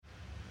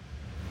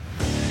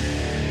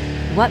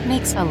What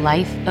makes a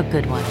life a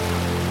good one?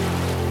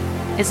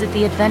 Is it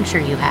the adventure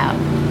you have?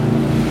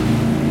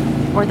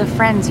 Or the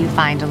friends you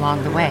find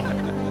along the way?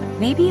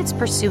 Maybe it's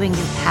pursuing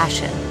your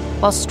passion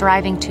while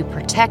striving to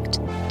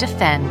protect,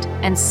 defend,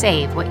 and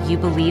save what you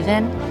believe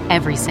in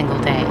every single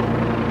day.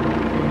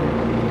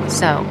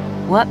 So,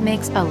 what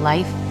makes a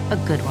life a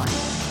good one?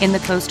 In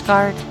the Coast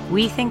Guard,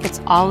 we think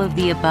it's all of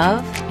the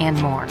above and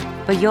more,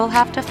 but you'll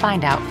have to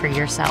find out for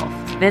yourself.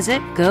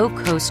 Visit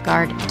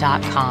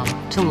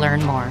gocoastguard.com to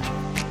learn more.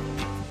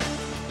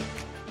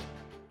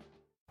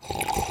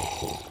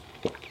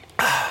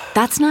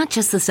 That's not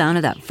just the sound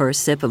of that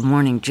first sip of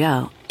Morning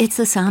Joe. It's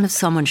the sound of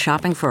someone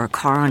shopping for a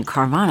car on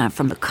Carvana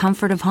from the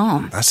comfort of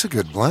home. That's a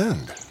good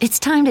blend. It's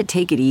time to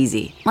take it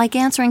easy, like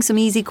answering some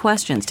easy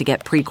questions to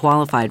get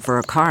pre-qualified for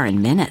a car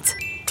in minutes.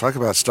 Talk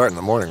about starting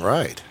the morning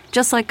right.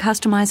 Just like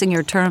customizing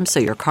your terms so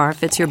your car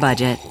fits your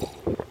budget.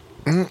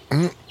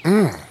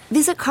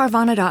 Visit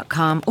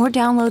Carvana.com or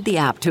download the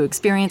app to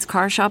experience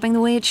car shopping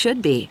the way it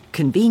should be.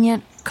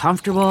 Convenient,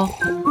 comfortable.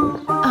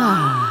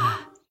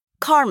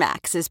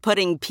 CarMax is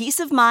putting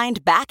peace of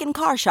mind back in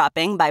car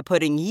shopping by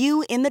putting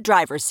you in the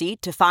driver's seat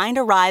to find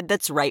a ride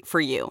that's right for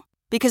you.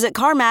 Because at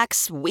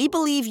CarMax, we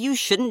believe you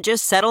shouldn't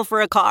just settle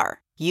for a car.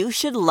 You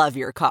should love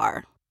your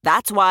car.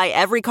 That's why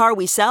every car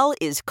we sell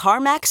is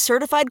CarMax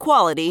certified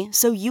quality,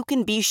 so you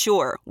can be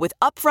sure with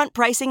upfront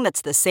pricing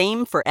that's the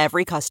same for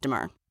every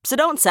customer. So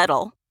don't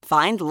settle.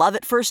 Find love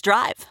at first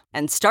drive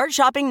and start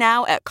shopping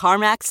now at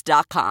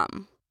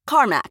CarMax.com.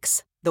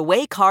 CarMax, the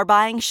way car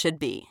buying should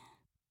be.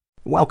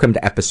 Welcome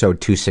to episode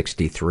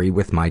 263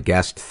 with my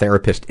guest,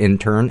 therapist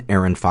intern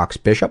Erin Fox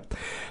Bishop.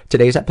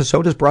 Today's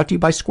episode is brought to you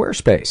by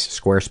Squarespace.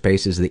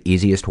 Squarespace is the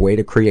easiest way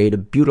to create a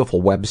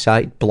beautiful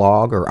website,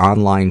 blog, or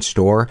online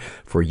store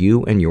for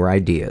you and your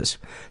ideas.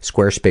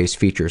 Squarespace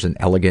features an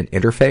elegant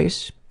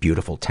interface,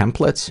 beautiful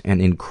templates,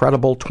 and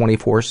incredible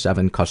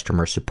 24/7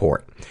 customer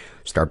support.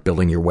 Start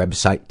building your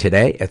website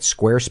today at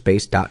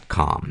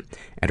squarespace.com.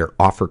 Enter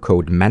offer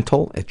code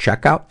MENTAL at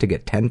checkout to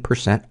get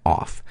 10%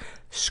 off.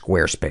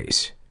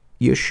 Squarespace.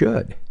 You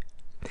should.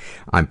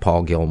 I'm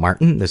Paul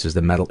Gilmartin. This is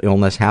the Mental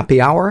Illness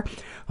Happy Hour,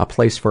 a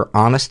place for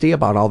honesty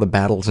about all the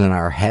battles in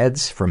our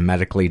heads, from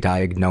medically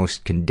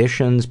diagnosed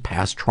conditions,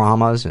 past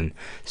traumas, and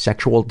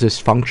sexual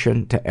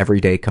dysfunction to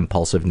everyday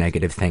compulsive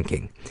negative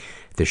thinking.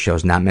 This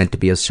show's not meant to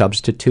be a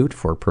substitute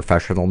for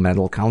professional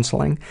mental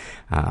counseling.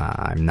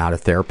 I'm not a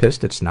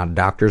therapist. It's not a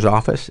doctor's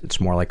office.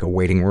 It's more like a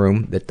waiting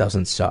room that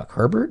doesn't suck.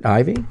 Herbert?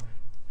 Ivy?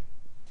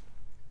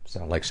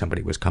 Sounded like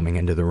somebody was coming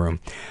into the room.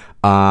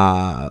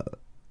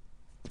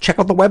 Check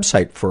out the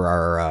website for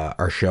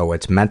our show.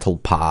 It's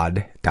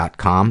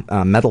mentalpod.com.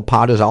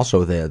 Mentalpod is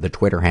also the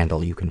Twitter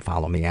handle you can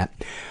follow me at.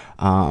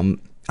 On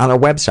our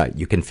website,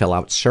 you can fill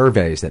out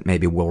surveys that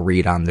maybe we'll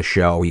read on the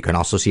show. You can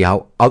also see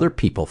how other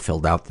people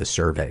filled out the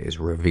surveys,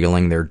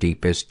 revealing their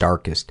deepest,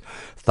 darkest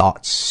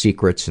thoughts,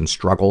 secrets, and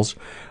struggles.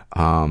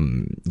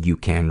 You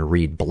can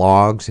read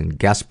blogs and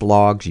guest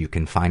blogs. You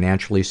can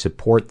financially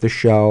support the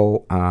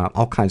show.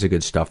 All kinds of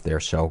good stuff there.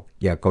 So,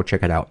 yeah, go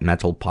check it out,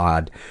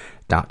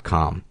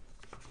 mentalpod.com.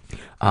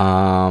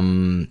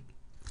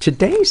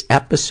 Today's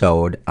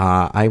episode,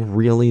 I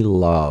really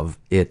love.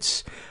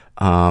 It's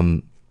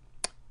with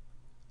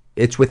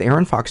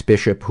Erin Fox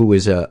Bishop, who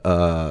is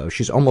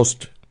she's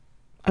almost,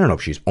 I don't know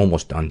if she's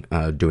almost done,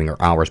 doing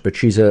her hours, but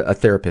she's a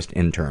therapist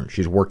intern.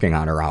 She's working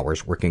on her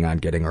hours, working on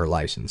getting her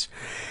license.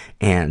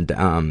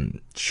 And,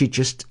 she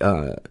just,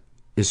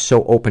 is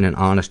so open and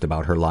honest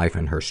about her life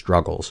and her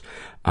struggles.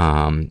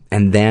 And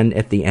then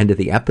at the end of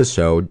the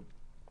episode,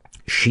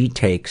 she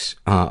takes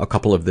a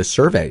couple of the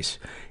surveys,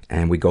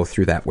 and we go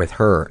through that with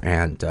her,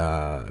 and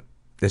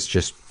it's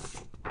just,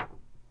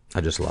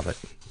 I just love it.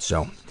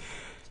 So,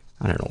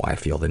 I don't know why I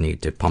feel the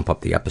need to pump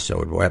up the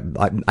episode.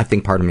 I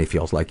think part of me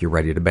feels like you're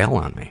ready to bail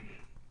on me.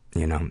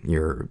 You know,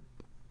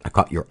 I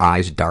caught your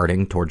eyes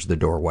darting towards the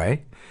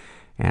doorway,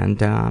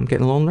 and I'm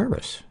getting a little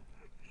nervous.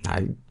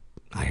 I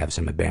have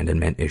some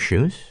abandonment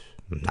issues,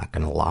 I'm not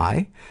gonna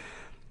lie.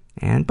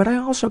 But I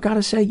also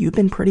gotta say, you've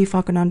been pretty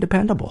fucking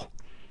undependable.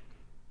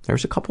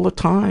 There's a couple of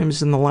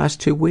times in the last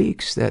 2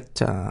 weeks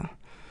that I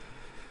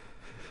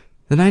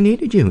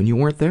needed you and you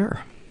weren't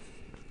there.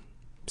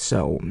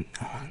 So,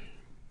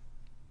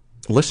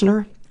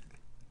 listener,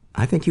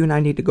 I think you and I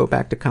need to go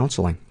back to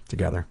counseling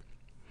together.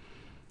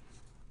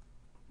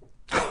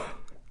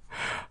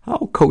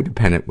 How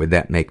codependent would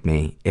that make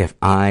me if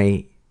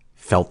I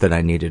felt that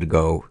I needed to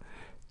go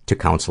to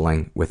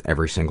counseling with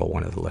every single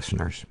one of the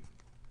listeners?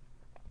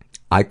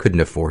 I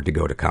couldn't afford to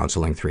go to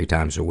counseling 3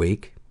 times a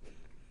week.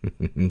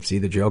 See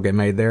the joke I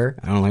made there?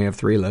 I only have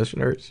 3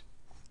 listeners.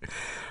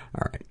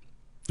 All right.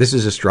 This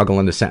is a struggle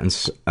in a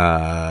sentence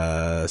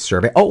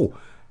survey. Oh,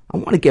 I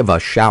want to give a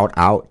shout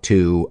out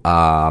to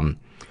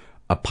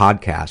a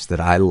podcast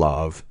that I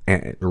love,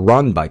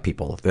 run by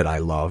people that I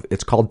love.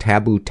 It's called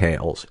Taboo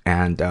Tales.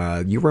 And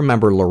you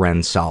remember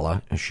Loren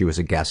Sala. She was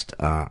a guest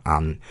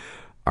on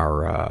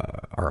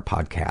our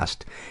podcast.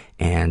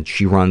 And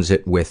she runs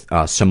it with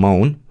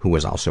Simone, who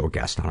was also a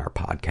guest on our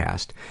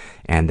podcast.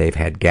 And they've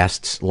had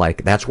guests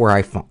like, that's where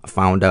I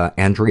found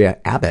Andrea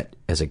Abbott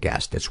as a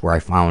guest. It's where I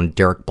found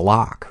Derek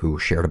Block, who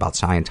shared about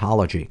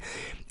Scientology.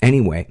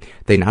 Anyway,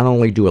 they not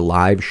only do a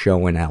live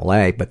show in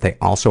LA, but they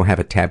also have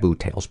a Taboo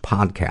Tales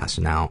podcast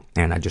now.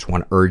 And I just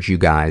want to urge you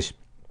guys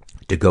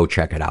to go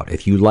check it out.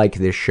 If you like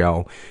this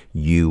show,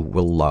 you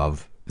will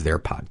love their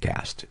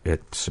podcast.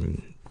 It's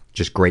some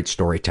just great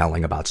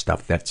storytelling about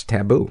stuff that's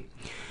taboo.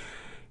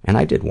 And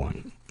I did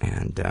one.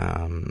 And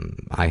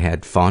I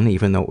had fun,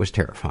 even though it was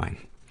terrifying.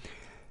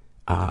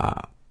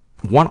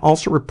 One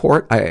also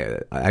report,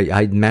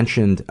 I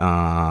mentioned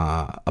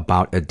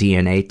about a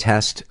DNA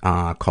test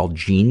called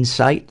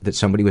GeneSight that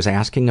somebody was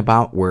asking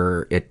about,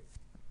 where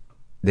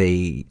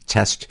they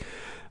test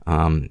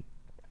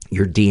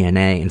your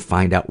DNA and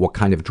find out what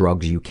kind of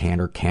drugs you can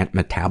or can't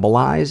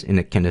metabolize, and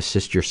it can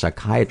assist your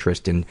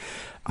psychiatrist in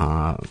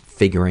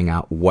figuring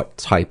out what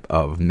type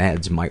of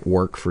meds might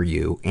work for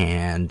you.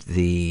 And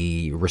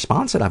the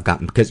response that I've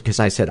gotten,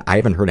 because I said I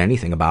haven't heard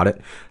anything about it,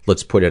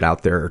 let's put it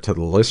out there to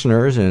the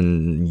listeners,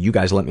 and you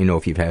guys let me know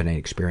if you've had any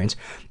experience.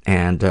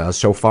 And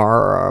so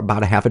far,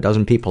 about a half a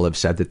dozen people have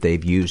said that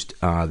they've used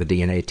the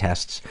DNA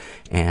tests,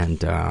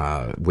 and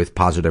with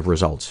positive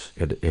results.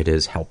 It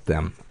has helped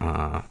them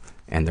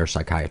and their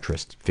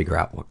psychiatrist figure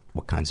out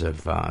what kinds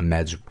of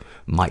meds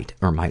might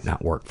or might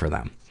not work for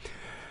them.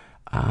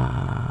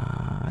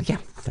 Yeah,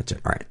 that's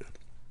it. All right.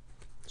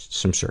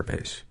 Some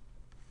surveys.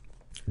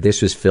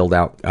 This was filled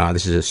out,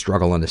 this is a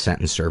struggle in a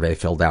sentence survey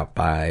filled out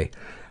by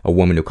a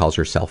woman who calls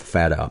herself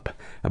Fed Up.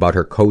 About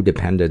her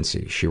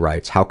codependency, she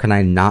writes, how can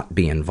I not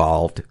be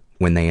involved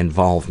when they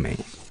involve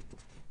me?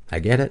 I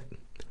get it.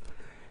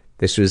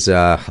 This was,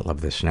 I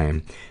love this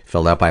name,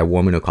 filled out by a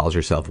woman who calls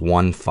herself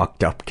One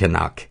Fucked Up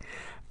Canuck.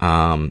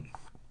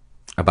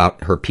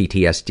 About her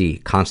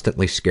PTSD,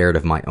 constantly scared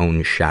of my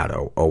own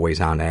shadow, always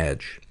on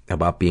edge.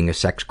 About being a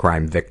sex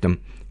crime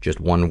victim, just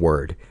one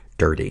word,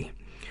 dirty.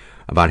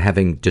 About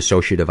having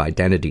dissociative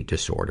identity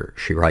disorder,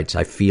 she writes,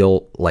 I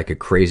feel like a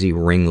crazy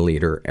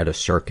ringleader at a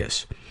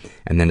circus.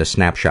 And then a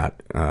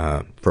snapshot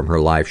from her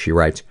life, she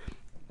writes,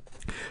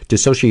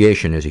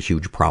 dissociation is a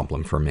huge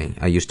problem for me.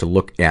 I used to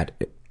look at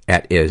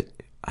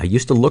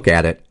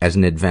it as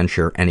an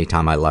adventure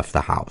anytime I left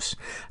the house.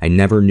 I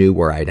never knew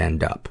where I'd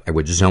end up. I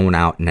would zone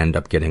out and end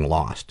up getting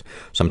lost.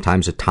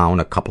 Sometimes a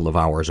town a couple of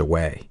hours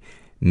away.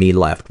 Me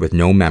left with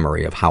no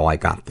memory of how I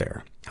got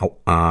there.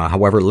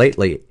 However,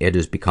 lately it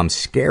has become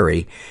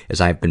scary as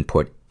I've been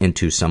put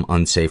into some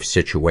unsafe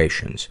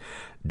situations.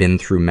 Been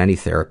through many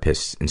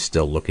therapists and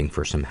still looking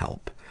for some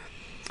help.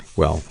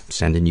 Well,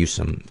 sending you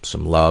some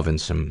love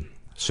and some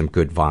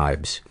good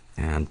vibes.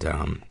 And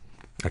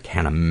I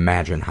can't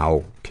imagine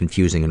how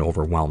confusing and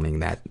overwhelming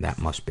that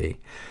must be.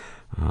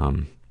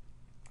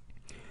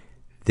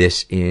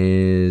 This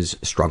is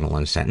Struggle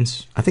in a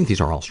Sentence. I think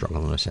these are all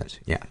Struggle in a Sentence.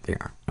 Yeah, they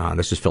are.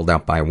 This is filled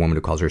out by a woman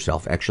who calls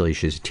herself, actually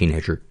she's a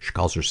teenager, she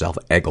calls herself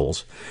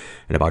Eggles.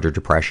 And about her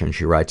depression,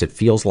 she writes, it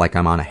feels like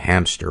I'm on a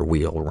hamster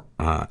wheel,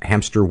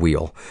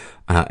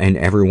 and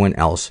everyone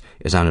else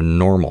is on a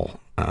normal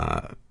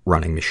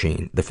running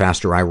machine. The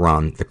faster I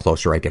run, the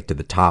closer I get to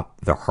the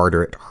top, the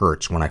harder it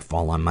hurts when I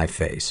fall on my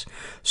face.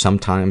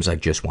 Sometimes I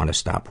just want to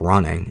stop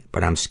running,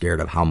 but I'm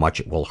scared of how much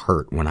it will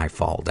hurt when I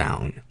fall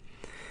down.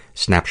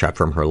 Snapshot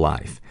from her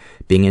life.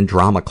 Being in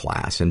drama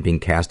class and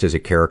being cast as a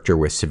character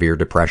with severe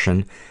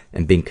depression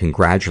and being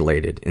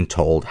congratulated and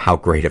told how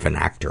great of an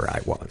actor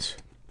I was.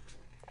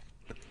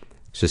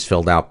 This is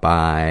filled out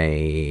by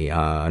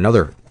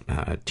another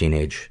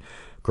teenage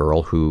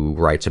girl who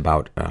writes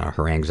about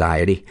her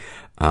anxiety.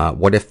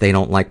 What if they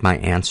don't like my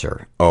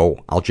answer? Oh,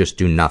 I'll just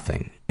do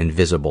nothing.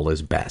 Invisible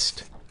is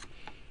best.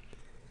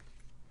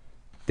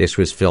 This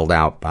was filled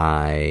out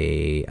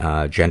by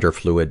a gender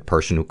fluid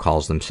person who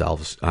calls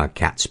themselves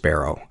Cat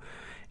Sparrow.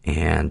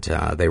 And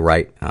they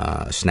write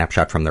a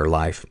snapshot from their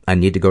life. I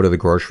need to go to the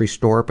grocery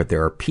store, but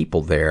there are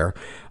people there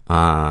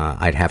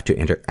I'd have to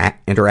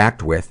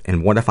interact with.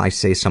 And what if I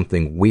say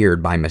something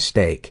weird by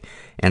mistake?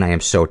 And I am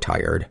so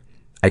tired.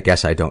 I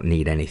guess I don't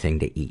need anything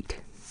to eat.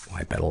 Well,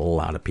 I bet a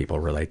lot of people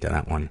relate to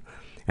that one.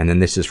 And then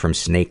this is from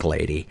Snake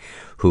Lady,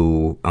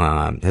 who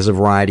has a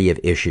variety of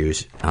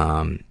issues.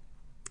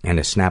 And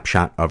a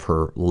snapshot of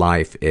her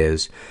life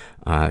is,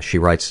 she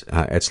writes,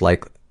 it's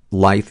like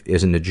life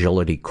is an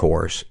agility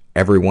course.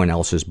 Everyone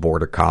else is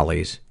border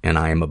collies, and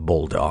I am a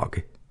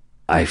bulldog.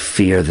 I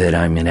fear that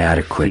I'm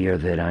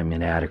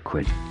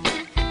inadequate.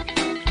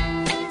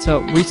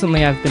 So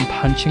recently I've been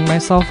punching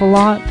myself a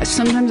lot.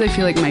 Sometimes I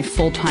feel like my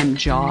full-time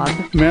job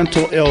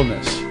mental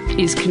illness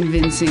is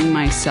convincing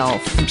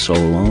myself I'm so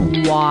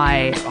alone.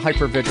 Why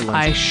hypervigilance.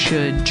 I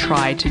should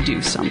try to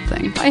do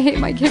something. I hate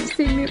my kids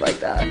seeing me like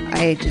that.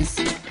 I just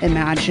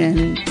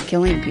imagine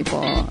killing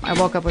people. I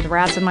woke up with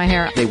rats in my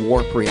hair. They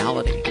warp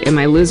reality. Am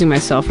I losing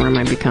myself or am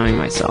I becoming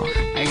myself?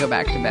 I go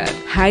back to bed.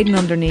 Hiding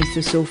underneath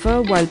the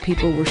sofa while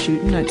people were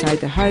shooting outside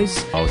the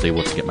house. I was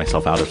able to get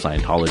myself out of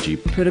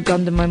Scientology. Put a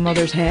gun to my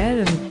mother's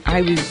head and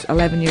I was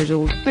 11 years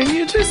old. Then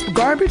you just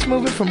garbage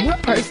moving from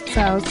one person's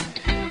house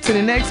to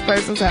the next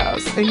person's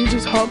house, and you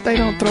just hope they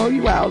don't throw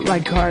you out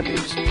like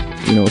garbage.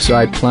 You know, so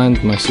I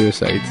planned my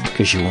suicide.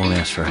 Because you won't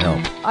ask for help.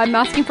 I'm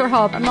asking for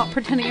help. I'm not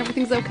pretending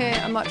everything's okay.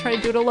 I'm not trying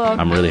to do it alone.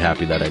 I'm really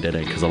happy that I did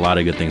it, because a lot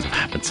of good things have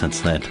happened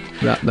since then.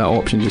 That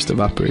option just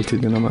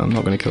evaporated, and I'm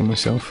not going to kill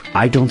myself.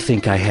 I don't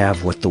think I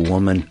have what the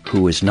woman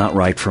who is not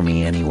right for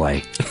me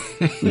anyway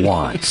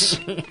wants.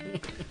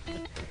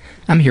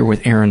 I'm here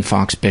with Erin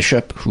Fox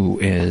Bishop, who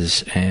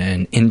is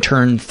an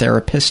intern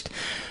therapist.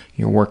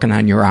 You're working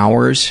on your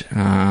hours.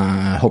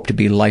 Hope to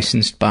be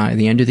licensed by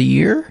the end of the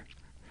year?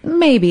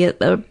 Maybe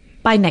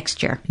by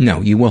next year.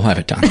 No, you will have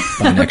it done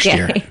by next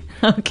year.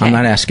 Okay. I'm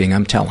not asking,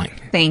 I'm telling.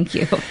 Thank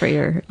you for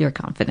your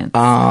confidence.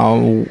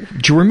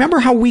 Do you remember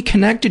how we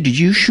connected? Did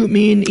you shoot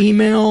me an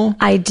email?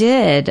 I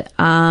did.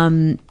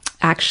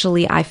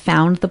 Actually, I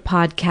found the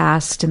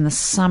podcast in the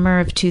summer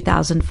of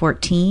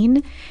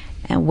 2014,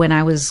 and when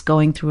I was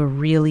going through a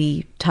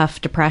really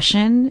tough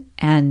depression,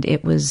 and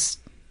it was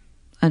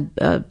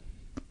a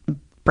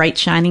bright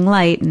shining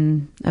light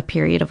in a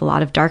period of a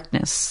lot of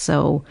darkness.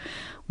 So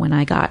when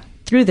I got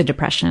through the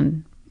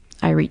depression,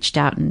 I reached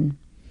out and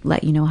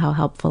let you know how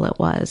helpful it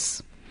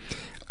was.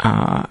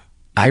 I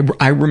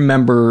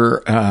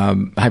remember, I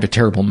have a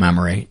terrible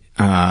memory,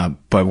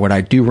 but what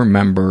I do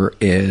remember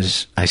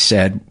is I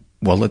said,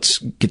 well, let's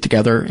get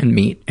together and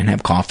meet and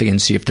have coffee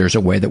and see if there's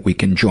a way that we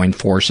can join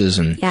forces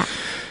and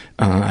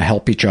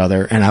help each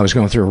other. And I was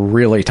going through a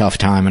really tough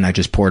time, and I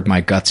just poured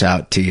my guts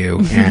out to you.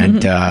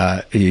 And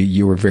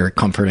you were very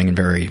comforting and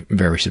very,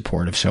 very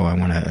supportive. So I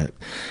want to...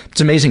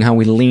 It's amazing how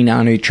we lean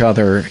on each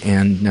other,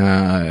 and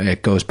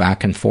it goes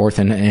back and forth.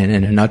 And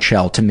in a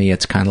nutshell, to me,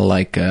 it's kind of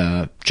like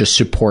just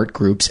support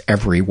groups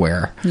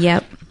everywhere.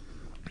 Yep.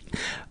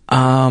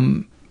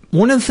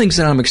 One of the things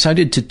that I'm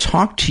excited to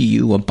talk to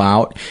you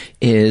about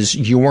is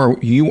you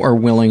are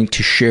willing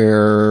to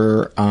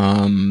share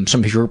some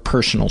of your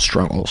personal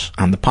struggles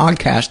on the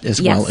podcast,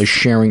 as well as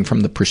sharing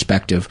from the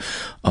perspective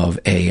of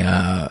a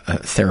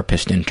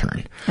therapist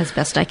intern. As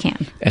best I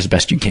can. As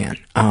best you can.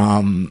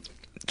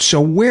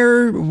 So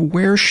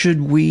where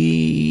should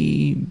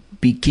we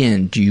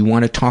begin? Do you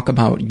want to talk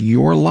about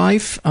your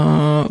life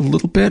a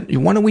little bit?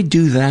 Why don't we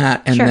do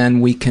that, and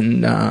then we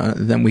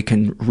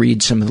can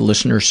read some of the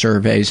listener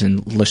surveys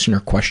and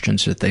listener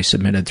questions that they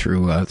submitted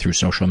through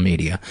social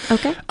media.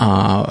 Okay.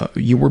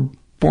 You were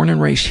born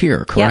and raised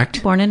here, correct?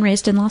 Yep, born and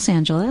raised in Los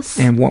Angeles.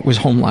 And what was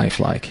home life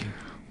like?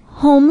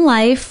 Home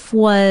life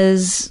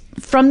was,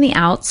 from the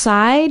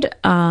outside,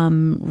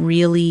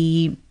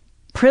 really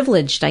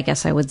privileged, I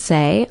guess I would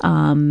say,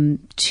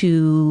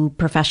 to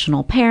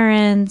professional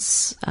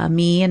parents,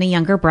 me and a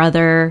younger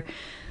brother.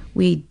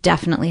 We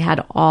definitely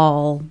had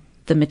all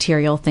the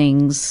material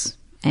things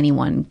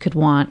anyone could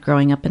want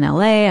growing up in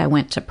LA. I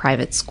went to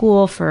private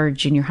school for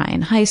junior high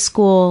and high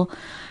school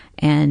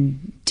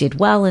and did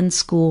well in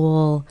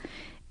school.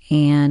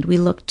 And we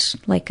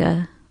looked like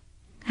a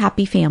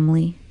happy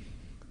family,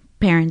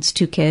 parents,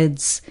 2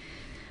 kids.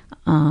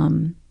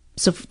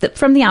 So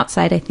from the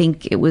outside, I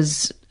think it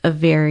was a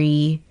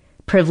very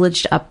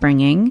privileged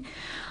upbringing.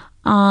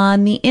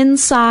 On the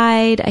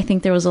inside, I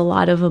think there was a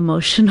lot of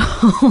emotional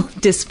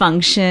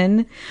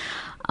dysfunction.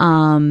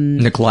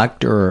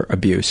 Neglect or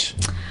abuse?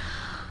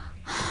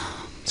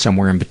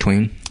 Somewhere in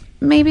between?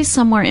 Maybe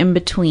somewhere in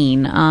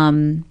between.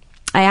 I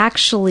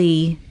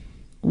actually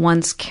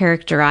once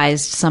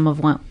characterized some of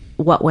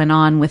what went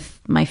on with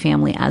my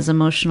family as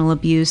emotional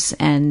abuse,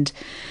 and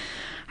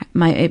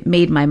it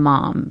made my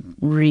mom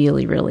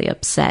really, really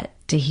upset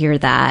to hear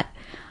that.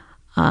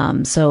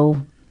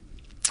 So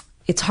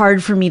it's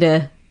hard for me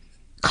to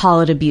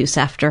call it abuse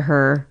after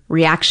her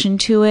reaction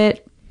to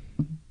it.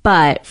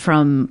 But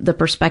from the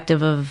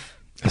perspective of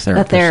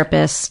a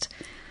therapist,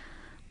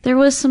 there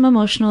was some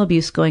emotional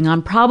abuse going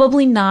on.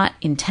 Probably not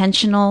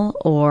intentional,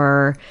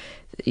 or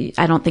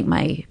I don't think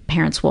my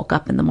parents woke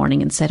up in the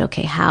morning and said,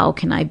 okay, how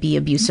can I be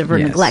abusive or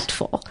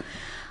neglectful?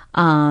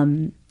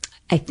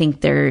 I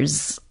think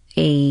there's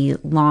a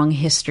long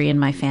history in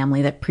my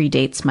family that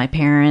predates my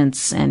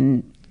parents,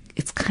 and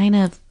it's kind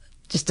of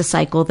just a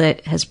cycle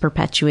that has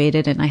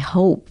perpetuated, and I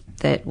hope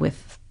that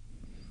with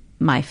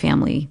my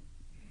family,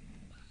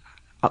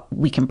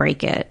 we can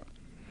break it.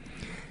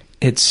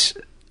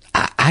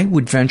 I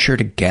would venture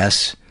to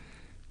guess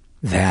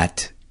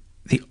that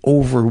the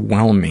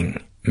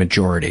overwhelming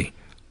majority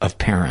of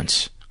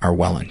parents are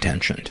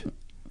well-intentioned.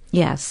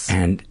 Yes.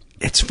 And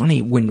it's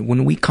funny,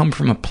 when we come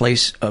from a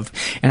place of,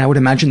 and I would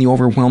imagine the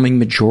overwhelming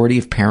majority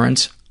of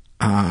parents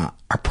are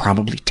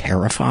probably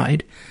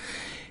terrified.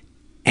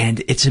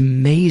 And it's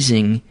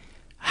amazing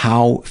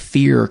how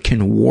fear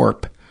can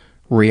warp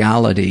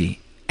reality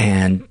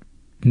and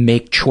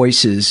make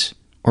choices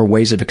or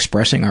ways of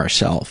expressing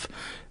ourselves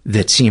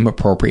that seem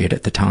appropriate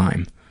at the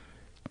time.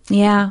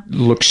 Yeah.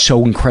 Look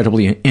so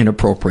incredibly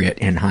inappropriate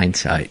in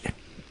hindsight.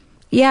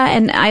 Yeah,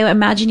 and I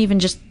imagine even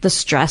just the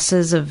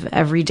stresses of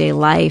everyday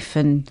life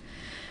and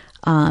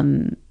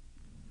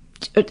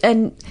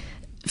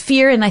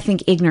fear, and I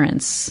think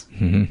ignorance,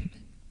 and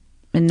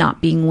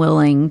not being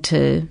willing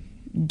to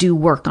do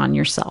work on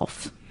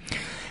yourself.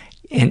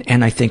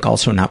 And I think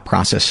also not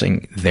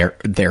processing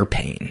their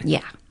pain.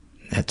 Yeah.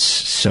 That's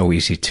so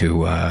easy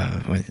to,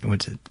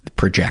 what's it,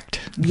 project.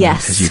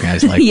 Yes. As you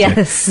guys like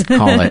to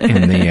call it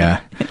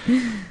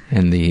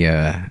in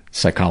the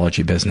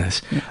psychology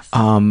business. Yes.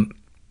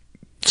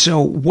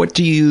 So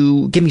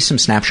give me some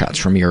snapshots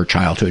from your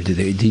childhood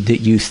that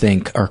you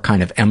think are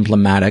kind of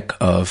emblematic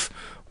of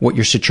what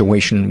your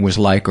situation was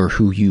like or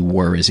who you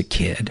were as a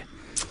kid.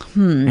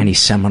 Any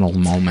seminal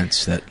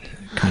moments that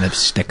kind of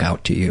stick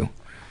out to you?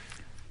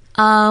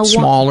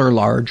 Small or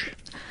large?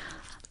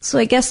 So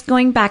I guess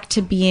going back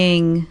to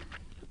being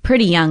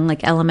pretty young,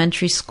 like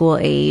elementary school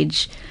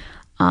age,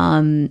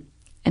 and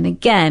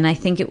again, I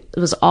think it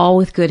was all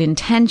with good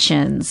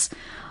intentions.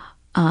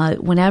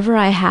 Whenever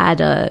I had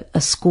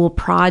a school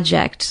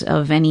project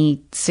of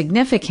any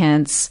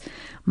significance,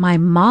 my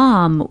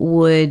mom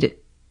would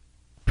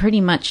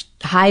pretty much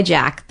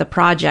hijack the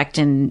project,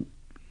 and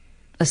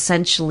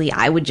essentially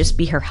I would just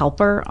be her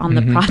helper on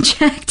the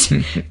project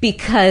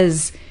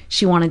because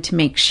she wanted to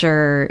make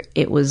sure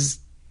it was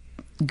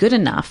good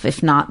enough,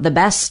 if not the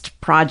best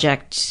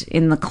project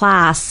in the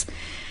class.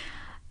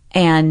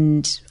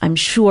 And I'm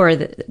sure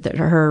that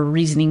her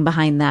reasoning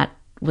behind that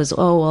was,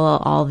 oh,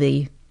 well, all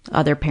the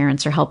other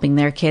parents are helping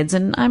their kids.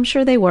 And I'm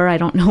sure they were. I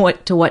don't know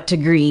to what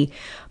degree.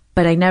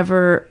 But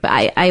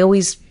I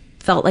always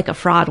felt like a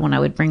fraud when I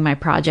would bring my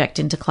project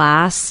into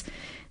class,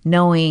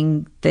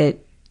 knowing that,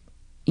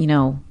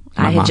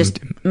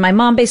 my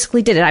mom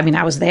basically did it. I mean,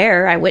 I was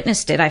there. I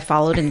witnessed it. I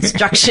followed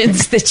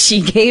instructions that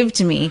she gave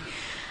to me.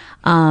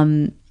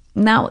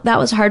 Now that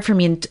was hard for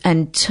me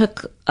and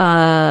took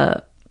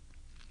a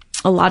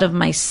lot of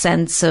my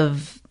sense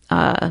of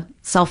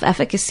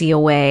self-efficacy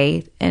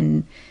away,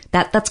 and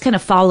that's kind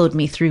of followed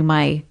me through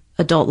my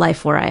adult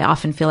life, where I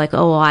often feel like,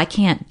 oh, well, I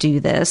can't do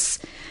this,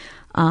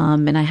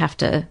 and I have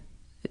to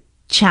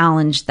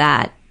challenge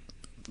that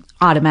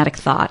automatic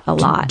thought a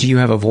lot. Do you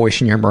have a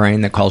voice in your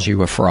brain that calls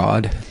you a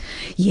fraud?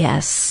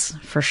 Yes,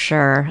 for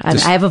sure. I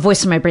have a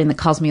voice in my brain that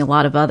calls me a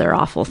lot of other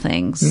awful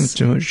things.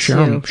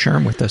 Share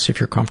them with us if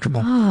you're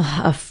comfortable.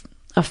 A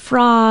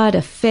fraud,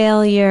 a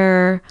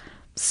failure,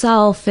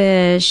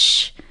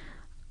 selfish,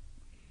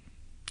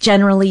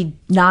 generally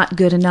not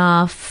good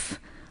enough,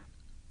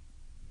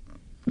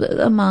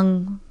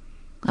 among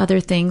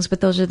other things,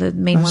 but those are the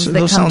main ones that come to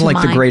mind. Those sound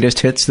like the greatest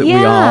hits that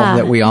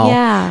we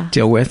all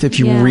deal with. If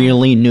you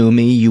really knew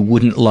me, you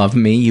wouldn't love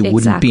me. You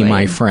wouldn't be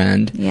my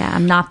friend. Yeah,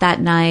 I'm not that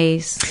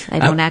nice. I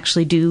don't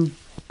actually do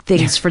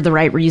things for the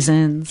right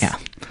reasons. Yeah.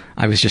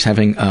 I was just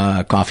having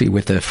coffee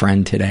with a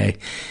friend today,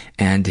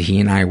 and he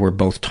and I were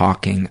both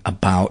talking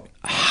about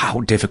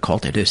how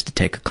difficult it is to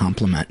take a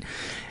compliment.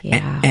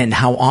 Yeah. And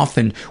how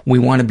often we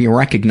want to be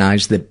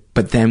recognized,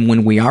 but then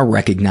when we are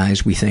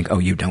recognized, we think, oh,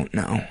 you don't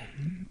know.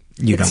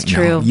 You don't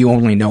know. You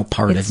only know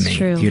part of me.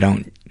 True. You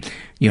don't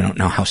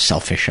know how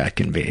selfish I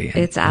can be.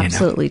 And, it's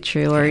absolutely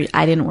true. Or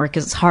I didn't work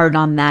as hard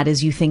on that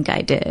as you think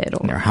I did.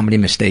 Or how many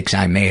mistakes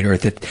I made, or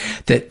that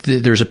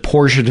there's a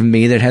portion of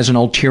me that has an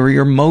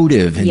ulterior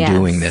motive in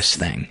doing this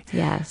thing.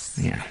 Yes.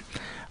 Yeah.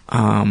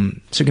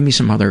 So give me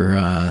some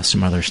other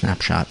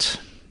snapshots.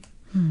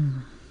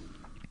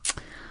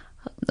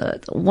 The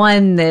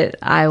one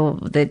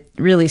that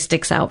really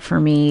sticks out for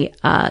me.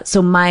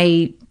 So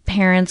my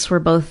parents were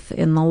both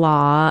in the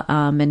law,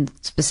 and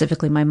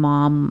specifically my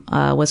mom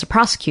was a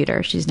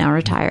prosecutor. She's now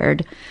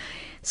retired.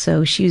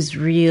 So she's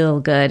real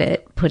good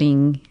at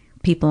putting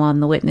people on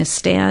the witness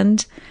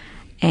stand.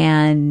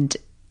 And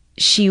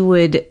she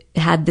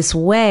had this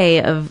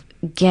way of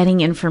getting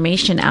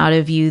information out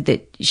of you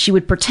that she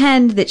would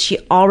pretend that she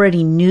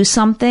already knew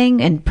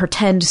something, and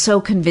pretend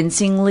so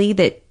convincingly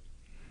that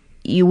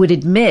you would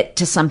admit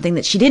to something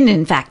that she didn't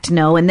in fact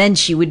know. And then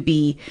she would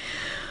be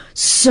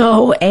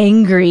so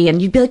angry,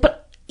 and you'd be like,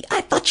 but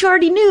I thought you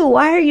already knew.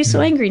 Why are you so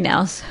angry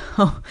now?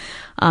 So,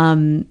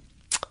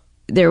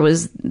 there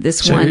was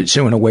this one.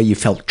 So in a way you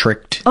felt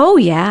tricked. Oh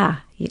yeah.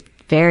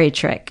 Very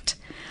tricked.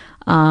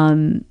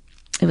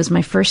 It was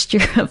my first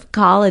year of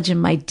college,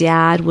 and my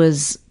dad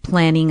was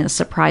planning a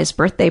surprise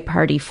birthday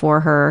party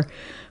for her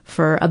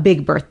for a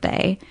big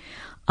birthday.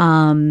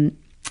 And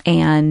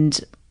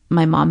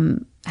my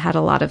mom had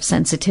a lot of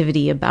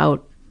sensitivity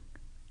about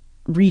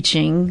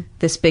reaching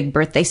this big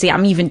birthday. See,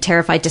 I'm even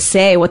terrified to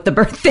say what the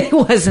birthday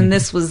was, and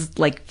this was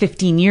like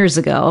 15 years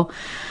ago,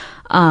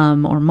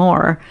 or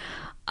more.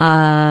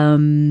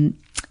 And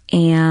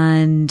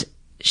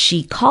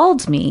she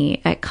called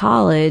me at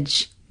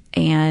college,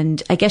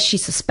 and I guess she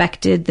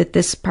suspected that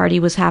this party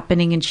was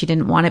happening and she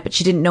didn't want it, but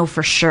she didn't know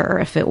for sure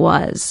if it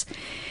was.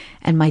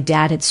 And my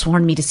dad had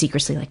sworn me to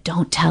secrecy, like,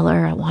 don't tell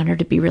her. I want her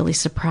to be really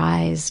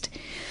surprised.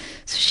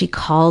 So she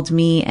called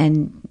me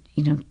and,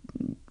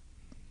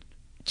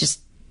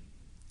 just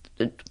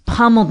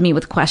pummeled me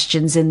with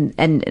questions.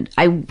 And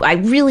I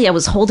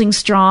was holding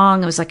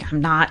strong. I was like, I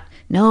don't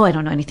know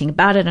anything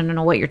about it. I don't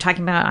know what you're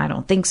talking about. I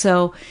don't think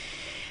so.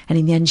 And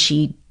in the end,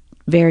 she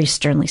very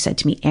sternly said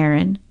to me,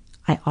 Erin,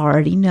 I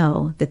already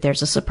know that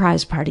there's a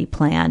surprise party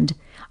planned.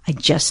 I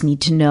just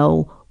need to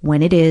know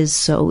when it is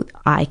so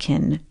I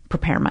can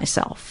prepare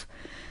myself.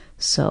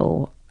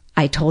 So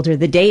I told her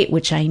the date,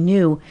 which I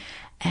knew,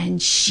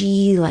 and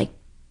she like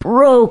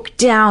broke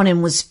down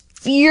and was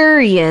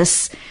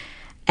furious.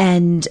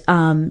 And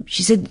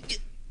she said,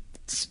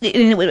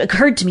 and it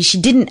occurred to me, she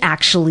didn't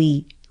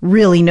actually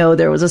really know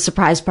there was a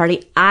surprise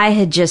party. I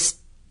had just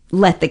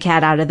let the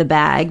cat out of the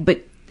bag,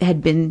 but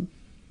had been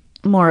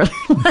more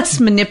or less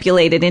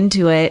manipulated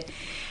into it.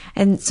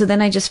 And so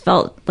then I just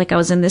felt like I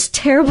was in this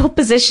terrible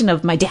position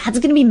of my dad's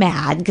going to be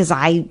mad because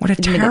What a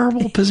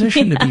terrible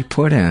position to be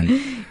put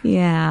in.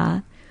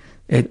 Yeah.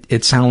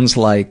 It sounds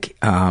like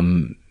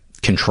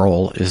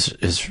control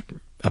is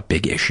a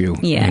big issue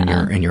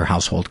in your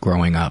household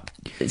growing up.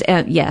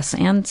 Yes,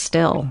 and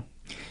still.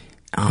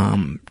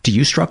 Do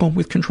you struggle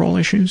with control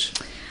issues?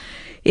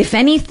 If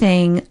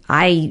anything,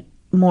 I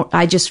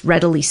just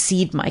readily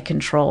cede my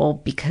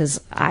control because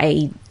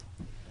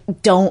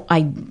the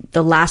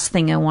last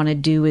thing I want to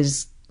do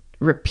is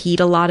repeat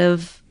a lot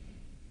of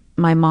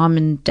my mom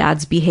and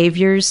dad's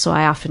behaviors. So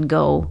I often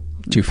go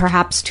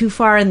perhaps too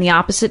far in the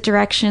opposite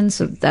direction,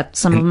 so that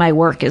some of my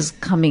work is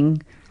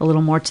coming a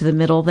little more to the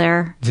middle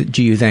there.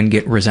 Do you then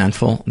get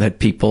resentful that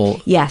people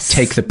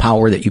take the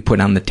power that you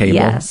put on the table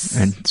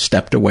and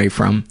stepped away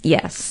from?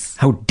 Yes.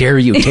 How dare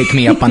you take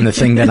me up on the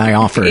thing that I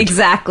offered?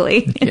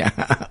 Exactly.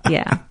 Yeah.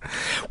 Yeah.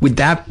 Would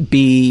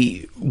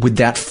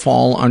that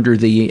fall under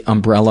the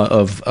umbrella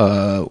of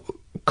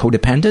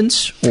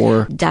codependence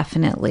or?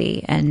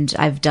 Definitely. And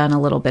I've done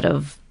a little bit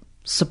of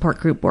support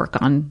group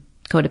work on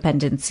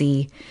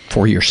codependency.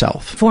 For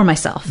yourself? For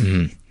myself.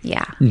 Mm-hmm.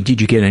 Yeah. Did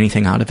you get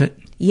anything out of it?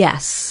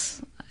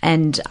 Yes.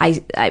 And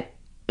I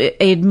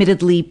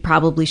admittedly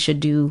probably should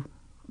do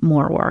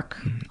more work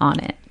on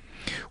it.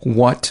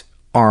 What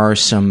are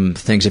some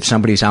things, if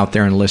somebody's out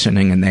there and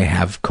listening and they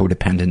have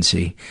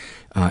codependency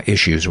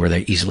issues where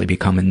they easily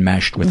become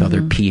enmeshed with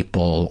other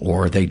people,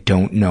 or they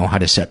don't know how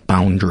to set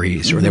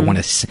boundaries, or they want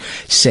to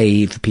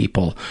save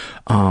people,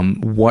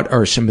 what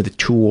are some of the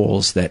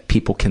tools that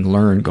people can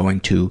learn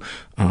going to,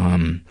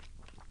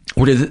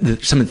 what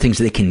are some of the things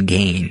they can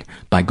gain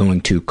by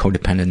going to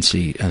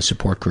codependency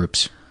support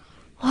groups?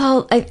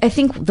 Well, I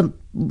think the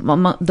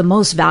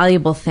most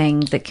valuable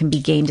thing that can be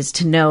gained is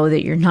to know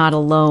that you're not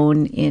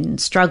alone in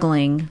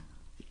struggling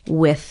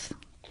with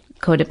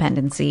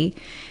codependency.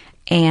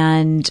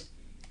 And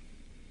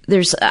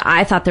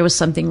I thought there was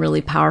something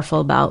really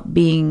powerful about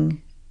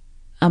being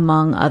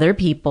among other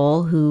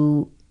people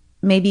who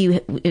maybe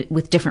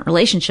with different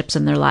relationships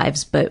in their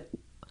lives, but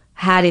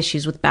had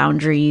issues with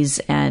boundaries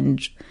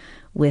and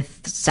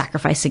with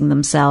sacrificing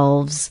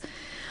themselves,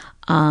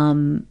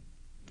 and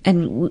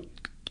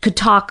could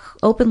talk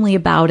openly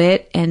about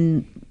it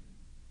and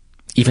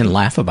even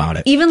laugh about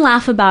it.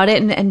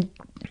 And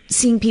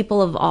seeing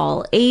people of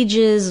all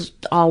ages,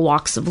 all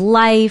walks of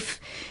life,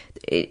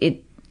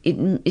 it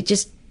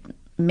just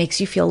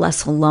makes you feel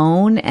less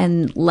alone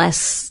and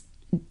less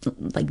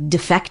like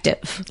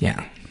defective.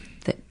 Yeah.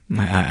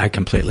 I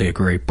completely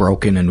agree.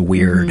 Broken and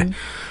weird. Mm-hmm.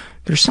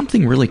 There's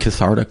something really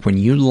cathartic when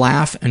you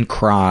laugh and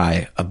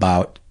cry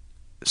about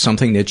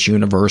something that's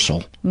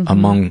universal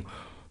among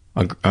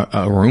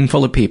a room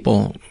full of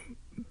people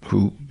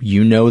who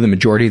you know the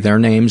majority of their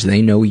names,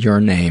 they know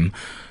your name.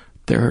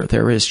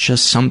 There is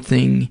just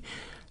something,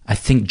 I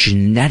think,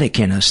 genetic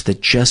in us that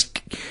just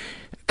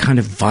kind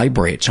of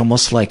vibrates,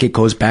 almost like it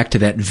goes back to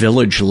that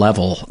village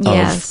level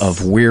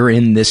of we're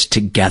in this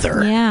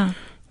together. Yeah.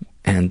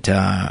 And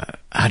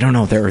I don't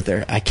know,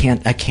 I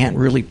can't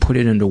really put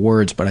it into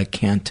words, but I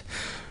can't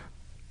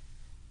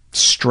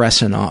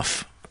stress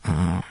enough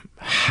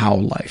how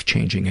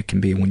life-changing it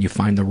can be when you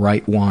find the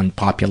right one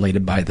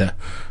populated by the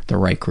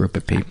right group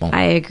of people.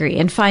 I agree.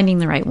 And finding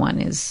the right one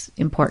is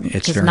important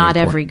because not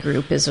every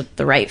group is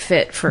the right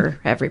fit for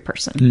every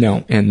person.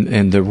 No,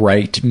 and the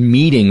right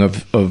meeting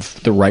of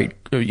the right,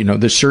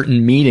 the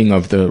certain meeting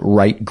of the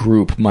right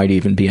group might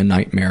even be a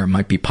nightmare. It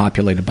might be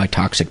populated by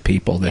toxic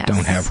people that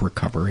don't have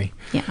recovery.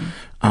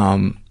 Yeah.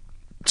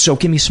 So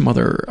give me some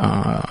other,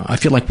 I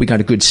feel like we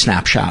got a good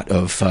snapshot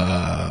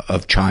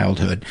of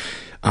childhood.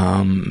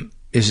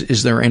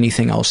 Is there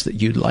anything else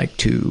that you'd like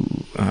to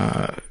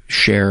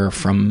share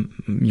from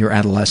your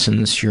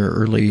adolescence, your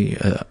early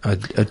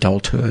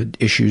adulthood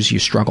issues you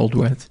struggled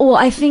with? Well,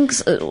 I think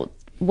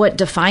what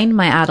defined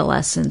my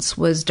adolescence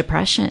was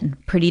depression,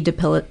 pretty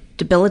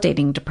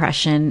debilitating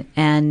depression,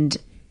 and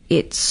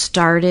it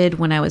started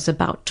when I was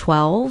about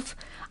 12.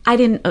 I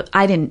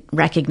didn't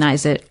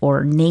recognize it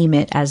or name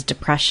it as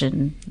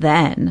depression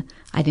then.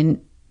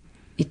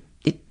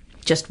 It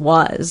just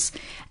was,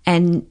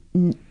 and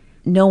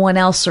no one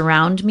else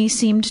around me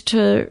seemed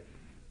to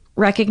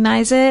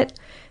recognize it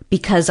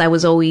because I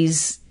was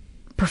always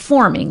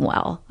performing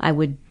well. I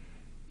would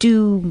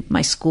do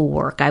my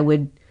schoolwork.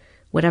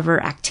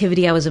 Whatever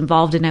activity I was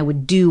involved in, I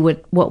would do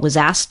what was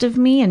asked of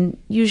me and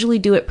usually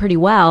do it pretty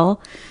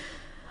well.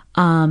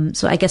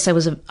 So I guess I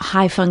was a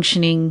high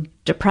functioning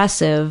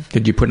depressive.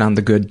 Did you put on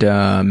the good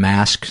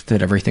mask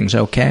that everything's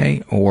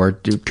okay? Or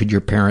could your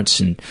parents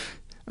and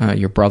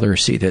your brother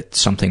see that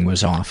something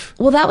was off?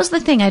 Well, that was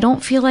the thing. I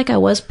don't feel like I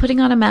was putting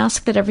on a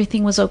mask that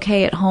everything was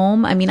okay at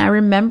home. I mean, I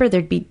remember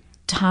there'd be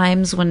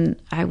times when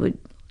I would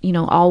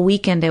all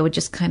weekend I would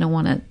just kind of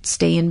want to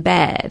stay in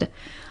bed,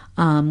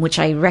 which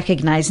I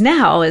recognize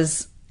now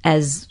as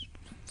a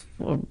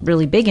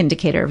really big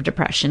indicator of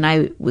depression.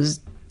 I was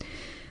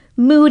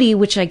moody,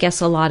 which I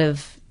guess a lot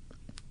of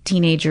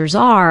teenagers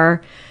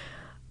are,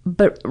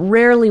 but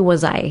rarely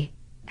was I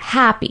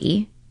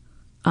happy.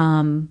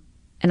 And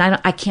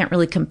I can't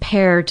really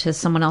compare to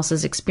someone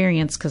else's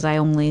experience because I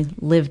only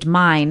lived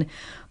mine.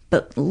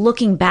 But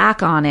looking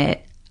back on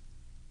it,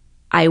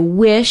 I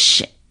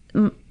wish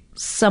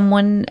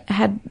someone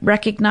had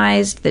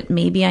recognized that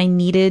maybe I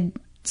needed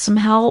some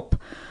help.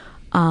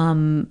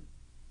 And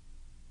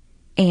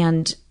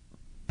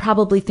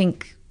probably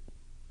think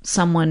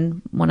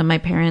one of my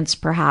parents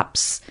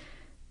perhaps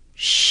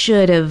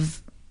should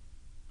have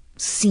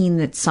seen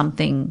that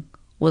something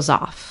was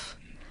off.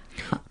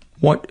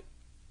 What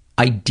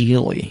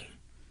ideally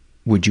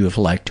would you have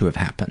liked to have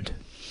happened?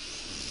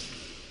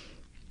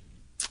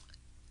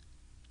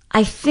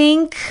 I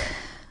think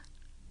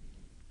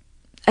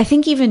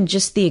even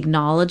just the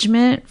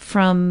acknowledgement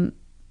from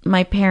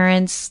my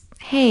parents,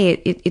 hey,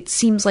 it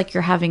seems like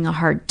you're having a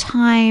hard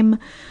time.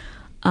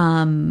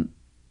 And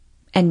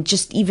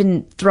just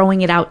even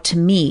throwing it out to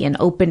me, an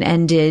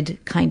open-ended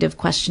kind of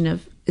question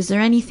of, is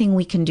there anything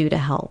we can do to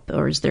help?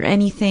 Or is there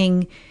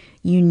anything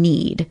you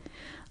need?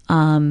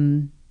 I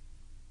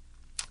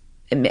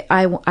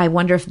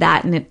wonder if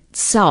that in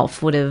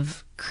itself would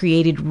have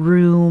created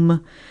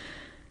room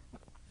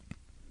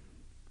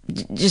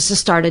just to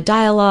start a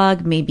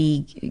dialogue,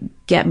 maybe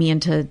get me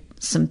into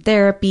some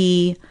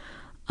therapy.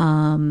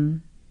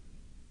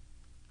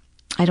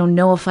 I don't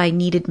know if I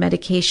needed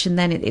medication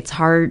then. It's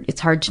hard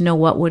to know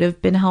what would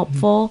have been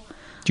helpful.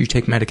 Do you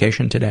take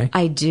medication today?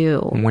 I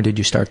do. And when did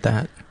you start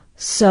that?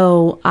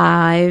 So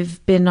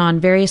I've been on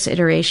various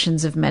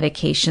iterations of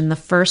medication. The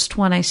first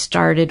one I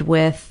started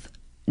with,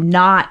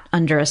 not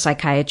under a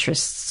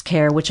psychiatrist's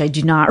care, which I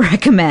do not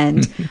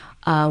recommend,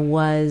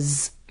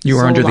 was You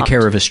were under the Zoloft.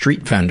 care of a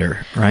street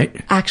vendor,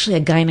 right? Actually,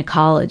 a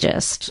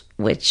gynecologist,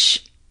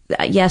 which,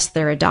 yes,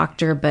 they're a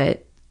doctor,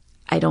 but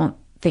I don't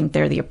think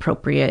they're the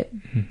appropriate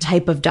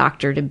type of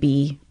doctor to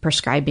be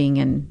prescribing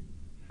and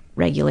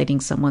regulating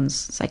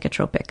someone's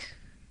psychotropic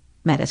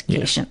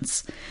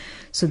medications. Yeah.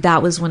 So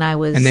that was when I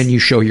was... And then you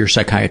show your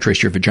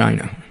psychiatrist your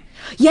vagina.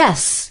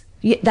 Yes.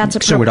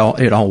 That's So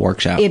it all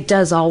works out. It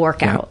does all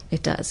work out.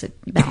 It does. It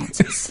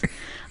balances.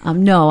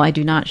 No, I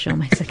do not show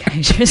my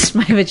psychiatrist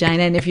my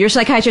vagina. And if your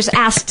psychiatrist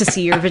asks to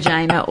see your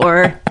vagina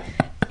or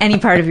any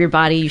part of your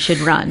body, you should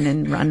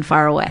run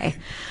far away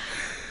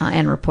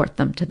and report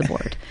them to the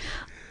board.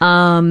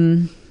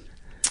 I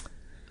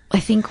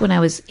think when I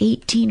was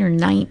 18 or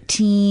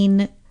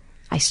 19,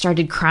 I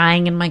started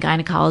crying in my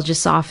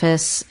gynecologist's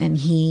office, and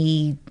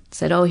he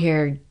said, "Oh,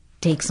 here,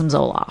 take some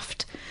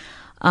Zoloft."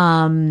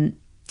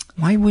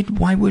 Why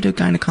would a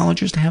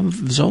gynecologist have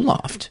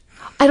Zoloft?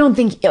 I don't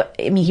think.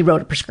 I mean, he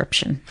wrote a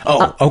prescription.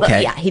 Oh,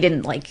 okay. Yeah, he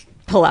didn't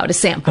pull out a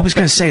sample. I was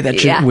going to say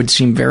that would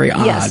seem very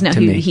odd. Yes, no,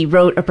 to me. He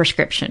wrote a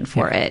prescription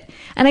for it,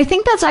 and I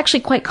think that's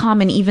actually quite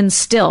common even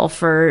still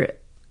for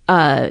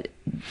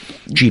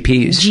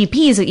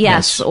GPs,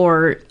 yes,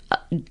 or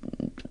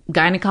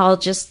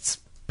gynecologists,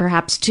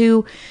 perhaps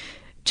too,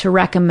 to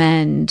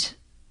recommend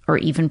or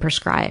even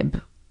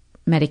prescribe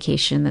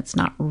medication that's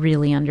not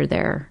really under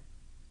their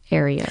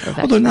area of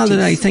expertise. Although now that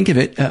I think of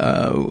it,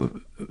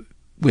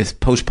 with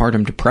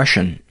postpartum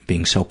depression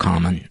being so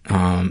common,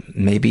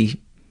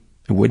 maybe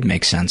it would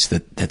make sense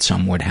that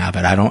some would have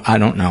it. I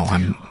don't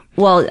know.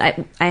 Well,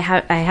 I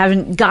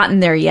haven't gotten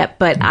there yet,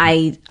 but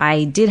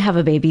I did have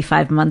a baby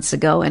 5 months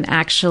ago and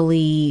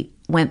actually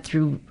went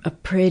through a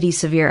pretty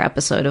severe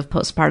episode of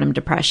postpartum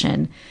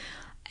depression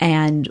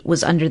and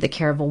was under the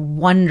care of a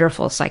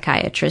wonderful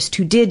psychiatrist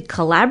who did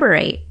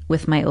collaborate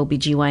with my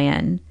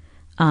OBGYN.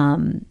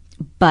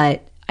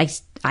 But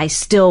I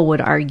still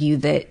would argue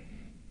that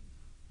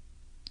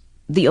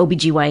the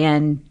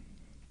OBGYN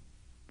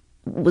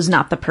was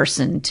not the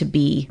person to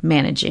be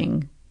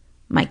managing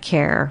my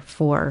care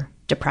for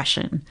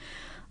depression.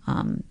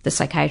 The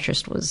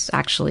psychiatrist was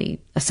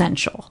actually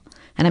essential,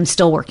 and I'm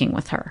still working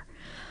with her.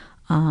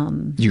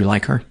 You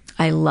like her?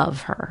 I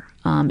love her.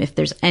 If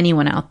there's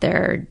anyone out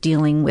there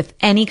dealing with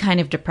any kind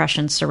of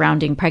depression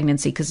surrounding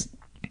pregnancy, because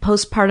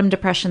postpartum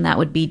depression, that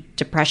would be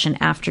depression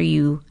after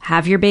you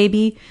have your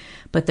baby,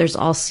 but there's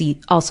also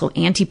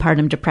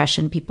antepartum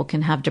depression. People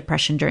can have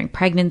depression during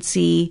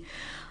pregnancy.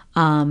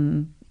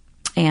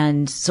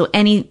 And so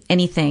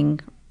anything,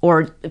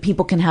 or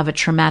people can have a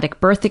traumatic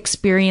birth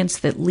experience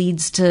that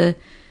leads to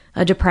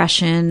a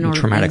depression or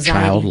traumatic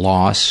anxiety. Child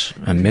loss,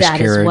 a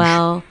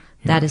miscarriage.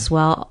 That as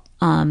well.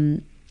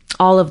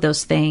 All of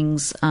those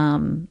things,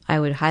 I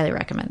would highly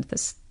recommend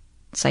this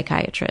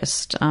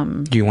psychiatrist.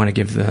 Do you want to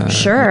give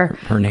sure.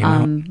 her name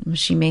out?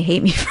 She may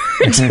hate me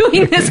for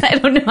doing this. I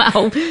don't know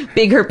how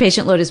big her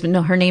patient load is, but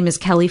no, her name is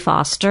Kelly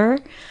Foster.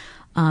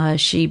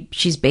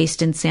 She's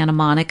based in Santa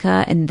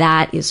Monica, and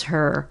that is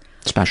her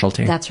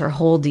specialty. That's her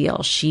whole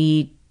deal.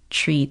 She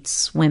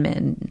treats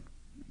women,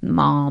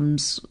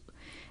 moms,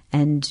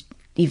 and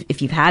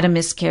if you've had a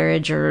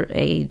miscarriage or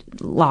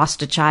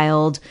lost a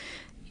child,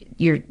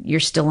 you're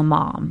still a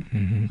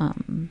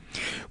mom.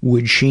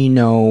 Would she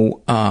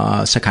know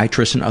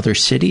psychiatrists in other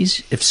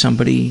cities if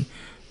somebody,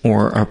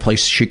 or a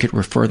place she could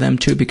refer them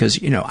to? Because,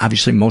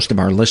 obviously most of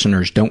our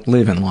listeners don't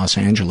live in Los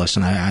Angeles,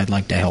 and I'd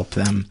like to help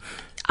them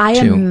I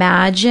too.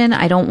 imagine,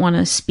 I don't want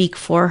to speak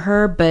for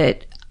her,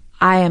 but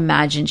I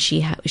imagine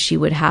she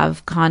would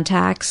have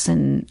contacts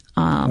and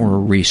or a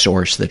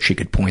resource that she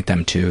could point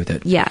them to.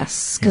 That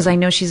yes, because I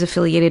know she's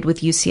affiliated with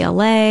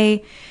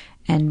UCLA,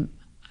 and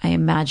I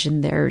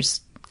imagine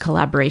there's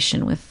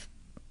collaboration with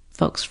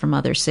folks from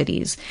other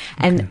cities.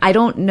 And I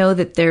don't know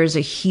that there's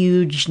a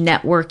huge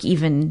network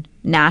even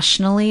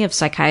nationally of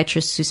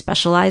psychiatrists who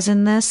specialize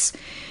in this,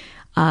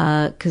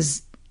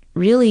 because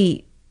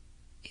really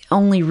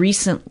only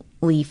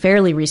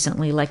fairly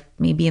recently, like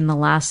maybe in the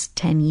last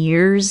 10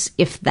 years,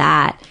 if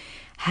that,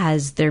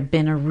 has there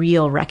been a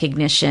real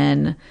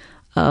recognition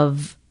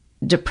of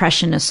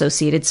depression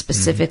associated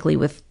specifically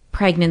with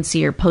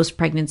pregnancy or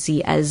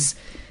post-pregnancy as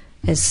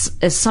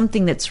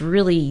something that's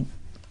really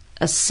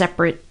a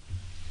separate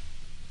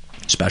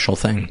special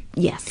thing.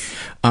 Yes.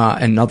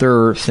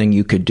 Another thing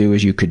you could do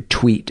is you could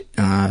tweet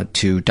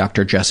to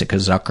Dr. Jessica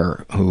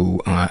Zucker,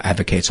 who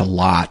advocates a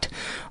lot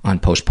on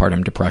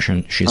postpartum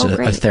depression. She's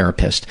a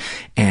therapist,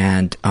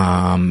 and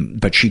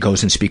but she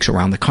goes and speaks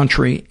around the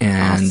country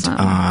and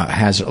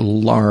has a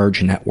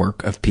large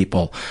network of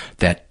people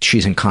that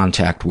she's in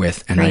contact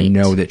with, and I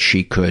know that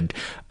she could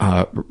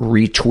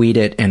retweet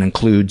it and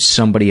include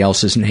somebody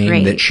else's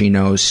name that she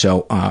knows.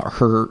 So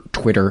her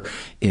Twitter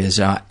is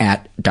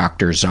at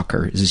Dr.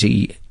 Zucker,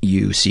 Zucker,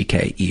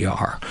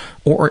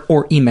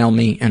 or email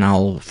me and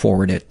I'll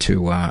forward it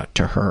to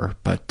her.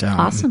 But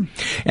awesome.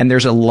 And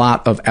there's a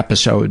lot of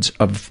episodes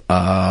of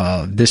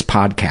this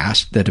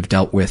podcast that have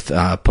dealt with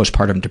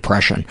postpartum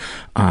depression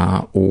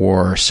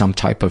or some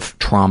type of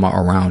trauma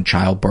around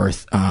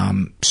childbirth.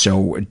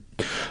 So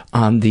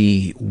on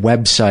the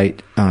website,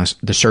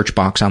 the search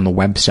box on the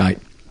website,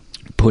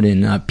 put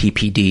in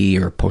PPD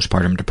or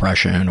postpartum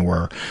depression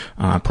or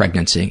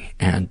pregnancy,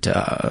 and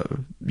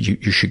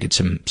you should get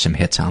some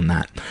hits on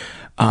that.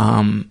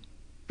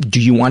 Do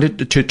you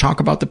want to talk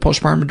about the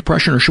postpartum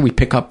depression, or should we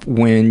pick up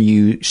when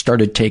you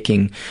started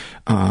taking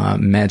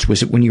meds?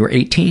 Was it when you were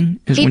 18?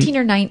 18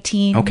 or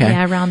 19. Okay.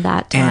 Yeah, around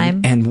that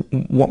time. And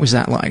what was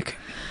that like?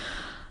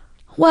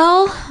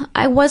 Well,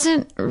 I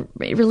wasn't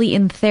really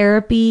in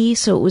therapy,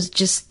 so it was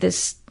just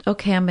this,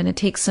 okay, I'm going to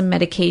take some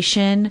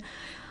medication.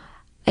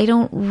 I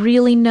don't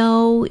really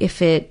know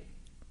if it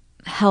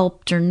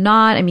helped or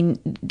not. I mean,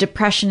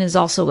 depression is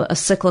also a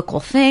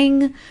cyclical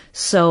thing,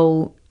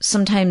 so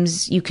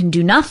sometimes you can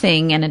do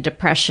nothing and a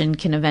depression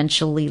can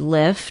eventually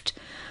lift.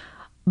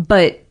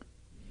 But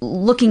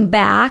looking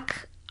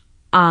back,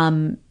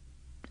 I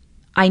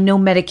know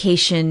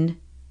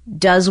medication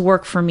does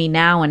work for me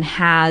now and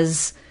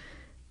has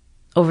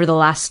over the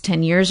last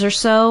 10 years or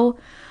so.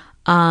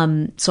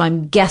 So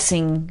I'm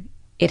guessing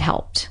it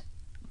helped,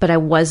 but there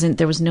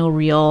was no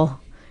real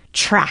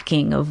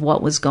tracking of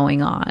what was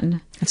going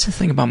on. That's the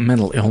thing about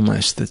mental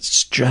illness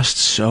that's just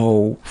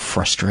so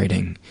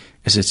frustrating,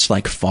 is it's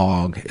like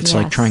fog. It's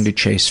like trying to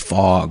chase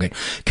fog.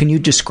 Can you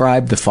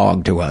describe the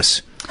fog to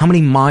us? How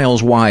many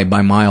miles wide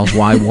by miles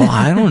wide? Well,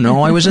 I don't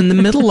know. I was in the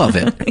middle of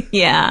it.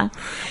 Yeah.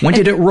 When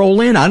did it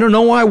roll in? I don't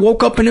know. I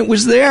woke up and it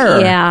was there.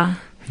 Yeah.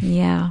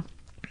 Yeah.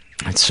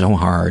 It's so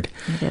hard.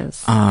 It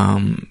is.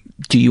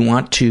 Do you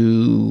want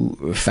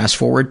to fast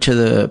forward to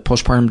the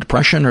postpartum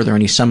depression? Are there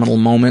any seminal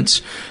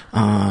moments?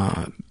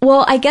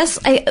 Well, I guess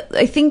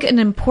I think an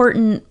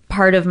important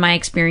part of my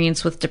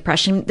experience with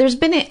depression, there's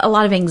been a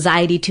lot of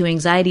anxiety too.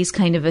 Anxiety is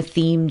kind of a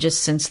theme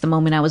just since the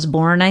moment I was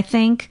born, I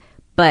think.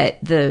 But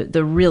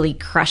the really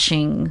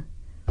crushing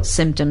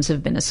symptoms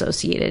have been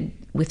associated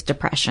with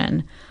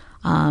depression.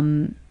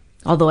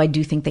 Although I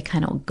do think they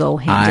kind of go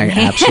hand in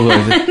hand.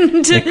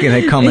 Absolutely.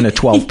 They come in a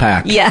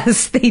 12-pack.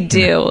 Yes, they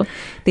do.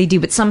 They do.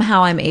 But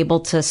somehow I'm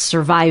able to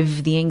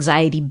survive the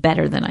anxiety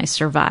better than I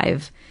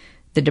survive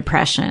the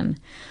depression.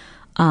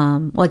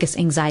 Well, I guess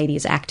anxiety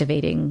is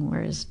activating,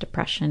 whereas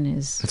depression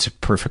is... That's a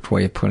perfect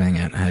way of putting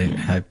it.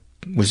 I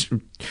was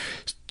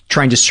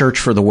trying to search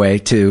for the way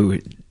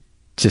to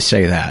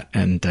say that.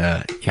 And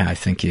I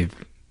think you've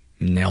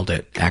nailed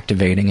it.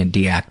 Activating and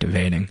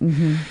deactivating.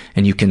 Mm-hmm.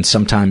 And you can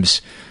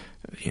sometimes...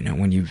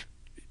 when you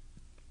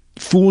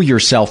fool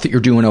yourself that you're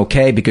doing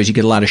okay because you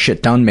get a lot of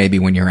shit done maybe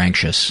when you're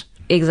anxious.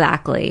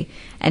 Exactly.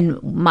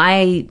 And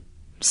my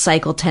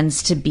cycle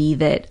tends to be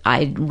that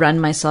I run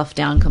myself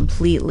down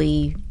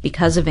completely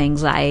because of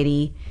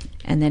anxiety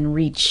and then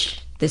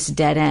reach this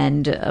dead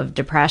end of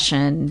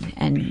depression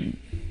and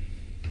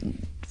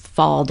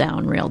fall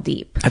down real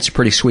deep. That's a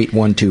pretty sweet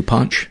 1-2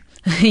 punch.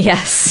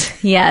 Yes.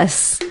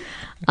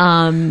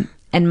 And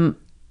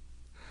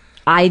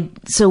I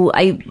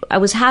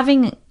was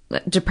having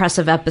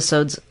depressive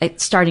episodes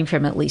starting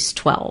from at least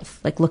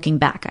 12. Like looking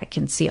back, I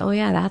can see, oh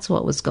yeah, that's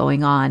what was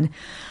going on.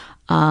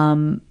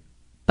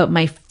 But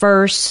my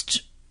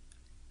first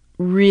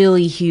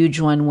really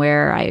huge one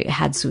where I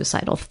had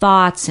suicidal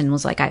thoughts and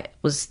was like, I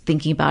was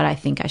thinking about, I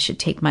think I should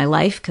take my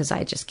life because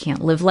I just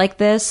can't live like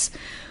this,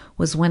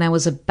 was when I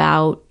was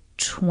about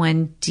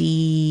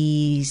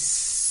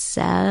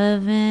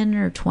 27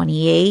 or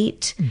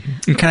 28.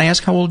 And can I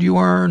ask how old you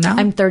are now?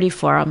 I'm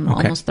 34. I'm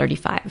almost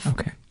 35.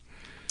 Okay.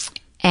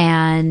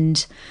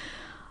 And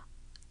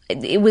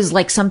it was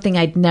like something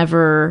I'd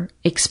never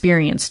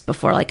experienced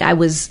before. Like I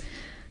was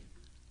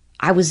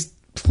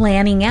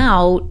planning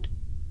out,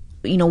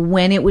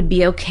 when it would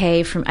be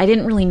okay I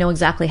didn't really know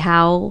exactly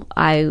how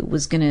I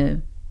was going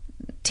to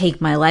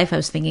take my life. I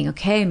was thinking,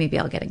 okay, maybe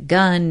I'll get a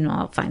gun,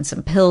 I'll find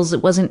some pills.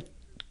 It wasn't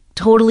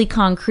totally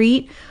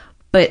concrete,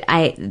 but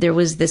there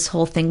was this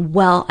whole thing,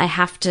 well, I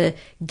have to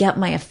get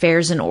my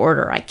affairs in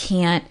order. I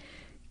can't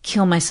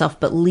kill myself,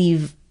 but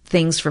leave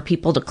things for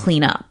people to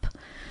clean up.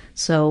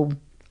 So,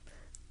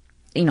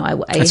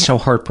 that's so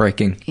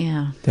heartbreaking.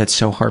 Yeah. That's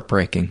so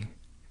heartbreaking.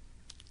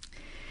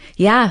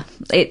 Yeah,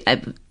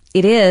 it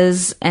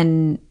is.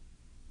 And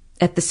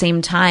at the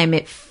same time,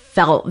 it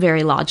felt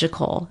very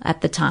logical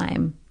at the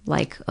time.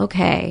 Like,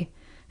 okay,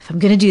 if I'm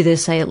going to do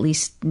this, I at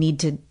least need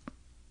to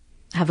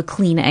have a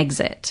clean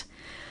exit.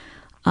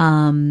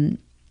 So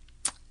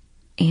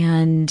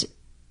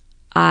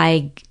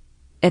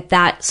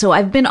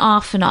I've been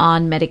off and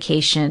on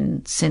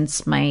medication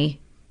since my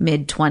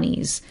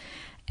mid-20s,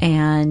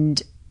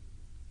 and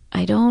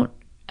I don't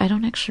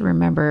actually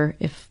remember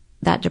if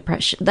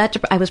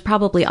I was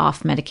probably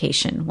off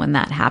medication when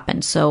that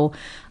happened. So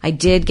I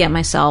did get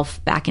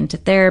myself back into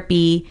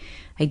therapy.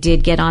 I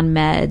did get on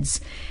meds,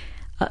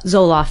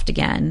 Zoloft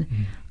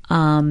again.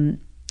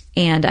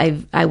 And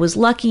I was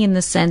lucky in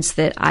the sense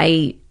that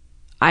I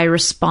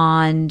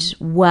respond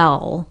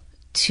well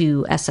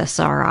to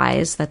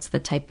SSRIs. That's the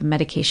type of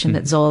medication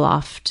that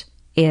Zoloft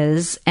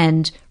is.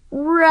 And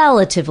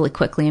relatively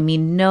quickly, I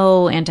mean,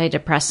 no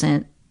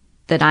antidepressant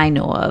that I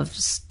know of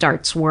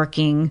starts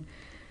working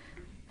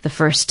the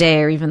first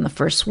day or even the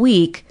first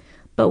week.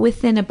 But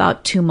within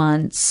about 2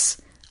 months,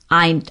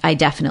 I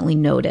definitely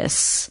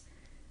notice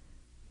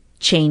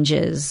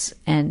changes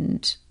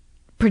and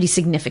pretty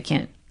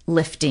significant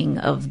lifting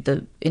of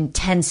the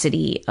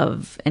intensity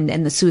of,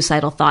 and the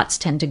suicidal thoughts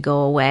tend to go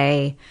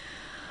away.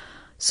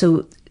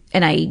 So,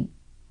 and I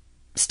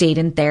stayed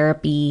in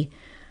therapy.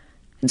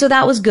 And so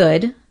that was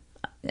good.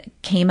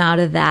 Came out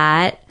of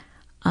that.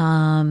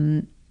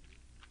 And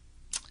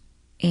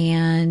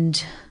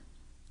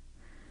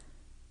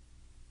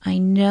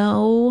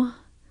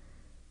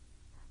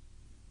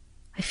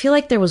I feel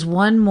like there was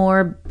one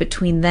more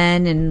between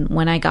then and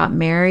when I got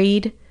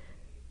married.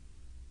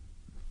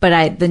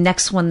 But the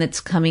next one that's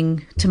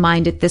coming to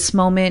mind at this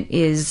moment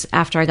is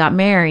after I got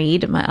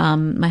married.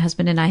 My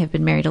husband and I have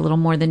been married a little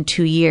more than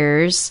 2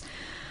 years.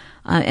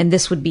 And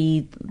this would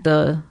be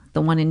the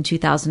one in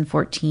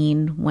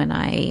 2014 when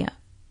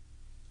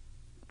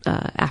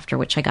after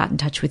which I got in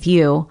touch with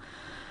you.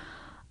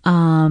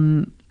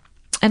 And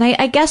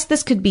I guess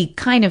this could be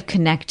kind of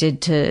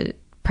connected to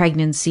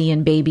pregnancy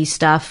and baby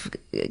stuff,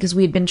 because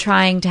we had been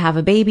trying to have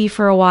a baby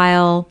for a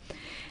while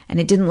and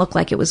it didn't look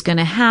like it was going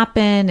to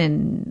happen.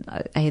 And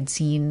I had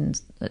seen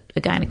a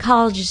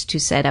gynecologist who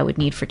said I would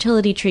need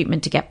fertility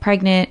treatment to get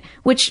pregnant,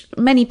 which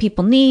many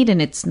people need.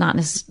 And it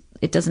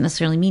doesn't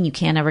necessarily mean you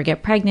can't ever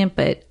get pregnant,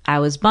 but I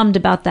was bummed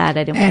about that.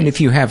 And if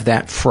you have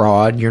that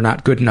fraud, you're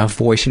not good enough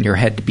voice in your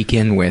head to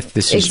begin with.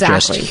 This is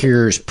just,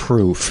 here's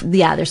proof.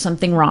 Yeah, there's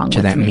something wrong with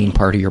me. To that mean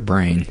part of your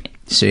brain.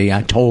 See,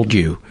 I told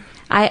you.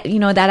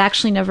 That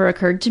actually never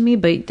occurred to me,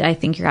 but I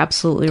think you're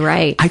absolutely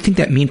right. I think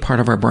that mean part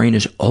of our brain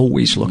is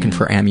always looking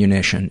for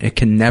ammunition. It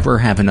can never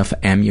have enough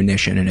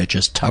ammunition and it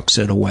just tucks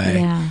it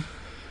away. Yeah.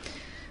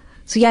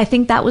 So yeah, I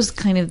think that was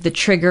kind of the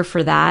trigger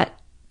for that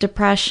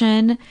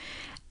depression.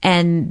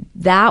 And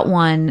that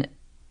one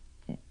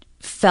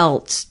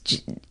felt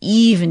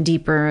even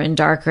deeper and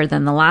darker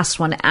than the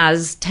last one,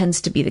 as tends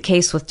to be the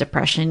case with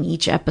depression.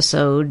 Each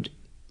episode,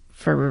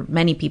 for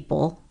many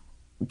people,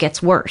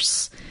 gets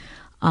worse,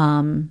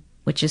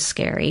 which is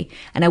scary.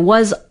 And I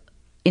was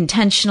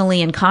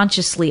intentionally and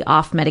consciously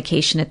off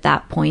medication at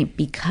that point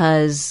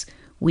because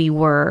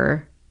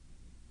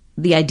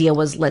the idea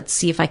was, let's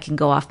see if I can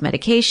go off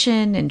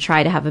medication and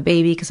try to have a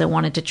baby, because I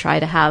wanted to try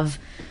to have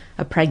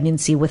a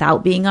pregnancy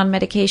without being on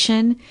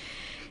medication.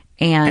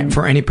 And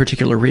for any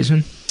particular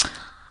reason?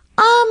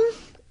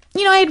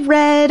 I'd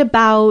read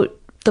about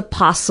the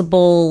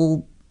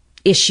possible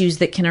issues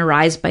that can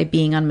arise by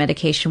being on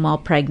medication while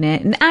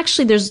pregnant. And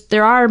actually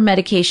there are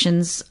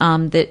medications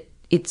that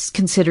it's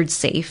considered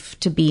safe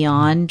to be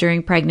on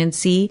during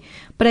pregnancy.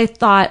 But I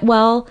thought,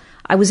 well,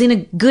 I was in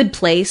a good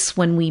place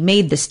when we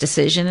made this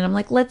decision, and I'm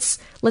like, let's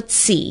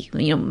see.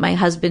 My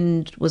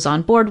husband was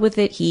on board with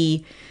it.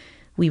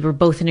 We were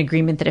both in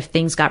agreement that if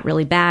things got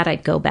really bad,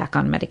 I'd go back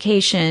on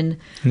medication.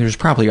 And there's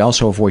probably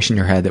also a voice in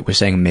your head that was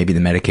saying maybe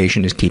the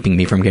medication is keeping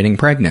me from getting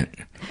pregnant.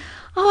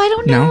 Oh, I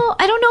don't know. No?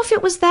 I don't know if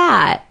it was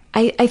that.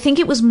 I think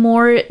it was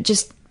more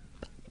just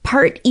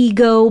part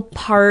ego,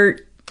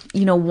 part,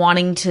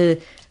 wanting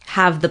to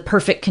have the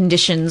perfect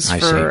conditions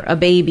for a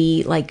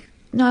baby. Like,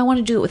 no, I want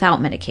to do it without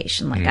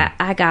medication. Like,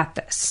 I got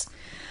this.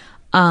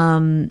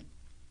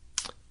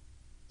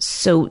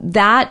 So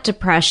that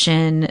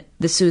depression,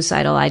 the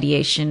suicidal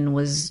ideation,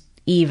 was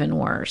even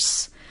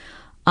worse.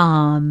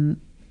 And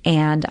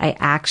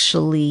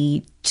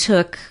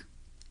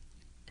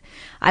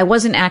I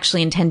wasn't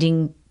actually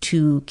intending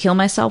to kill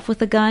myself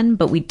with a gun,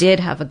 but we did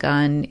have a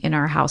gun in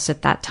our house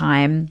at that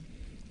time.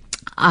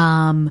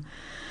 And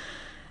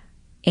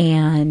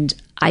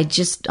I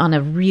just, on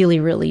a really,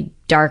 really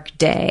dark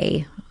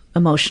day,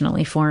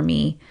 emotionally for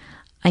me,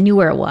 I knew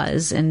where it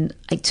was, and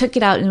I took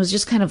it out and was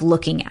just kind of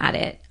looking at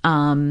it,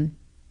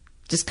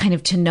 just kind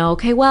of to know,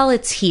 okay, well,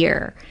 it's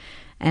here.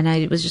 And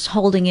I was just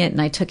holding it,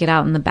 and I took it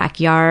out in the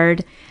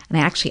backyard, and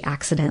I actually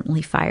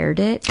accidentally fired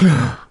it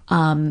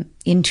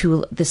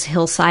into this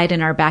hillside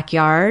in our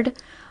backyard,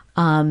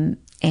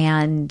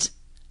 and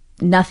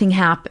nothing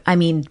happened. I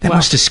mean, that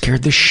must have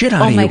scared the shit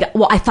out of you. Oh my God.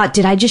 Well, I thought,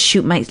 did I just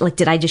shoot my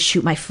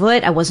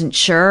foot? I wasn't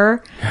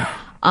sure.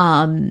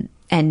 Yeah.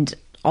 And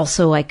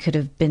also I could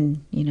have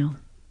been,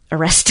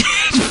 arrested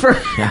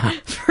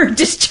for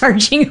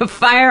discharging a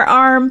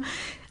firearm.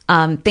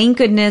 Thank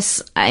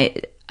goodness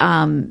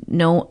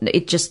no,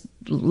 it just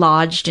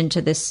lodged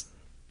into this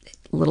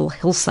little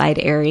hillside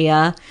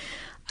area.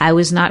 I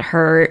was not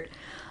hurt.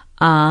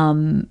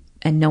 And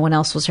no one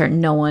else was hurt.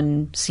 No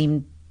one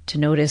seemed to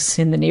notice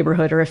in the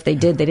neighborhood, or if they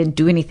did, they didn't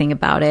do anything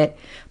about it.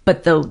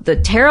 But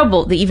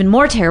the even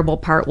more terrible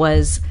part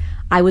was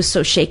I was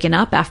so shaken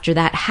up after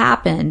that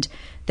happened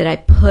that I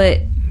put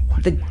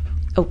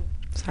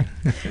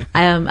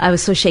I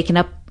was so shaken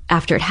up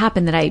after it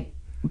happened that I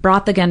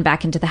brought the gun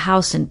back into the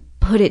house and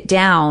put it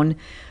down,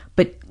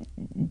 but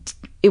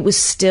it was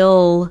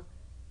still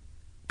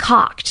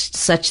cocked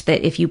such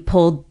that if you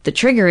pulled the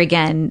trigger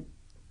again,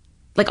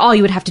 like all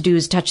you would have to do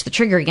is touch the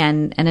trigger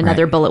again and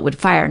another bullet would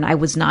fire. And I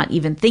was not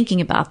even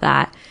thinking about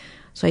that.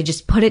 So I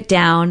just put it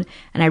down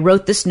and I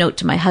wrote this note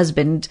to my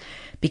husband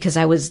because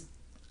I'm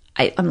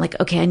like,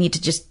 okay, I need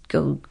to just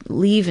go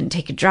leave and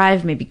take a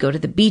drive, maybe go to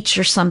the beach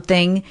or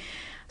something.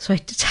 So I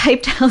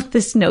typed out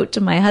this note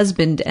to my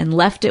husband and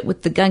left it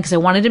with the gun because I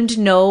wanted him to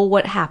know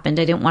what happened.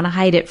 I didn't want to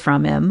hide it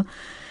from him.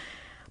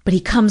 But he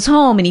comes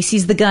home and he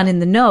sees the gun in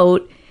the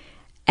note,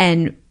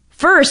 and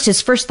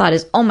his first thought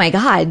is, oh my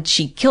God,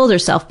 she killed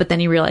herself. But then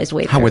he realized,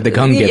 wait, how would the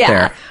gun get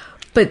there?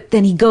 But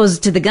then he goes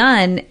to the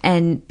gun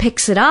and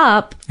picks it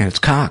up. And it's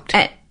cocked.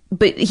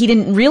 But he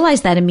didn't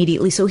realize that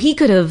immediately. So he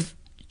could have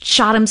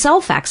shot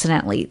himself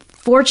accidentally.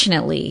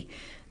 Fortunately,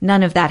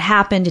 none of that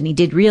happened. And he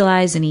did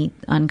realize, and he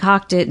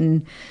uncocked it.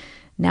 And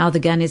now the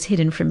gun is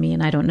hidden from me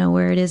and I don't know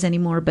where it is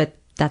anymore, but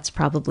that's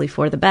probably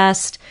for the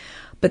best.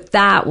 But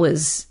that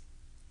was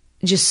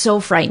just so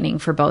frightening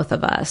for both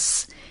of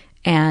us.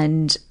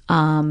 And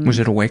was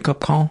it a wake-up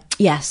call?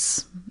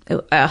 Yes.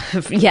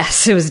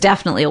 Yes, it was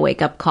definitely a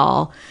wake-up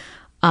call.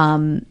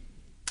 And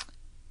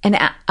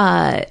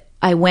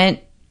I went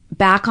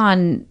back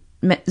on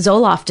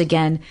Zoloft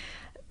again,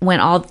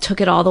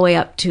 took it all the way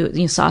up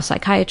to, saw a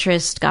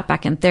psychiatrist, got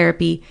back in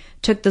therapy,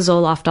 took the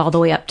Zoloft all the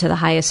way up to the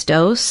highest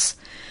dose,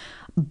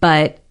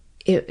 but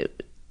it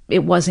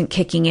wasn't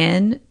kicking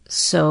in.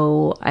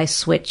 So I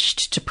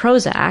switched to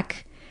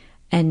Prozac.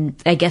 And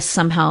I guess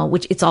somehow,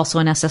 which it's also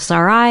an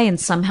SSRI, and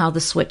somehow the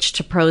switch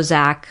to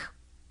Prozac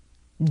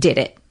did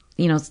it.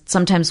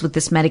 Sometimes with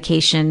this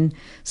medication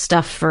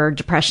stuff for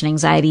depression,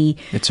 anxiety,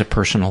 it's a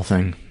personal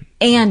thing.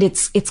 And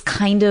it's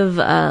kind of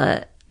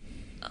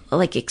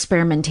like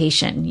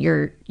experimentation.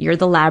 You're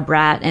the lab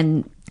rat,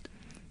 and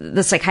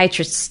the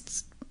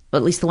psychiatrists,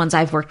 at least the ones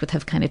I've worked with,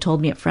 have kind of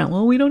told me up front,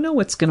 well, we don't know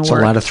what's going to work.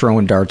 It's a lot of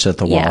throwing darts at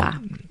the wall.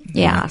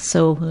 Yeah.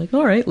 So like,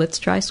 all right, let's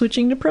try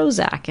switching to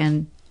Prozac.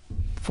 And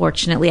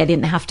fortunately, I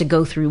didn't have to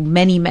go through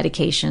many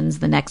medications.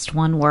 The next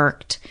one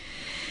worked.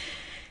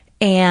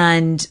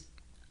 And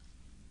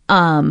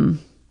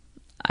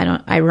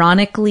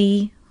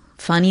funnily,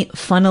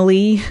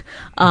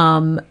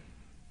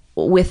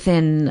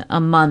 within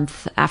a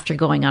month after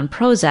going on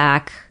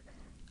Prozac,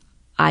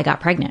 I got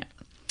pregnant.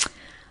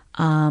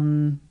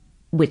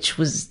 Which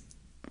was,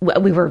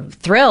 we were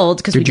thrilled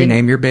because Did you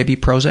name your baby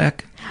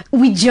Prozac?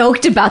 We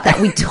joked about that.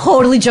 We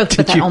totally joked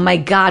about that. Oh my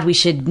God, we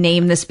should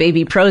name this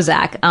baby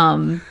Prozac.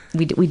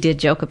 We did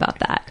joke about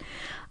that.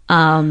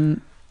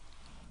 And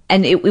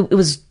it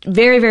was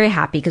very, very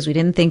happy because we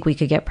didn't think we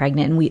could get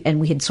pregnant, and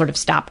we had sort of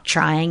stopped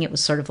trying. It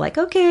was sort of like,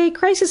 okay,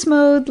 crisis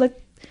mode.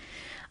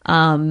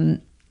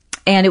 And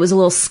it was a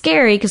little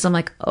scary because I'm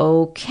like,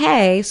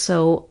 okay,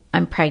 so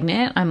I'm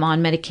pregnant. I'm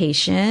on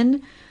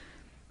medication.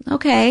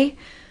 Okay.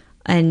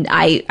 And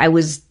I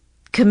was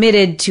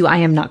committed to, I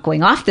am not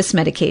going off this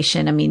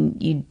medication. I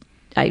mean,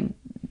 I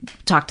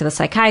talk to the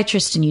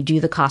psychiatrist and you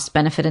do the cost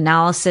benefit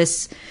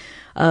analysis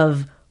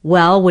of,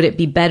 well, would it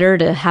be better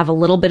to have a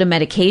little bit of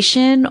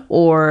medication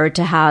or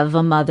to have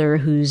a mother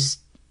who's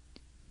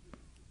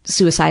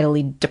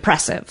suicidally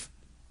depressive?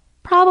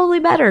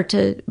 Probably better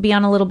to be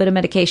on a little bit of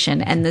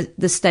medication. And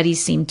the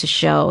studies seem to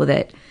show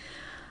that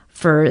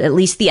for at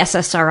least the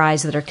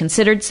SSRIs that are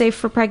considered safe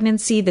for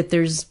pregnancy, that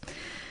there's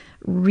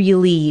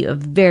really a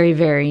very,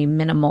 very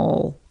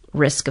minimal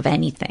risk of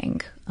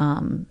anything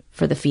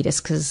for the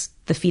fetus, because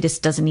the fetus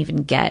doesn't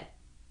even get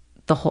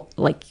the whole,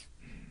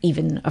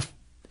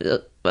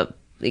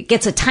 it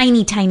gets a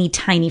tiny, tiny,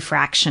 tiny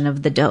fraction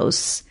of the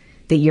dose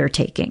that you're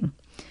taking.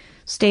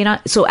 Stayed on.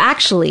 So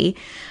actually,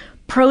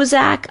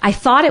 Prozac, I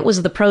thought it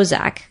was the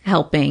Prozac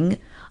helping,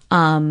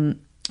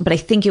 but I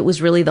think it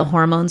was really the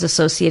hormones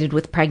associated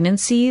with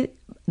pregnancy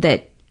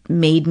that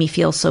made me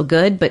feel so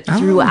good. But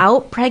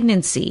throughout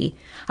pregnancy,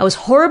 I was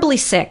horribly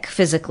sick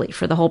physically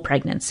for the whole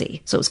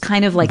pregnancy. So it was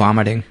kind of like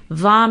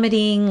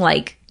vomiting,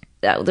 like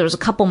there was a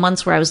couple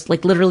months where I was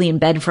like literally in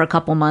bed for a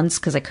couple months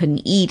because I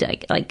couldn't eat.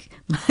 Like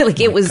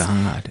it was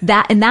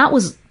that, and that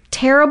was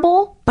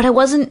terrible, but I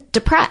wasn't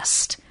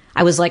depressed.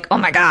 I was like, oh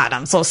my God,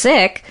 I'm so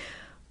sick.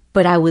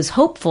 But I was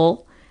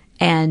hopeful,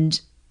 and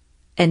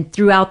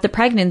throughout the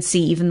pregnancy,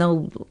 even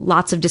though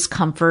lots of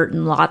discomfort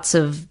and lots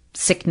of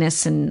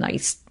sickness and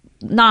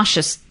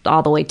nauseous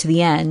all the way to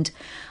the end,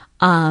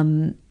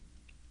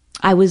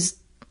 I was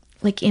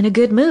like in a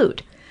good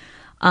mood.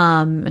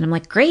 And I'm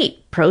like,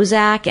 great,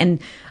 Prozac. And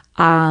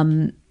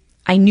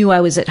I knew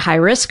I was at high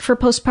risk for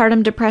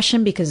postpartum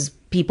depression because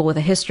people with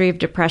a history of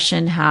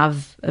depression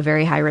have a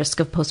very high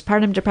risk of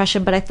postpartum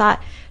depression. But I thought,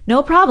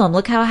 no problem.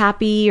 Look how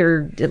happy,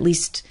 or at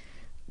least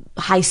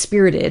high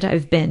spirited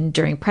I've been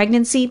during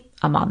pregnancy.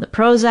 I'm on the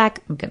Prozac.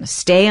 I'm going to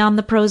stay on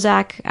the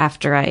Prozac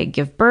after I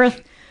give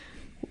birth.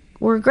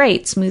 We're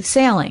great. Smooth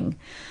sailing.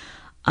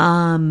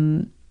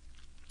 That's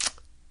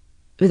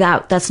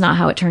not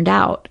how it turned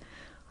out.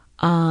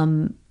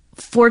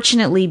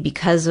 Fortunately,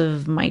 because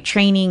of my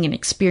training and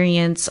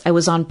experience, I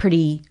was on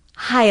pretty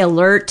high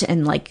alert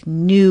and like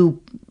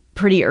knew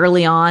pretty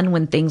early on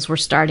when things were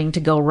starting to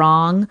go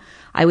wrong.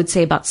 I would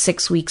say about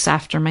 6 weeks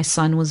after my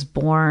son was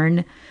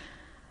born,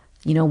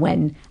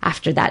 when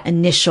after that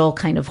initial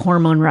kind of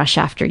hormone rush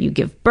after you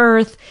give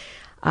birth,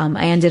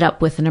 I ended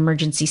up with an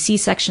emergency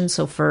C-section.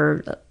 So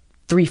for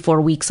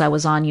 3-4 weeks, I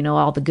was on,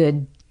 all the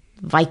good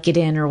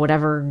Vicodin or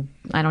whatever.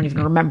 I don't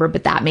even remember,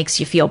 but that makes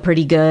you feel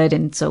pretty good.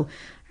 And so,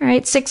 all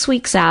right, 6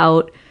 weeks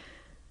out,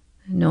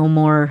 no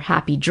more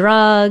happy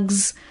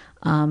drugs,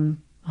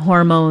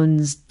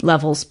 hormones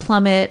levels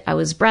plummet. I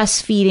was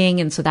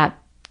breastfeeding, and so that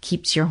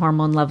keeps your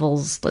hormone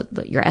levels,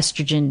 your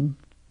estrogen,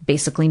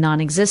 basically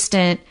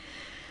non-existent.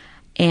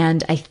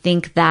 And I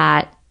think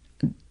that,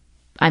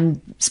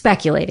 I'm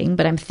speculating,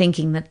 but I'm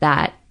thinking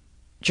that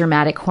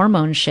dramatic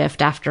hormone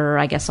shift after,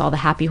 I guess, all the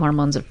happy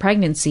hormones of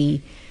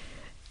pregnancy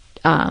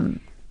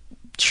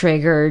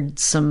triggered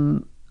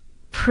some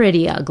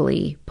pretty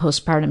ugly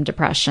postpartum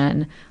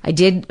depression. I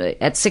did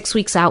at 6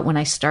 weeks out when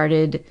I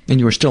started. And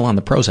you were still on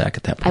the Prozac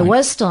at that point. I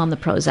was still on the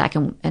Prozac,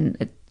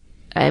 and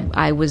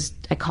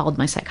I called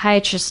my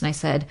psychiatrist and I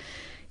said,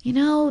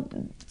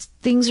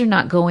 things are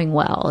not going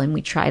well. And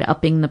we tried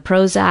upping the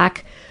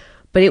Prozac,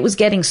 but it was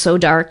getting so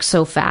dark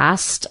so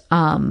fast. We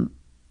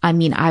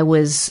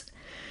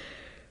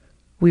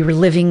were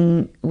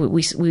living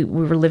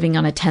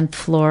on a 10th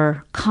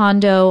floor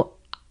condo.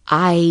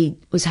 I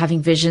was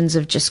having visions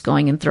of just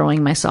going and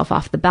throwing myself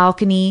off the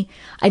balcony.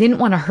 I didn't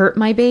want to hurt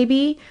my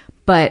baby,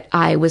 but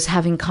I was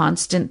having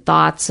constant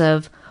thoughts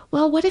of,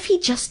 well, what if he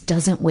just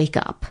doesn't wake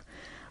up?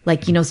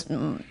 Like,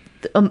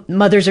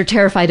 mothers are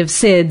terrified of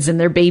SIDS and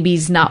their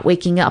baby's not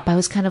waking up. I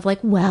was kind of like,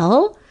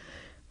 well,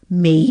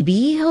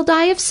 maybe he'll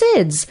die of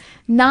SIDS.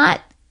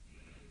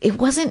 It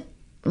wasn't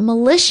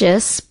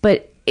malicious,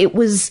 but it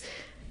was,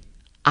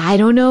 I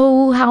don't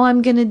know how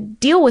I'm going to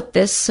deal with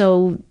this.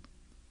 So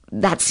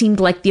that seemed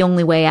like the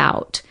only way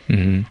out.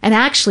 Mm-hmm. And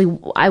actually,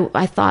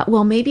 I thought,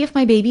 well, maybe if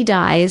my baby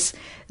dies,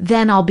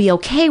 then I'll be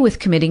okay with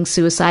committing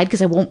suicide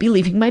because I won't be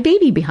leaving my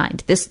baby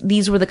behind.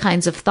 These were the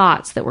kinds of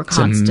thoughts that were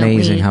constantly.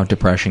 It's amazing how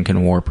depression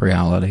can warp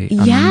reality.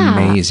 Yeah.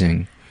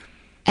 Amazing.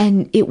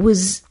 And it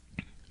was,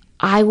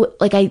 I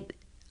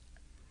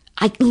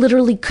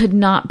literally could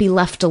not be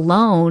left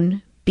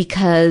alone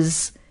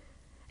because,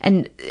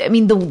 and I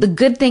mean, the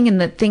good thing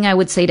and the thing I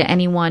would say to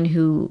anyone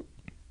who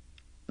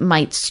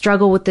might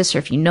struggle with this, or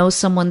if you know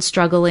someone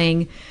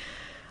struggling,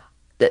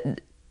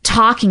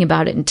 talking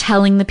about it and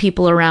telling the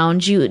people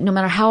around you, no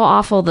matter how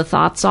awful the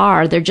thoughts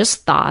are, they're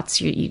just thoughts.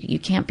 You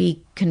can't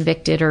be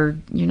convicted, or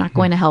you're not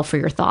going to hell for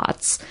your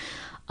thoughts,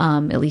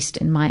 at least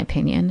in my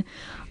opinion.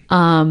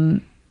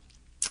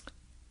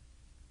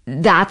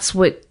 That's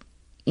what,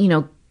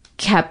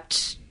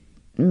 kept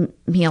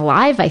me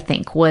alive, I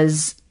think,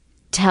 was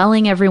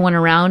telling everyone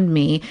around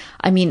me.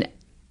 I mean,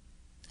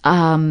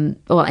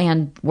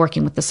 and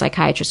working with the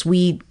psychiatrist,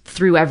 we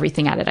threw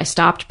everything at it. I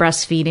stopped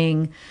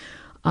breastfeeding.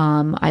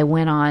 I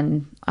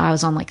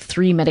was on like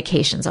 3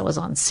 medications. I was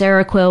on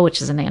Seroquel,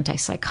 which is an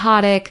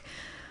antipsychotic,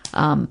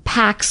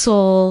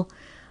 Paxil,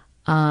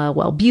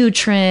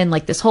 Wellbutrin,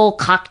 like this whole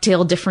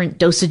cocktail, different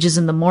dosages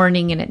in the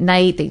morning and at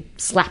night. They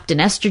slapped an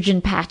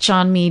estrogen patch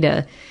on me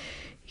to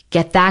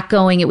get that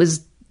going. It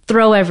was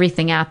throw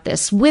everything at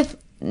this with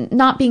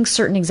not being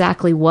certain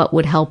exactly what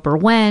would help or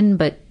when,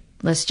 but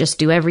let's just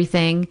do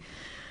everything.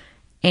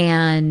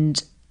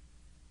 And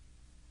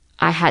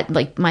I had,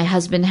 my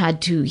husband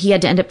had to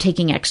end up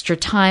taking extra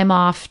time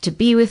off to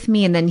be with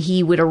me. And then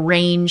he would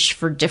arrange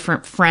for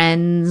different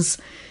friends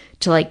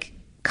to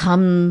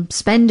come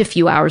spend a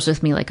few hours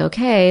with me.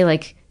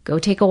 Okay, go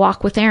take a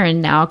walk with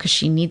Erin now, 'cause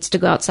she needs to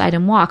go outside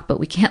and walk, but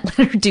we can't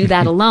let her do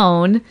that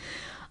alone.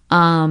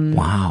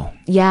 Wow.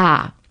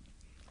 Yeah.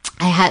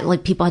 I had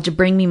like people had to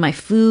bring me my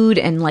food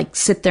and like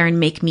sit there and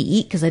make me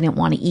eat because I didn't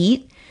want to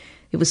eat.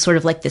 It was sort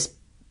of like this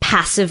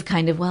passive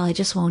kind of, well, I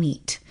just won't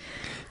eat.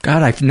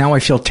 God, now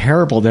I feel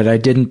terrible that I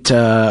didn't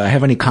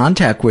have any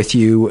contact with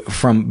you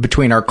from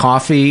between our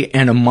coffee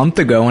and a month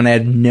ago, and I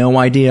had no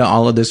idea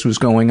all of this was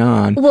going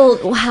on.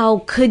 Well, how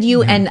could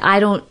you? And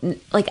I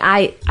don't, like,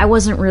 I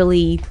wasn't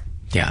really,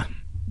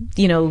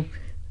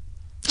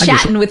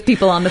 chatting with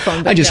people on the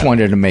phone. I just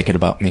wanted to make it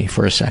about me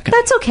for a second.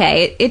 That's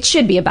okay. It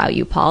should be about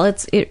you, Paul.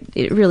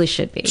 It really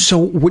should be.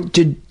 So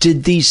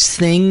did these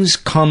things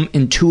come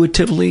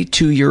intuitively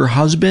to your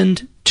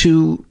husband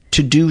to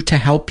do to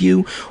help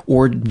you,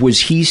 or was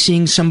he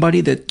seeing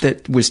somebody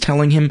that was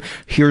telling him,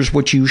 here's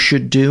what you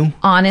should do?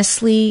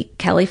 Honestly,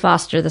 Kelly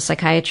Foster, the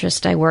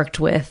psychiatrist I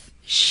worked with,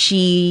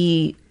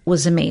 she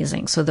was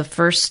amazing. So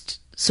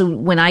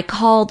when I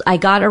called, I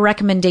got a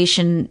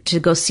recommendation to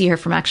go see her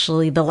from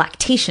actually the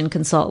lactation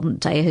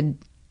consultant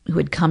who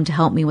had come to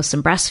help me with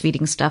some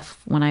breastfeeding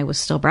stuff when I was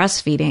still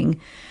breastfeeding.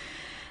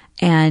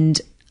 And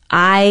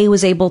I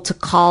was able to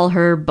call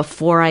her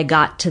before I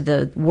got to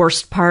the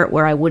worst part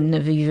where I wouldn't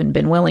have even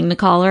been willing to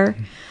call her.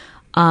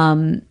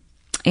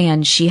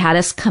 And she had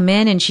us come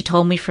in and she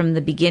told me from the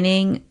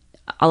beginning,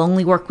 I'll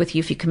only work with you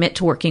if you commit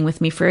to working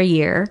with me for a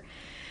year.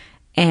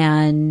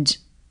 And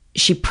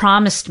she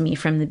promised me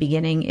from the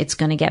beginning it's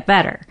going to get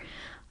better.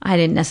 I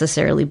didn't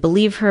necessarily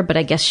believe her, but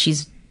I guess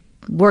she's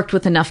worked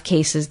with enough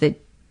cases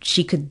that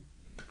she could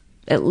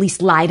at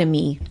least lie to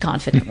me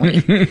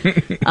confidently.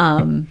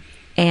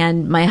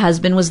 And my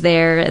husband was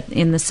there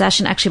in the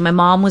session. Actually, my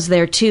mom was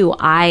there too.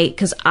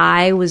 Because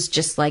I was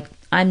just like,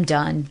 I'm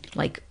done.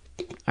 Like,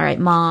 all right,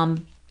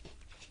 Mom.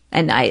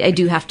 And I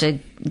do have to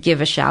give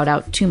a shout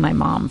out to my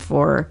mom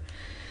for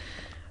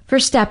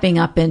stepping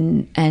up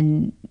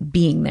and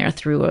being there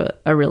through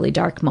a really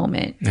dark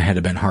moment. It had to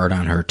have been hard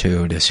on her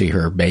too to see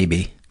her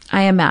baby.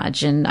 I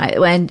imagine.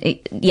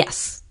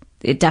 Yes,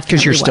 it definitely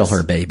was. Because you're still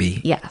her baby.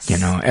 Yes.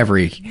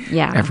 Every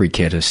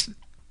kid is.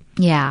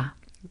 Yeah.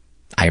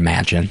 I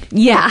imagine.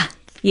 Yeah.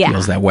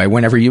 Feels that way.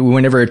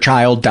 Whenever a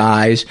child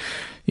dies,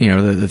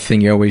 the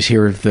thing you always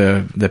hear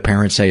the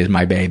parents say is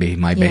my baby,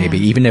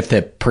 even if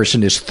the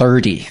person is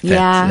 30.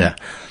 Yeah.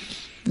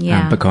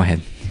 But go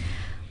ahead.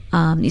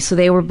 So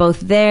they were both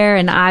there,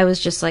 and I was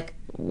just like,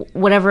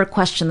 whatever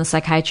question the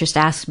psychiatrist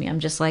asked me, I'm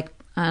just like,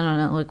 I don't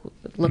know,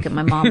 look at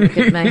my mom, look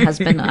at my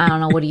husband. I don't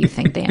know. What do you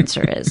think the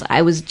answer is?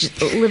 I was just,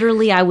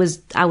 literally, I was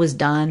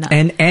done.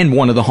 And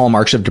one of the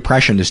hallmarks of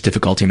depression is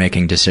difficulty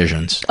making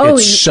decisions.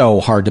 It's so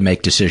hard to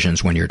make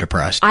decisions when you're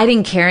depressed. I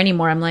didn't care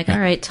anymore. I'm like, all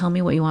right, tell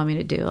me what you want me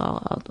to do.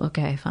 I'll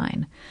okay,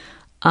 fine.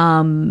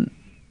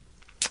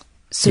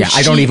 So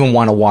I don't even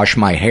want to wash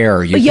my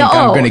hair. You think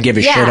I'm going to give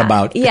a shit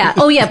about? Yeah.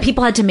 Oh yeah.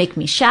 People had to make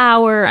me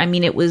shower. I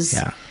mean, it was,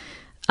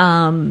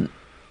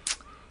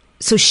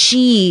 so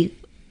she,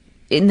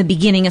 in the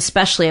beginning,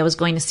 especially, I was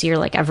going to see her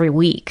like every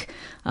week,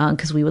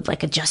 because we would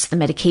like adjust the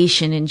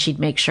medication and she'd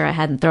make sure I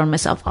hadn't thrown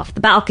myself off the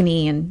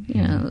balcony,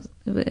 and,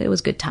 it was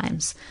good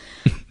times.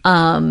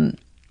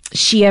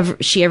 She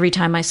every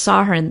time I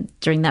saw her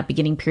during that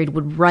beginning period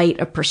would write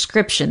a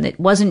prescription that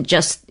wasn't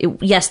just,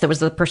 yes, there was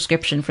the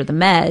prescription for the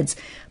meds,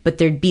 but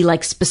there'd be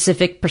like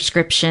specific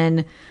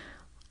prescription,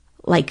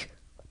 like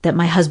that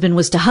my husband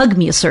was to hug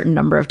me a certain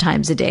number of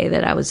times a day,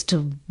 that I was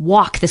to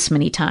walk this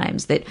many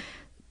times, that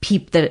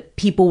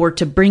people were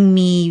to bring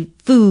me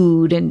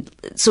food. And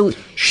so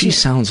she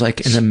sounds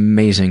like an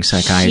amazing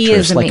psychiatrist. She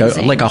is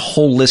amazing. like a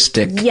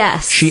holistic.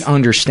 Yes. She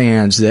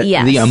understands that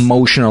the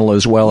emotional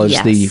as well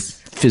as the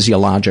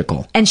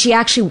physiological. And she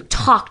actually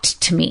talked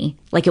to me.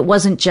 Like, it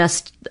wasn't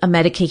just a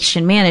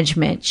medication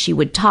management. She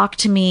would talk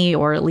to me,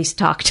 or at least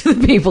talk to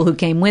the people who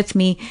came with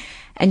me.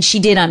 And she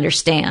did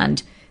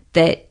understand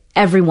that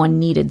everyone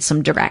needed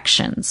some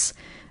directions.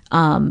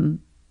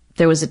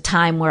 There was a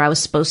time where I was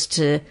supposed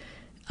to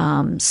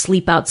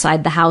sleep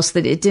outside the house,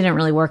 that it didn't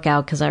really work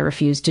out because I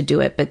refused to do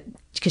it, but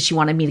because she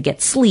wanted me to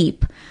get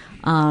sleep.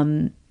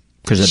 Because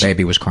the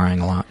baby was crying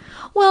a lot.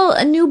 Well,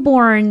 a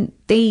newborn,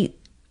 they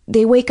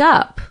wake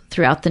up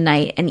throughout the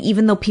night. And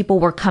even though people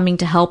were coming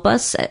to help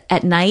us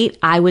at night,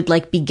 I would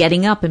like be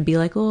getting up and be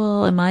like,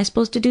 oh, am I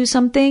supposed to do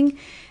something?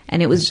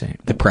 And it was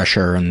the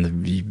pressure,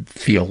 and you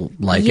feel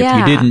like if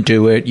you didn't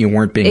do it, you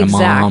weren't being a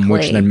mom,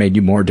 which then made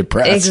you more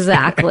depressed.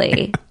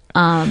 Exactly.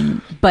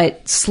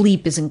 But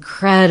sleep is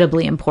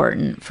incredibly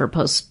important for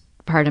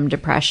postpartum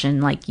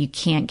depression. Like, you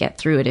can't get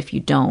through it if you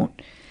don't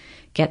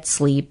get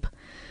sleep.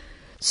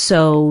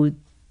 So,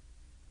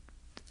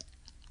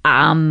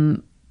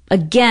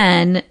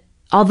 again,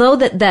 although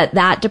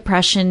that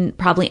depression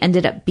probably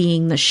ended up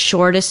being the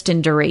shortest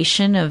in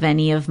duration of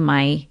any of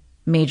my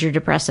major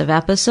depressive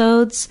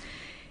episodes,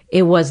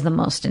 it was the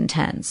most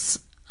intense.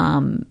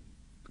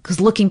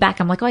 'Cause looking back,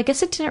 I'm like, oh, I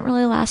guess it didn't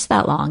really last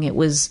that long. It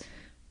was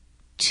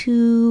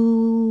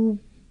 2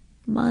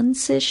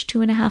 months-ish,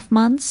 2.5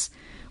 months,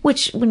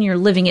 which when you're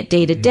living it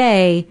day to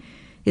day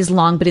is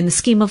long, but in the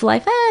scheme of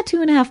life,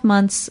 2.5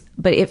 months.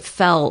 But it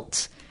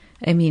felt,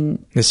 I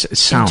mean, this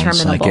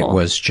sounds like it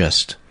was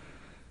just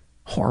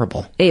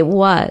horrible. It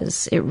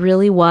was. It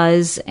really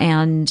was.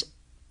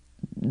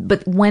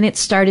 But when it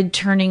started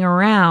turning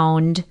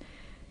around,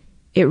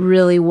 it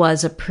really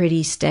was a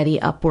pretty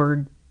steady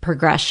upward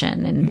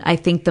progression. And I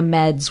think the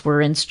meds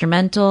were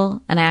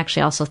instrumental. And I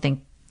actually also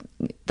think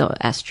the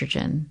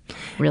estrogen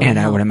really And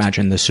helped. I would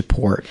imagine the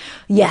support.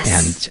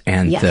 Yes.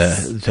 And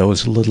Yes.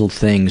 those little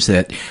things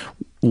that,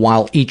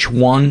 while each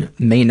one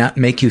may not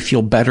make you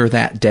feel better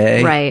that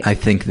day, Right. I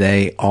think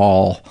they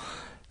all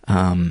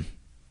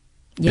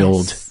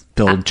build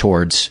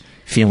towards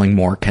feeling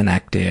more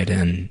connected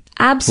and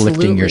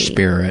lifting your Absolutely.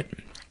 spirit.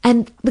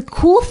 And the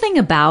cool thing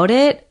about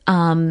it,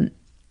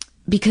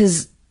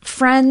 because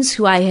friends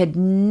who I had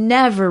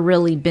never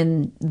really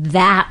been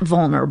that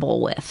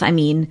vulnerable with, I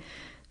mean,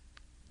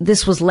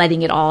 this was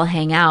letting it all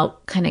hang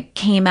out, kind of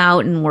came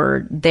out and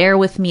were there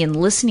with me and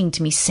listening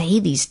to me say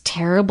these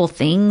terrible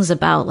things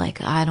about,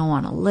 like, I don't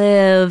want to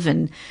live.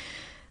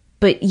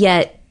 But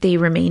yet they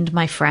remained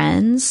my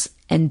friends,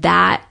 and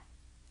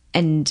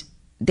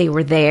they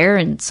were there,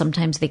 and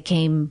sometimes they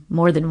came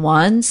more than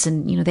once,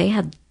 and, you know, they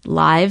had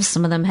lives.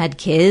 Some of them had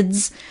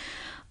kids.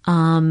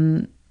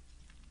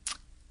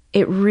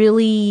 It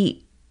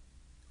really,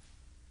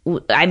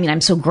 I mean,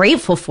 I'm so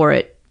grateful for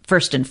it,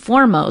 first and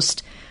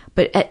foremost,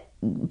 but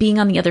being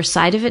on the other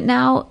side of it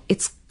now,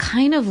 it's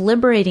kind of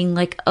liberating.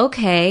 Like,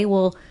 okay,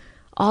 well,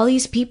 all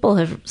these people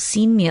have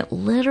seen me at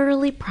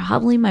literally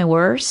probably my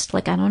worst.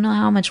 Like, I don't know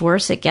how much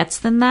worse it gets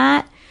than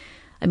that.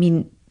 I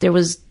mean, there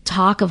was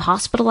talk of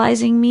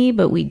hospitalizing me,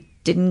 but we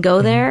didn't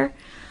go there.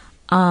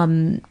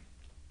 And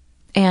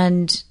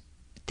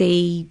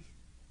they're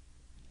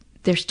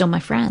still my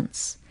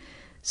friends.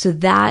 So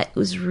that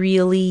was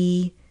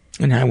really...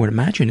 And I would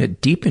imagine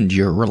it deepened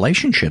your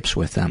relationships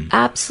with them.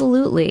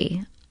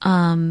 Absolutely.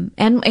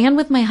 And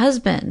with my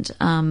husband.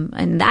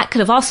 And that could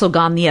have also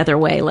gone the other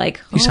way.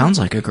 Like, He sounds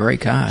like a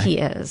great guy. He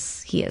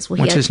is. Well,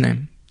 What's his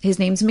name? His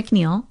name's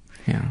McNeil.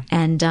 Yeah.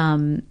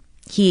 And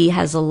he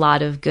has a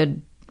lot of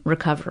good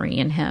recovery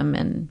in him,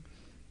 and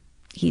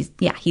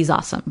he's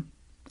awesome.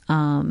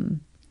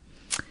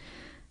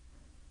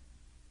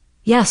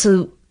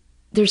 So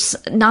there's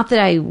not that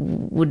I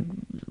would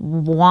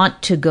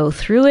want to go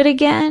through it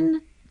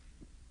again,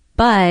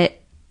 but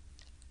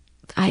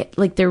I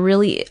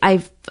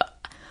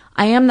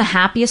am the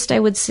happiest, I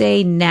would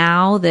say,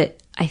 now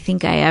that I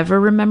think I ever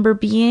remember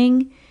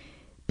being,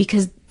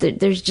 because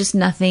there's just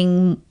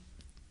nothing,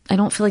 I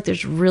don't feel like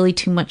there's really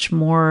too much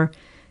more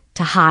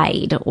to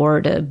hide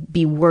or to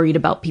be worried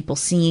about people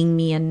seeing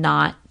me and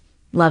not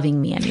loving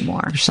me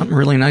anymore. There's something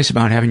really nice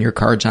about having your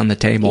cards on the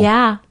table.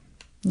 Yeah.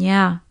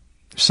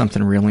 There's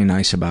something really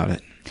nice about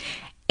it.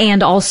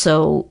 And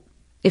also,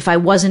 if I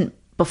wasn't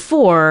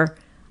before,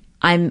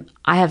 I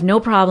have no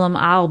problem.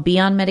 I'll be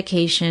on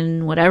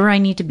medication, whatever I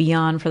need to be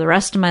on for the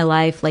rest of my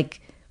life.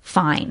 Like,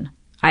 fine.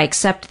 I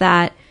accept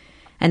that.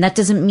 And that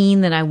doesn't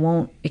mean that I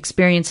won't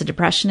experience a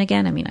depression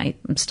again. I mean,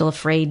 I'm still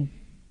afraid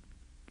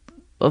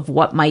of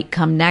what might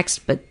come next,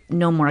 but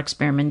no more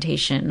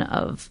experimentation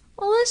of,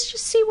 well, let's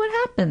just see what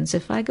happens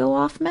if I go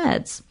off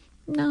meds.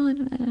 No, I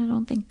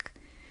don't think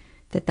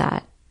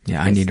that.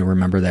 Yeah, I need to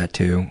remember that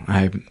too.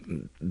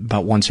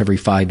 About once every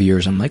 5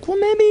 years, I'm like, well,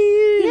 maybe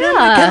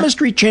my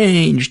chemistry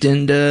changed,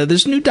 and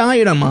this new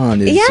diet I'm on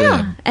is...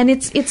 and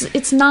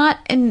it's not,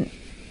 and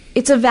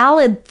it's a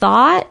valid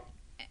thought,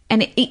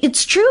 and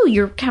it's true.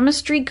 Your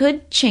chemistry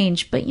could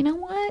change, but you know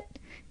what?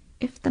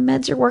 If the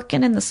meds are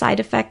working and the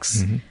side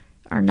effects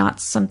are not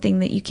something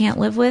that you can't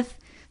live with,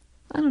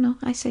 I don't know.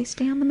 I say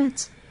stay on the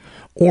meds.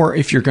 Or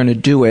if you're going to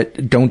do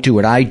it, don't do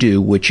what I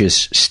do, which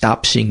is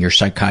stop seeing your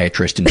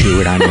psychiatrist and do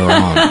it on your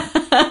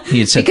own. He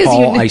had said,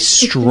 Paul, I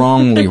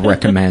strongly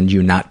recommend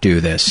you not do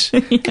this.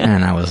 Yeah.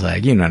 And I was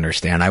like, you don't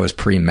understand. I was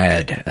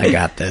pre-med. I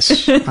got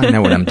this. I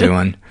know what I'm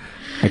doing.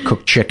 I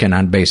cook chicken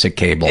on basic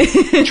cable.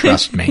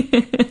 Trust me.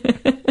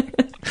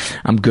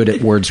 I'm good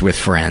at words with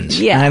friends.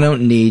 Yeah. I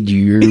don't need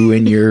you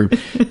and your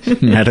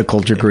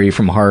medical degree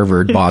from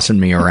Harvard bossing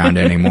me around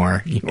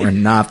anymore. You are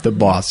not the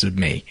boss of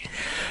me.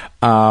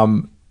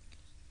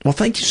 Well,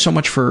 thank you so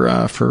much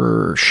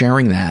for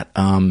sharing that.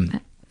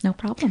 No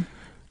problem.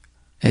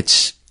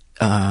 It's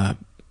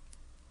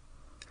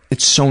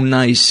so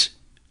nice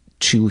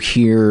to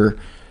hear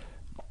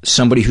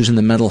somebody who's in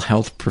the mental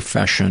health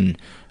profession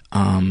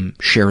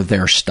share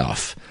their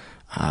stuff.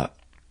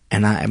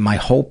 And my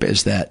hope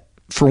is that,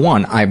 for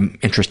one, I'm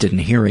interested in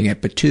hearing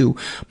it, but two,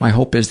 my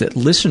hope is that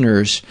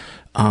listeners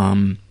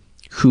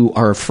who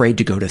are afraid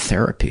to go to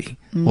therapy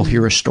will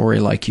hear a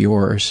story like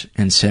yours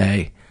and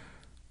say,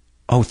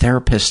 oh,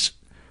 therapists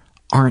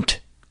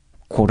aren't,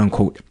 quote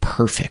unquote,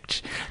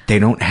 perfect. They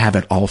don't have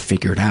it all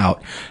figured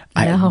out.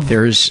 No.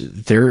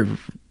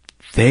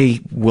 They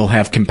will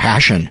have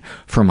compassion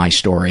for my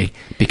story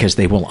because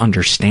they will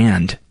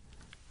understand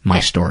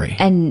my story.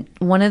 And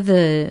one of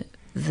the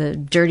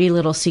dirty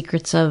little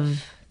secrets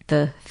of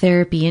the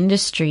therapy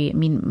industry, I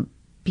mean,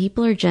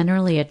 people are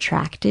generally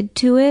attracted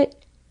to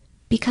it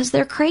because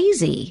they're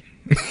crazy.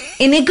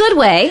 In a good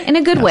way,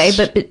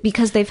 but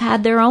because they've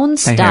had their own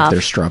stuff. They have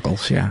their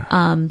struggles,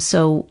 yeah.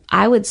 So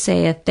I would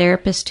say a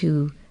therapist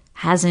who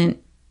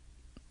hasn't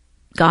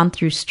gone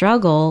through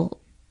struggle,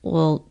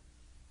 well,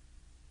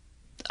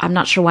 I'm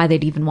not sure why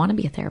they'd even want to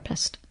be a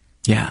therapist.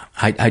 Yeah,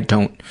 I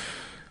don't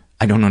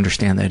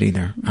understand that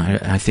either.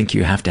 I think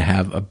you have to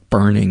have a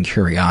burning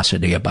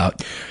curiosity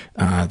about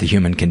the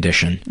human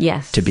condition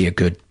to be a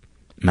good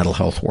mental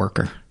health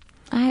worker.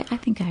 I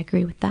think I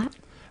agree with that.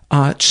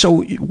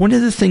 So one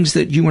of the things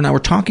that you and I were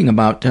talking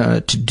about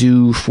to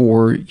do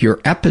for your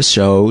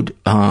episode,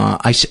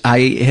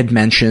 I had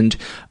mentioned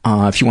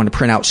if you want to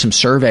print out some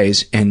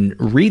surveys and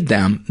read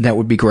them, that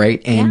would be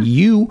great. And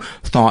you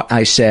thought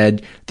I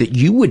said that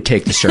you would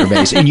take the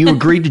surveys, and you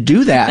agreed to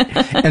do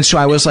that. And so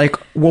I was like,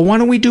 well, why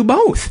don't we do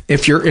both?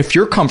 If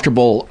you're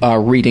comfortable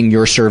reading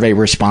your survey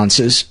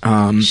responses,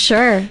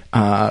 sure.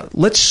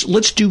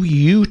 Let's do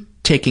you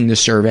taking the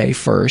survey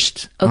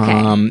first. Okay.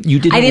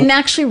 I didn't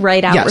actually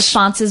write out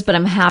responses, but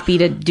I'm happy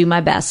to do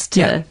my best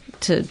to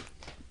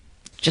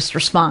just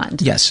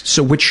respond. Yes.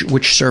 So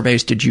which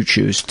surveys did you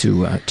choose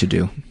to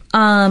do?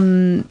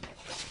 I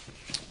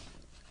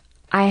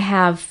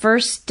have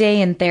First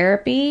Day in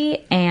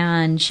Therapy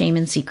and Shame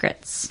and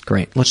Secrets.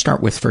 Great. Let's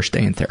start with First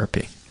Day in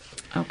Therapy.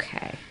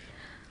 Okay.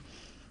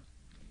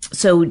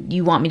 So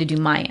you want me to do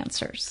my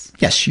answers?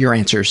 Yes, your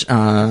answers.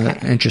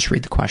 And just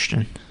read the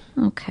question.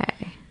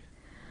 Okay.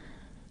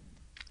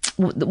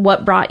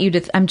 What brought you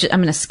to? I'm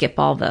going to skip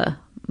all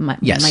my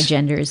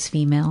gender is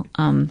female,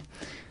 and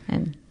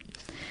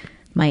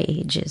my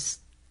age is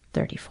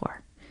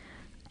 34.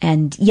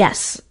 And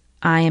yes,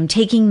 I am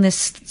taking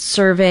this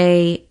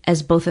survey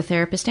as both a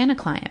therapist and a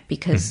client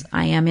because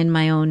I am in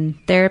my own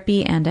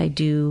therapy and I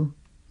do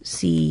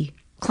see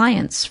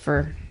clients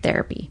for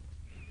therapy.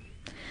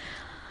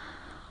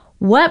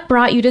 What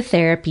brought you to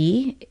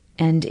therapy?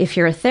 And if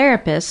you're a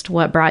therapist,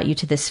 what brought you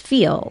to this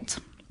field?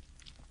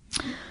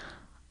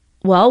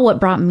 Well, what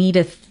brought me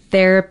to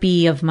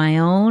therapy of my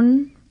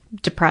own?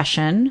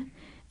 Depression.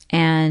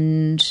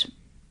 And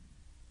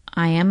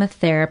I am a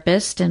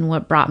therapist, and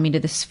what brought me to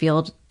this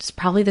field is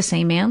probably the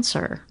same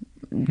answer.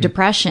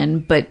 Depression,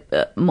 but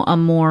a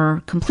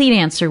more complete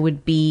answer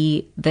would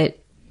be that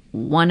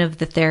one of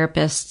the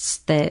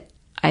therapists that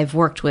I've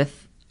worked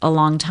with a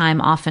long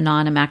time, off and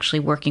on, I'm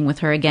actually working with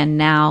her again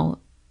now.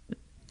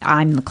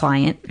 I'm the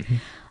client.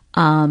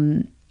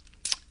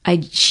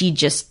 She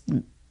just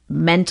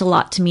meant a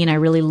lot to me, and I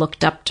really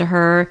looked up to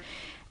her,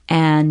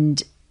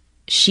 and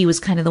she was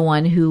kind of the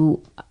one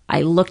who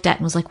I looked at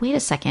and was like, wait a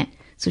second,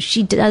 so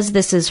she does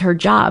this as her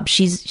job.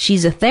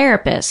 She's a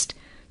therapist,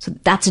 so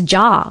that's a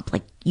job.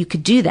 Like, you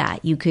could do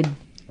that. You could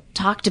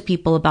talk to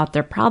people about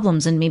their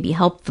problems and maybe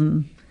help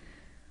them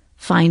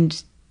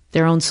find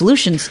their own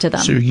solutions to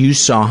them. So you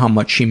saw how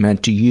much she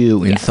meant to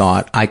you and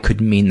thought, I could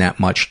mean that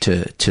much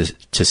to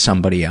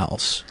somebody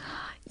else.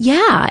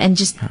 Yeah, and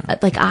just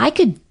like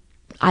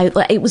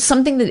it was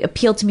something that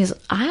appealed to me as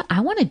I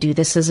want to do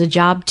this as a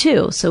job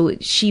too. So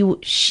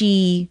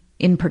she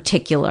in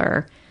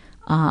particular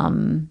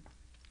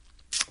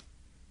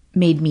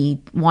made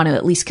me want to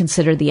at least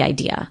consider the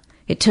idea.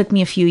 It took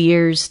me a few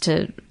years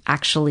to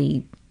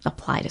actually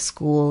apply to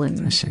school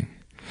and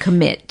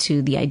commit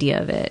to the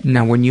idea of it.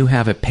 Now, when you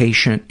have a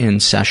patient in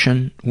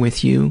session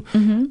with you,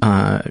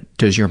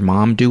 does your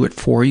mom do it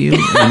for you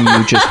and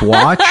you just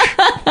watch?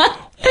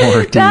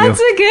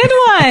 That's a good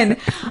one.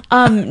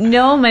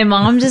 No, my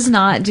mom does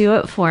not do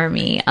it for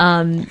me.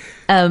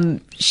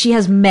 She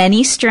has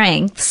many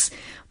strengths,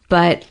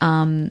 but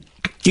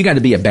you got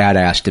to be a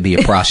badass to be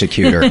a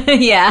prosecutor.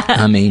 Yeah.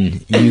 I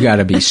mean, you got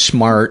to be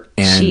smart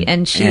and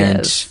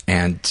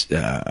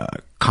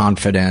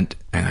confident,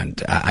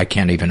 and I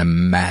can't even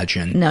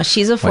imagine. No,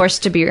 she's a force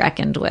to be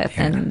reckoned with,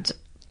 and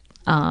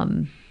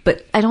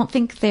but I don't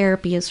think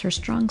therapy is her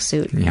strong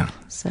suit. Yeah.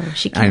 So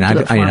she can't do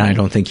it for me. I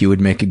don't think you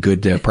would make a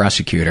good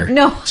prosecutor.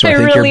 No, so I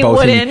really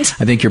wouldn't.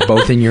 I think you're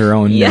both in your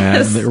own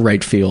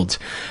right fields.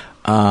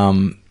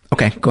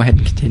 Okay, go ahead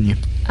and continue.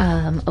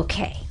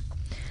 Okay.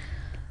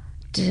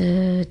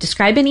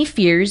 Describe any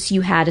fears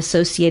you had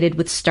associated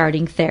with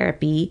starting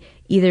therapy,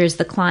 either as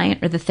the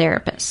client or the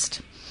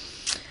therapist.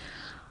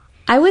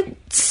 I would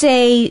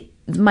say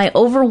my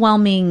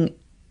overwhelming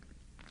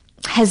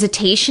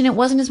hesitation, it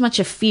wasn't as much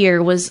a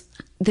fear, was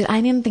that I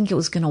didn't think it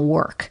was going to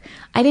work.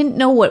 I didn't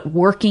know what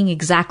working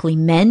exactly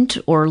meant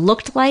or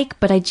looked like,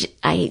 but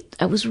I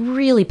was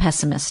really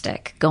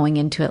pessimistic going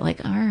into it,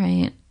 like, all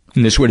right.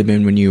 And this would have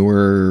been when you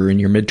were in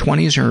your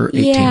mid-20s or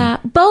 18? Yeah,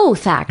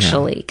 both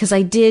actually. Because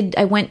I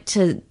went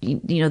to,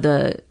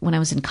 when I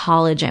was in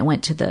college, I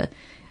went to the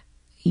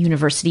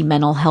university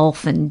mental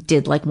health and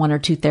did like 1 or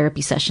 2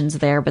 therapy sessions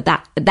there. But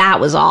that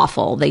was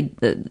awful.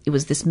 It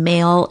was this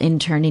male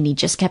intern, and he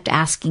just kept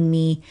asking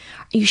me,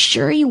 are you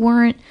sure you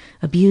weren't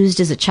abused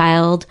as a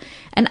child?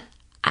 And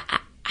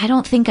I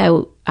don't think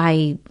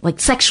I like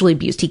sexually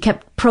abused. He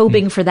kept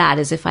probing for that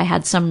as if I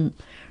had some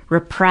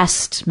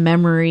repressed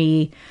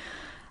memory.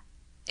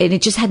 And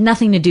it just had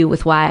nothing to do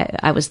with why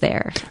I was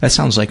there. That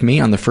sounds like me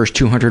on the first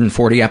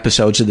 240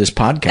 episodes of this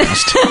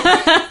podcast.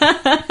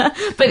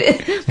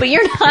 But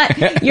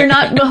you're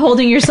not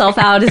holding yourself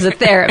out as a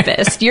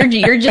therapist.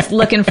 You're just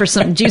looking for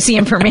some juicy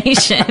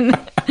information.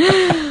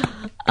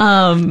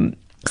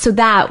 So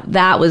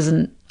that was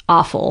an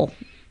awful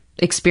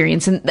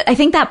experience. And I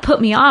think that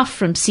put me off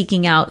from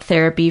seeking out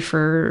therapy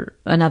for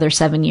another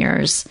 7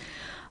 years.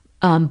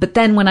 But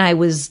then when I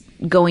was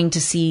going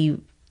to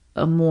see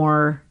a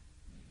more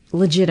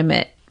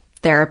legitimate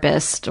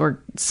therapist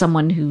or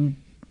someone who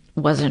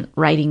wasn't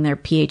writing their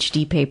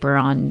PhD paper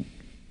on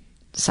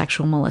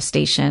sexual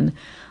molestation,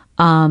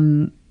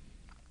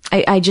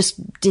 I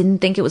just didn't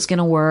think it was going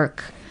to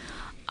work.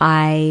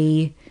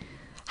 I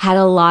had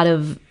a lot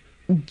of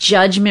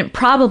judgment,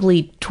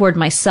 probably toward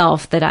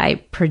myself, that I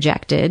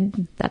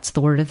projected, that's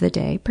the word of the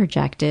day,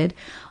 projected,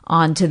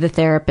 onto the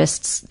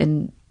therapists,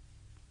 and,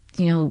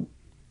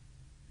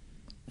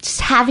 just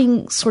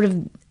having sort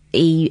of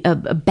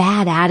a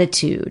bad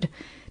attitude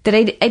that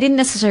I didn't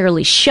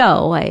necessarily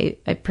show. I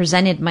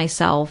presented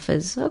myself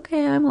as,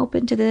 okay, I'm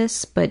open to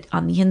this, but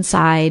on the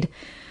inside...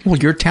 Well,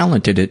 you're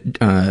talented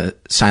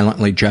at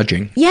silently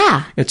judging.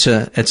 Yeah. It's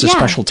a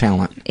special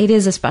talent. It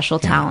is a special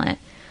talent.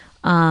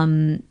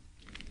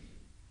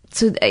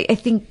 So I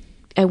think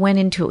I went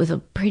into it with a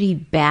pretty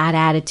bad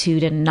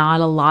attitude and not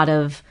a lot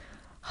of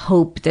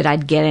hope that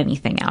I'd get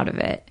anything out of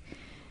it.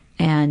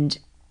 And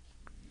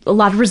a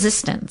lot of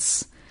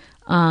resistance.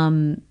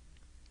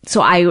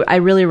 So I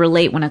really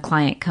relate when a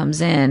client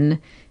comes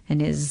in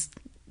and is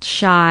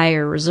shy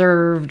or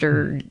reserved,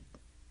 or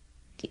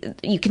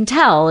you can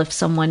tell if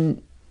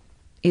someone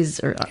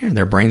is...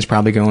 their brain's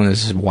probably going,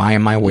 "This is, why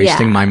am I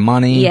wasting my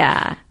money?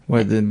 Yeah.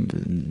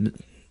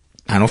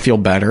 I don't feel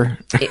better."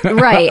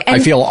 Right. I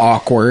feel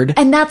awkward.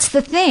 And that's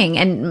the thing.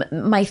 And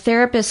my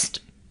therapist,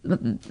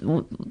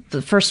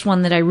 the first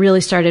one that I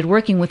really started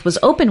working with, was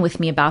open with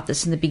me about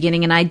this in the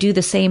beginning. And I do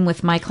the same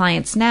with my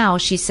clients now.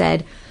 She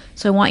said,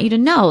 "So I want you to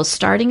know,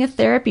 starting a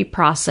therapy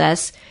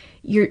process,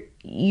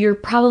 you're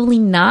probably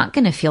not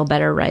going to feel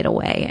better right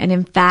away. And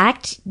in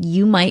fact,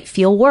 you might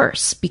feel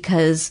worse,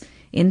 because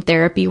in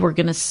therapy, we're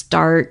going to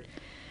start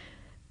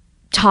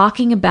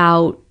talking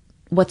about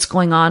what's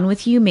going on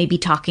with you, maybe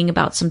talking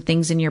about some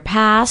things in your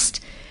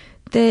past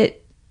that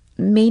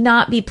may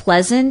not be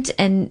pleasant,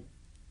 and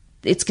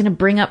it's going to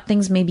bring up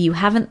things maybe you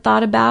haven't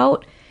thought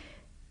about,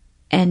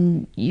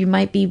 and you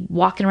might be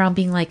walking around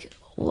being like,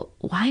 well,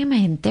 why am I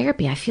in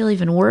therapy? I feel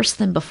even worse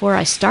than before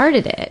I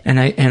started it." And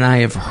I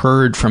have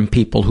heard from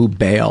people who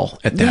bail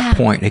at that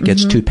point. It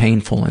gets too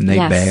painful and they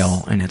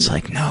bail. And it's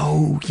like,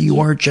 no,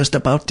 you are just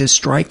about to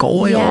strike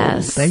oil.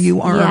 Yes. There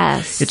you are.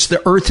 Yes. It's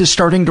the earth is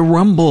starting to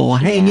rumble.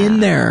 Hang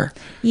in there.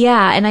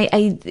 Yeah. And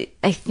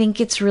I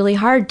think it's really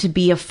hard to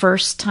be a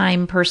first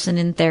time person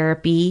in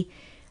therapy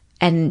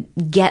and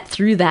get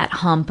through that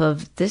hump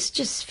of, this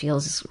just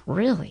feels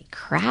really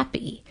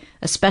crappy,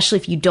 especially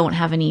if you don't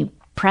have any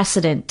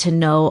precedent to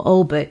know,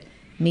 oh, but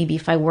maybe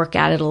if I work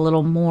at it a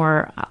little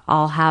more,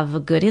 I'll have a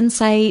good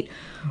insight,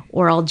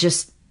 or I'll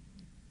just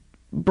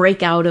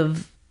break out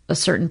of a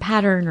certain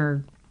pattern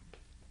or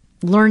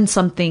learn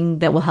something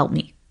that will help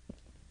me.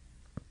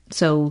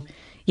 So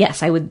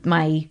yes,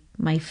 my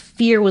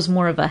fear was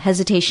more of a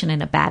hesitation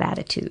and a bad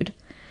attitude.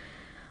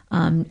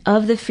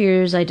 Of the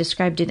fears I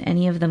described, did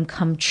any of them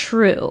come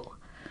true?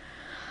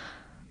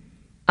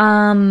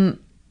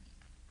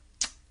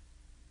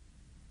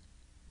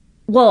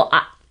 Well,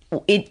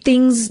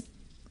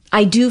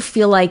 I do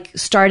feel like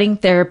starting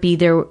therapy,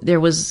 there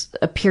was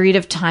a period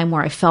of time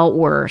where I felt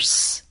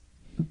worse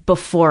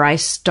before I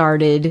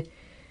started.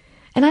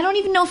 And I don't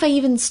even know if I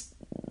even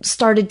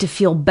started to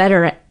feel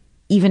better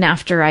even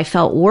after I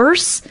felt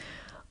worse.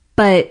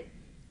 But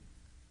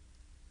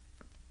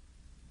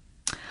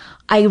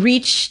I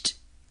reached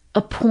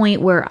a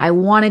point where I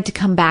wanted to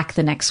come back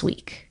the next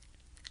week.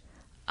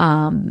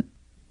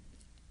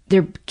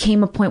 There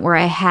came a point where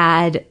I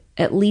had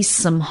at least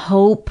some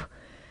hope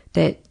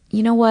that,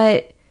 you know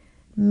what,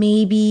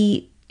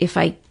 maybe if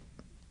I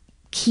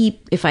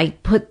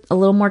put a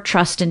little more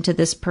trust into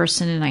this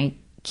person and I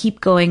keep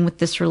going with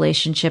this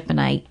relationship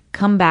and I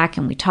come back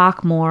and we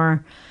talk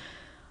more,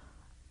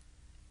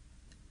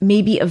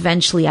 maybe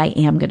eventually I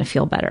am going to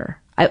feel better.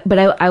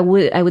 But I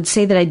would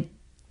say that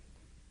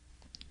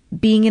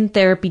being in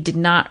therapy did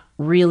not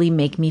really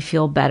make me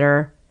feel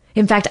better.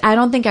 In fact, I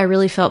don't think I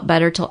really felt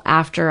better till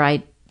after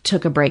I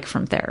took a break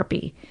from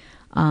therapy.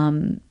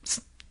 I've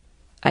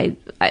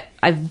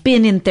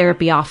been in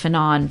therapy off and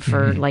on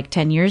for like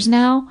 10 years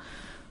now,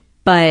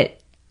 but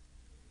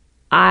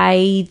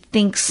I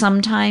think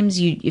sometimes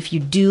if you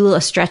do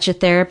a stretch of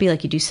therapy,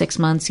 like you do 6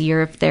 months, a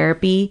year of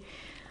therapy,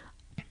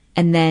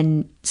 and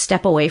then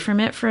step away from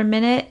it for a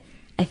minute,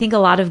 I think a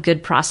lot of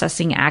good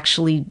processing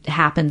actually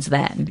happens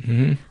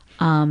then.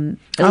 At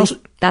least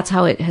that's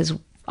how it has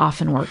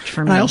often worked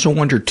for me. I also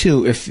wonder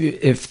too if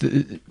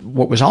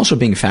what was also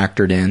being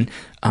factored in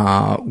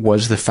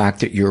was the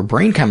fact that your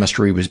brain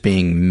chemistry was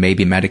being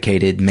maybe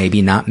medicated,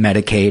 maybe not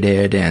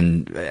medicated,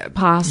 and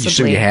possibly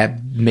so you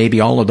had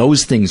maybe all of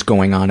those things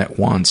going on at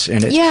once.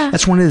 And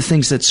that's one of the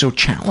things that's so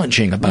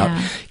challenging about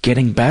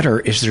getting better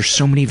is there's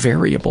so many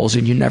variables,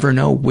 and you never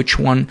know which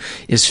one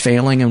is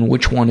failing and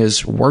which one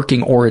is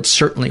working, or it's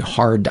certainly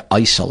hard to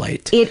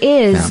isolate. It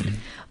is,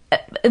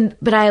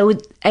 but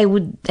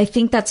I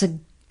think that's a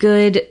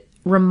good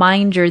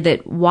reminder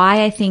that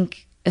why I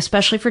think,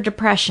 especially for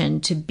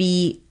depression,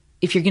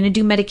 if you're going to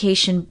do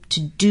medication, to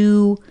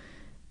do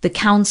the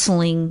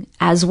counseling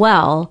as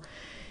well,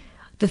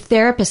 the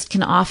therapist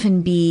can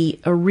often be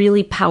a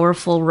really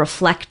powerful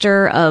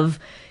reflector of,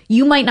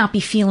 you might not be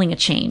feeling a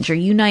change, or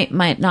you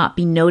might not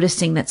be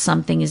noticing that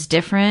something is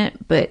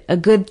different, but a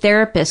good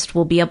therapist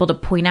will be able to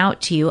point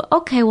out to you,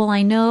 okay, well,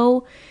 I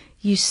know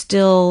you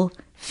still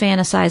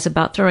fantasize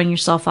about throwing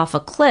yourself off a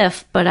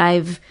cliff, but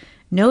I've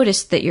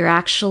noticed that you're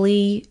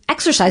actually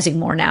exercising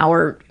more now,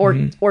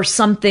 or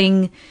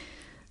something.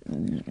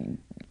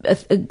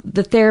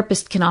 The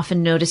therapist can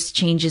often notice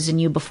changes in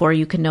you before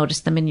you can notice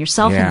them in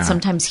yourself. Yeah. And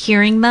sometimes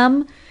hearing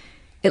them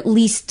at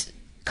least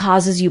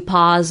causes you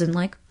pause and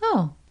like,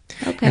 oh,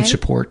 okay. And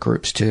support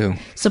groups too.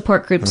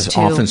 Support groups too.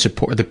 Often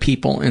the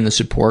people in the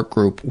support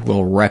group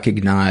will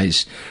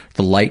recognize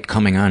the light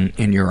coming on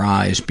in your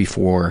eyes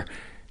before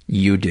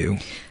you do.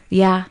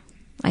 Yeah,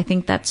 I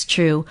think that's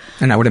true.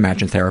 And I would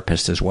imagine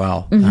therapists as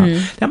well.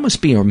 That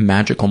must be a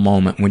magical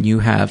moment when you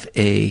have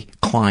a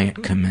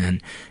client come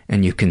in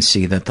and you can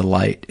see that the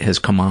light has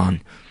come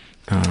on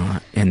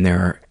in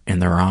their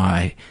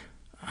eye.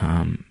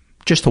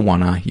 Just the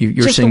one eye.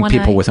 You're seeing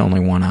people with only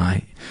one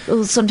eye.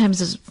 Well,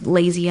 sometimes it's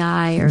lazy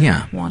eye or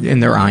one. In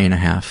their eye and a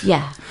half.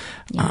 Yeah.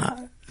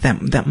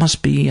 That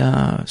must be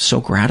so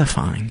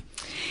gratifying.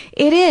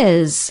 It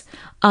is.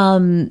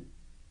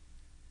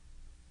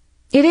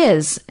 It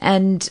is.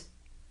 And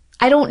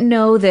I don't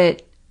know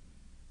that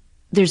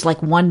there's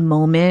like one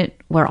moment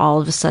where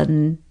all of a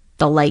sudden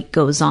the light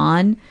goes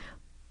on.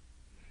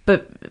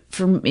 But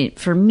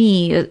for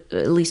me, at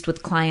least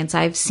with clients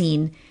I've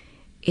seen,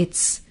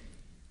 it's,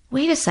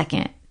 wait a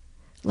second,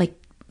 like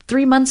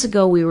 3 months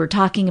ago we were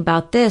talking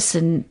about this,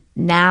 and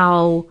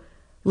now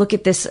look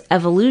at this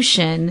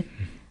evolution.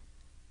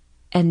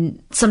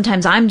 And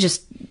sometimes I'm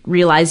just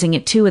realizing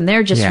it too, and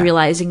they're just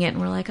realizing it, and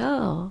we're like,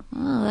 oh,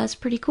 that's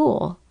pretty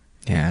cool.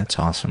 Yeah, it's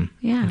awesome.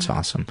 Yeah. It's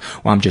awesome.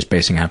 Well, I'm just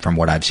basing it from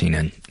what I've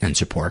seen in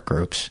support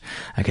groups.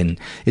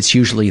 It's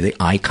usually the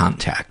eye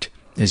contact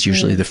is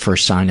usually the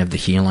first sign of the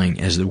healing,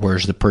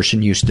 whereas the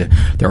person used to,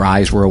 their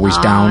eyes were always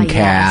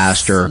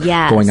downcast or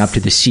going up to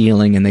the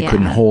ceiling and they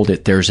couldn't hold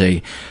it. There's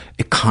a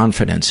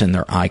confidence in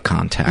their eye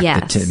contact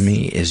that to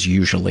me is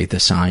usually the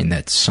sign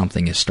that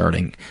something is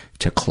starting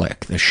to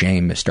click. The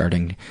shame is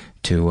starting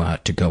to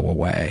go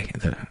away.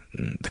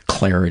 The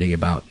clarity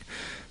about,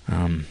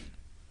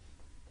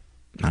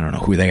 I don't know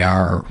who they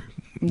are or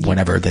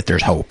whatever, that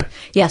there's hope.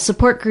 Yeah,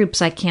 support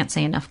groups, I can't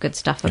say enough good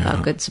stuff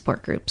about good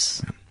support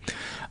groups.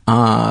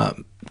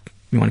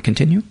 You want to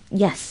continue?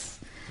 Yes.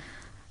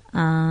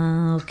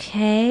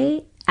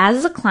 Okay.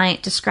 As a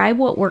client, describe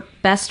what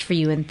worked best for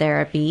you in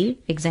therapy.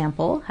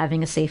 Example,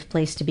 having a safe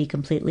place to be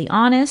completely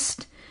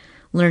honest,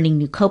 learning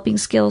new coping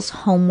skills,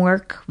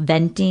 homework,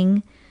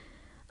 venting.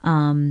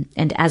 And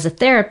as a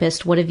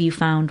therapist, what have you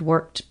found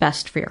worked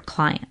best for your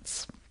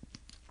clients?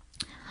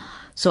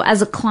 So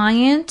as a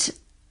client,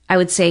 I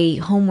would say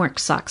homework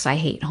sucks. I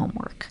hate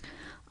homework.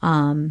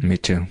 Me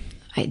too.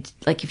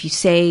 Like if you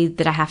say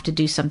that I have to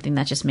do something,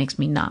 that just makes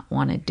me not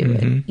want to do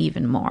it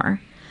even more.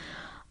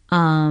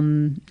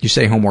 You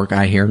say homework,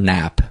 I hear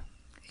nap.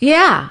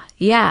 Yeah.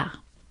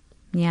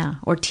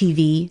 Or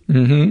TV.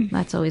 Mm-hmm.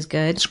 That's always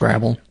good.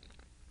 Scrabble.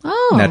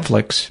 Oh.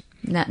 Netflix.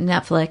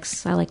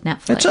 Netflix. I like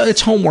Netflix.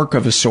 It's homework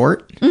of a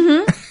sort.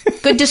 Mm-hmm.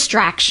 Good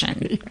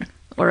distraction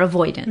or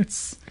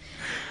avoidance.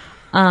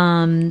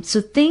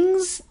 So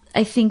things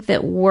I think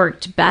that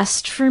worked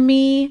best for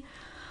me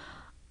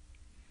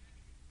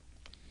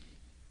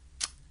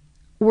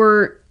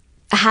were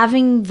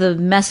having the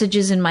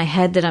messages in my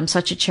head that I'm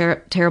such a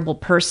terrible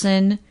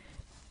person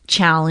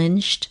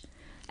challenged,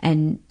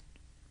 and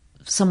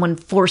someone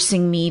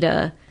forcing me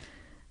to,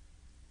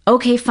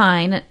 okay,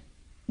 fine.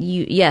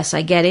 Yes,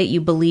 I get it. You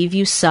believe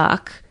you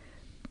suck,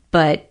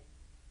 but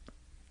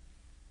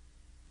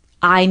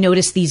I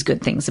notice these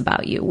good things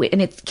about you.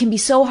 And it can be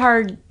so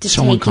hard to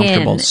take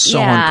in.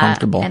 So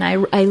uncomfortable. And I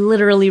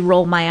literally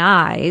roll my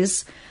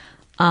eyes.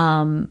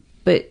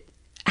 But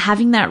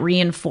having that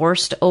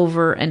reinforced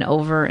over and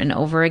over and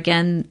over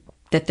again,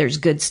 that there's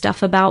good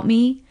stuff about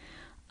me,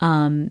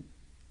 even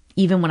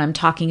when I'm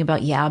talking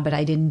about, but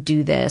I didn't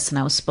do this and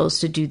I was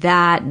supposed to do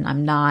that and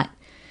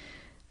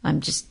I'm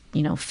just,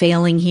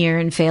 failing here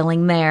and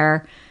failing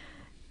there.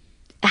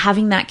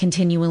 Having that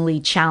continually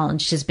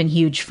challenged has been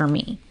huge for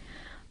me.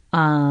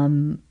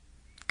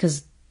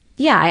 'Cause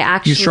I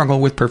actually... You struggle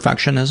with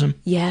perfectionism?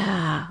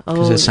 Yeah.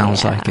 Because it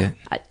sounds like it.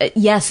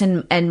 Yes.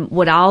 And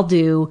what I'll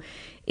do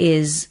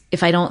is,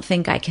 if I don't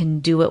think I can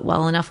do it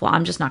well enough,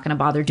 I'm just not going to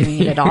bother doing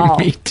it at all.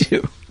 Me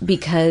too.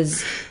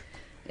 Because,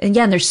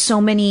 again, there's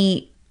so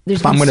many...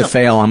 If I'm going to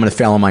fail, I'm going to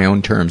fail on my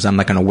own terms. I'm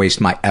not going to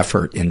waste my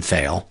effort and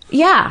fail.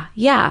 Yeah,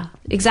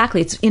 exactly.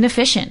 It's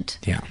inefficient.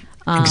 Yeah,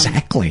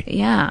 exactly.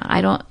 Yeah,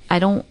 I don't,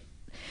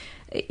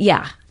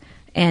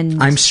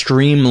 and... I'm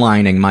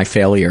streamlining my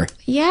failure.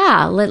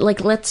 Yeah,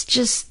 let's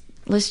just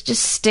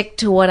stick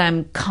to what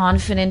I'm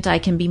confident I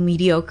can be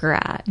mediocre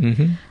at.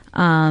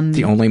 Mm-hmm.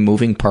 The only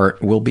moving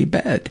part will be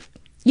bed.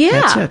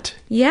 Yeah. That's it.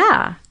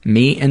 Yeah.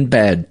 Me and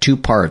bed, 2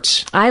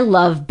 parts. I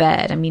love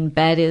bed. I mean,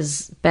 bed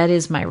is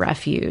my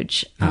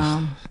refuge.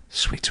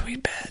 Sweet,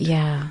 sweet bed.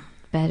 Yeah.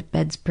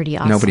 Bed's pretty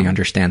awesome. Nobody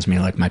understands me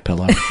like my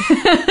pillow.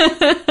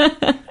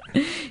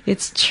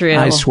 It's true.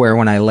 I swear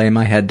when I lay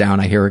my head down,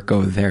 I hear it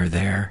go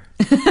there.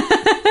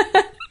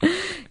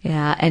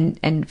 Yeah,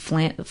 and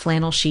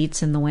flannel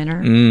sheets in the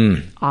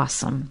winter.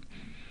 Awesome.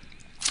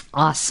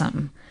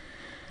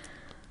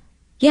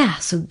 Yeah,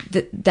 so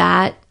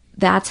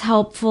that's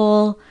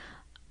helpful.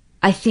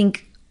 I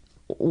think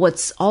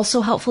what's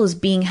also helpful is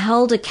being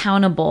held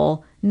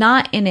accountable,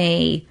 not in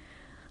a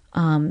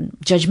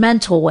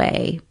judgmental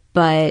way,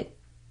 but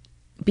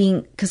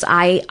because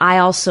I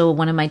also,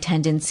 one of my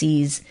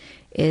tendencies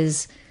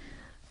is,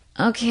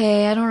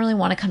 okay, I don't really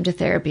want to come to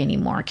therapy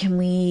anymore. Can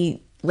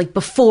we, like,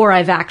 before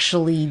I've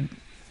actually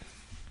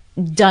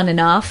done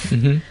enough,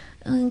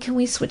 can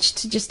we switch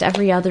to just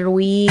every other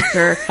week?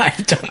 Or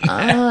I've done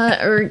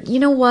that. Or you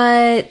know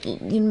what,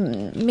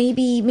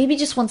 maybe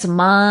just once a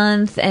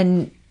month,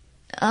 and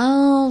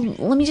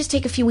let me just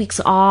take a few weeks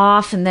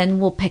off and then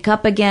we'll pick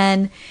up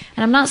again.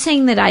 And I'm not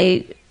saying that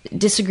I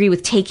disagree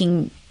with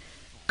taking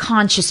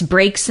conscious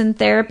breaks in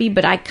therapy,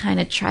 but I kind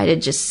of try to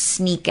just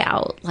sneak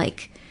out,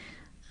 like,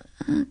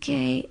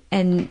 okay.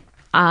 And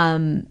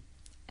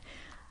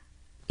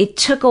it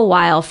took a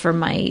while for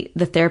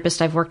the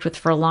therapist I've worked with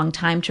for a long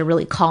time to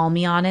really call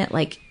me on it.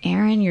 Like,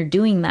 Erin, you're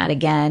doing that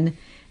again,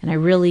 and I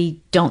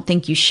really don't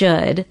think you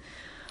should.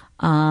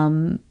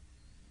 And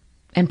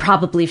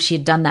probably if she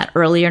had done that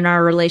earlier in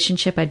our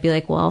relationship, I'd be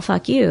like, well,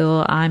 fuck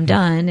you. I'm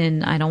done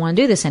and I don't want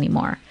to do this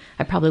anymore.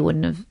 I probably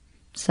wouldn't have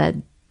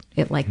said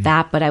it like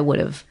that, but I would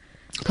have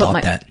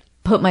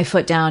put my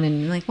foot down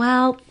and like,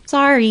 well,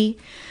 sorry.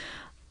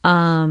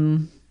 So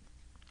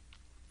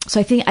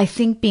I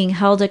think being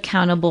held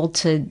accountable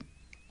to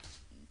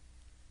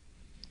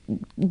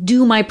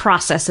do my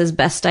process as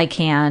best I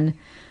can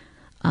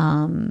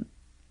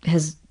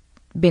has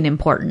been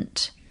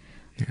important.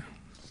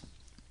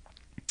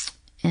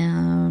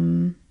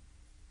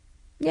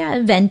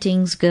 Yeah,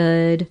 venting's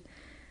good.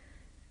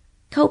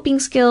 Coping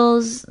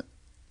skills.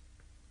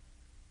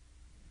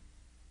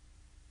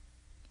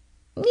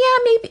 Yeah,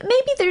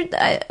 maybe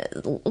they're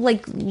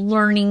like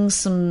learning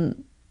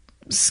some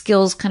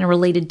skills kind of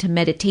related to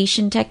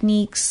meditation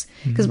techniques,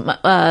 because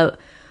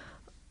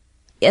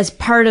as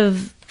part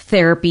of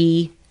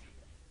therapy,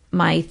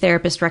 my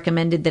therapist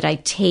recommended that I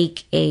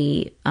take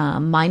a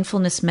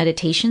mindfulness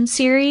meditation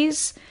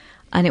series.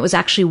 And it was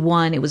actually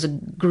it was a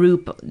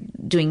group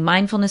doing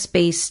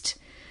mindfulness-based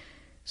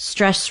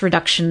stress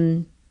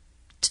reduction.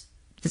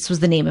 This was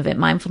the name of it,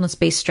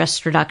 mindfulness-based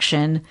stress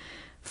reduction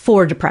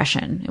for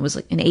depression. It was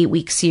like an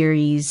 8-week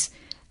series.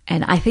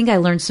 And I think I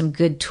learned some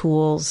good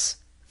tools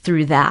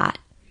through that.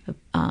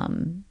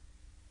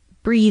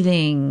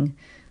 Breathing,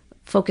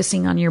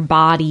 focusing on your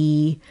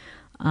body,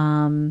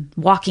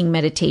 walking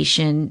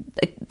meditation.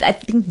 I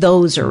think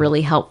those are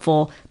really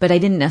helpful, but I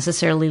didn't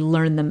necessarily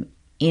learn them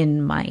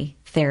in my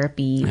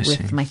therapy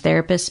with my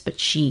therapist, but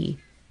she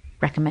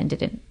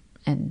recommended it,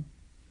 and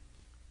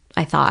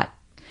I thought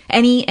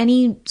any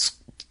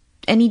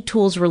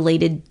tools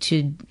related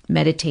to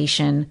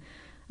meditation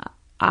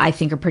I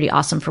think are pretty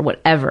awesome for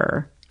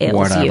whatever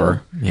ails you.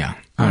 Yeah.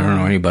 I don't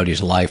know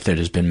anybody's life that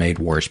has been made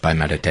worse by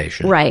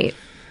meditation. Right.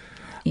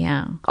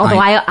 Yeah. Although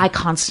I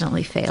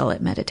constantly fail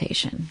at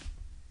meditation.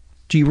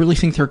 Do you really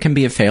think there can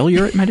be a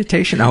failure at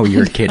meditation? Oh,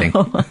 you're kidding.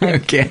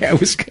 Okay, I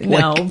was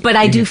but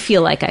I do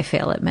feel like I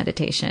fail at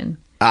meditation.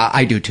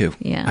 I do too.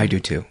 Yeah, I do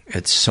too.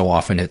 It's so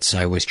often.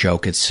 I always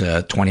joke. It's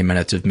 20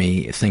 minutes of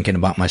me thinking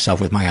about myself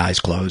with my eyes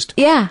closed.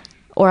 Yeah,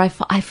 or I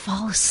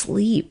fall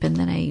asleep and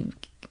then I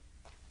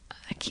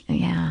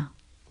can't, yeah.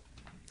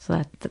 So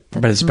that's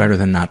but it's better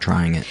than not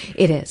trying it.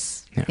 It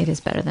is. Yeah. It is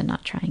better than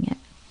not trying it.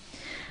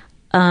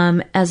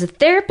 As a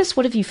therapist,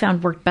 what have you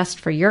found worked best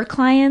for your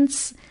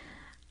clients?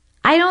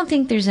 I don't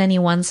think there's any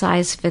one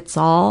size fits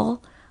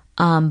all,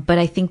 but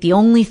I think the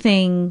only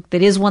thing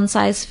that is one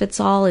size fits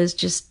all is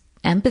just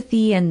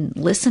empathy and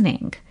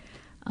listening.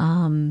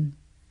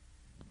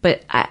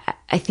 But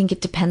I think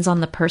it depends on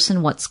the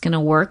person what's going to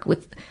work.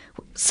 With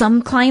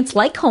some clients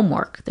like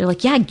homework. They're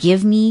like, yeah,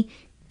 give me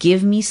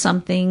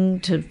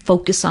something to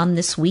focus on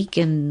this week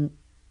and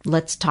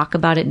let's talk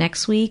about it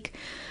next week.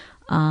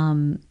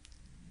 And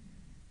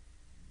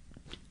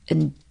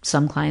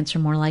some clients are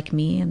more like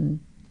me and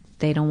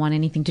they don't want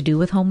anything to do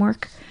with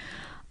homework.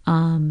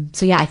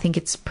 So yeah, I think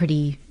it's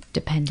pretty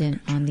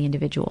dependent on the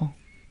individual.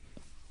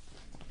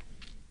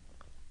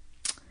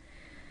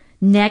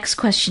 Next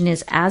question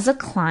is, as a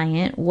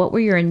client, what were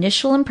your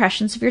initial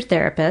impressions of your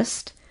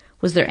therapist?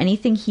 Was there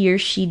anything he or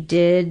she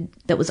did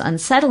that was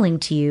unsettling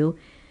to you?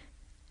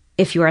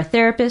 If you are a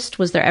therapist,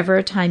 was there ever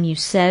a time you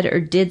said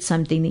or did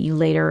something that you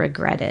later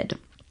regretted?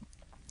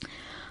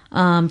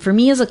 For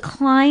me as a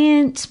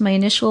client, my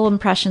initial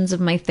impressions of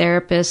my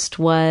therapist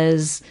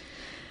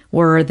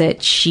were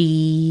that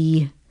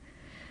she's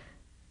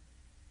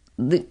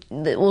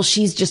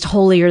just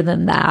holier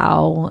than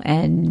thou,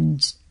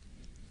 and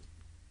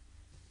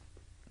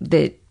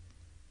that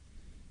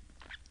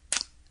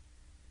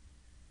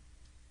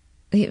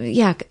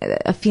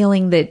a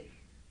feeling that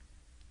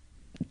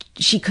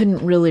she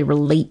couldn't really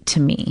relate to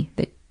me,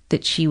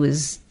 that she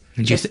was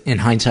in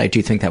hindsight, do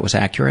you think that was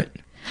accurate?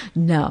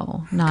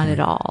 No, not at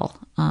all.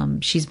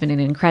 She's been an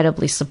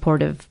incredibly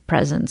supportive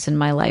presence in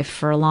my life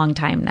for a long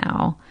time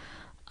now.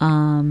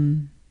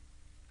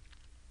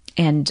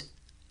 And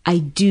I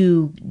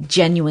do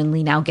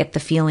genuinely now get the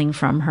feeling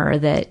from her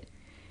that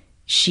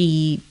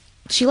she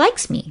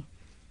likes me,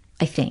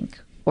 I think,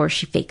 or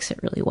she fakes it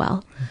really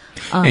well.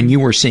 And you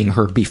were seeing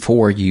her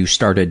before you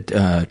started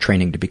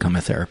training to become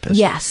a therapist.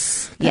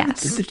 Yes.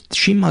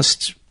 She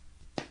must,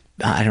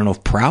 I don't know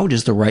if proud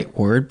is the right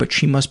word, but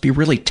she must be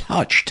really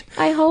touched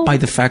I hope. by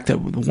the fact that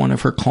one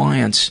of her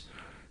clients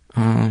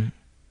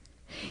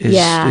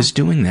is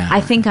doing that. I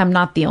think I'm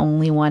not the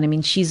only one. I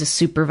mean, she's a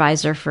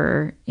supervisor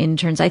for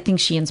interns. I think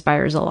she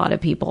inspires a lot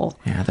of people.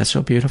 Yeah, that's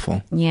so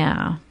beautiful.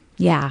 Yeah,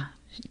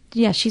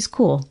 she's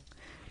cool.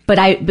 But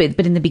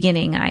in the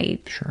beginning,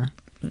 Sure.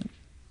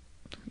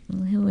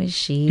 Who is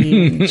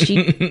she?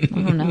 I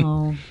don't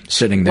know.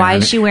 Sitting there. Why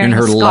is she wearing in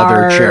her a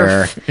leather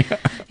scarf? chair?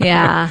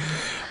 Yeah.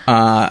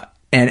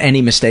 And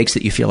any mistakes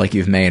that you feel like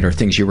you've made or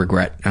things you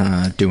regret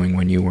doing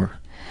when you were...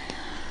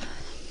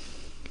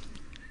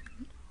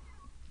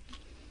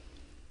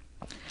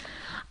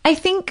 I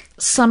think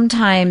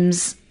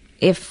sometimes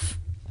if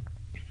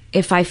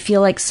I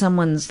feel like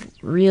someone's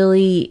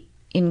really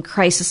in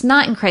crisis,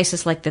 not in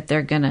crisis like that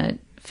they're going to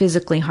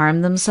physically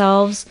harm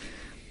themselves,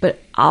 but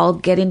I'll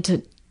get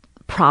into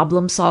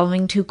problem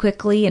solving too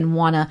quickly and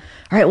want to,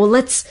 all right, well,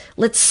 let's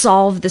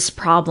solve this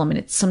problem. And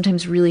it's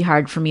sometimes really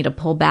hard for me to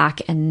pull back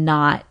and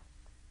not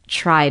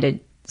try to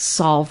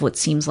solve what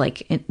seems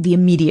like the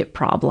immediate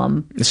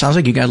problem. It sounds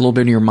like you got a little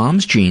bit of your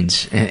mom's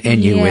genes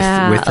in you with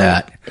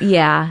that.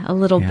 A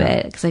little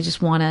bit, because I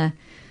just want to,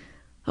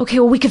 okay,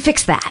 well, we can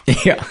fix that.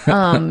 Yeah.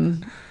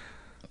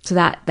 So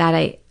that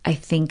I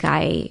think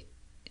I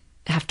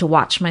have to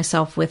watch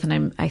myself with,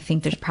 and I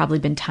think there's probably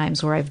been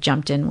times where I've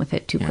jumped in with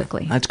it too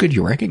quickly. That's good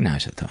you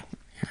recognize it, though.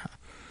 Yeah.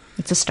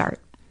 It's a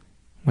start.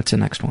 What's the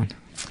next one?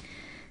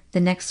 The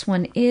next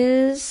one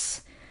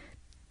is...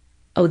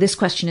 this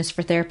question is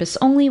for therapists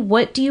only.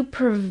 What do you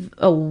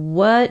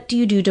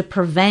do to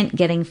prevent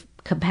getting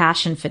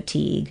compassion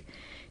fatigue?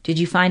 Did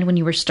you find when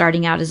you were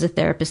starting out as a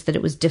therapist that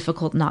it was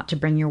difficult not to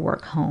bring your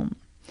work home?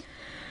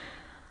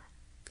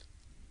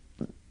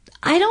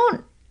 I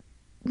don't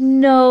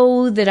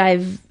know that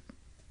I've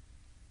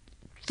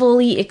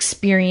fully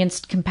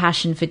experienced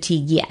compassion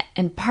fatigue yet.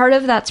 And part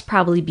of that's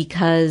probably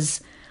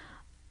because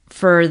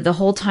for the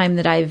whole time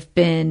that I've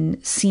been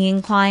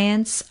seeing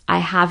clients, I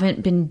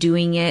haven't been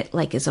doing it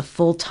like as a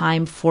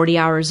full-time 40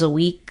 hours a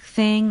week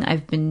thing.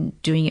 I've been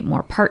doing it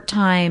more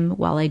part-time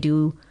while I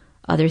do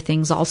other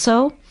things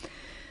also.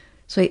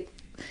 So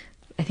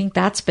I think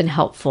that's been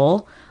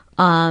helpful.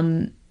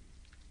 And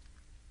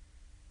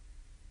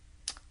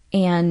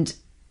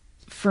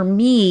for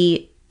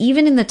me,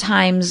 even in the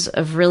times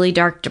of really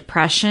dark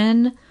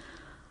depression,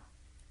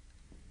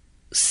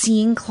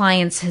 seeing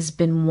clients has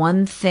been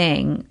one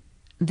thing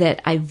that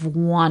I've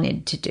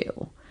wanted to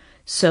do.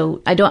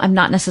 So I'm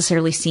not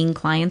necessarily seeing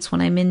clients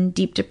when I'm in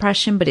deep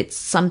depression, but it's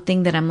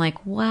something that I'm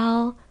like,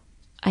 well,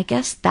 I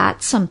guess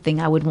that's something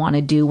I would want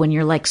to do when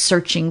you're like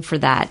searching for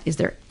that. Is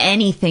there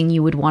anything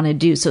you would want to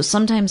do? So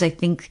sometimes I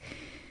think,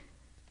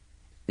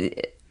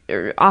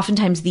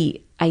 oftentimes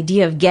the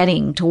idea of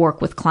getting to work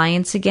with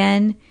clients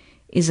again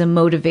is a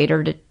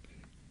motivator to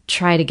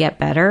try to get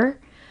better.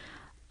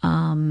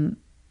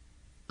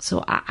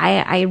 So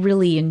I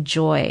really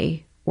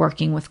enjoy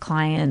working with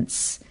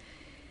clients.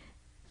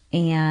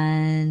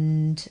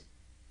 And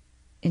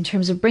in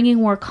terms of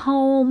bringing work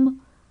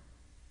home,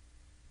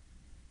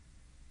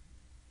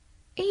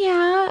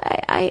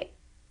 I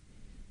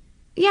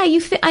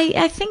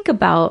think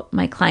about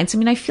my clients. I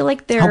mean, I feel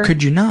like they're... How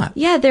could you not?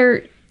 Yeah,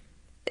 they're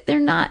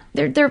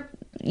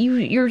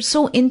you're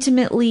so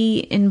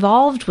intimately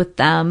involved with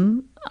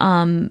them.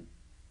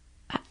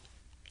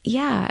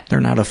 Yeah.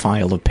 They're not a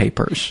file of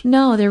papers.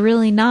 No, they're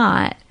really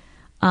not.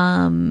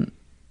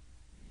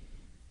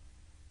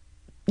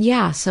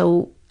 Yeah,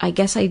 so I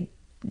guess I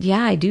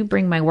do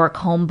bring my work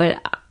home,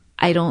 but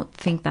I don't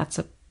think that's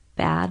a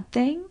bad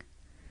thing.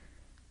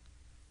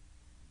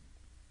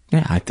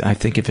 Yeah, I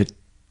think if it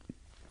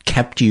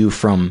kept you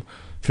from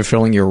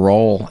fulfilling your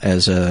role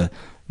as a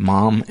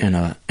mom and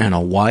a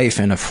wife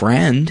and a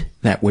friend,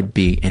 that would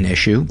be an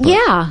issue. But...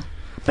 Yeah,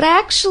 but I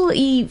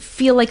actually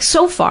feel like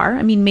so far,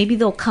 I mean, maybe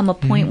there'll come a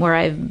point where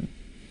I've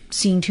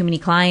seen too many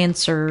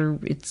clients or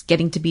it's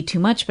getting to be too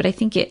much, but I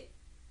think it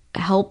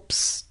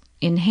helps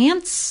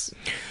enhance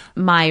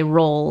my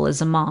role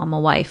as a mom, a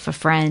wife, a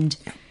friend.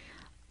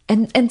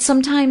 And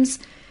sometimes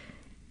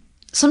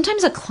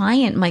a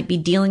client might be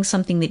dealing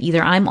something that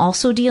either I'm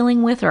also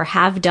dealing with or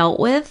have dealt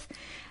with.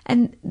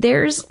 And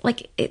there's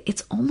like,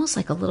 it's almost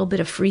like a little bit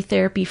of free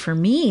therapy for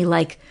me.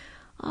 Like,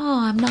 oh,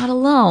 I'm not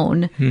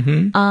alone.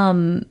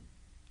 Mm-hmm.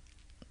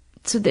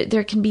 So that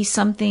there can be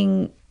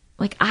something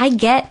like I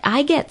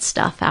get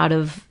stuff out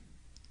of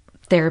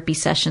therapy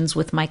sessions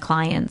with my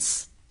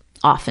clients.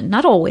 often.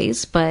 Not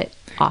always, but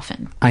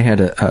often. I had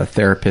a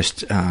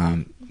therapist,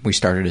 we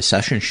started a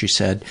session. She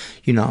said,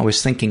 I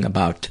was thinking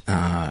about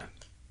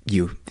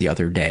you the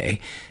other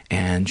day,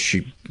 and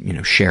she,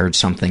 shared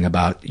something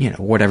about,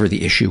 whatever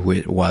the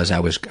issue was I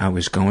was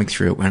going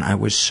through, and I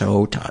was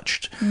so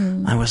touched.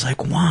 I was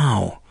like,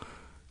 wow,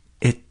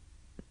 it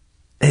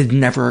had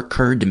never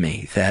occurred to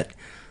me that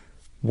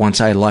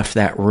once I left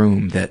that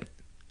room that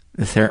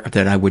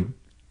that I would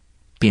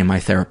be in my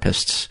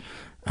therapist's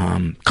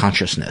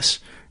consciousness.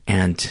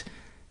 And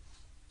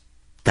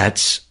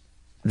that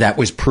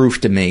was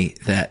proof to me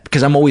that,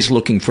 because I'm always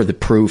looking for the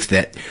proof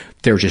that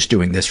they're just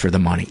doing this for the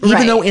money.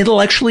 Even though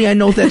intellectually I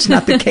know that's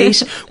not the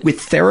case with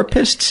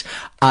therapists,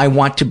 I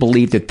want to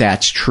believe that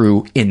that's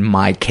true in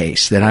my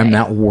case, that I'm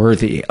not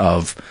worthy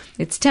of.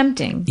 It's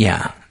tempting.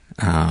 Yeah.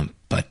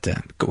 But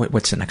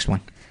what's the next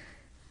one?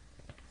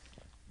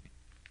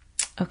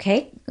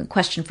 Okay. A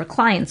question for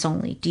clients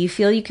only. Do you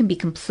feel you can be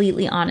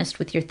completely honest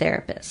with your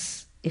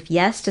therapist? If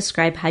yes,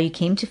 describe how you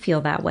came to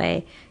feel that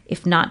way.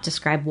 If not,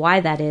 describe why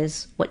that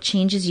is, what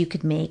changes you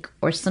could make,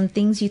 or some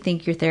things you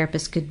think your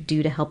therapist could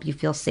do to help you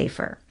feel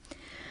safer.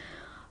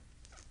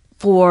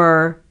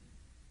 For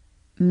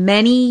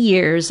many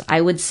years,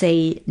 I would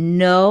say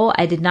no,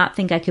 I did not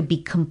think I could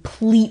be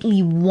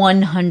completely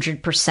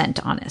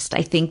 100% honest.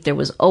 I think there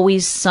was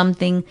always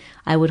something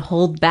I would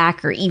hold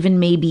back or even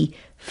maybe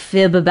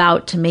fib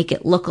about to make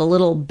it look a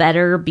little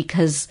better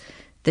because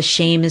the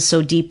shame is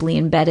so deeply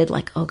embedded.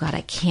 Like, oh God,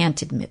 I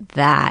can't admit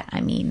that. I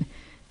mean,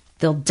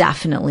 they'll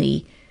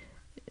definitely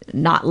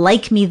not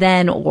like me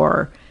then,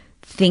 or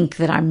think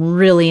that I'm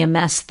really a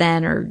mess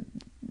then, or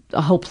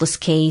a hopeless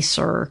case.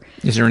 Or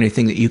is there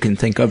anything that you can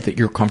think of that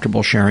you're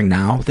comfortable sharing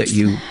now that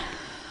you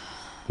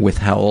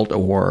withheld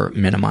or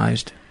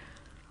minimized?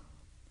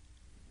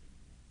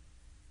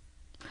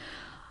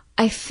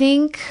 I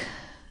think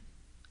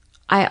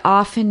I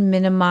often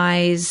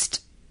minimized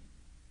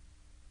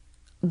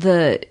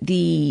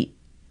the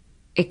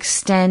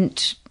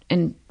extent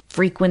and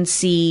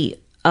frequency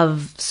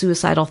of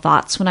suicidal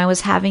thoughts when I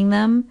was having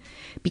them,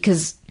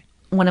 because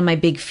one of my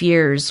big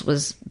fears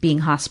was being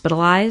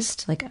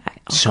hospitalized. Like,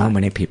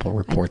 many people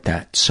report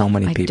that. So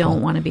many people. I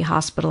don't want to be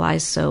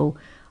hospitalized, so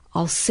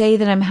I'll say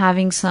that I'm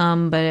having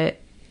some, but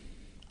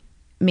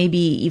maybe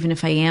even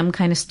if I am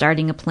kind of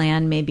starting a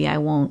plan, maybe I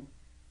won't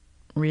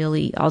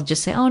really. I'll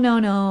just say, oh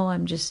no,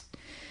 I'm just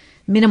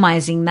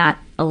minimizing that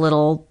a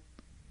little,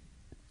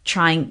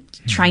 trying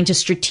to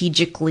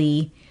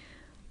strategically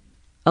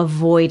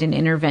avoid an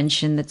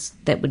intervention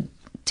that would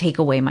take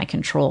away my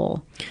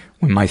control.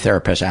 When my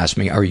therapist asks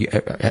me,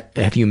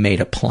 have you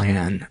made a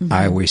plan? Mm-hmm.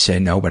 I always say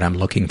no, but I'm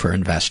looking for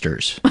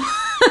investors.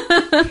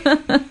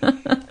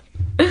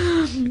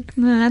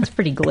 That's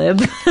pretty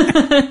glib.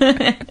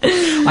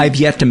 I've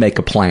yet to make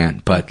a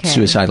plan, but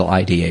suicidal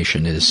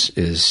ideation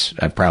is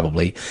I've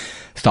probably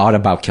thought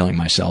about killing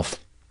myself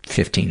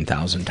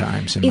 15,000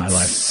 times in my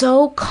life. It's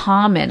so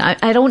common.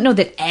 I don't know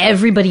that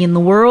everybody in the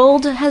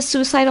world has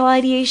suicidal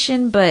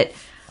ideation, but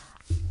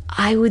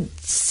I would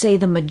say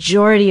the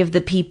majority of the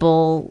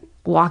people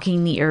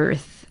walking the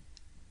earth,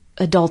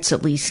 adults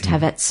at least,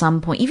 have at some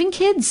point, even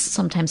kids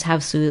sometimes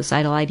have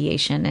suicidal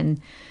ideation.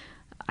 And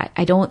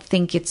I don't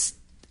think it's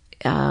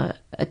a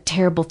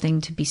terrible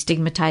thing to be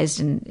stigmatized.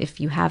 And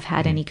if you have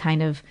had any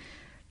kind of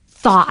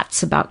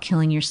thoughts about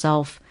killing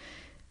yourself,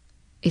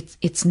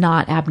 it's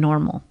not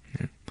abnormal.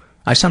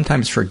 I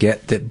sometimes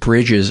forget that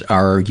bridges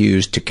are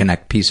used to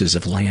connect pieces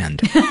of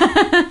land.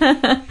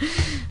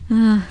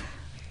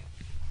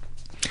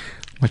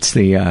 What's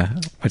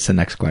the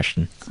next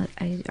question?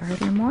 Are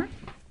there more?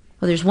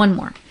 Oh, there's one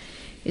more.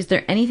 Is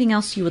there anything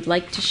else you would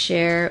like to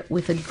share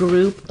with a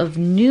group of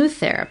new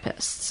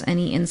therapists?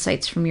 Any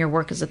insights from your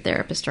work as a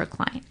therapist or a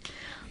client?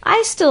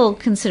 I still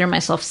consider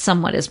myself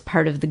somewhat as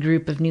part of the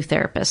group of new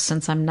therapists,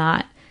 since I'm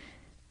not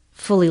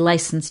fully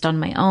licensed on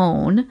my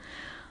own.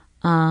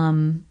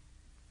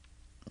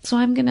 So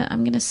I'm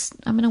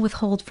gonna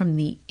withhold from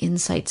the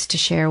insights to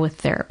share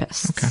with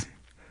therapists.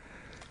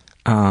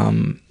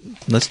 Okay.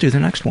 Let's do the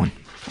next one.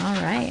 All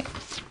right.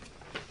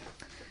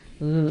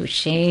 Ooh,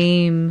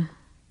 shame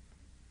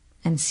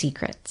and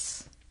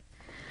secrets.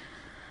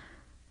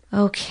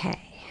 Okay.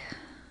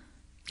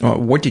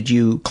 What did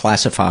you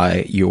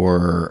classify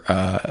your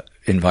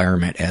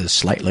environment as?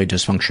 Slightly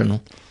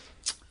dysfunctional?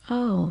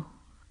 Oh.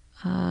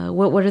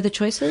 What are the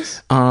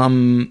choices?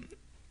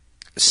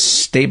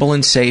 Stable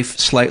and safe,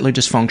 slightly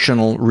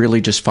dysfunctional,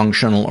 really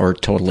dysfunctional, or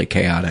totally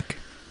chaotic?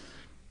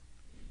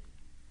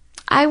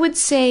 I would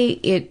say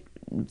it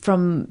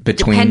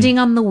depending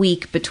on the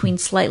week, between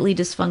slightly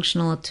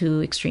dysfunctional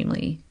to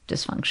extremely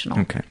dysfunctional.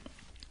 Okay.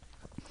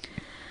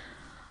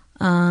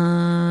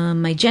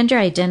 My gender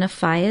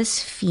identify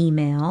as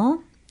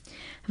female.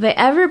 Have I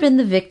ever been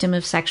the victim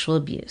of sexual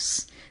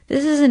abuse?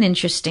 This is an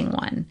interesting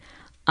one.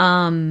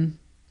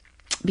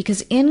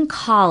 Because in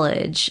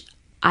college,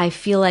 I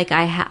feel like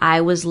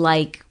I was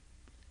like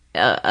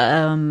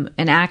an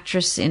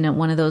actress in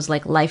one of those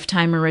like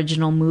Lifetime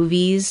original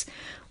movies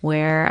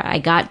where I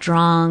got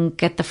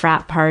drunk at the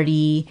frat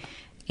party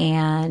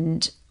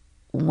and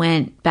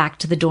went back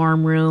to the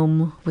dorm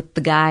room with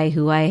the guy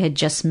who I had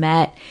just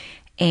met,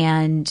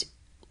 and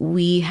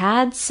we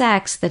had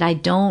sex that I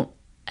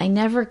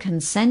never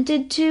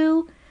consented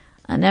to.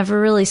 I never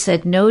really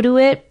said no to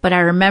it, but I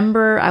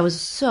remember I was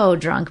so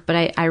drunk,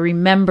 but I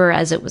remember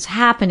as it was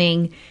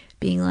happening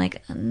being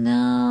like,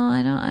 no,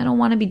 I don't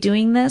want to be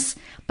doing this.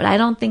 But I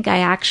don't think I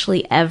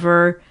actually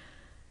ever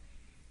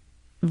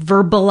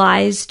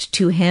verbalized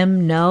to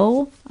him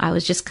no. I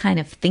was just kind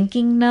of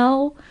thinking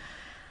no.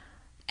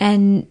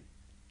 And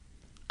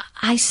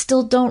I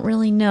still don't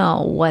really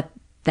know what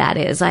that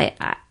is.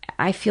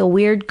 I feel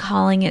weird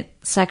calling it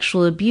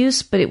sexual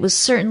abuse, but it was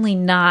certainly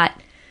not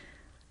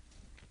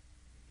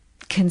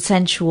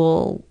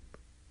consensual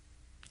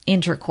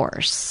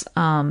intercourse.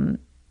 And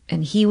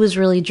he was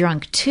really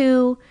drunk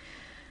too.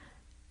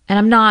 And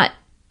I'm not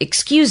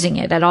excusing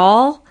it at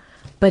all,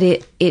 but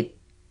it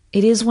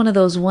is one of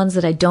those ones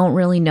that I don't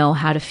really know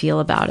how to feel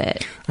about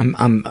it.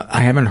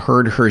 I haven't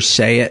heard her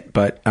say it,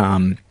 but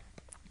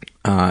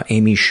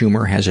Amy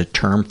Schumer has a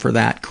term for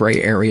that,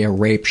 gray area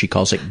rape. She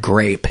calls it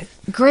grape.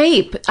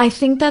 Grape. I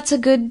think that's a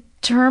good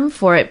term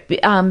for it,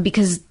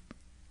 because,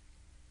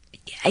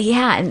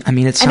 yeah. And, I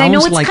mean, it sounds and I know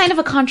it's like kind of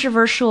a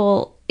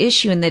controversial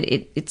issue in that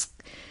it's,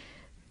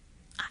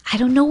 I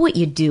don't know what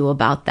you do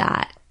about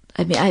that.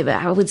 I mean,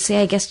 I would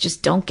say, I guess,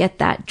 just don't get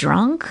that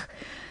drunk.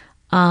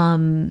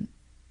 And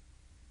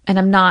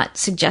I'm not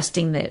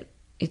suggesting that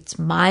it's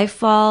my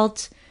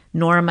fault,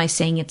 nor am I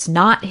saying it's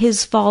not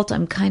his fault.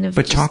 I'm kind of...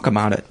 But just, talk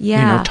about it.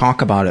 Yeah. You know,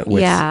 talk about it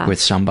with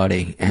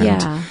somebody.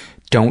 And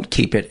don't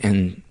keep it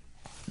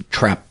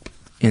trapped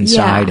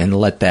inside and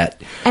let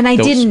that... And I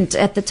didn't,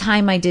 at the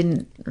time, I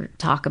didn't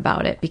talk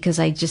about it because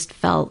I just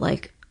felt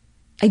like...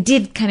 I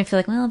did kind of feel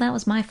like, well, that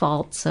was my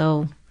fault,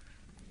 so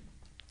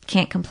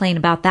can't complain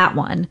about that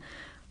one.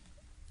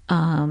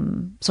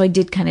 So I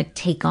did kind of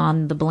take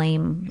on the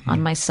blame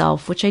on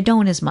myself, which I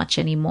don't as much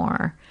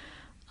anymore.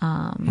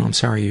 Well, I'm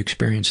sorry you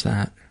experienced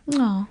that.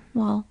 Oh,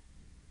 well,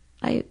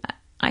 I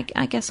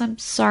guess I'm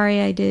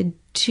sorry I did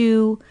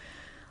too.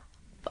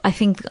 I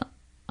think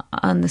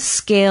on the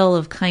scale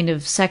of kind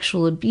of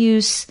sexual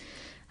abuse,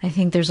 I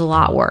think there's a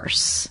lot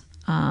worse.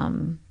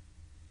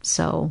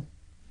 So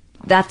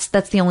that's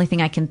the only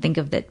thing I can think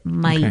of that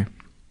might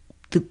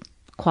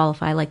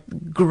qualify, like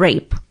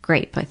grape.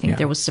 I think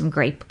there was some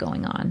grape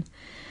going on.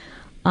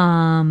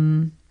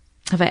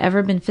 Have I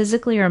ever been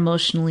physically or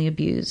emotionally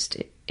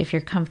abused? If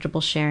you're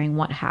comfortable sharing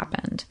what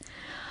happened.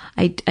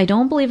 I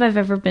don't believe I've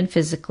ever been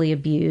physically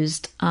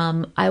abused.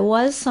 I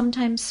was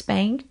sometimes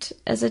spanked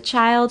as a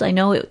child. I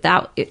know it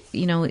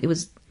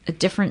was a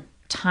different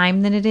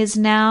time than it is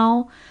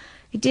now.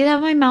 I did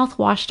have my mouth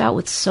washed out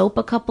with soap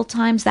a couple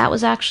times. That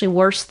was actually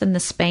worse than the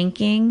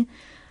spanking.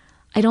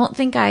 I don't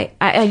think I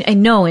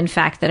know, in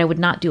fact, that I would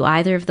not do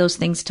either of those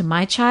things to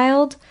my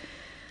child.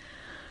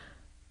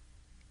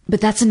 But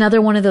that's another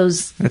one of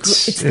those...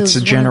 It's a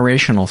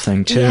generational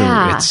thing, too.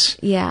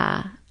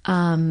 Yeah.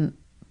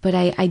 But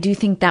I do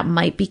think that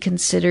might be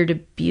considered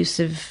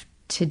abusive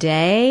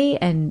today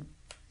and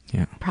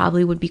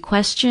probably would be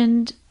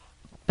questioned.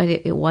 But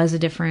it was a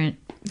different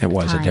time. It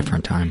was a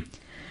different time.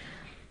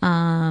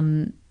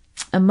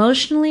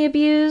 Emotionally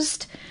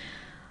abused...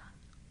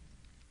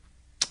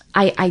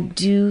 I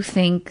do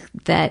think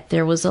that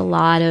there was a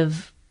lot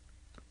of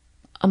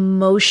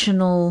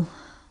emotional,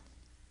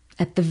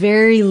 at the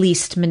very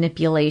least,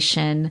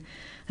 manipulation.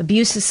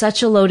 Abuse is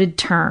such a loaded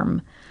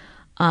term.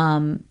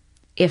 I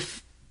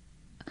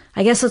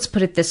guess let's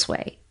put it this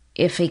way.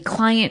 If a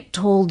client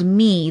told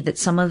me that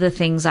some of the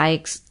things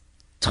I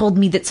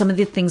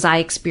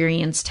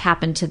experienced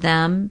happened to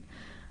them,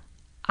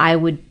 I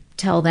would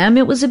tell them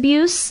it was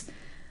abuse.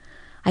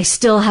 I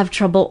still have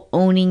trouble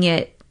owning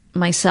it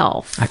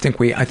myself. I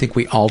think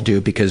we all do,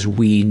 because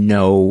we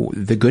know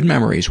the good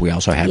memories we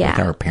also had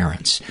with our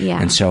parents.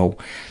 Yeah. And so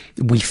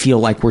we feel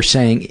like we're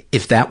saying,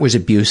 if that was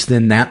abuse,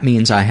 then that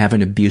means I have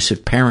an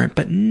abusive parent.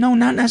 But no,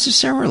 not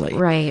necessarily.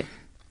 Right.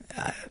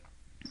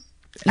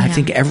 I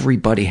think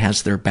everybody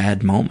has their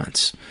bad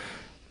moments.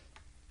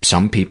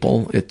 Some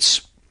people,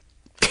 it's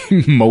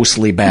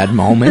mostly bad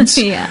moments.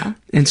 Yeah.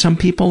 And some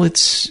people,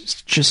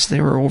 it's just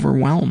they were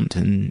overwhelmed.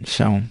 And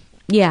so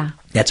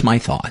that's my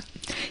thought.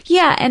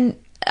 Yeah, and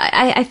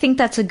I think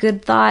that's a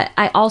good thought.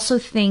 I also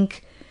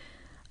think,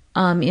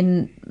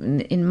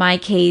 in my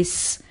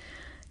case,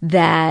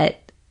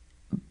 that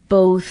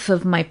both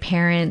of my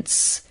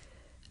parents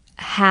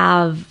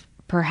have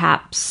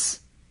perhaps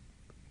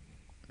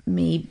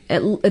maybe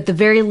at the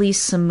very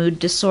least some mood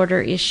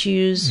disorder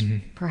issues,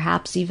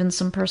 perhaps even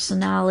some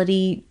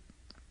personality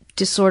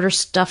disorder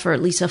stuff, or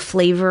at least a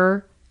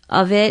flavor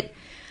of it,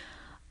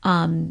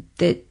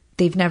 that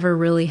they've never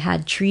really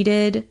had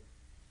treated.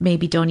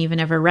 Maybe don't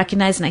even ever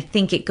recognize. And I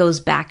think it goes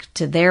back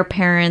to their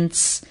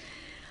parents.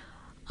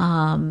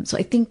 So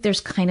I think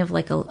there's kind of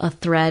like a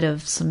thread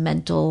of some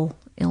mental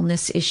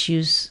illness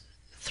issues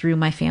through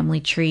my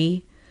family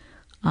tree.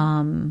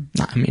 I mean,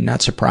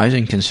 not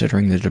surprising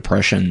considering the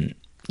depression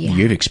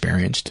you'd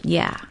experienced.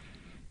 Yeah.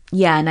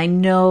 Yeah. And I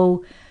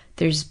know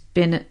there's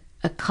been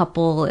a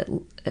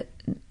couple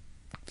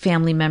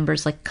family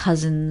members, like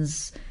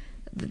cousins,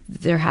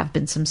 there have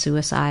been some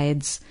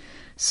suicides.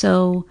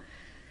 So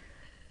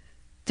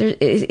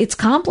it's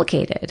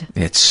complicated.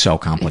 It's so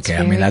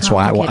complicated. It's I mean, that's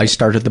why I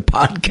started the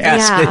podcast.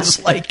 Yeah.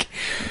 It's like,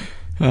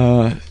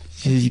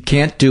 you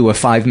can't do a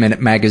 5-minute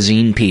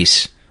magazine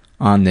piece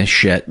on this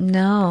shit.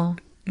 No.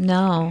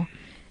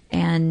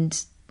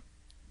 And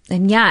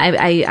yeah,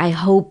 I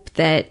hope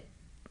that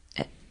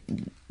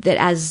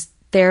as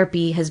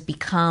therapy has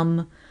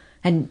become,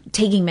 and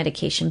taking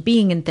medication,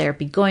 being in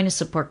therapy, going to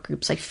support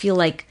groups, I feel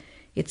like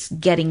it's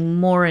getting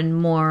more and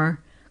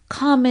more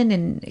common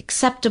and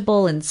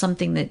acceptable, and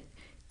something that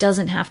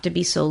doesn't have to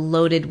be so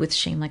loaded with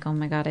shame. Like, oh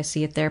my God, I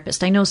see a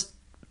therapist. I know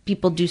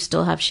people do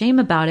still have shame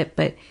about it,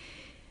 but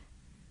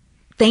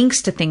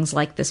thanks to things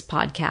like this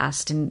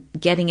podcast and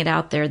getting it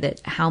out there,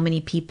 that how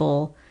many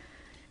people,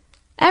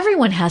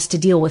 everyone has to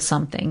deal with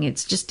something.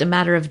 It's just a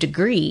matter of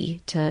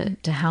degree to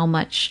how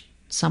much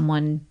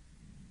someone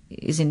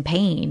is in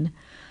pain.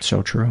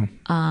 So true.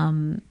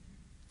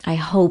 I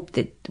hope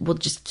that we'll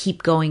just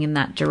keep going in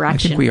that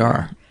direction. I think we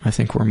are. I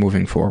think we're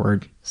moving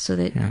forward. So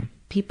that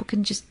people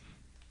can just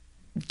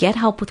get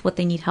help with what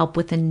they need help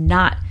with, and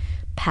not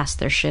pass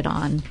their shit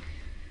on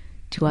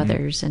to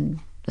others, and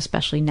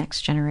especially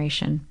next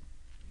generation.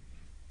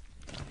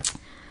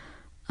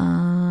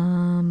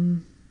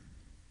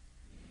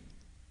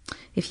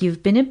 If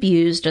you've been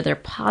abused, are there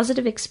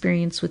positive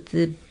experience with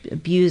the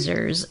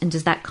abusers, and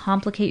does that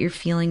complicate your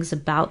feelings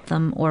about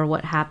them or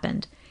what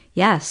happened?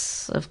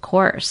 Yes, of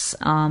course.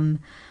 I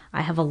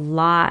have a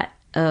lot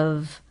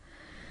of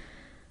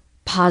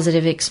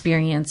positive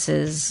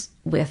experiences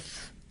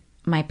with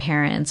my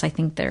parents. I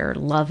think they're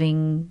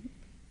loving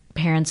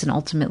parents and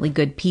ultimately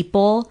good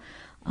people.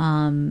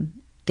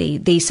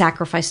 They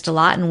sacrificed a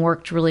lot and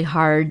worked really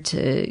hard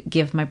to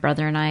give my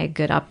brother and I a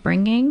good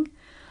upbringing.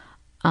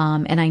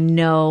 And I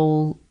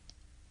know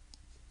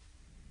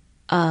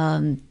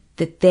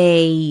that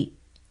they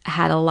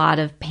had a lot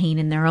of pain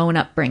in their own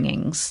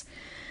upbringings.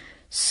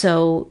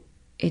 So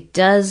it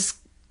does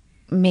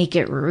make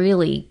it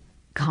really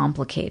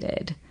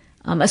complicated,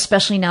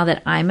 especially now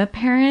that I'm a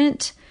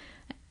parent.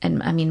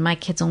 And I mean, my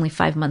kid's only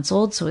 5 months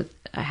old, so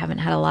I haven't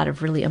had a lot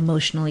of really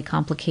emotionally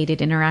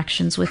complicated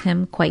interactions with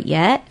him quite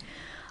yet.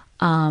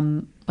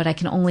 But I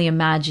can only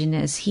imagine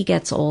as he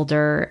gets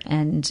older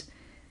and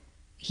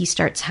he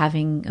starts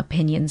having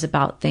opinions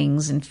about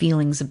things and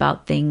feelings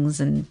about things,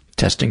 and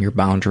testing your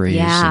boundaries.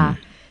 Yeah,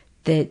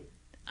 that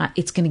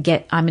it's going to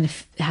get, I'm going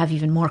to have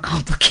even more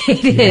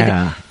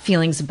complicated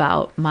feelings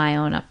about my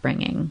own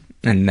upbringing.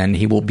 And then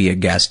he will be a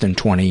guest in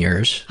 20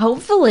 years.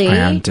 Hopefully.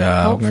 And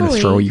I'm going to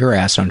throw your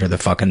ass under the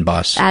fucking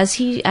bus. As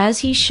he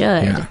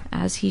should. Yeah.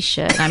 As he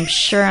should. I'm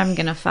sure I'm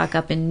going to fuck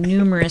up in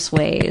numerous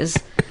ways.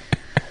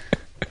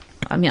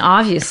 I mean,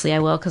 obviously I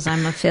will, because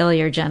I'm a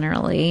failure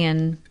generally.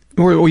 And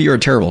well, you're a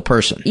terrible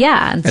person.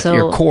 Yeah. And at so,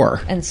 your core.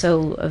 And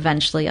so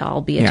eventually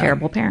I'll be a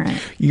terrible parent.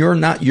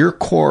 Your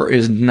core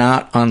is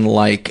not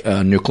unlike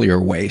nuclear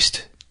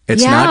waste.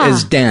 It's not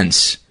as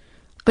dense.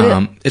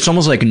 It's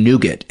almost like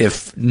nougat.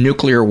 If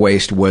nuclear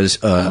waste was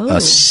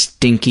a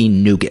stinky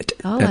nougat,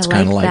 that's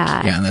kind of like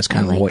that. That's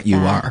kind of what you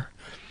are.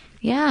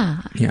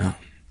 Yeah. Yeah.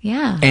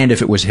 Yeah. And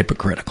if it was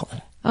hypocritical.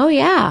 Oh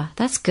yeah,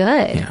 that's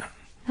good. Yeah.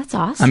 That's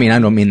awesome. I mean, I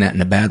don't mean that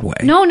in a bad way.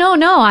 No.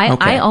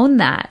 I own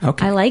that.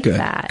 Okay. I like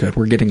that. Good.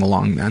 We're getting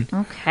along then.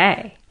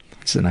 Okay.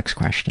 What's the next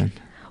question?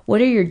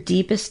 What are your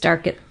deepest,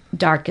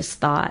 darkest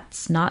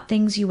thoughts? Not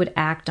things you would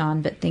act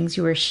on, but things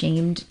you are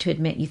ashamed to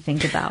admit you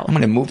think about. I'm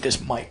going to move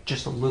this mic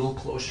just a little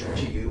closer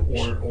to you.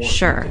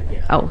 Sure.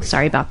 Oh,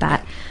 sorry about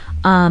that.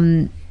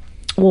 Well,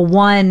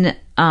 one,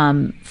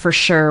 for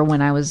sure,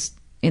 when I was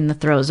in the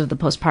throes of the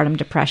postpartum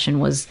depression,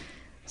 was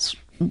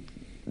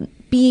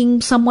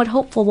being somewhat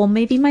hopeful. Well,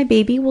 maybe my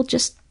baby will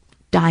just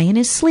die in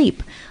his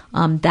sleep.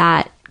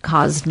 That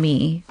caused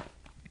me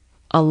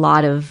a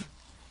lot of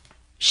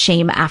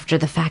shame after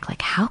the fact.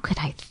 Like, how could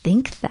I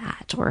think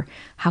that? Or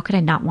how could I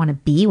not want to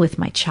be with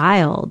my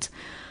child?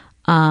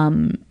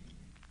 Yeah,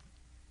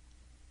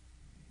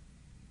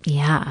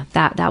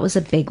 that was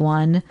a big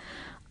one.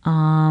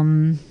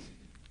 Some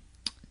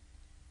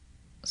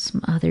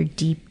other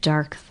deep,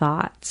 dark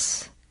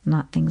thoughts,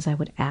 not things I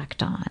would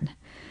act on.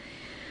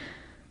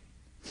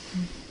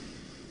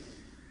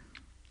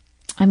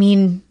 I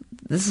mean,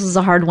 this is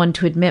a hard one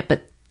to admit,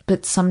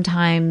 but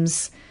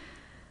sometimes,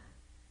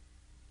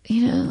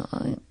 you know,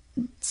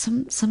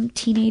 some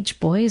teenage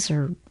boys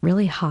are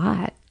really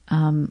hot.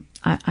 I'm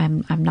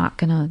not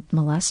gonna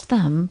molest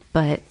them,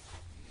 but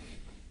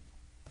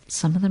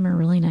some of them are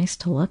really nice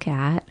to look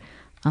at.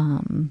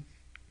 I'll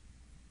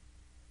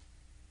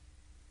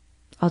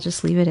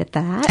just leave it at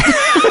that.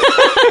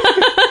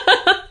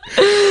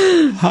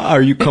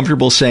 Are you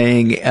comfortable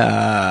saying,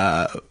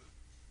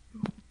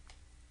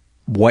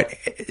 what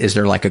is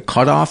there, like a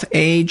cutoff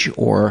age,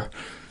 or?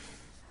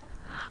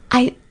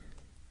 Like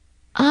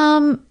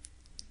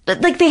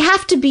they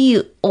have to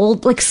be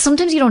old. Like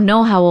sometimes you don't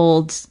know how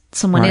old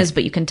someone is,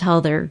 but you can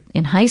tell they're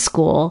in high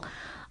school.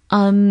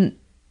 I don't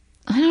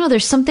know.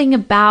 There's something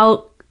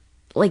about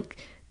like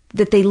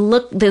that they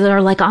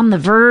are like on the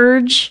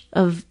verge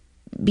of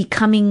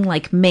becoming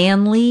like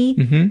manly,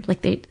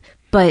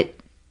 but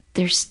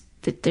they're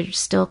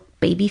still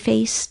baby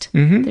faced.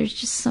 There's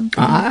just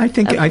something. I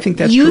think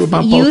that's youth, true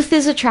about both. Youth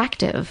is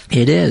attractive.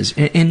 It is,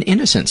 and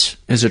innocence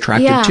is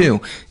attractive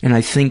too. And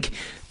I think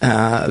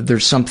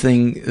there's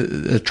something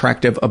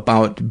attractive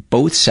about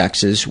both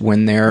sexes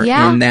when they're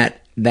in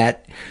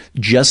that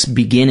just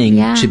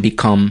beginning to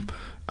become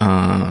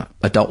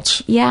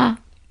adults. Yeah.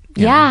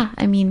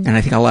 I mean, and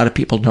I think a lot of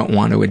people don't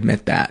want to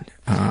admit that.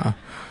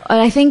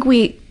 I think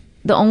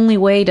the only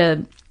way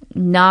to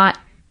not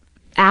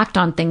act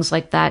on things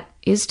like that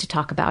is to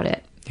talk about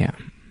it. Yeah.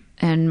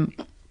 And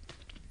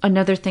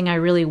another thing I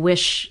really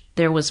wish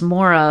there was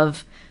more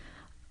of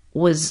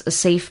was a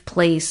safe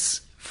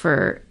place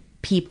for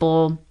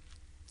people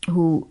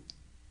who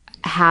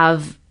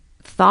have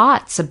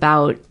thoughts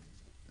about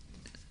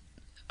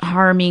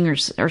harming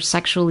or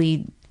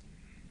sexually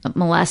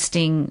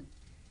molesting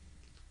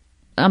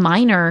a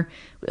minor,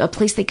 a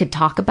place they could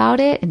talk about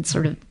it and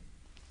sort of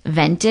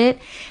vent it.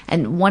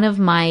 And one of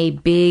my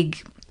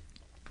big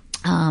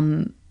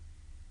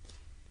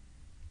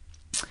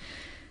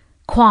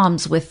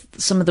qualms with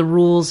some of the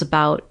rules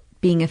about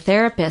being a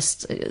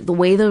therapist, the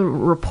way the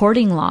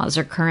reporting laws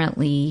are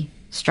currently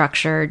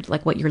structured,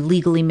 like what you're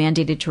legally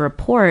mandated to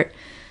report.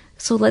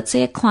 So let's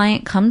say a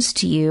client comes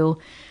to you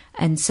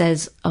and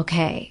says,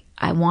 okay,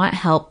 I want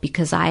help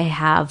because I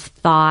have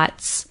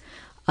thoughts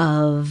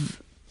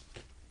of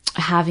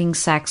having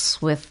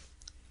sex with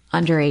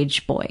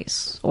underage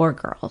boys or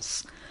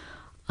girls.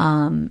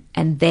 And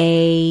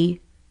they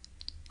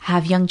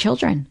have young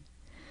children.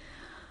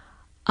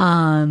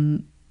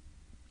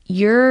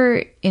 You're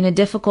in a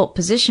difficult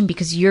position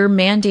because you're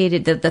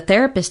mandated, the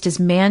therapist is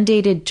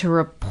mandated to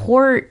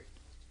report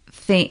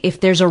if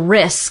there's a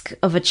risk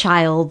of a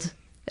child,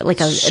 like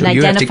an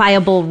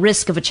identifiable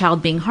risk of a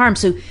child being harmed.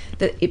 So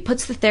it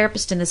puts the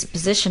therapist in this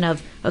position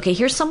of, okay,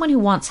 here's someone who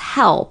wants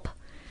help,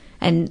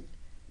 and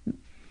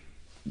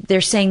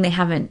they're saying they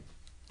haven't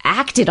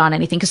acted on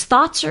anything, because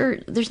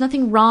there's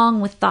nothing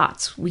wrong with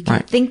thoughts. We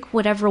can think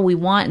whatever we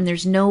want, and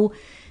there's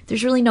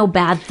really no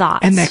bad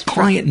thoughts. And that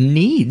client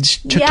needs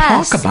to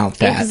talk about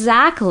that.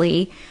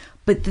 Exactly.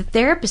 But the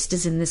therapist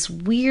is in this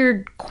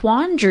weird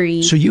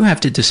quandary. So you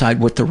have to decide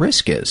what the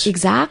risk is.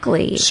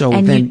 Exactly. So go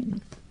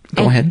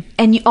ahead.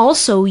 And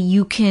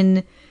you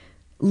can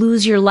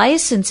lose your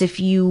license if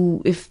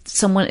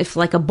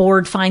like a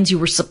board finds you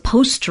were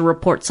supposed to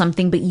report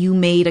something, but you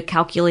made a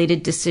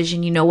calculated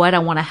decision. You know what? I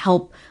want to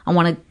help. I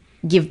want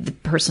to give the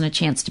person a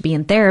chance to be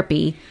in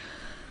therapy.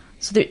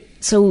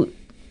 So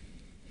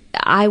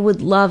I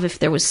would love if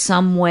there was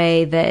some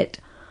way that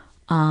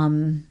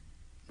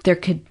there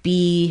could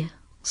be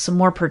some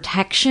more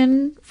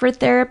protection for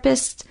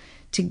therapists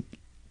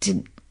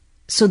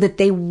so that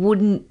they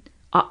wouldn't,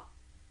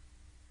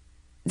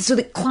 so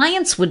that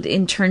clients would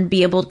in turn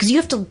be able, because you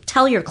have to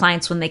tell your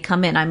clients when they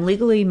come in, I'm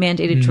legally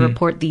mandated to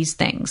report these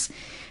things.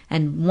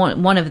 And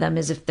one of them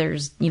is if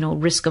there's,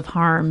 risk of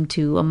harm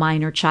to a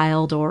minor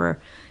child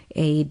or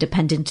a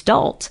dependent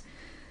adult.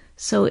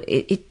 So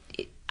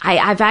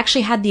I've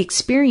actually had the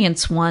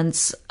experience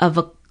once of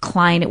a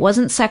client. It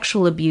wasn't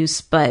sexual abuse,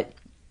 but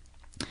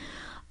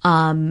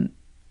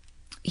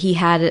he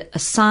had a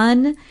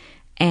son,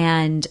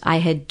 and I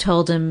had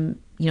told him,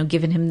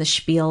 given him the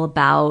spiel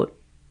about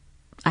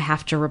I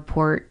have to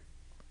report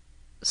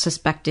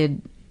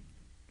suspected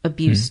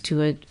abuse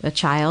to a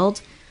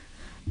child.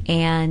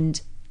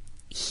 And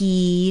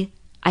he,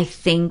 I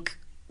think,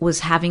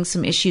 was having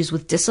some issues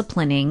with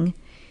disciplining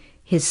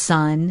his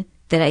son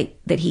that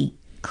he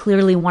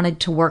clearly wanted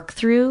to work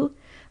through,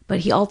 but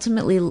he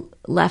ultimately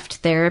left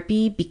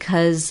therapy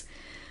because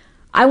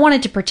I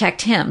wanted to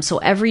protect him. So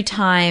every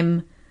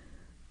time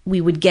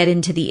we would get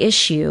into the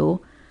issue,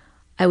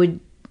 I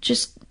would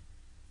just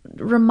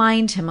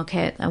remind him,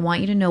 okay, I want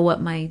you to know what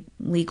my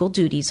legal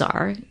duties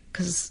are,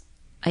 because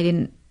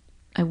I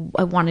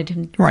wanted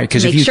him to make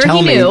sure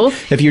he knew.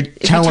 If you're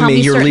telling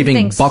me you're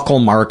leaving buckle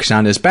marks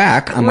on his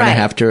back, I'm going to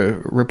have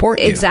to report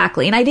you.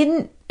 Exactly. And I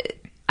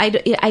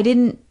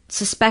didn't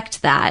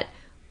suspect that,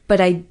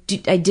 but I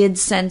did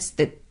sense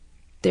that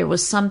there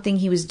was something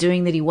he was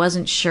doing that he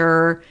wasn't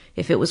sure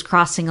if it was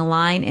crossing a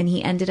line, and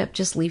he ended up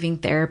just leaving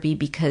therapy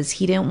because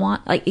he didn't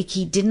want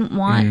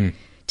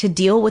to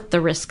deal with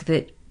the risk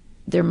that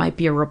there might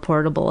be a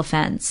reportable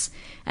offense.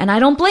 And I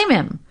don't blame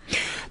him.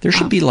 There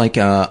should be like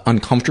a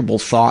Uncomfortable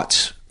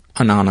Thoughts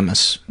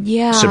Anonymous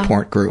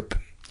support group.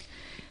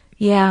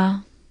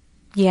 Yeah.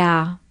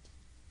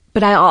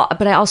 But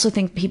I also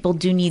think people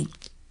do need.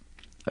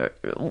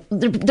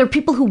 There are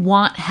people who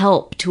want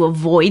help to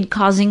avoid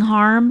causing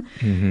harm,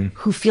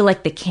 who feel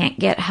like they can't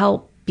get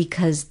help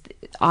because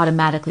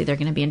automatically they're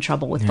going to be in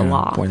trouble with the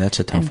law. Boy, that's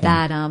a tough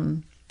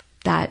one.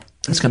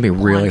 That's going to be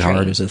really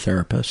hard as a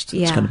therapist.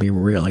 It's going to be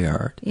really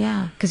hard.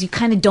 Yeah, because you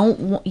kind of don't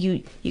want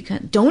you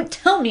don't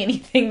tell me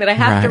anything that I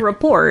have to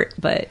report,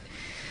 but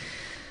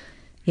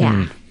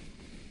yeah.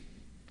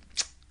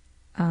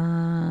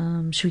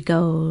 Should we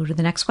go to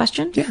the next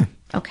question? Yeah.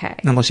 Okay.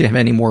 Unless you have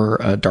any more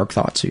dark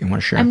thoughts that you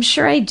want to share. I'm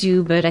sure I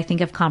do, but I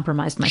think I've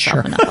compromised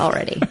myself enough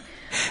already.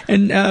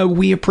 And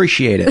we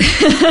appreciate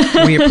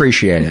it. We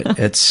appreciate it.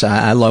 It's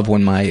I love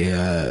when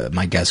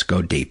my guests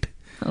go deep.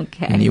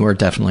 Okay. And you are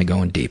definitely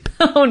going deep.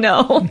 Oh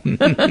no.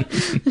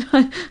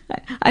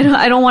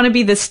 I don't want to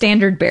be the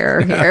standard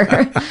bearer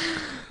here.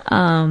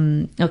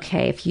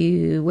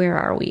 Okay, where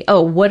are we?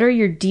 Oh, what are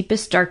your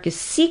deepest,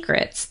 darkest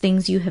secrets?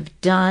 Things you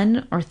have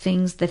done or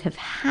things that have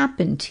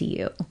happened to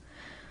you?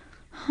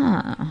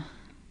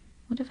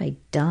 What have I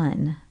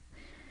done?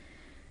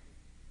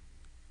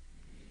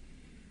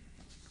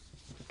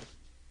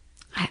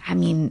 I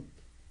mean,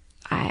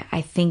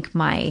 I think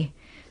my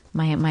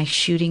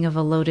shooting of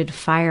a loaded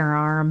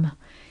firearm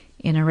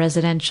in a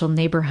residential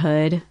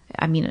neighborhood,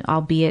 I mean,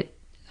 albeit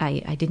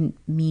I didn't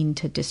mean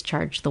to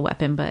discharge the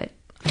weapon, but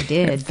I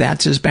did. If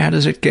that's as bad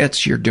as it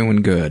gets, you're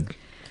doing good.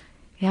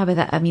 Yeah, but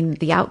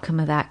the outcome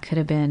of that could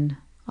have been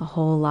a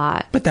whole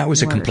lot But that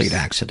was worse. a complete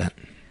accident.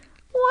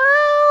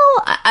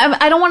 Well,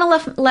 I don't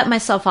want to let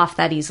myself off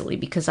that easily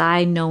because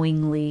I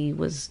knowingly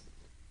was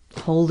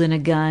holding a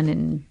gun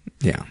and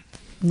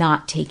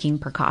not taking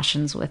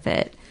precautions with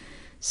it.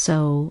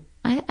 So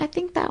I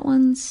think that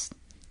one's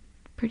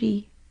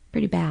pretty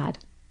bad.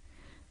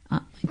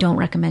 Don't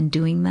recommend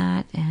doing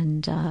that,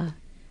 and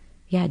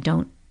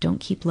don't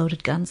keep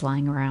loaded guns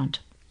lying around.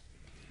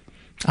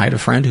 I had a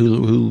friend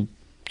who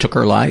took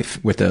her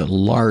life with a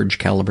large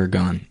caliber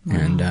gun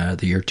in the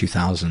year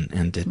 2000,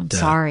 and I'm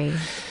sorry.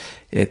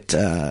 It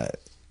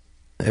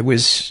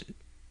was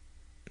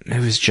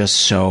just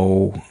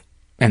so.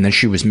 And then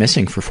she was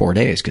missing for 4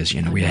 days because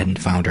we hadn't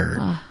found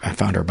her. I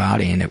found her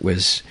body, and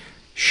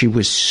she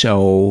was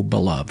so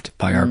beloved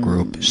by our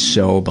group,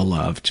 so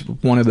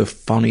beloved. One of the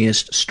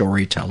funniest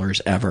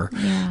storytellers ever.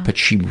 Yeah. But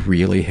she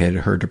really hid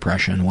her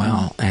depression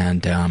well,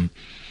 and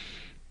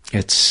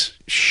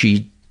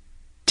she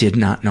did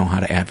not know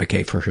how to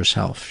advocate for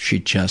herself. She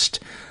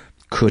just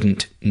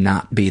couldn't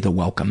not be the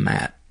welcome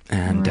mat,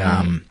 and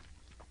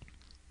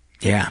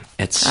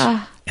it's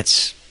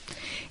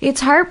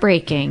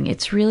heartbreaking.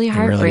 It's really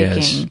heartbreaking. It really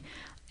is.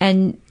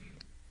 And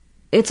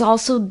it's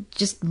also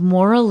just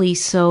morally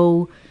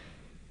so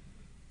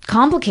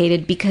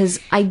complicated because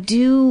I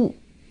do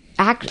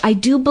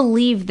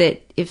believe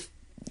that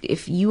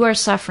if you are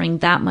suffering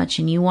that much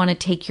and you want to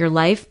take your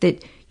life,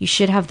 that you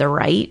should have the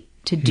right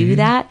to do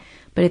that.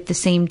 But at the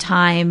same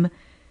time,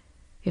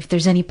 if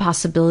there's any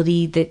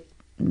possibility that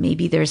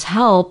maybe there's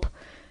help,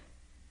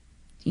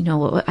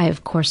 I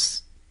of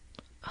course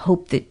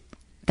hope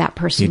that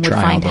person would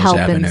find help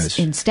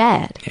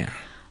instead. Yeah.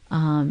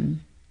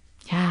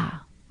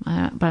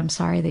 But I'm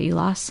sorry that you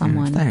lost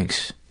someone.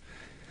 Thanks.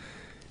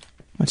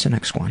 What's the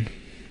next one?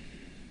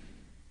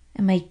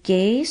 Am I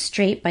gay,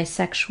 straight,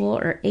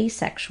 bisexual, or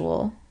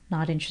asexual?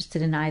 Not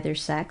interested in either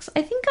sex.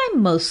 I think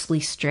I'm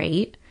mostly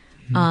straight,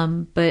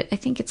 but I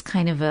think it's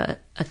kind of a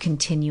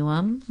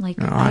continuum.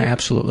 I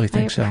absolutely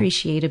think so. I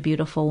appreciate a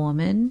beautiful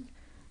woman,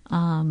 but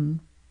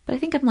I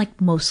think I'm like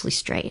mostly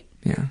straight.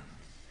 Yeah.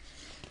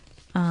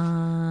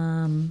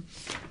 Are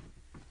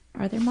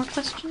there more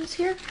questions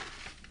here?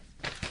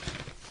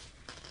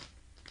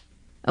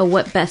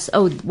 What best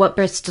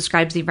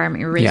describes the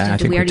environment you're raised in?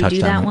 Did we already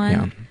do that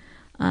one?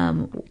 Yeah.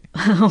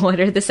 What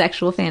are the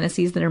sexual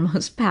fantasies that are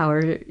most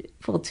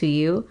powerful to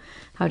you?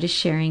 How does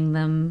sharing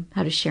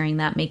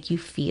that make you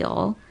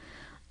feel?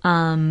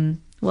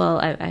 Well,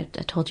 I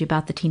told you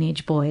about the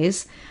teenage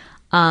boys.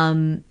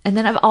 And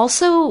then I've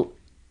also,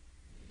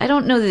 I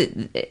don't know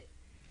that,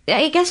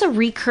 I guess a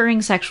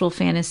recurring sexual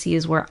fantasy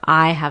is where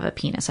I have a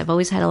penis. I've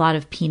always had a lot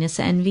of penis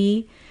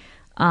envy.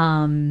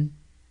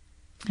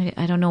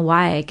 I don't know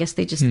why. I guess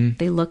they just,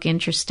 they look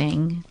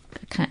interesting.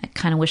 I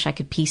kind of wish I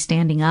could pee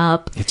standing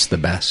up. It's the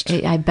best.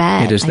 I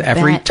bet. It is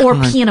every time. Or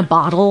pee in a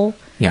bottle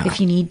Yeah. if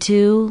you need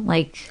to.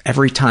 Like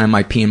every time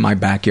I pee in my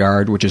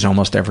backyard, which is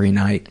almost every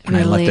night when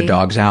I let the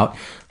dogs out.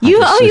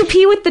 You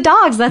pee with the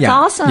dogs. That's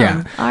awesome.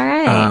 Yeah. All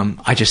right.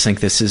 I just think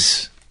this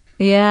is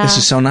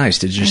so nice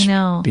to just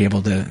be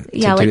able to do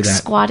like that.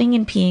 squatting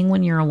and peeing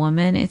when you're a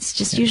woman, it's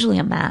just usually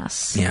a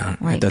mess. Yeah,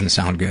 it doesn't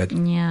sound good.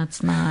 Yeah,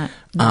 it's not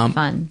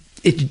fun.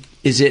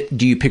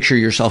 Do you picture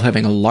yourself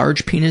having a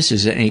large penis?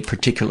 Is it any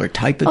particular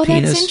type of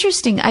penis? Oh, that's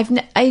interesting.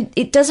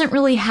 It doesn't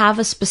really have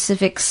a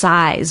specific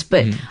size,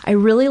 but I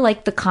really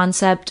like the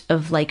concept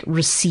of like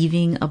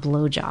receiving a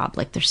blowjob.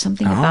 Like there's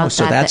something about that.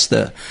 So that's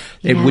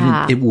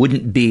it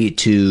wouldn't be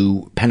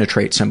to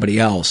penetrate somebody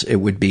else. It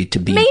would be to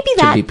be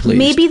pleased.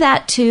 Maybe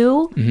that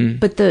too.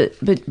 Mm-hmm.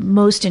 But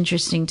most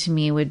interesting to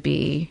me would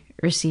be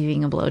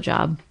receiving a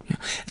blowjob. Yeah.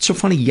 It's so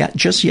funny.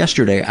 Just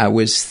yesterday, I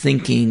was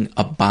thinking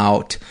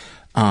about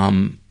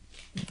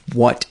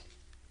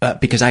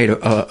because I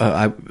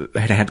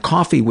had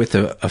coffee with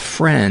a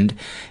friend,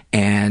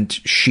 and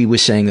she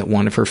was saying that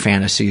one of her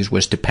fantasies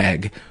was to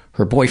peg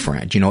her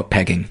boyfriend. You know what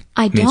pegging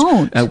means?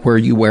 Don't. Where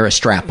you wear a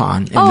strap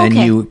on and then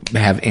you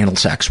have anal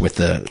sex with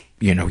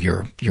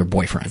your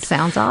boyfriend.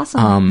 Sounds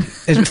awesome.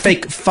 It's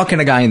fake fucking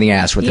a guy in the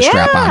ass with the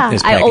strap on.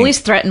 Is I always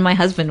threaten my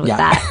husband with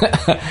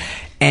that.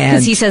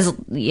 Because he says,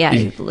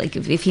 like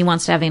if he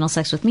wants to have anal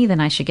sex with me, then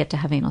I should get to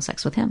have anal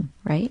sex with him,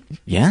 right?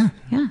 Yeah.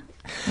 Yeah.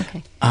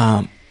 Okay.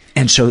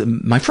 And so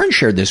my friend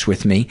shared this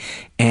with me,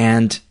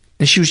 and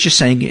she was just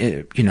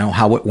saying,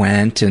 how it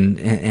went and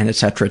et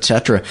cetera, et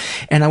cetera.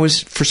 And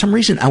for some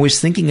reason, I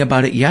was thinking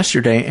about it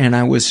yesterday, and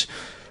I was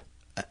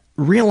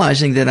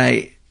realizing that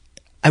I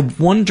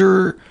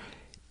wonder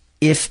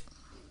if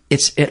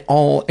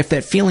if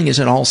that feeling is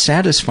at all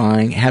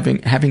satisfying,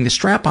 having the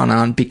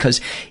strap-on,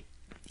 because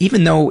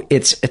even though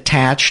it's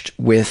attached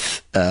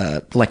with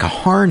like a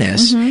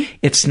harness,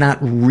 it's not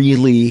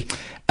really,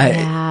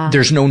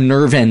 there's no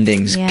nerve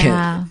endings.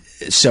 Yeah.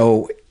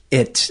 So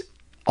it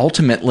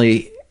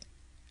ultimately,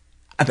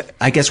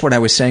 I guess what I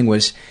was saying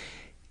was,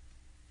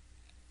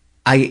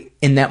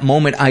 in that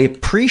moment, I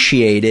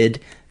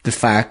appreciated the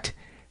fact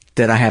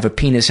that I have a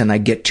penis and I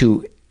get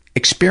to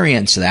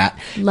experience that.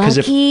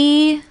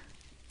 Lucky.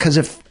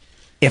 Because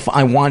if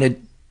I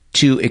wanted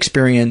to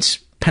experience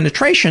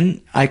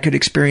penetration, I could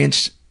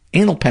experience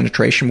anal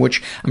penetration,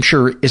 which I'm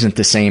sure isn't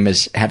the same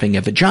as having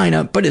a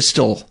vagina, but is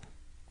still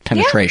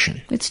penetration.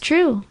 Yeah, it's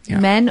true. Yeah.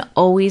 Men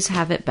always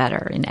have it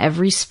better in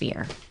every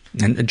sphere.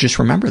 And just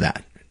remember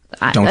that.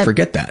 Don't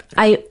forget that.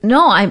 You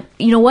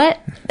know what?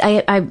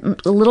 I'm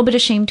a little bit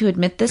ashamed to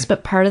admit this,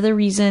 but part of the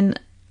reason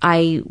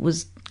I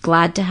was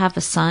glad to have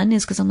a son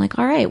is because I'm like,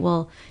 all right,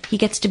 well, he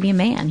gets to be a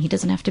man. He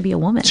doesn't have to be a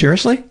woman.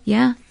 Seriously?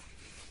 Yeah.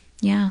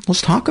 Yeah.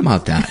 Let's talk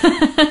about that.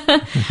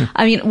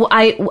 I mean,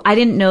 I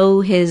didn't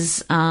know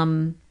his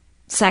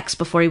sex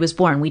before he was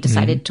born. We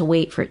decided to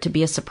wait for it to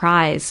be a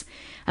surprise.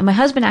 And my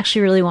husband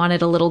actually really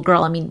wanted a little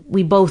girl. I mean,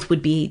 we both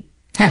would be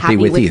happy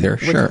with either,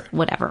 sure.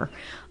 Whatever.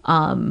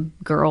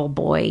 Girl,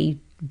 boy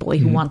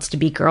who wants to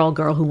be girl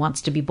who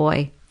wants to be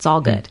boy. It's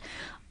all good.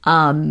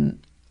 And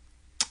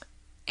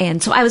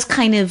so I was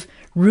kind of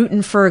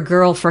rooting for a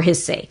girl for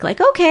his sake.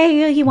 Like,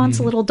 okay, he wants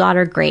a little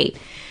daughter, great.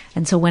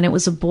 And so when it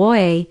was a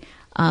boy,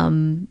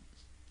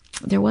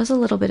 there was a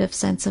little bit of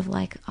sense of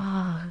like,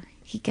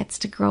 he gets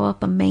to grow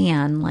up a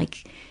man,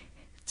 like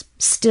it's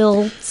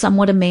still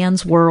somewhat a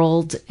man's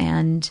world,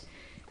 and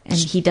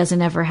he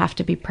doesn't ever have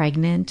to be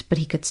pregnant, but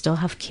he could still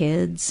have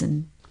kids.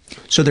 And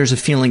so there's a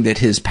feeling that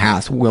his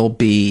path will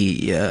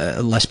be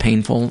less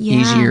painful,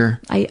 easier.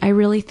 I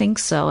really think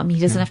so. I mean,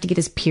 he doesn't have to get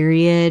his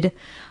period.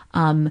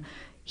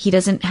 He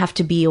doesn't have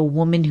to be a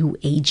woman who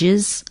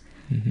ages.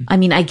 I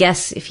mean, I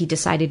guess if he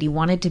decided he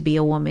wanted to be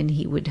a woman,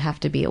 he would have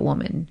to be a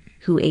woman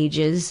who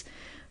ages.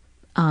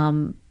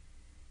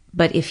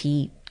 But if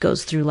he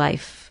goes through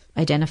life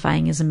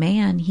identifying as a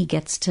man, he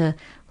gets to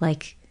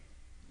like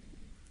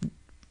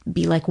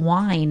be like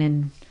wine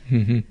and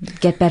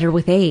get better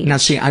with age. Now,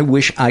 see, I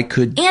wish I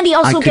could. And he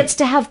also gets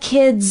to have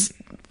kids,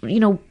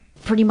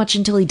 pretty much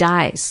until he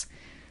dies.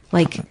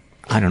 Like,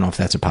 I don't know if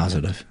that's a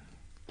positive.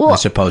 Well, I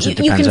suppose it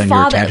depends on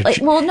your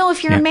attachment. No,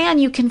 if you're a man,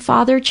 you can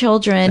father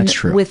children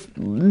with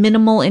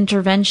minimal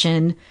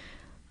intervention.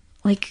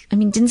 Like, I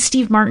mean, didn't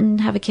Steve Martin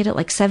have a kid at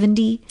like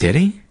 70? Did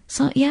he?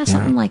 So yeah,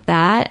 something like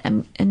that.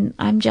 And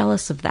I'm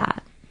jealous of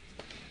that.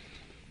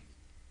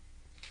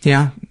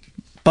 Yeah,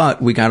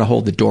 but we got to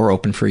hold the door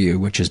open for you,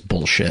 which is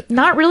bullshit.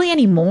 Not really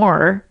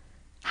anymore.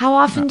 How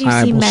often do you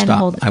see men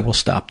hold? I will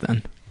stop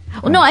then.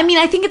 Well, no, I mean,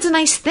 I think it's a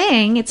nice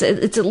thing. It's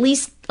at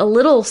least a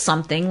little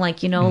something,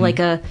 like, like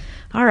a,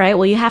 all right,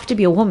 well, you have to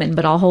be a woman,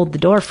 but I'll hold the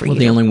door for you. Well,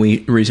 the only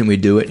reason we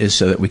do it is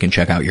so that we can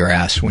check out your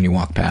ass when you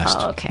walk past.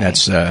 Oh, okay.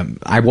 That's,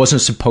 I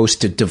wasn't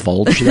supposed to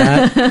divulge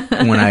that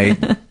when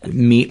I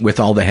meet with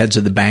all the heads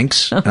of the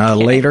banks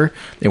later.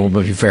 They will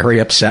be very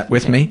upset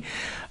with me.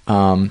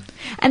 And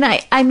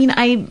I mean,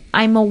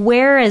 I'm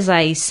aware as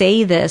I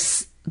say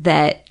this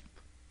that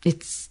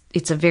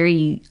it's a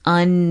very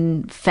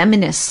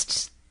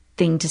unfeminist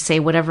thing to say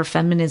whatever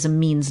feminism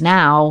means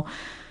now.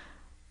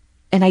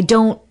 And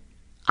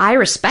I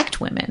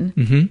respect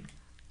women.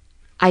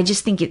 I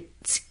just think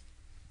it's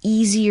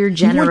easier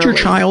generally. You want your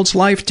child's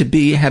life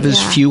to have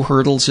as few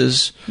hurdles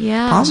as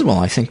possible.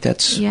 I think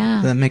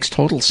that makes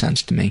total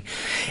sense to me.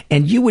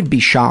 And you would be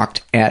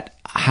shocked at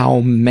how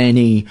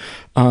many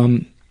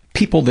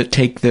people that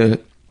take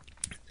the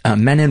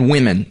men and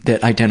women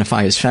that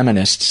identify as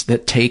feminists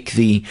that take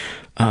the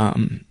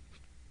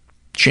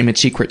Shame and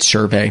Secrets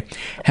survey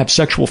have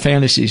sexual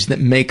fantasies that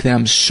make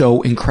them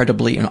so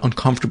incredibly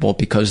uncomfortable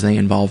because they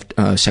involve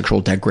sexual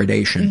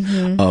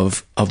degradation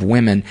of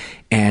women.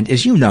 And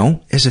as you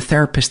know, as a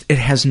therapist, it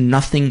has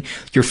nothing,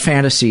 your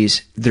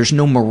fantasies, there's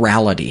no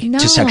morality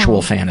to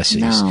sexual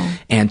fantasies. No.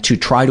 And to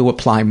try to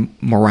apply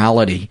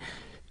morality,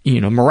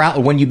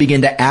 when you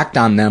begin to act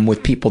on them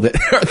with people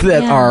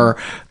that are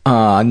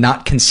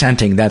not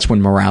consenting, that's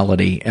when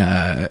morality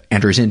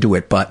enters into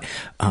it. But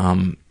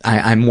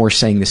I'm more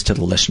saying this to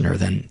the listener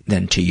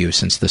than to you,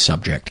 since the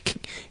subject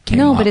came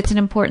up. No, but it's an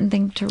important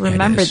thing to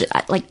remember.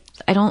 That,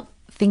 I don't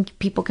think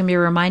people can be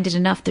reminded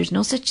enough. There's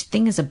no such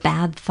thing as a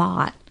bad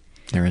thought.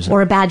 There isn't.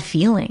 Or a bad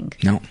feeling.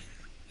 No.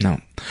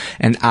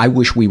 And I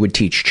wish we would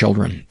teach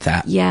children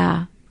that.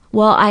 Yeah.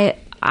 Well,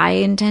 I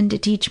intend to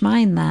teach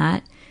mine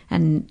that,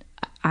 and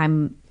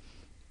I'm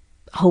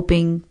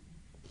hoping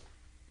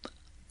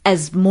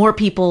as more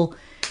people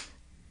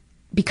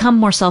become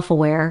more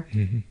self-aware,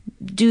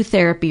 do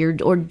therapy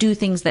or do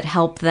things that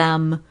help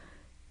them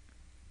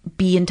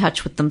be in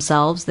touch with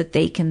themselves, that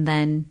they can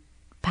then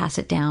pass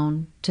it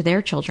down to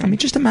their children. I mean,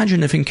 just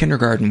imagine if in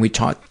kindergarten we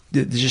taught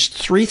just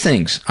 3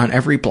 things on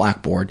every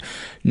blackboard.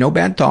 No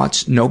bad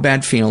thoughts, no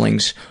bad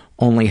feelings,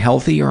 only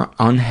healthy or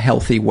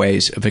unhealthy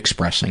ways of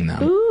expressing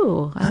them.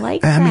 Ooh, I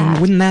like that. I mean,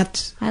 wouldn't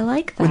that... I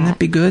like that. Wouldn't that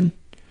be good?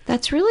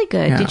 That's really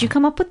good. Yeah. Did you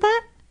come up with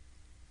that?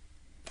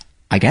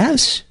 I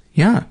guess,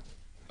 yeah.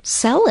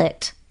 Sell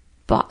it.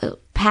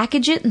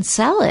 Package it and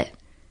sell it.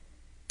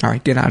 All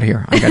right, get out of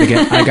here. I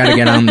gotta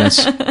get on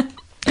this.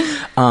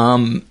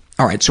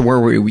 All right, so where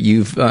were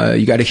you?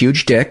 You got a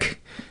huge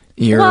dick.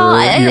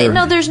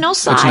 No, there's no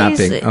size.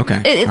 It's not big.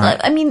 Okay.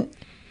 I mean,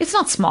 it's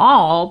not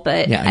small,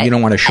 but yeah, you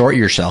don't want to short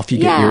yourself.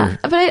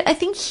 But I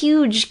think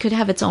huge could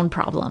have its own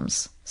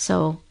problems.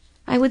 So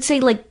I would say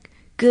like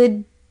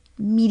good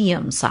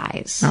medium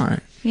size. All right.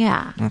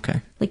 Yeah.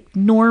 Okay. Like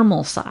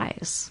normal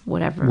size,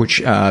 whatever.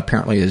 Which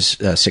apparently is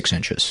 6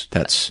 inches.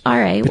 That's all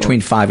right.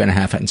 Between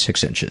 5.5 and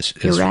 6 inches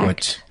is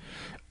erect.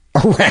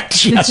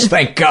 Erect, yes,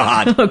 thank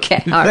God.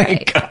 Okay, all right.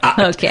 Thank God.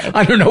 Okay.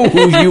 I don't know who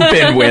you've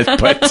been with,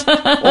 but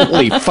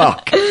holy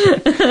fuck.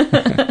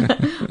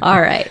 All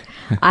right.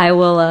 I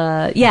will,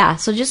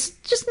 so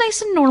just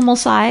nice and normal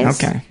size.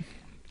 Okay.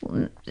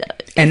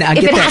 And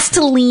if it has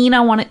to lean,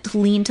 I want it to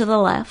lean to the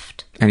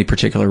left. Any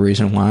particular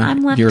reason why?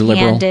 I'm left-handed. You're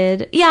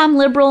liberal? Yeah, I'm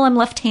liberal. I'm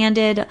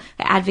left-handed. I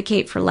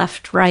advocate for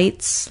left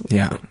rights.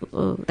 Yeah.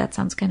 Oh, that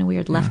sounds kind of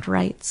weird. Left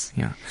rights.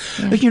 Yeah.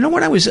 But you know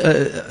what I was,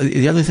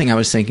 the other thing I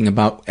was thinking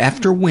about,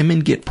 after women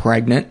get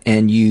pregnant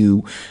and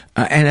you,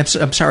 and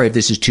I'm sorry if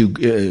this is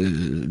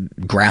too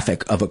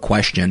graphic of a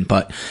question,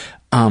 but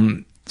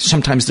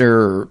sometimes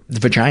the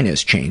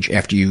vaginas change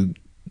after you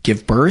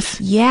give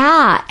birth.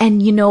 Yeah.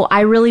 And,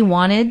 I really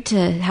wanted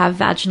to have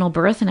vaginal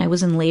birth, and I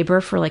was in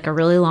labor for like a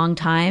really long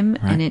time,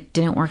 and it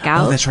didn't work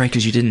out. Oh, that's right,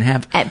 because you didn't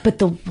have... But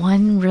the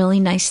one really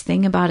nice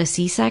thing about a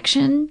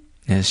C-section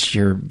is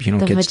the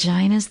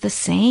vagina's the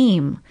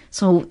same.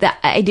 So that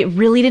I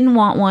really didn't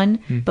want one,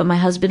 but my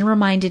husband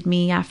reminded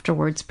me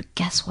afterwards, but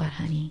guess what,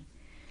 honey?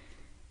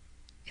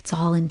 It's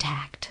all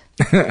intact.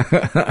 So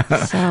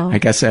I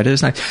guess that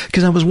is nice,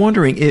 because I was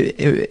wondering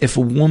if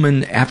a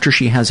woman, after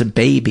she has a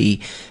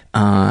baby,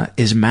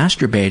 is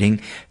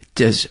masturbating,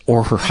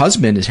 or her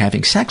husband is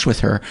having sex with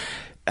her,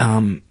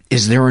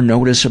 is there a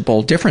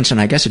noticeable difference?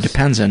 And I guess it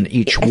depends on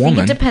each woman. I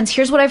think it depends.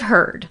 Here's what I've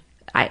heard.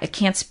 I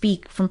can't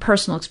speak from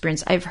personal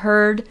experience. I've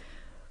heard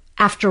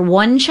after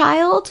one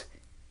child,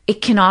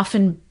 it can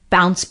often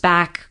bounce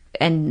back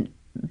and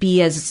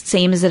be as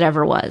same as it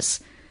ever was.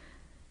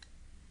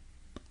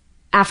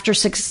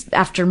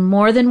 After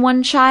more than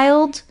one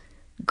child,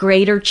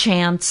 greater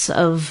chance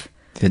of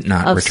it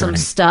not of returning.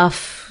 Some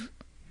stuff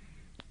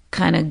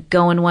kind of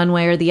going one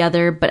way or the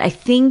other. But I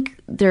think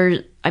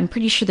I'm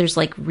pretty sure there's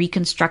like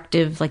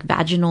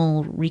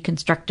vaginal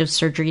reconstructive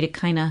surgery to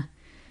kind of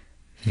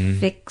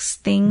fix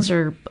things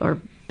or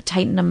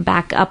tighten them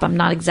back up. I'm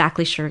not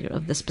exactly sure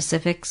of the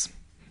specifics,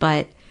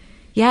 but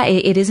yeah,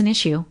 it is an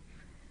issue.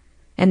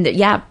 And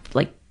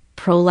like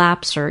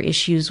prolapse or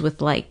issues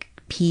with like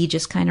pee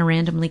just kind of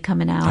randomly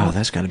coming out. Oh,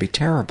 that's got to be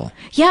terrible.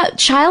 Yeah,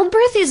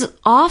 childbirth is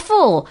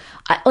awful.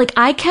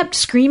 I kept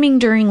screaming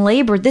during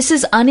labor, this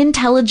is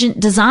unintelligent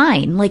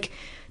design. Like,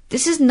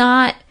 this is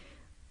not...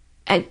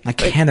 I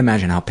can't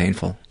imagine how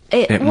painful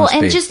it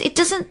must be. Just, it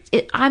doesn't...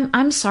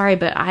 I'm sorry,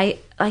 but I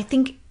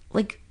think,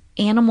 like,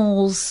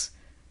 animals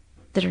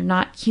that are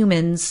not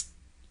humans,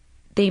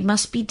 they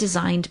must be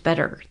designed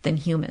better than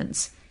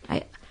humans.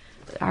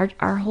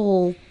 Our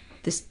whole...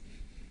 this.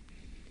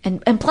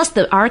 And plus,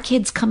 our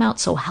kids come out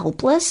so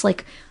helpless.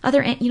 Like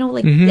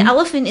the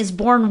elephant is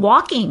born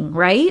walking,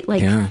 right?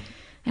 Like,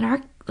 and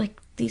our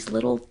these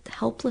little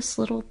helpless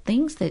little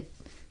things that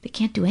they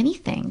can't do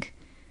anything,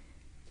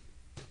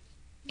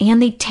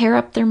 and they tear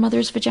up their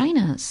mother's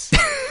vaginas.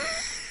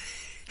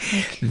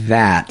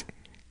 That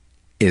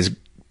is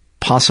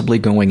possibly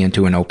going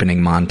into an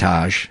opening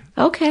montage.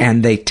 Okay,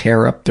 and they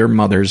tear up their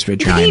mother's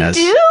vaginas.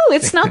 They do.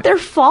 It's not their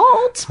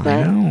fault.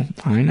 But...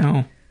 I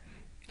know.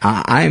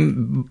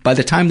 By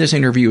the time this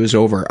interview is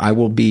over, I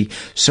will be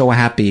so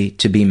happy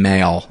to be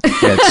male.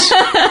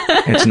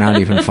 It's not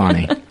even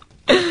funny.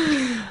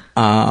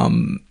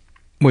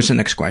 What's the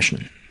next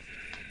question?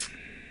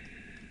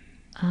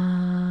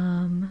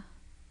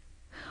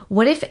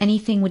 What, if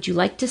anything, would you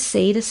like to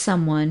say to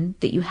someone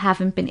that you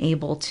haven't been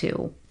able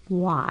to?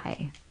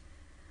 Why?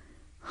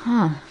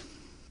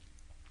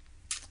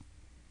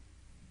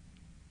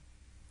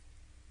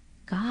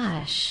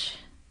 Gosh.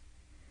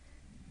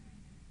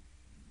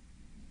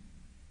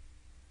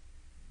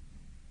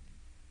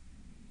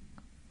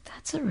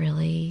 That's a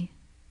really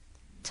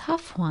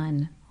tough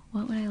one.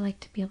 What would I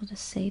like to be able to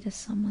say to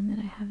someone that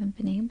I haven't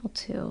been able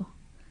to?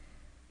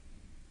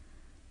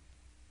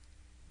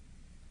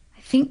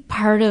 I think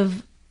part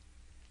of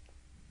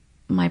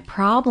my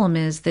problem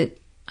is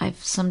that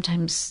I've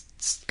sometimes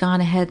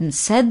gone ahead and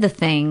said the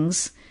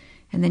things,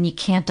 and then you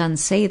can't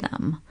unsay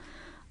them.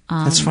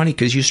 That's funny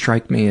because you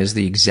strike me as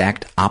the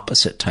exact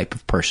opposite type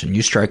of person.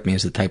 You strike me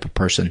as the type of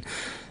person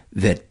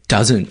that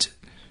doesn't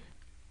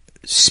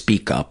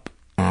speak up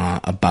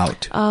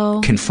about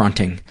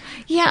confronting.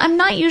 Yeah, I'm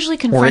not usually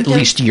confrontive. Or at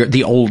least you're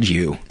the old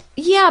you.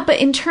 Yeah, but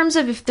in terms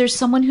of if there's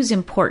someone who's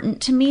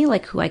important to me,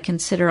 like who I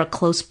consider a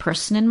close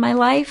person in my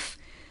life,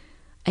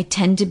 I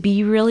tend to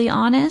be really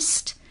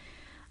honest.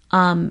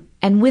 And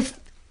if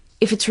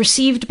it's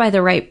received by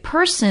the right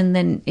person,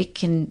 then it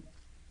can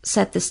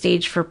set the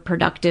stage for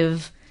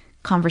productive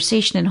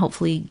conversation and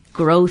hopefully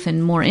growth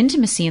and more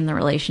intimacy in the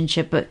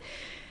relationship. But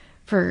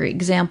for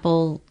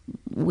example,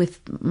 with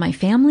my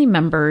family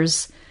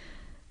members,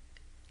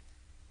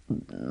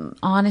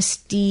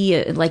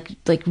 honesty,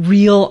 like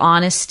real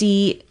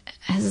honesty,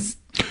 has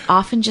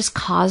often just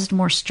caused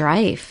more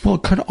strife. Well,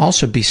 it could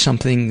also be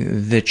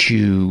something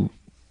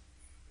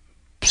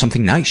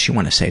something nice you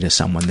want to say to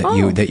someone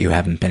that you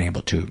haven't been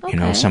able to. Okay. You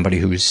know, somebody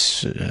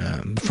who's,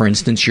 for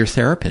instance, your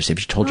therapist. Have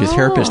you told your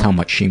therapist how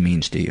much she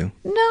means to you?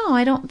 No,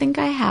 I don't think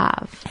I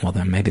have. Well,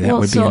 then maybe that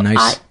would be a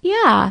nice...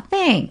 yeah,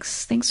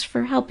 thanks. Thanks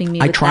for helping me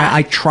with that.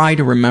 I try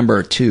to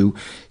remember to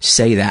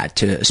say that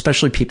to,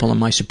 especially people in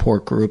my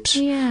support groups.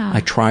 Yeah. I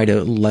try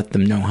to let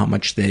them know how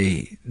much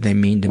they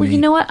mean to me. Well, you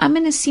know what? I'm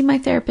going to see my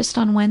therapist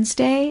on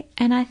Wednesday,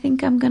 and I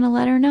think I'm going to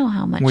let her know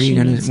how much she means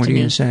to me. What are you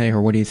going to say,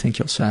 or what do you think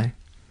you'll say?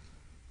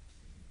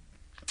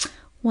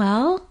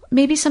 Well,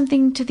 maybe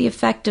something to the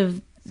effect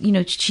of, you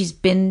know, she's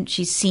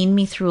seen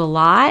me through a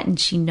lot and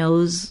she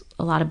knows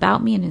a lot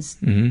about me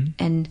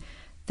and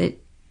that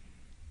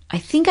I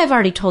think I've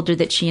already told her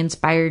that she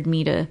inspired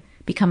me to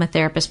become a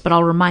therapist, but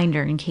I'll remind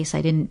her in case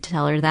I didn't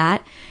tell her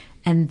that,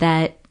 and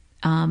that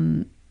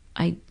I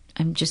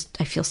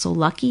feel so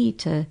lucky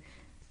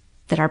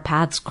that our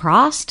paths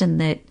crossed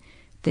and that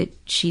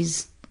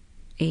she's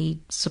a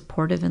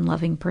supportive and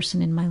loving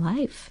person in my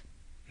life.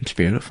 It's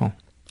beautiful.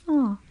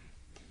 Oh.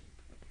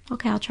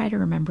 Okay, I'll try to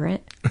remember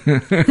it.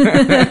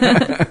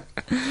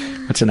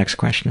 What's the next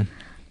question?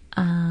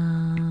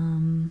 How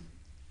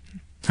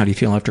do you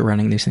feel after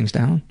writing these things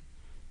down?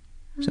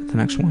 Is that the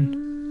next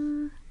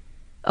one?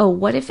 Oh,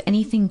 what, if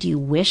anything, do you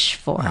wish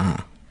for?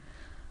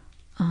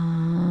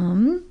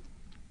 I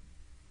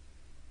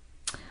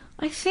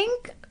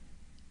think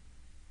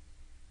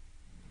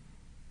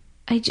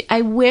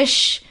I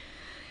wish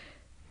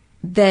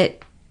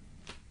that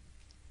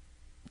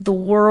the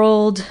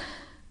world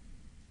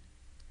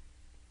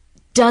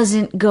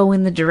doesn't go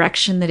in the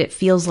direction that it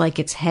feels like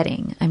it's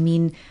heading. I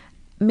mean,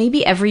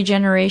 maybe every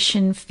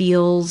generation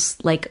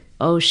feels like,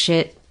 oh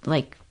shit,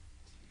 like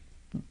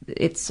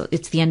it's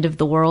the end of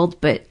the world,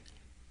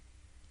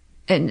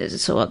 and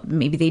so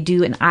maybe they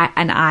do, and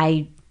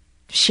I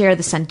share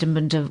the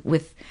sentiment we're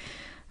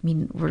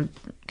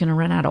gonna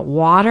run out of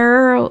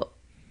water,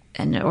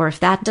 or if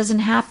that doesn't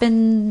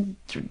happen,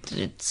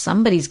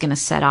 somebody's gonna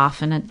set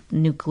off a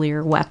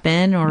nuclear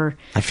weapon. Or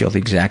I feel the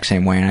exact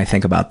same way, and I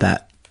think about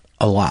that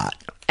a lot.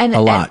 And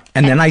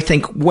then I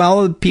think,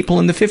 well, people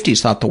in the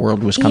 50s thought the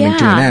world was coming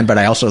to an end, but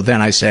I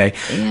say,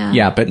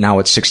 but now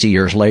it's 60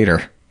 years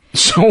later.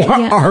 So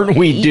aren't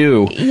we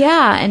due?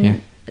 Yeah,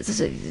 and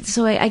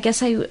so I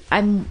guess I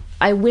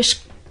wish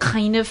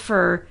kind of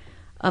for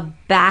a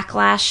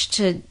backlash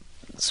to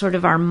sort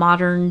of our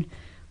modern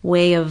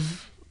way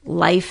of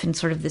life and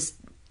sort of this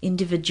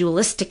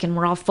individualistic, and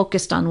we're all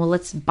focused on, well,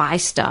 let's buy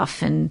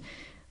stuff and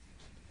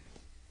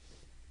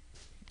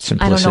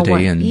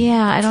simplicity and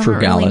I don't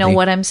frugality. Really know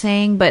what I'm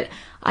saying, but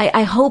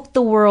I hope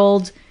the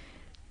world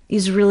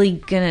is really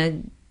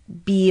gonna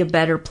be a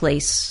better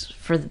place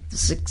for the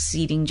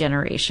succeeding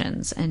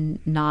generations and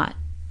not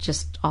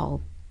just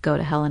all go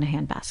to hell in a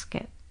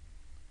handbasket.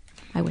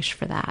 I wish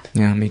for that.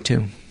 Yeah, me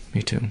too.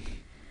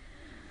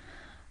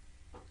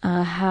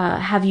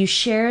 Have you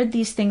shared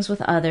these things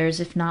with others?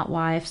 If not,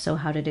 why? If so,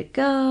 how did it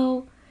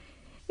go?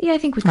 Yeah, I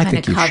think we kind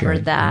of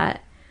covered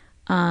that.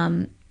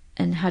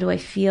 And how do I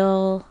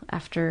feel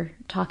after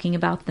talking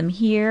about them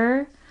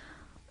here?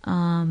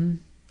 I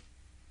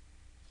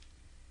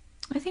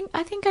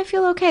think I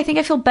feel okay. I think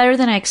I feel better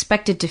than I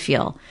expected to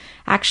feel.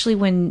 Actually,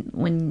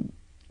 when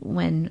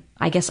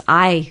I guess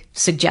I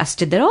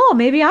suggested that,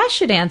 maybe I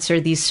should answer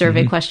these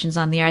survey questions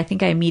on the air, I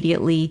think I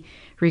immediately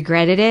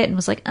regretted it and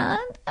was like, I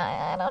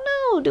don't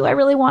know, do I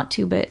really want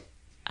to? But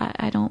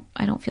I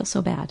don't feel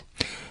so bad.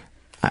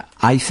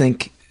 I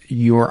think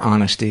your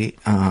honesty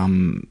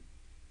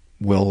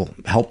will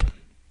help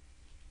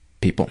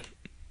people.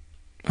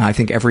 I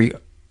think every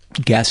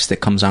guest that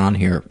comes on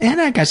here,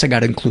 and I guess I got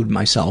to include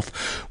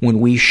myself, when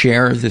we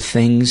share the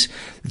things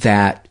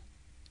that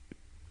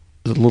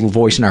the little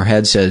voice in our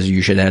head says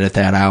you should edit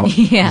that out,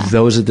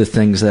 those are the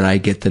things that I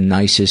get the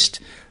nicest,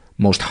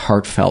 most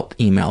heartfelt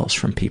emails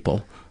from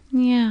people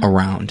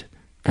around.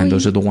 And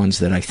those are the ones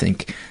that I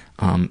think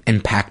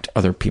impact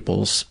other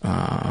people's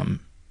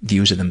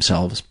views of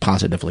themselves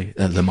positively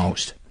the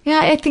most. Yeah,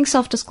 I think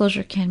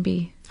self-disclosure can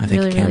be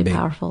really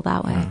powerful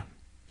that way.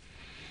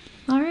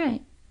 All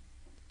right.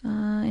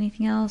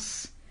 Anything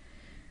else?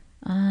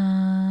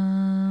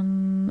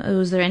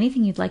 Is there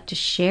anything you'd like to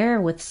share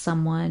with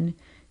someone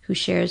who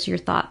shares your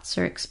thoughts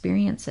or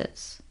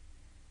experiences?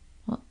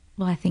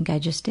 Well, I think I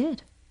just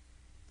did.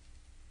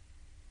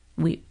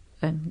 We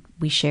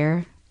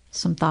share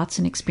some thoughts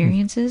and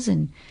experiences,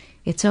 and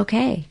it's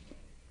okay.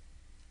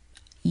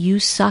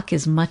 You suck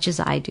as much as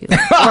I do,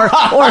 or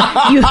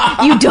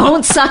you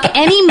don't suck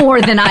any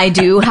more than I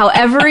do.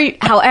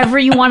 However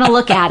you want to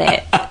look at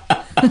it.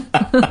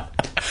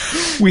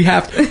 We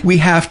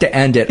have to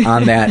end it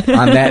on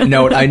that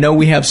note. I know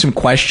we have some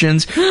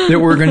questions that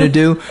we're going to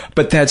do,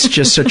 but that's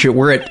just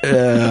we're at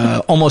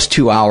almost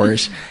 2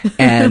 hours,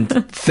 and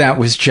that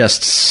was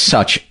just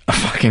such a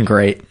fucking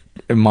great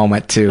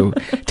moment to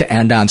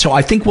end on. So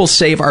I think we'll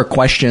save our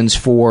questions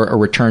for a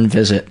return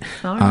visit,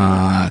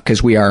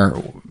 because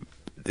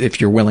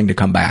if you're willing to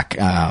come back,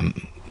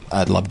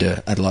 I'd love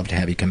to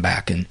have you come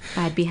back, and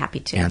I'd be happy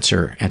to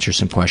answer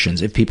some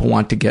questions. If people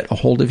want to get a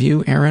hold of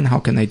you, Erin, how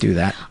can they do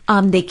that?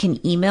 They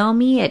can email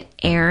me at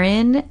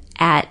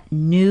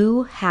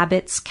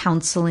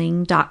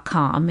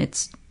erin@newhabitscounseling.com.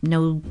 It's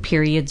no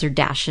periods or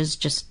dashes,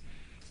 just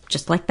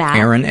like that.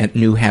 Erin at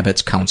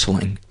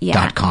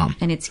newhabitscounseling.com.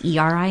 And it's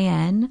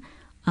ERIN.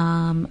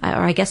 Or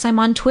I guess I'm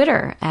on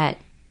Twitter at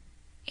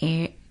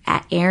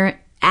Erin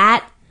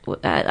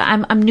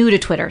I'm new to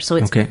Twitter, so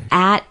it's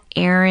at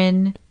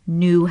Erin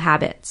New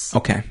Habits.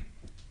 Okay.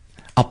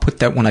 I'll put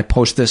that when I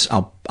post this.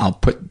 I'll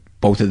put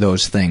both of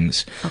those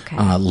things,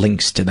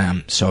 links to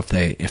them. So if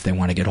they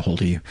want to get a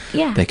hold of you,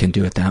 they can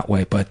do it that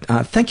way. But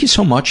thank you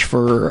so much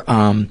for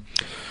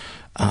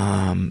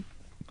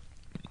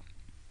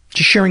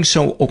just sharing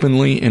so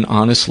openly and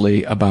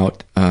honestly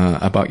about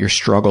your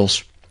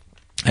struggles.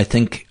 I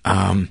think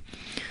I've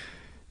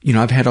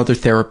had other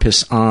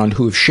therapists on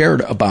who have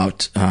shared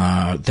about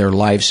their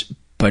lives,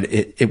 but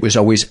it was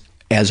always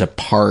as a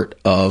part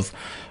of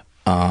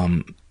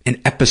an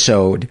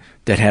episode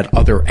that had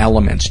other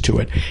elements to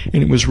it.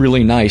 And it was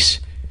really nice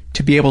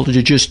to be able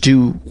to just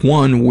do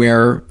one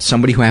where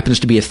somebody who happens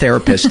to be a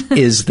therapist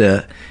is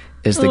the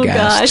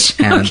guest. Gosh.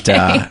 And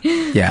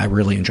I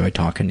really enjoyed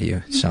talking to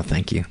you. So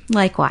thank you.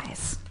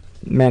 Likewise.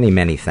 Many,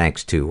 many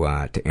thanks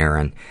to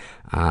Erin.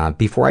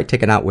 Before I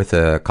take it out with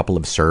a couple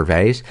of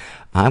surveys,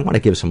 I want to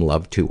give some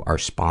love to our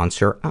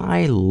sponsor.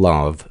 I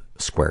love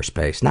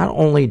Squarespace. Not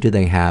only do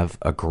they have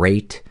a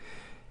great,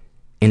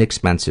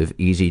 inexpensive,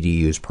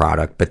 easy-to-use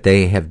product, but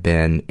they have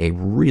been a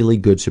really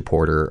good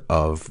supporter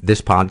of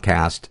this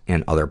podcast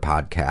and other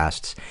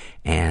podcasts,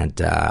 and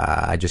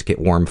I just get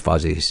warm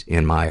fuzzies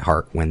in my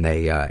heart when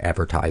they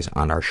advertise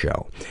on our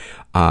show.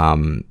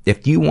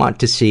 If you want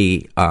to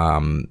see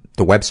the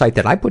website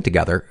that I put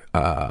together,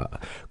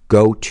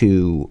 go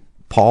to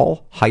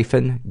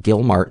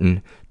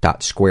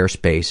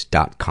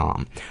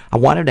paul-gilmartin.squarespace.com. I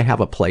wanted to have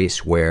a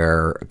place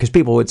where, because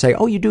people would say,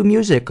 oh, you do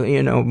music,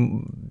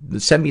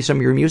 send me some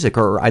of your music,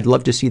 or I'd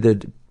love to see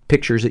the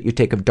pictures that you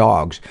take of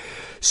dogs.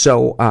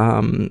 So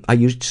I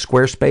used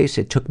Squarespace.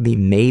 It took me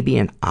maybe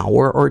an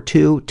hour or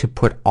two to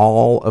put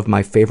all of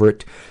my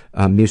favorite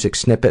music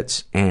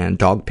snippets and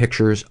dog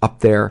pictures up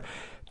there,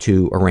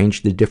 to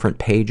arrange the different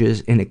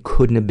pages, and it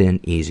couldn't have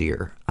been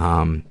easier.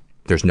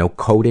 There's no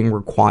coding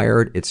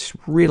required. It's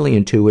really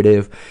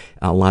intuitive,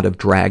 a lot of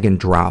drag and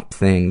drop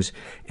things,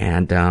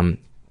 and I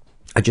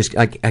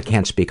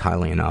can't speak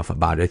highly enough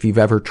about it. If you've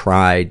ever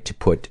tried to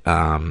put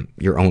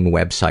your own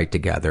website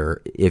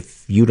together,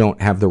 if you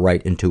don't have the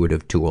right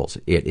intuitive tools,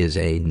 it is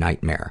a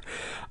nightmare.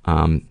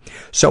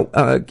 So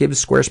give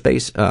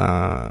Squarespace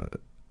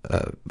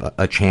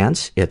a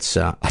chance. It's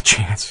a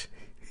chance.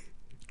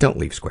 Don't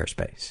leave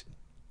Squarespace.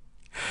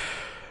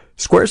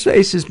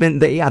 Squarespace has been,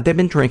 they've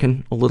been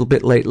drinking a little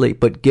bit lately,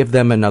 but give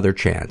them another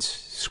chance.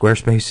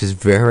 Squarespace is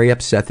very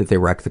upset that they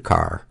wrecked the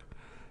car,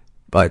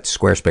 but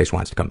Squarespace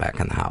wants to come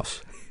back in the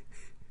house.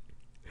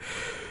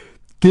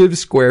 Give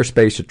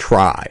Squarespace a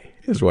try,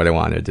 is what I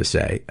wanted to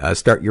say.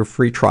 Start your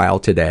free trial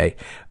today.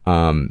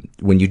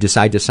 When you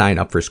decide to sign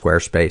up for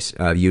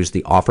Squarespace, use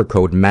the offer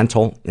code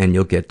MENTAL, and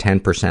you'll get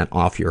 10%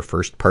 off your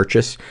first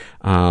purchase.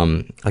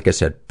 Like I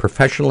said,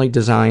 professionally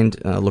designed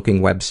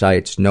looking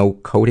websites, no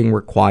coding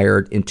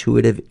required,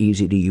 intuitive,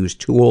 easy to use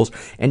tools,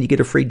 and you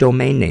get a free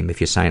domain name if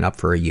you sign up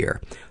for a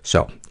year.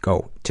 So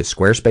go to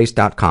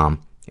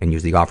squarespace.com and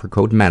use the offer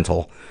code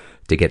MENTAL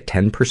to get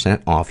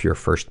 10% off your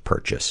first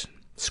purchase.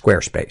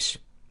 Squarespace.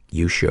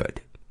 You should.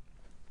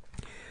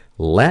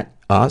 Let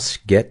us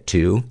get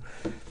to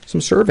some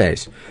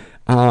surveys.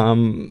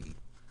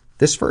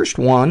 This first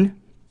one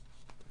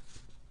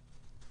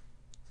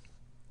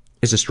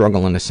is a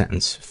struggle in a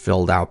sentence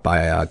filled out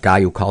by a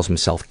guy who calls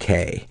himself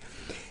K.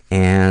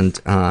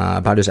 And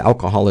about his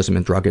alcoholism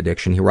and drug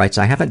addiction, he writes,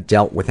 I haven't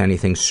dealt with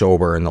anything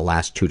sober in the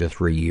last 2 to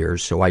 3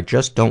 years, so I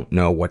just don't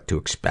know what to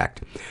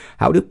expect.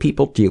 How do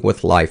people deal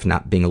with life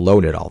not being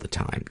loaded all the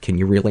time? Can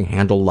you really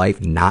handle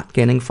life not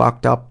getting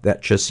fucked up?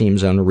 That just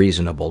seems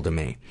unreasonable to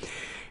me.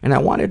 And I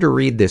wanted to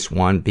read this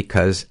one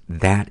because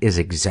that is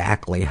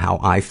exactly how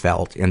I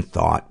felt and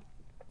thought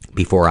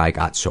before I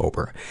got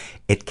sober.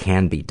 It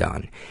can be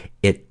done.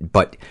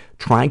 But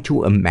trying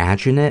to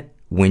imagine it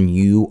when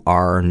you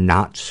are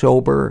not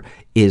sober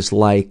is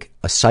like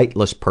a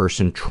sightless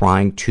person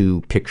trying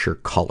to picture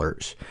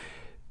colors.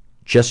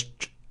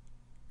 Just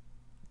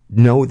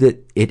know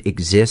that it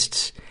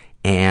exists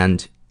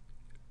and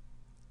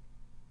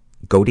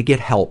go to get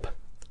help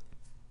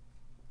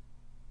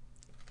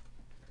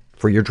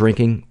for your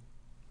drinking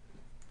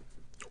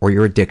or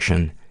your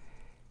addiction,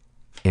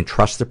 and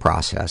trust the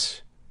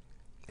process.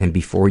 And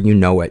before you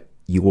know it,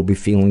 you will be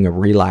feeling a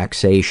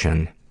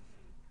relaxation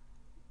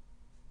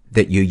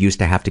that you used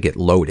to have to get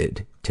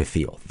loaded to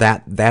feel.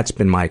 That's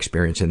been my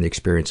experience and the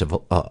experience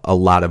of a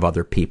lot of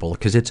other people,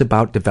 because it's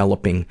about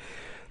developing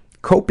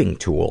coping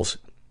tools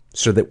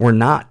so that we're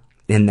not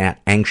in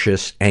that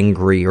anxious,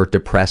 angry, or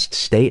depressed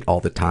state all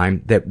the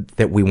time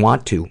that we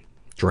want to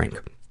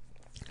drink.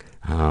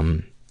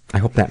 I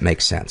hope that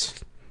makes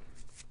sense.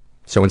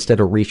 So instead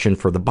of reaching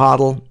for the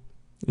bottle,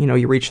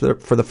 you reach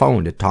for the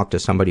phone to talk to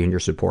somebody in your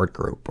support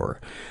group, or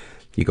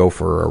you go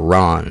for a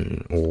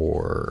run,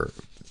 or,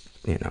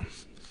 I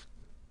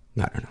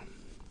don't know.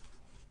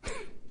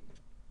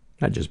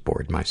 I just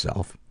bored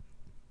myself.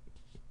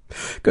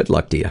 Good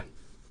luck to you.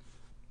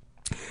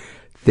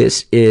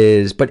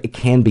 But it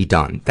can be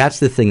done. That's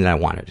the thing that I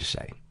wanted to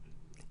say.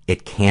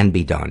 It can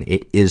be done.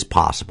 It is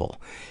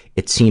possible.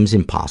 It seems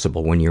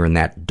impossible when you're in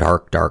that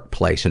dark, dark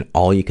place and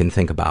all you can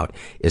think about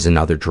is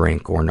another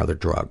drink or another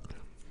drug.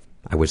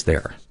 I was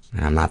there,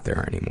 and I'm not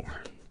there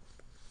anymore.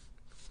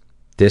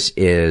 This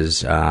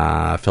is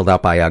filled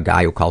out by a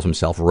guy who calls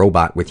himself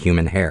Robot with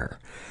Human Hair.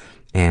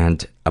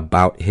 And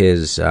about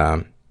his...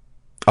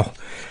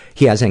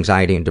 he has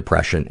anxiety and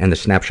depression, and the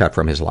snapshot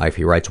from his life,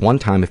 he writes, "One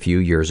time a few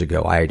years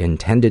ago, I had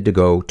intended to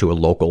go to a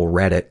local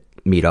Reddit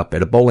meetup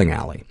at a bowling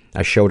alley.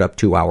 I showed up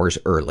 2 hours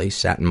early,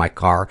 sat in my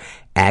car,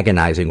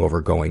 agonizing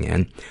over going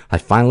in. I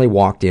finally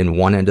walked in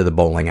one end of the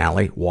bowling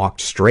alley,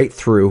 walked straight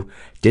through,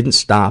 didn't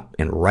stop,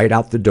 and right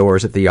out the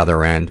doors at the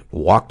other end,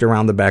 walked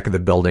around the back of the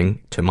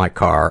building to my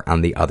car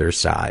on the other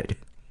side."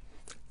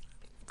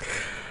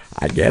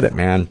 I get it,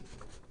 man.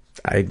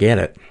 I get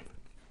it.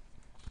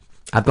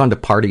 I've gone to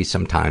parties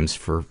sometimes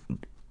for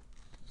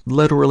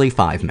literally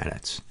 5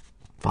 minutes.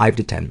 5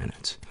 to 10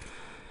 minutes.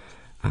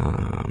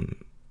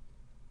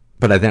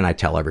 But then I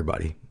tell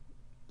everybody,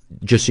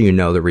 just so you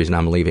know, the reason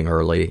I'm leaving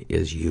early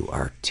is you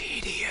are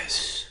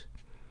tedious.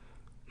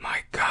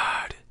 My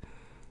God.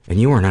 And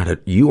you are not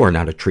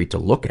a treat to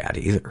look at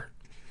either.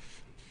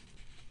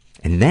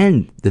 And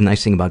then the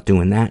nice thing about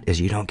doing that is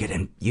you don't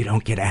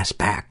get asked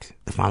back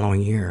the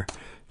following year.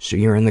 So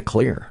you're in the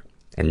clear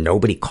and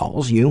nobody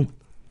calls you.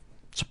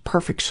 It's a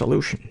perfect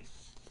solution.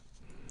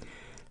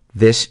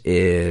 This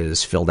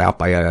is filled out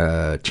by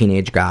a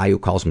teenage guy who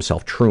calls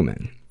himself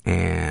Truman.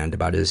 And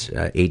about his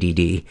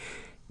ADD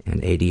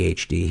and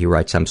ADHD, he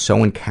writes, "I'm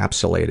so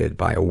encapsulated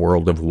by a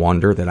world of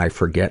wonder that I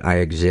forget I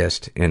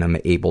exist and am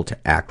able to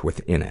act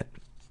within it."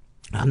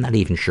 I'm not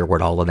even sure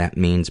what all of that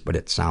means, but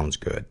it sounds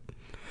good.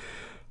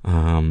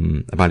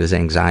 About his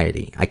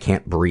anxiety, "I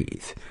can't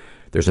breathe.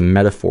 There's a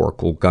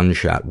metaphorical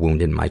gunshot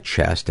wound in my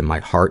chest and my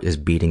heart is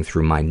beating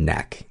through my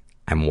neck.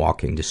 I'm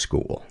walking to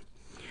school."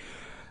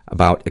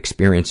 About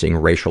experiencing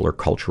racial or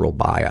cultural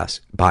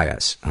bias.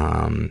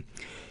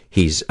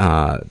 He's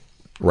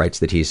writes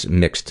that he's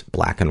mixed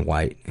black and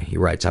white. He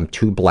writes, "I'm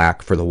too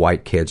black for the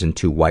white kids and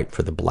too white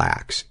for the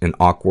blacks. An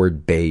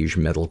awkward beige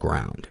middle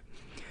ground."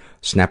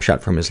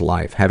 Snapshot from his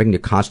life, "Having to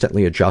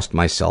constantly adjust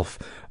myself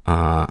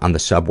on the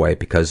subway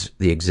because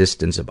the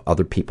existence of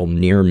other people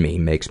near me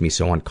makes me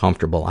so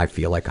uncomfortable I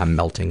feel like I'm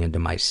melting into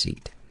my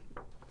seat."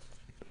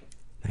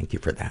 Thank you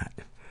for that.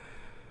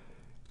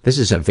 This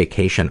is a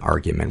vacation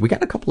argument. We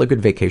got a couple of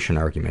good vacation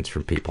arguments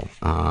from people.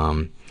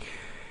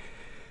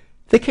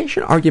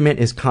 Vacation argument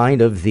is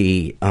kind of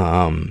the,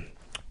 to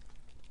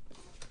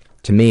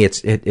me,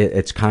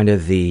 it's kind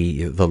of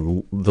the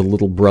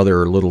little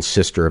brother or little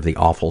sister of the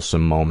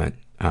awfulsome moment.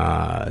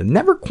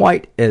 Never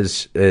quite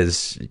as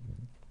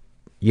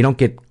you don't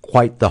get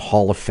quite the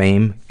Hall of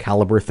Fame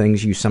caliber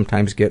things you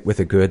sometimes get with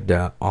a good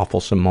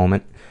awfulsome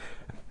moment.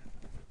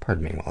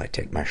 Pardon me while I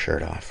take my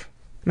shirt off.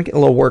 I'm getting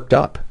a little worked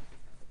up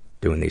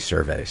doing these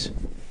surveys.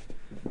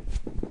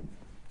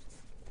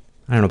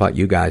 I don't know about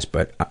you guys,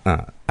 but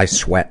I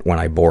sweat when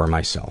I bore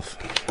myself.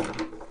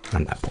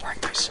 I'm not boring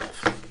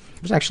myself. I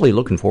was actually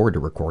looking forward to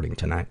recording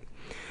tonight.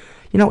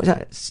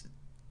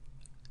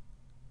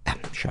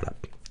 Shut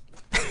up.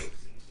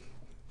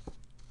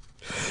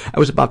 I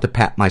was about to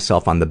pat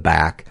myself on the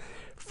back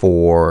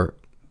for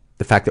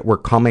the fact that we're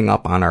coming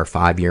up on our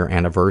 5-year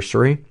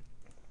anniversary,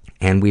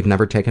 and we've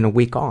never taken a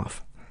week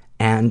off.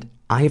 And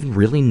I've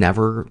really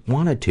never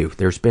wanted to.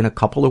 There's been a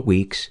couple of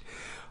weeks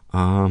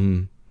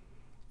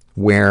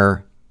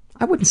where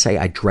I wouldn't say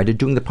I dreaded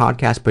doing the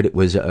podcast, but it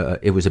was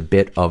a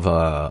bit of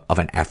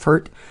an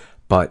effort.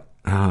 But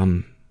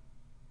I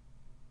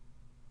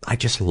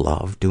just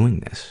love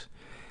doing this,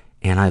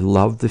 and I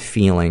love the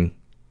feeling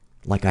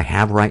like I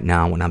have right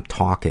now when I'm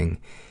talking,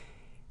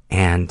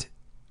 and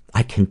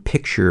I can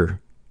picture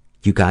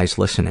you guys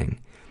listening.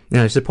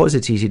 Now, I suppose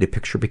it's easy to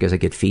picture because I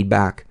get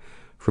feedback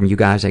from you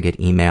guys. I get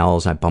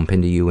emails. I bump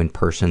into you in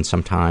person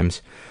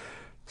sometimes.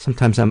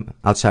 Sometimes I'm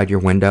outside your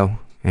window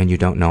and you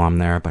don't know I'm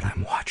there, but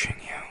I'm watching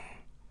you.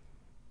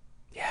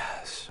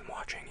 Yes, I'm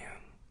watching you.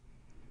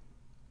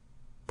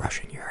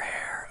 Brushing your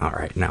hair. All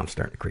right, now I'm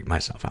starting to creep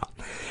myself out.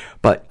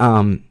 But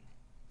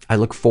I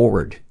look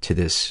forward to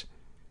this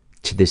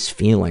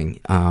feeling.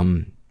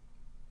 I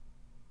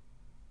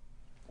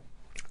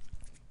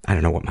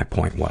don't know what my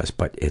point was,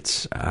 but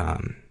it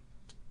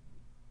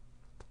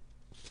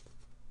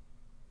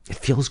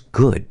feels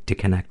good to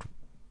connect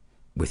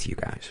with you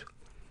guys.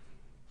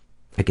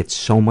 I get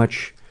so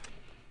much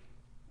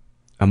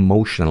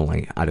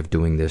emotionally out of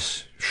doing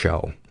this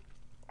show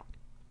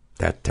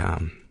that I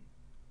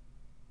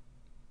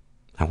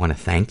want to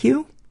thank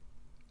you.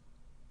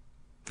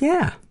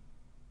 Yeah.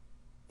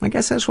 I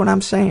guess that's what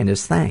I'm saying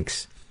is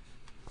thanks.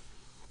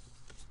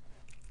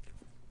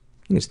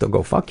 You can still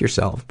go fuck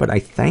yourself, but I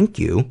thank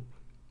you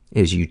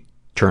as you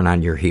turn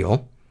on your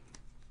heel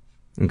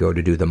and go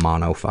to do the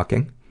mono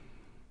fucking.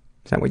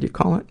 Is that what you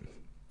call it?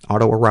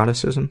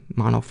 Autoeroticism?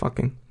 Mono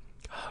fucking?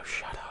 Oh,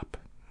 shut up.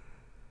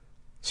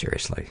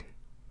 Seriously.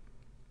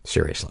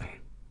 Seriously.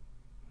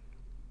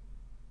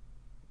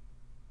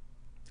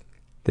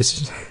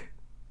 This is...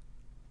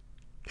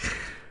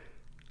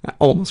 I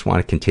almost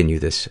want to continue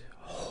this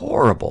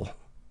horrible,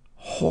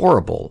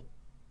 horrible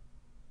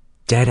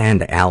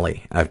dead-end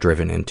alley I've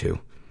driven into.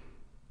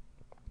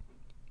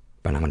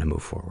 But I'm going to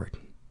move forward.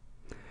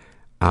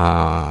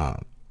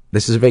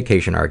 This is a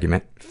vacation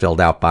argument filled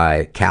out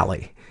by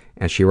Callie.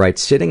 And she writes,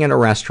 sitting in a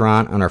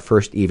restaurant on our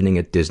first evening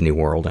at Disney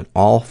World and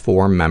all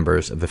 4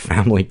 members of the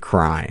family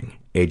crying,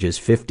 ages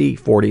 50,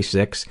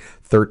 46,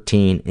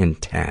 13, and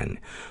 10.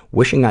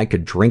 Wishing I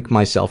could drink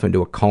myself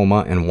into a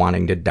coma and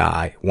wanting to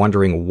die.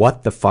 Wondering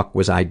what the fuck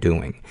was I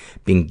doing?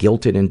 Being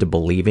guilted into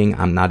believing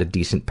I'm not a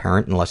decent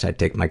parent unless I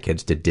take my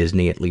kids to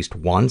Disney at least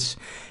once.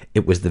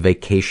 It was the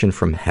vacation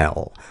from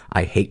hell.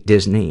 I hate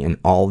Disney and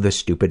all the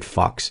stupid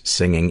fucks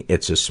singing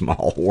It's a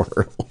Small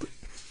World.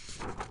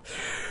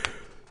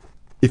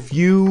 If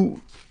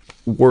you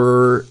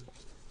were...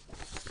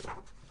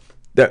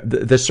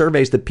 The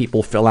surveys that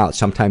people fill out,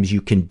 sometimes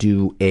you can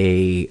do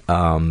a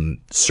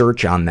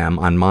search on them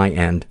on my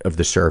end of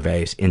the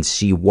surveys and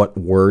see what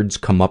words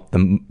come up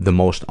the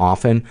most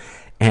often.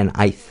 And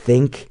I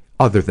think,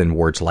 other than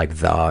words like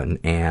the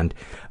and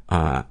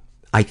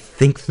I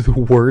think the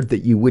word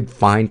that you would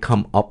find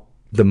come up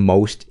the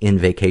most in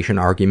vacation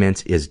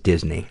arguments is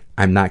Disney.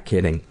 I'm not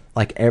kidding.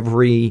 Like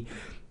every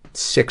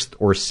 6th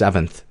or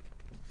 7th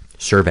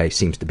survey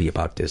seems to be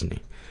about Disney.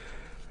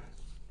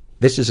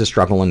 This is a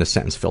struggle in a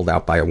sentence filled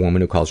out by a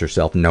woman who calls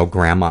herself No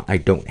Grandma, I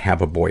Don't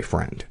Have a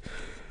Boyfriend.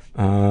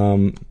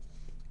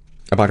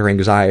 About her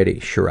anxiety,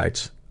 she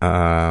writes,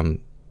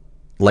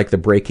 like the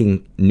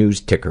breaking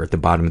news ticker at the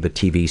bottom of the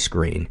TV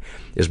screen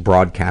is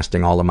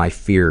broadcasting all of my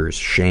fears,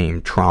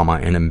 shame, trauma,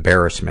 and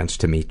embarrassments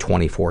to me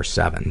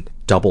 24/7,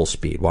 double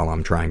speed while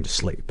I'm trying to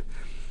sleep.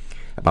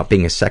 About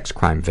being a sex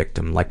crime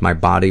victim, like my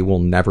body will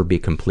never be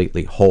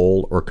completely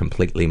whole or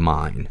completely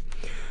mine.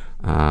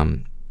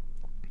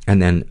 And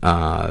then,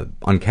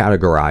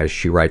 uncategorized,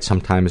 she writes,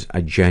 sometimes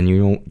I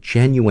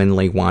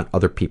genuinely want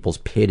other people's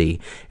pity,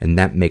 and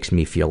that makes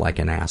me feel like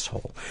an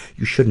asshole.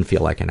 You shouldn't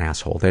feel like an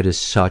asshole. That is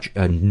such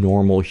a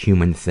normal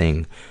human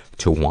thing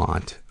to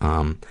want.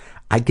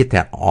 I get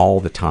that all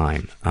the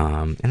time.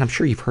 And I'm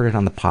sure you've heard it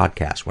on the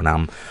podcast when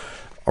I'm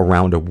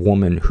around a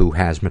woman who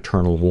has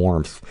maternal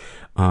warmth.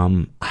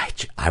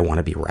 I want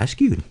to be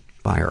rescued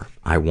by her.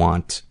 I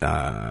want,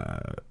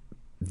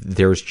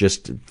 there's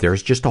just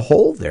a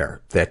hole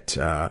there that,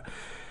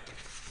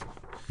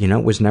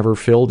 was never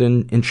filled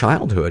in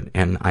childhood.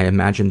 And I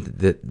imagine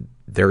that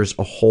there's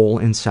a hole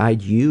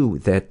inside you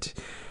that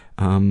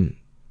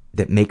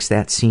makes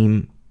that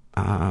seem,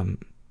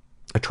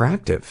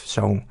 attractive.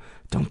 So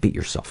don't beat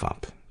yourself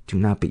up. Do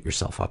not beat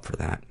yourself up for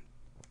that.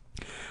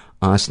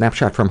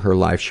 Snapshot from her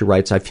life. She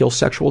writes, I feel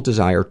sexual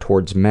desire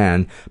towards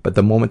men, but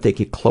the moment they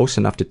get close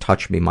enough to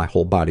touch me, my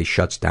whole body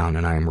shuts down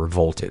and I am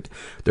revolted.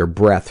 Their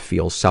breath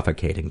feels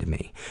suffocating to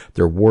me.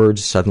 Their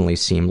words suddenly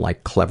seem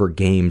like clever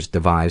games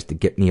devised to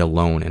get me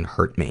alone and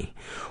hurt me.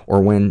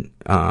 Or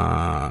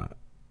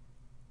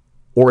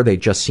they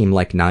just seem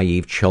like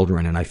naive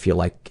children and I feel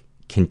like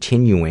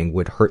continuing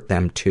would hurt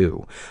them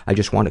too. I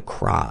just want to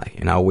cry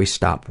and I always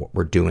stop what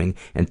we're doing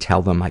and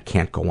tell them I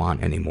can't go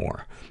on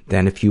anymore.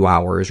 Then a few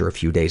hours or a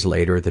few days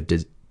later,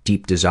 the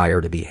deep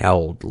desire to be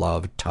held,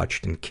 loved,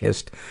 touched, and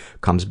kissed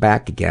comes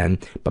back again,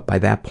 but by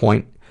that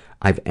point,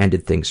 I've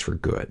ended things for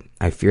good.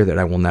 I fear that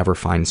I will never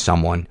find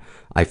someone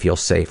I feel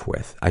safe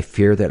with. I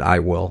fear that I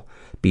will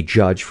be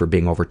judged for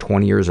being over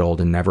 20 years old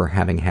and never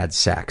having had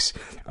sex,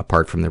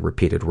 apart from the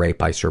repeated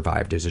rape I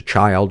survived as a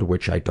child,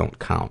 which I don't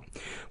count.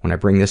 When I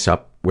bring this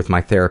up with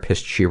my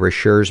therapist, she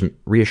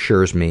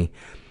reassures me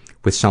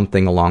with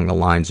something along the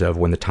lines of,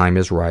 when the time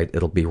is right,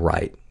 it'll be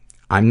right.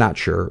 I'm not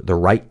sure the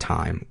right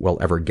time will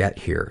ever get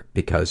here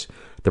because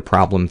the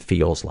problem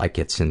feels like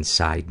it's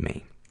inside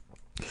me.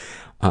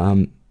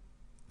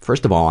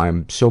 First of all,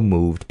 I'm so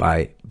moved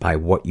by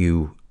what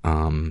you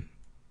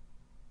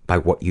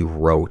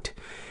wrote,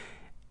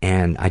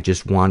 and I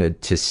just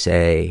wanted to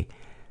say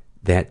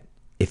that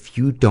if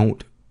you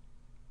don't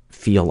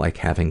feel like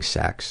having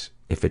sex,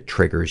 if it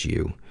triggers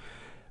you,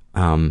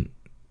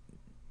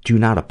 do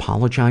not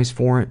apologize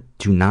for it.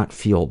 Do not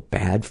feel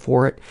bad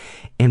for it.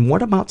 And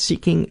what about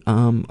seeking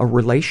a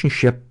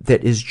relationship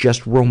that is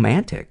just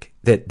romantic,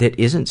 that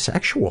isn't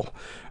sexual?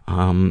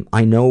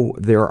 I know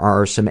there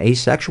are some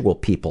asexual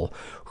people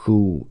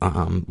who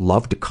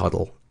love to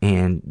cuddle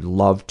and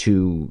love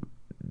to,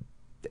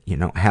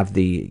 have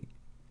the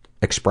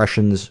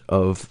expressions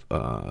of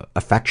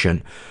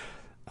affection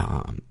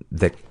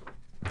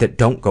that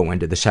don't go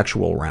into the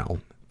sexual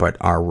realm, but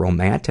are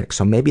romantic.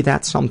 So maybe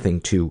that's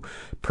something to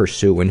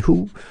pursue. And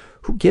who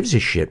gives a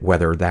shit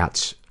whether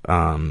that's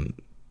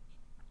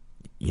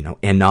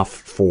enough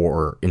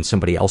for in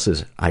somebody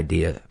else's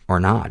idea or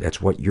not?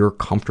 It's what you're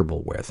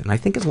comfortable with. And I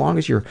think as long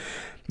as you're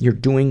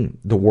doing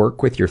the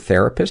work with your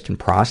therapist and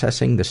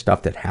processing the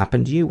stuff that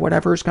happened to you,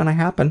 whatever is going to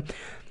happen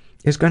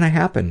is going to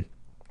happen.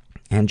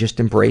 And just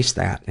embrace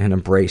that and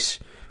embrace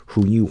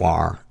who you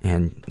are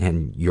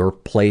and your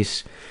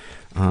place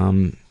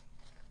at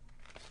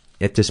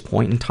this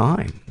point in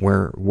time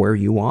where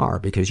you are,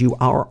 because you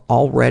are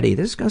already,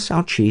 this is going to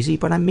sound cheesy,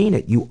 but I mean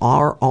it, you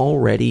are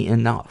already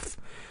enough.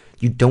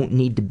 You don't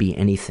need to be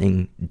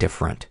anything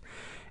different.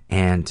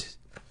 And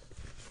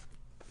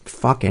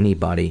fuck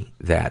anybody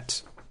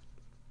that,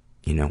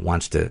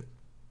 wants to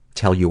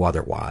tell you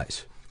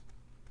otherwise.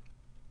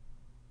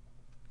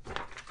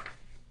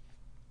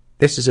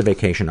 This is a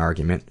vacation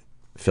argument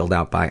filled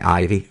out by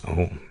Ivy.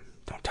 Oh,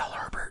 don't tell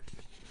Herbert.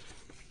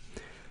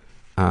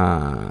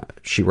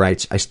 She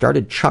writes, I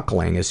started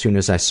chuckling as soon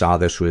as I saw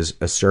this was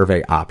a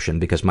survey option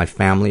because my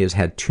family has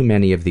had too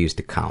many of these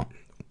to count.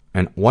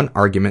 And one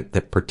argument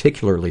that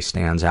particularly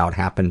stands out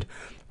happened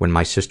when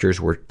my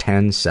sisters were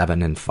 10,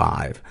 7, and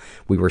 5.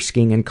 We were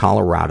skiing in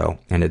Colorado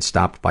and had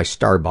stopped by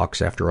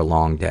Starbucks after a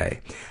long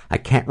day. I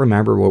can't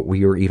remember what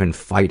we were even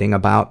fighting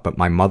about, but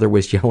my mother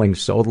was yelling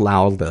so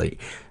loudly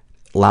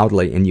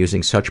and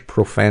using such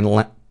profane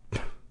nothing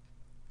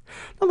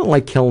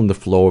like killing the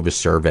flow of a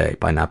survey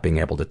by not being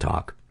able to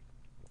talk.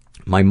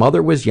 My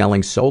mother was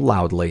yelling so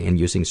loudly and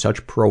using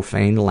such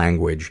profane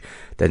language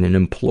that an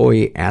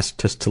employee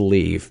asked us to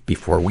leave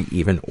before we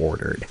even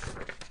ordered.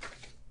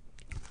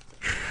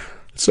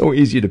 So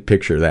easy to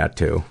picture that,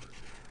 too.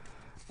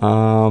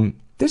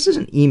 This is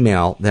an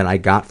email that I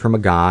got from a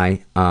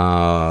guy.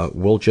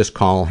 We'll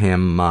call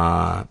him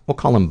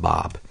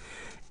Bob.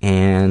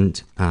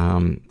 And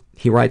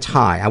he writes,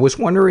 Hi, I was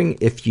wondering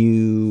if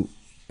you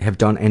have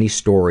done any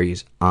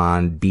stories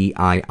on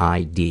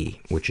BIID,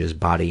 which is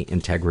Body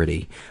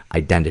Integrity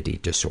Identity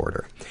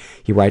Disorder.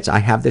 He writes, I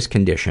have this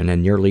condition,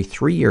 and nearly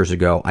 3 years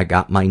ago, I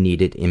got my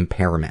needed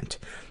impairment.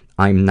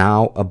 I'm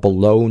now a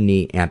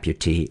below-knee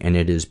amputee, and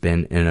it has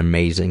been an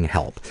amazing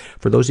help.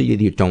 For those of you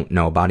that don't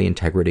know, Body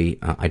Integrity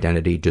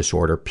Identity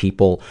Disorder,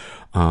 people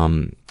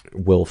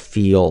will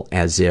feel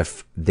as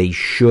if they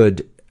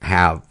should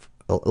have,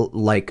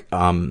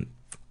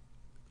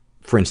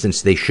 for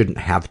instance, they shouldn't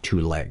have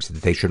 2 legs,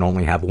 that they should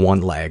only have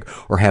 1 leg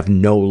or have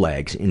no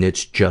legs. And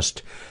it's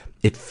just,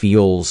 it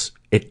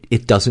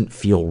doesn't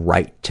feel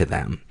right to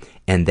them.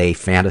 And they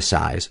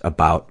fantasize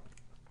about,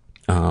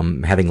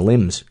 having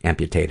limbs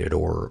amputated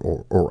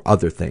or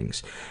other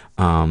things.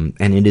 And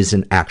it is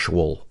an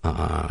actual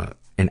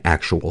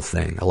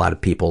thing. A lot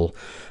of people,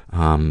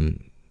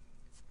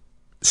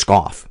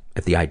 scoff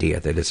at the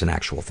idea that it's an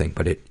actual thing,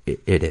 but it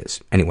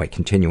is. Anyway,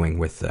 continuing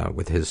with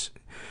his,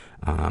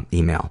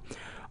 email.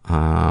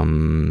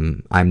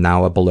 I'm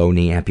now a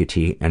below-knee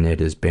amputee, and it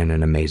has been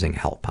an amazing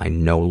help. I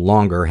no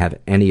longer have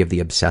any of the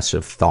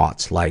obsessive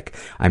thoughts like,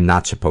 I'm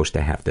not supposed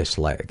to have this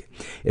leg.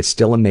 It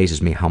still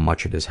amazes me how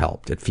much it has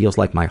helped. It feels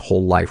like my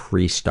whole life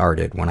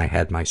restarted when I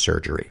had my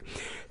surgery.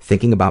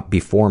 Thinking about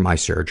before my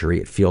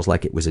surgery, it feels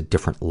like it was a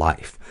different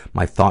life.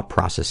 My thought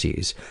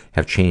processes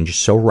have changed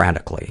so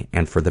radically,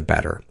 and for the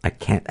better. I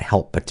can't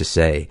help but to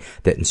say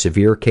that in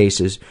severe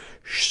cases,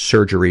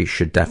 surgery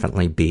should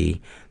definitely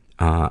be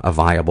a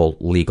viable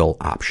legal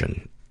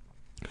option.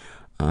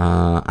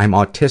 I'm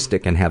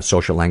autistic and have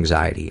social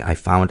anxiety. I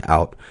found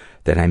out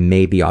that I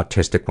may be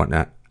autistic when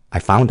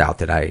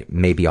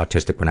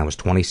I was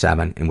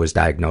 27 and was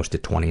diagnosed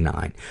at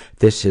 29.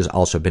 This has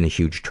also been a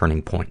huge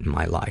turning point in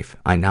my life.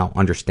 I now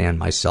understand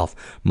myself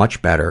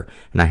much better,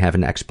 and I have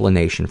an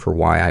explanation for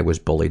why I was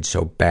bullied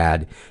so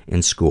bad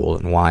in school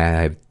and why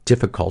I have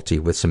difficulty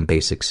with some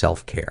basic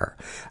self-care.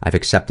 I've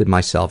accepted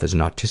myself as an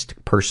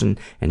autistic person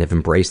and have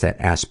embraced that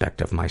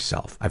aspect of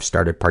myself. I've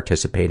started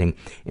participating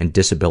in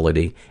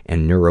disability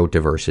and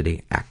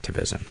neurodiversity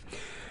activism.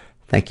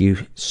 Thank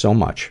you so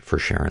much for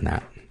sharing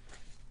that.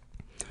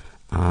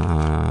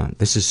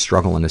 This is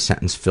Struggle in a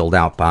Sentence filled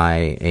out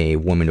by a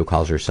woman who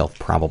calls herself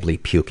Probably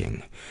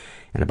Puking.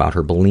 And about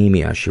her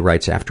bulimia, she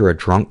writes, after a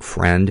drunk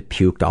friend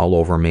puked all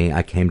over me,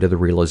 I came to the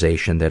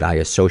realization that I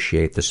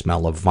associate the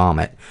smell of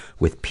vomit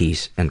with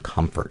peace and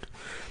comfort.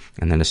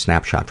 And then a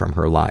snapshot from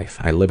her life.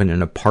 I live in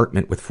an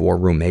apartment with 4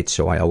 roommates,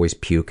 so I always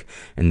puke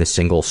in the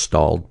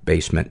single-stalled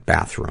basement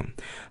bathroom.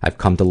 I've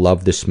come to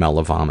love the smell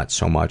of vomit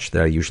so much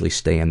that I usually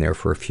stay in there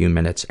for a few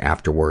minutes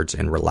afterwards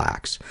and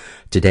relax.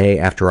 Today,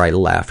 after I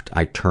left,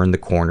 I turned the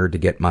corner to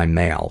get my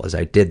mail. As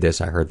I did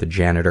this, I heard the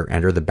janitor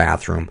enter the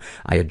bathroom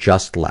I had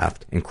just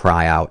left and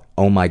cry out,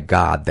 "Oh my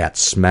God, that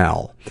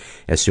smell!"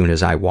 As soon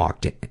as I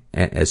walked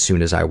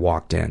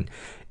in.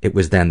 It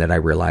was then that I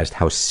realized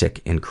how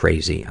sick and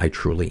crazy I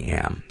truly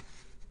am.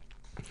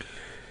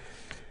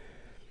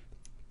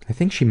 I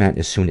think she meant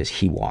as soon as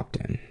he walked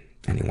in.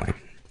 Anyway.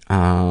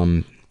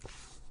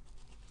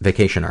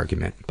 Vacation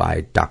Argument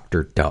by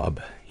Dr.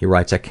 Dub. He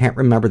writes, I can't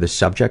remember the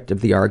subject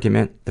of the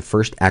argument, the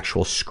first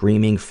actual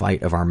screaming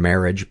fight of our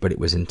marriage, but it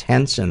was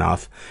intense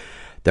enough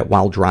that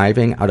while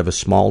driving out of a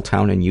small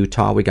town in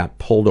Utah, we got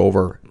pulled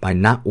over by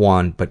not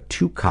 1, but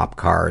 2 cop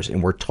cars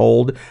and were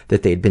told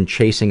that they'd been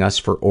chasing us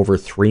for over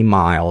 3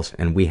 miles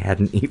and we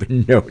hadn't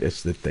even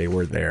noticed that they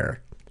were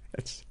there.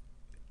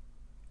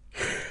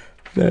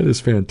 That is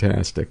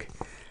fantastic.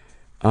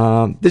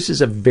 This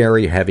is a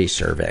very heavy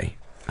survey.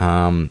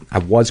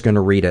 I was going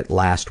to read it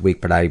last week,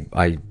 but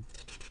I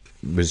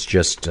was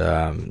just,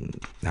 I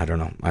don't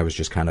know, I was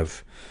just kind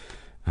of,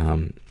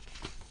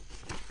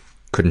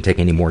 couldn't take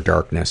any more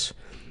darkness.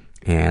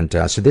 And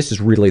so this is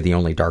really the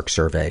only dark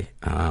survey.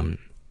 The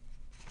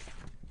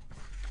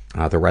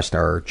rest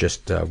are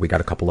just, we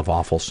got a couple of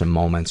awfulsome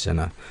moments and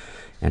a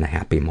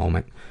happy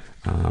moment.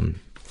 I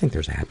think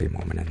there's a happy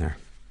moment in there.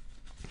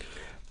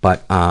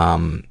 But,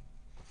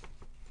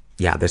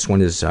 yeah, this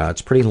one is,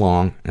 it's pretty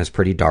long and it's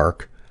pretty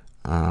dark.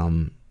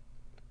 But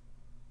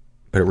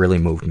it really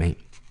moved me.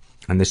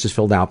 And this is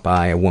filled out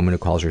by a woman who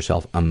calls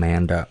herself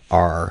Amanda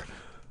R.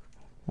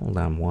 Hold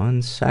on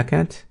 1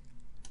 second.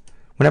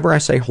 Whenever I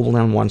say hold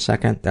on 1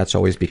 second, that's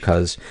always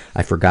because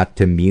I forgot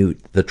to mute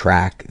the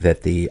track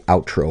that the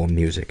outro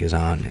music is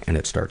on and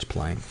it starts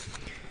playing.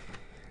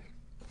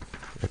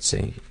 Let's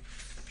see.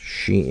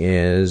 She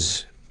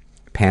is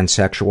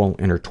pansexual,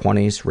 in her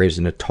 20s, raised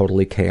in a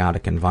totally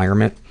chaotic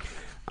environment.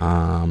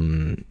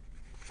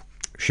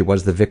 She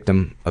was the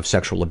victim of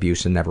sexual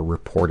abuse and never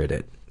reported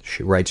it.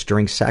 She writes,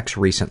 during sex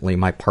recently,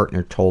 my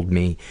partner told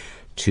me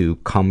to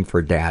come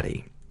for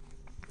daddy.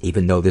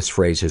 Even though this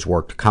phrase has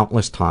worked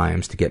countless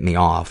times to get me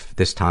off,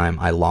 this time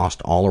I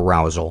lost all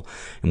arousal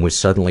and was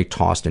suddenly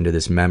tossed into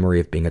this memory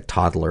of being a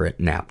toddler at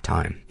nap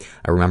time.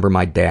 I remember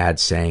my dad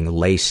saying,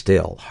 "Lay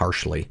still,"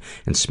 harshly,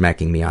 and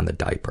smacking me on the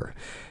diaper.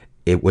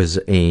 It was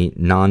a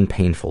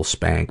non-painful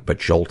spank, but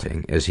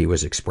jolting, as he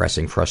was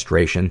expressing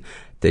frustration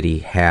that he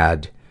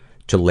had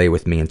to lay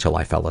with me until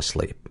I fell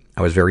asleep.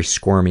 I was very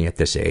squirmy at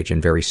this age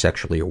and very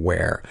sexually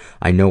aware.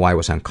 I know I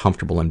was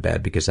uncomfortable in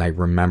bed because I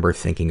remember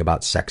thinking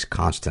about sex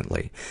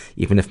constantly.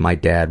 Even if my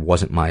dad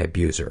wasn't my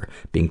abuser,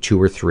 being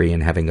 2 or 3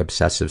 and having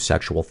obsessive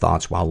sexual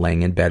thoughts while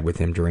laying in bed with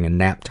him during a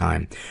nap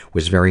time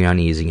was very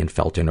uneasy and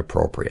felt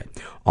inappropriate.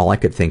 All I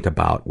could think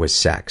about was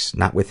sex.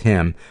 Not with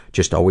him,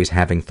 just always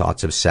having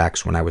thoughts of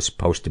sex when I was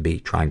supposed to be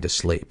trying to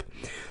sleep.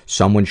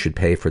 Someone should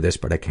pay for this,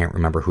 but I can't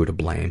remember who to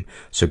blame.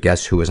 So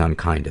guess who is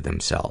unkind to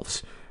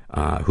themselves?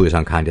 Who is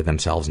unkind to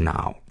themselves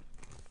now?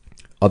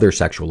 Other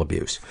sexual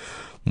abuse.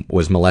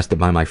 Was molested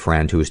by my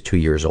friend who is 2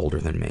 years older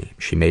than me.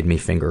 She made me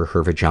finger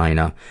her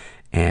vagina,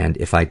 and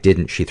if I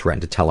didn't, she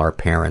threatened to tell our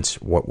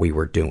parents what we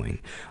were doing.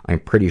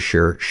 I'm pretty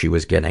sure she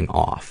was getting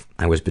off.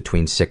 I was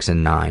between 6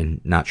 and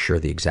 9, not sure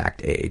the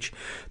exact age.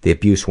 The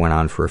abuse went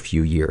on for a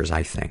few years,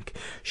 I think.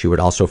 She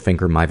would also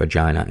finger my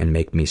vagina and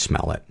make me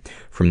smell it.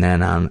 From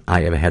then on,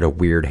 I have had a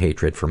weird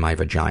hatred for my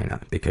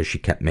vagina because she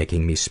kept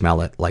making me smell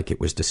it like it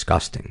was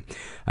disgusting.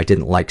 I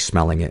didn't like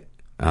smelling it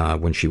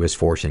when she was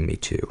forcing me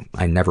to.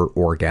 I never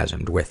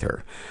orgasmed with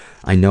her.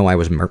 I know I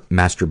was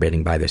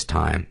masturbating by this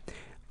time,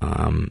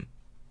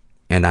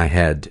 and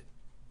I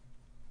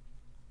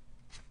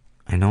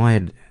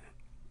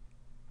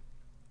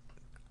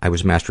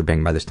was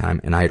masturbating by this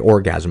time, and I had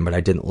orgasm, but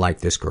I didn't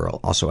like this girl.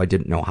 Also, I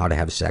didn't know how to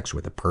have sex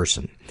with a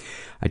person.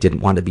 I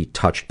didn't want to be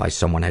touched by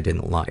someone I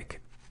didn't like.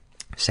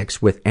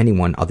 Sex with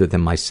anyone other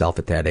than myself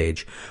at that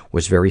age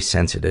was very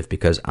sensitive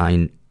because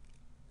I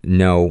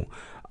know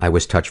I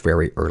was touched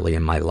very early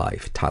in my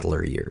life,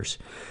 toddler years.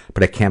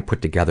 But I can't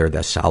put together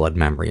the solid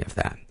memory of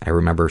that. I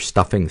remember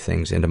stuffing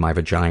things into my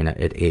vagina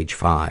at age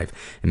 5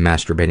 and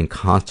masturbating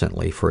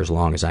constantly for as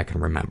long as I can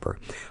remember.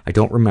 I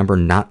don't remember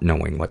not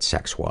knowing what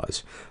sex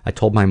was. I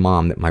told my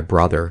mom that my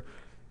brother,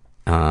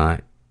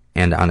 and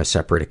on a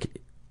separate,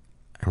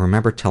 I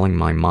remember telling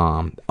my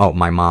mom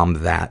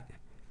that,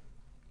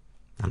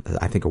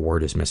 I think a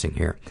word is missing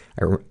here.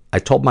 I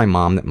told my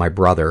mom that my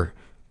brother,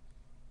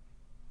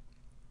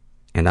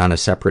 and on a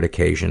separate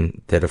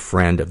occasion, that a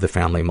friend of the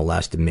family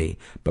molested me.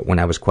 But when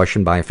I was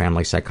questioned by a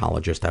family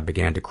psychologist, I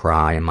began to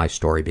cry and my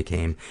story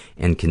became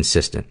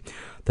inconsistent.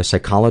 The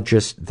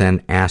psychologist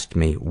then asked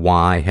me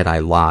why had I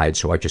lied,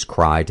 so I just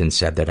cried and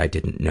said that I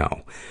didn't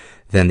know.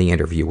 Then the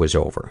interview was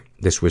over.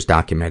 This was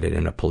documented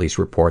in a police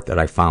report that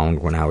I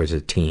found when I was a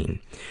teen.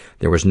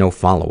 There was no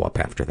follow-up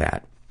after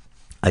that.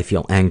 I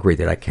feel angry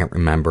that I can't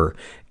remember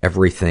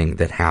everything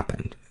that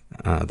happened.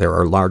 There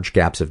are large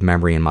gaps of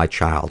memory in my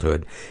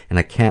childhood, and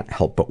I can't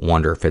help but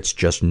wonder if it's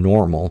just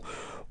normal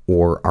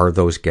or are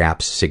those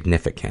gaps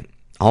significant.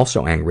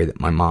 Also angry that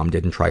my mom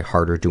didn't try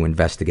harder to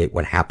investigate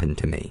what happened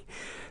to me.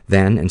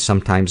 Then, and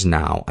sometimes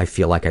now, I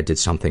feel like I did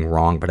something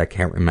wrong, but I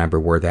can't remember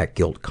where that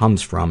guilt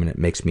comes from, and it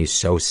makes me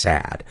so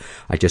sad.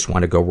 I just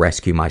want to go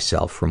rescue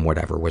myself from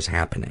whatever was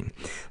happening.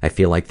 I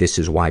feel like this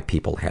is why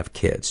people have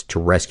kids, to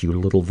rescue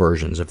little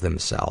versions of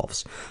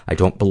themselves. I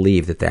don't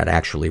believe that that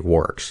actually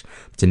works.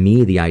 To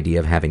me, the idea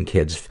of having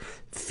kids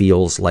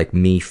feels like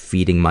me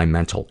feeding my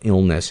mental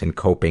illness and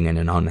coping in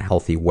an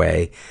unhealthy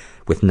way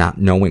with not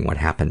knowing what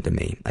happened to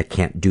me. I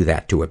can't do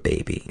that to a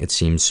baby. It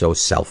seems so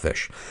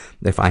selfish.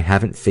 If I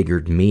haven't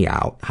figured me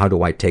out, how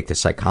do I take the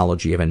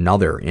psychology of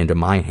another into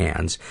my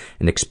hands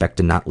and expect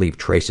to not leave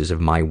traces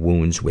of my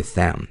wounds with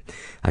them?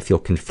 I feel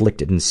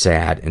conflicted and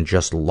sad and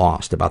just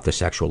lost about the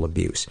sexual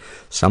abuse.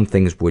 Some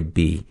things would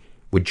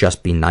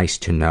just be nice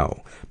to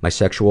know. My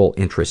sexual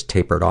interest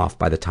tapered off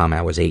by the time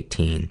I was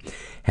 18.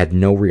 Had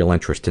no real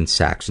interest in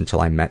sex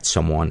until I met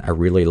someone I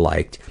really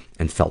liked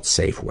and felt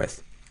safe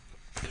with.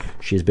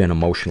 She's been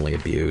emotionally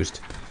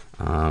abused.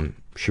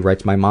 She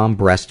writes, my mom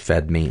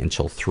breastfed me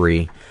until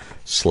 3,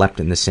 slept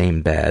in the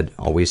same bed,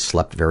 always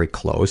slept very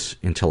close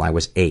until I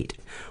was 8,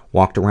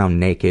 walked around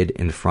naked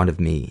in front of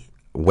me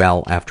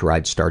well after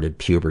I'd started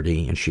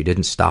puberty, and she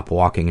didn't stop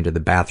walking into the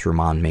bathroom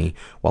on me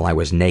while I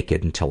was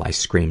naked until I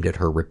screamed at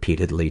her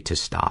repeatedly to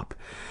stop.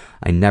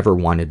 I never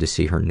wanted to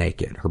see her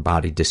naked. Her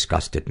body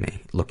disgusted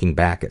me. Looking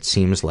back, it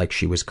seems like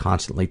she was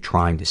constantly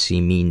trying to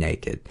see me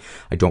naked.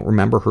 I don't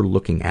remember her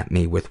looking at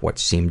me with what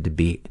seemed to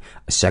be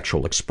a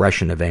sexual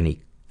expression of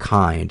any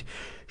kind.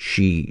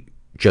 She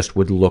just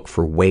would look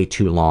for way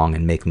too long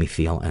and make me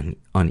feel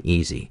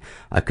uneasy.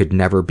 I could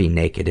never be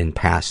naked in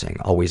passing,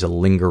 always a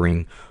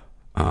lingering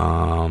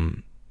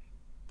moment.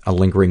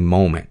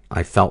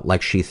 I felt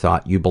like she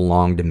thought you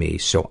belong to me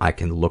so I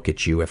can look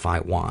at you if I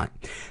want.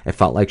 It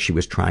felt like she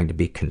was trying to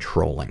be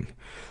controlling.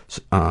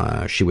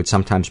 She would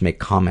sometimes make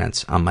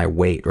comments on my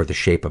weight or the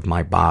shape of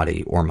my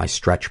body or my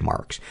stretch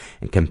marks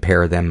and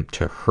compare them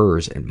to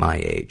hers at my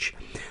age.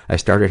 I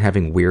started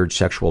having weird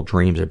sexual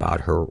dreams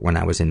about her when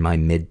I was in my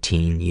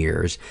mid-teen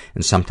years,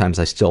 and sometimes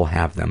I still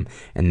have them,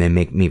 and they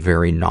make me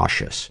very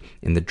nauseous.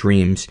 In the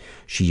dreams,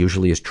 she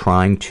usually is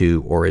trying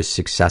to or is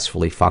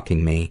successfully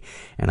fucking me,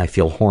 and I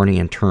feel horny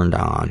and turned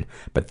on,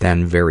 but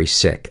then very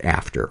sick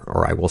after,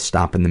 or I will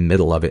stop in the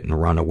middle of it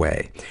and run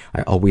away.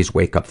 I always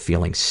wake up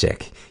feeling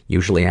sick.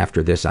 Usually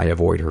after this, I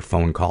avoid her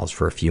phone calls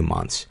for a few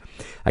months.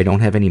 I don't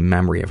have any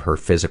memory of her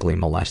physically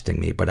molesting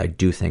me, but I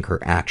do think her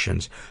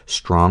actions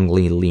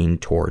strongly lean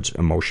towards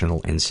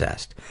emotional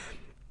incest.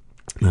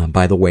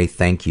 By the way,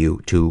 thank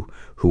you to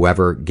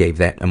whoever gave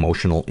that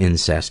emotional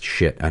incest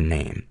shit a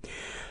name.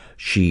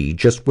 She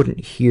just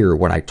wouldn't hear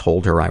what I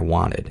told her I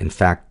wanted. In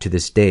fact, to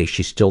this day,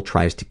 she still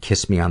tries to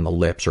kiss me on the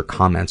lips or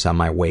comments on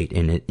my weight,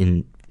 and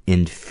it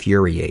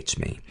infuriates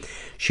me.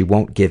 She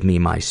won't give me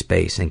my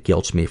space and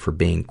guilts me for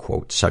being,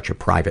 quote, such a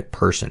private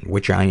person,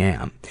 which I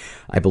am.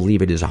 I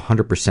believe it is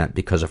 100%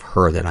 because of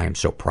her that I am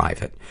so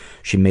private.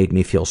 She made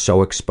me feel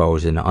so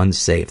exposed and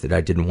unsafe that I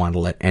didn't want to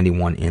let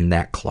anyone in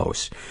that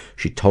close.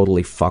 She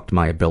totally fucked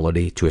my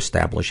ability to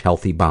establish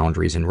healthy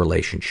boundaries in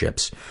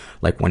relationships,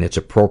 like when it's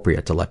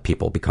appropriate to let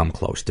people become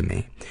close to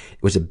me.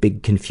 It was a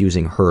big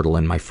confusing hurdle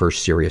in my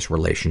first serious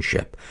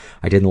relationship.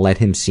 I didn't let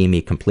him see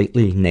me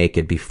completely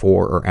naked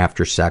before or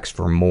after sex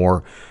for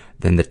more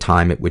than the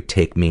time it would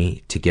take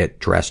me to get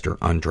dressed or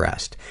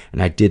undressed.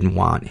 And I didn't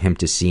want him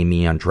to see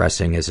me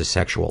undressing as a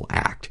sexual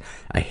act.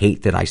 I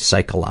hate that I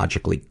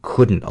psychologically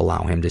couldn't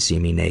allow him to see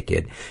me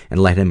naked and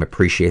let him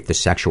appreciate the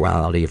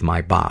sexuality of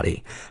my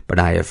body. But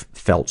I have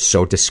felt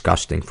so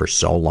disgusting for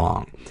so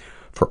long.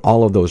 For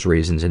all of those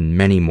reasons and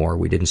many more,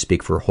 we didn't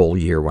speak for a whole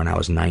year when I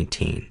was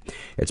 19.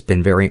 It's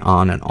been very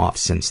on and off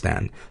since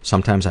then.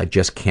 Sometimes I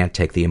just can't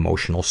take the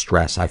emotional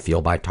stress I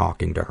feel by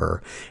talking to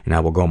her, and I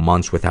will go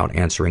months without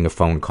answering a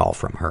phone call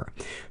from her.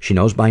 She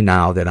knows by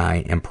now that I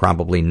am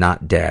probably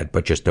not dead,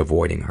 but just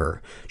avoiding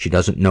her. She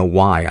doesn't know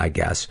why, I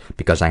guess,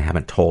 because I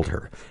haven't told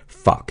her.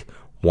 Fuck.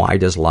 Why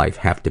does life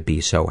have to be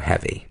so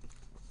heavy?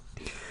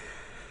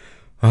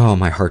 Oh,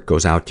 my heart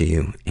goes out to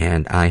you.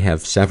 And I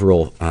have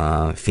several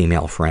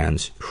female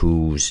friends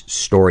whose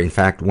story, in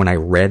fact, when I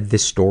read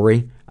this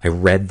story, I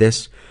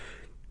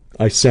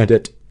sent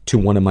it to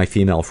one of my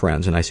female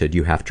friends and I said,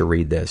 you have to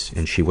read this.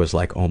 And she was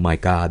like, oh my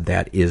God,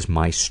 that is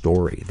my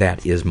story.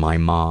 That is my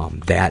mom.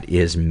 That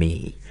is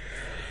me.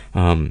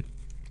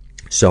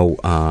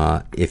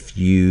 So if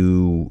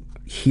you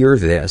hear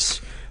this,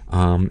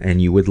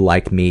 and you would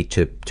like me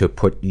to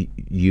put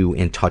you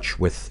in touch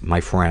with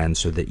my friends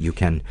so that you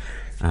can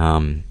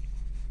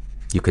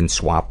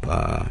swap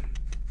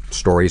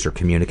stories or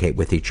communicate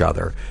with each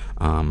other.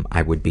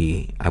 I would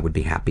be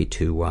happy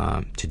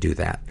to do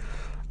that.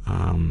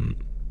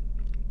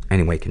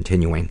 Anyway,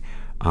 continuing.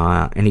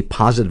 Any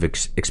positive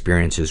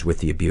experiences with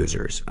the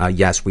abusers?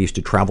 Yes, we used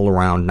to travel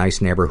around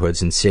nice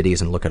neighborhoods and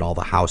cities and look at all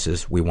the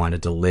houses we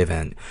wanted to live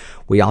in.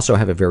 We also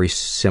have a very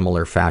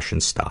similar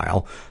fashion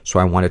style, so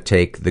I want to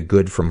take the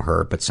good from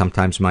her, but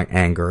sometimes my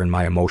anger and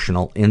my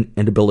emotional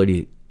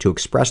inability to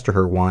express to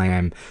her why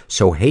I'm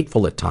so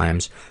hateful at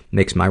times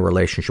makes my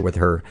relationship with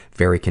her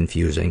very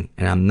confusing,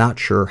 and I'm not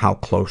sure how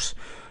close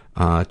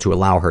to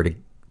allow her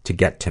to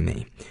get to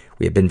me.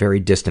 We have been very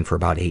distant for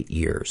about 8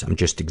 years. I'm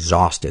just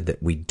exhausted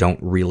that we don't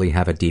really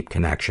have a deep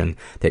connection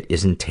that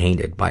isn't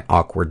tainted by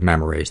awkward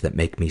memories that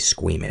make me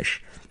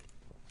squeamish.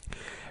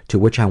 To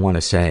which I want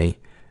to say,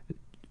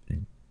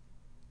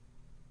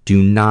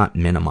 do not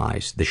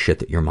minimize the shit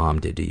that your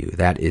mom did to you.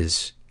 That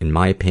is, in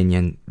my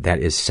opinion, that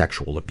is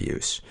sexual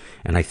abuse.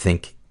 And I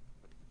think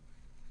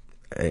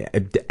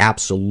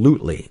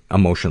absolutely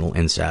emotional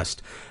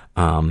incest,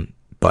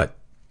 but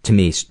to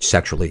me,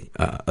 sexually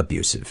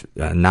abusive,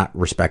 not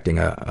respecting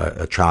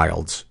a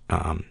child's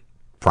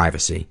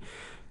privacy,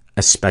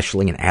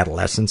 especially in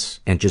adolescence,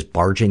 and just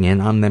barging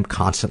in on them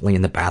constantly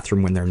in the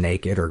bathroom when they're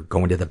naked or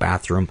going to the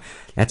bathroom.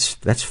 That's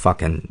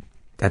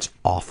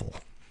awful.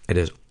 It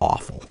is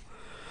awful.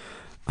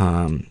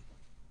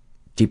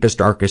 Deepest,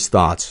 darkest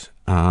thoughts.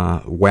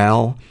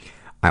 Well,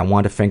 I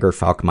want to finger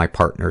fuck my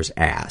partner's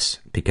ass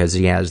because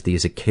he has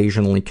these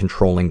occasionally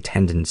controlling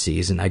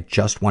tendencies, and I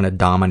just want to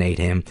dominate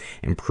him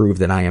and prove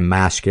that I am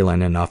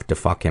masculine enough to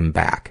fuck him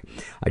back.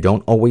 I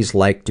don't always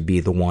like to be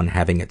the one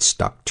having it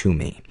stuck to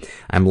me.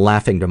 I'm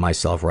laughing to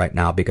myself right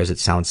now because it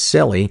sounds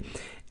silly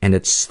and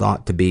it's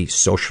thought to be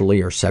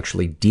socially or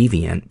sexually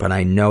deviant, but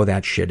I know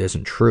that shit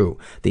isn't true.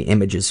 The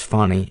image is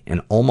funny and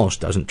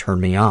almost doesn't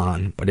turn me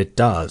on, but it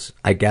does.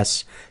 I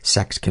guess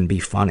sex can be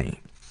funny.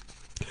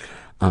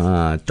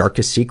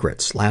 Darkest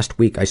secrets. Last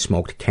week I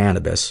smoked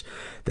cannabis,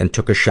 then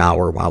took a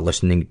shower while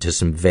listening to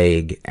some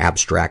vague,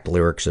 abstract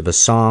lyrics of a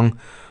song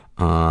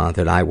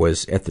that I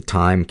was, at the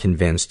time,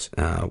 convinced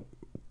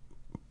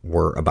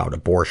were about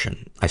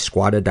abortion. I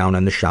squatted down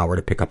in the shower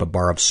to pick up a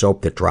bar of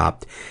soap that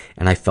dropped,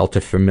 and I felt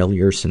a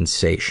familiar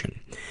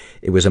sensation.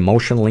 It was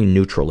emotionally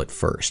neutral at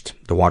first.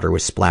 The water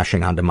was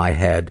splashing onto my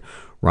head,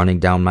 running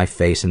down my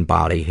face and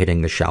body,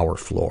 hitting the shower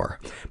floor.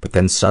 But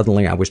then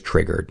suddenly I was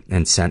triggered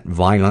and sent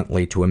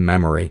violently to a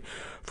memory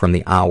from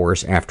the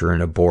hours after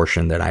an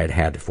abortion that I had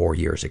had 4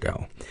 years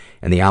ago.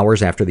 In the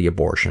hours after the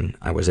abortion,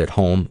 I was at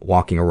home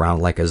walking around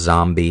like a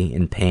zombie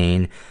in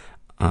pain,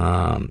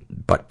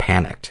 but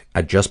panicked.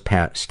 I just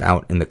passed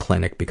out in the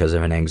clinic because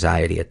of an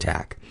anxiety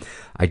attack.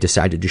 I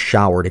decided to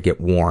shower to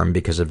get warm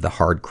because of the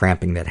hard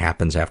cramping that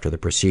happens after the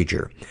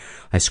procedure.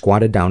 I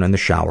squatted down in the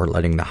shower,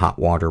 letting the hot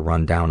water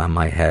run down on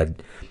my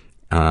head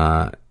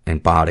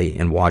and body,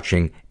 and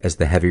watching as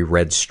the heavy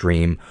red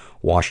stream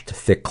washed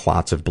thick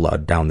clots of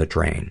blood down the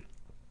drain.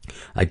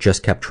 I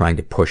just kept trying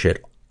to push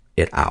it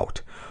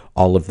out.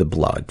 All of the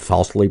blood,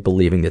 falsely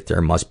believing that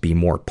there must be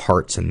more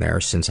parts in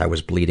there since I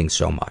was bleeding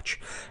so much.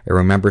 I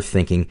remember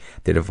thinking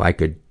that if I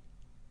could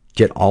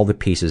get all the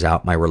pieces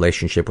out, my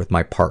relationship with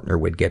my partner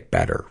would get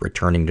better,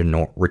 return to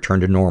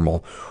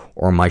normal,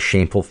 or my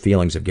shameful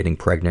feelings of getting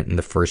pregnant in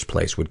the first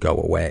place would go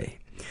away.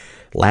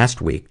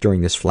 Last week,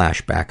 during this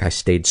flashback, I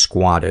stayed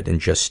squatted and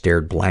just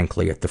stared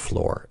blankly at the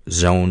floor,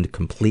 zoned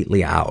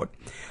completely out.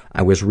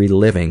 I was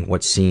reliving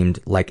what seemed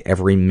like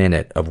every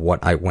minute of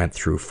what I went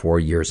through 4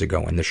 years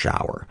ago in the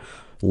shower.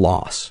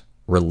 Loss,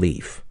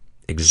 relief,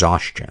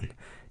 exhaustion,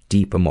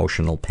 deep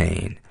emotional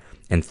pain,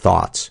 and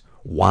thoughts.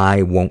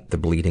 Why won't the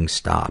bleeding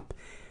stop?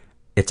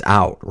 It's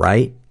out,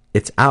 right?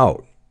 It's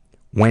out.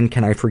 When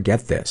can I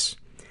forget this?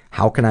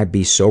 How can I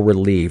be so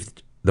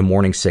relieved the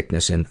morning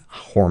sickness and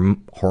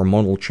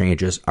hormonal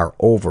changes are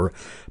over,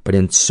 but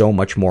in so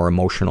much more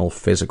emotional,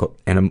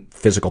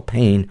 physical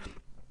pain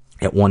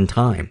at one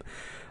time?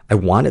 I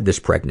wanted this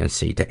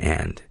pregnancy to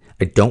end.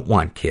 I don't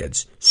want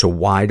kids, so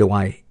why do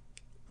I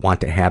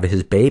want to have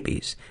his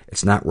babies?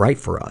 It's not right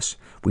for us.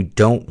 We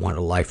don't want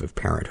a life of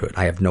parenthood.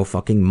 I have no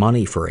fucking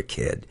money for a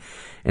kid.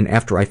 And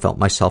after I felt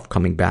myself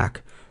coming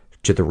back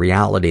to the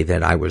reality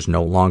that I was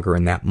no longer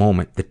in that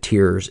moment, the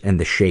tears and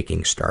the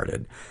shaking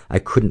started. I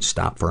couldn't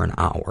stop for an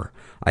hour.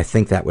 I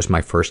think that was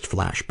my first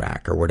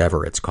flashback, or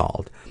whatever it's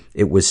called.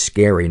 It was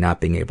scary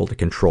not being able to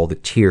control the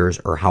tears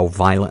or how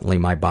violently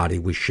my body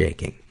was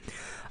shaking.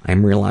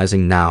 I'm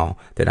realizing now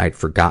that I'd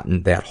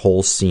forgotten that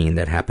whole scene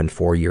that happened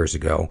 4 years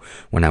ago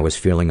when I was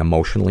feeling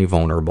emotionally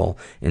vulnerable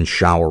and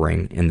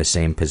showering in the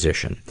same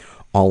position.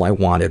 All I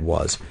wanted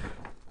was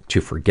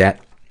to forget,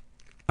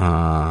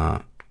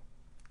 can't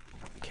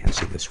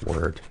see this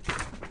word,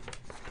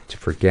 to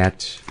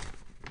forget,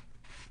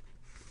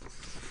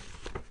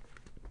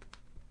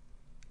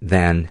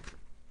 then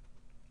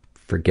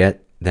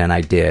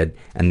I did,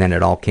 and then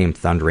it all came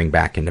thundering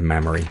back into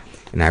memory.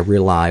 And I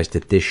realized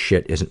that this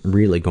shit isn't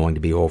really going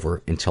to be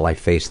over until I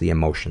face the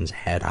emotions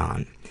head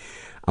on.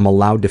 I'm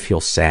allowed to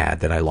feel sad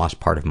that I lost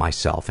part of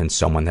myself and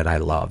someone that I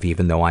love,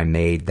 even though I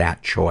made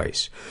that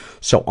choice.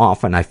 So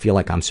often I feel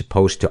like I'm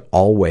supposed to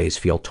always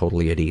feel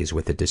totally at ease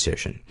with the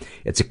decision.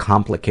 It's a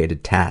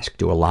complicated task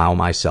to allow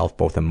myself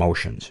both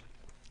emotions.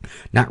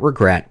 Not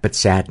regret, but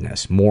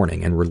sadness,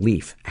 mourning, and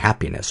relief,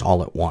 happiness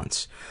all at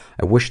once.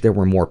 I wish there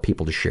were more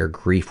people to share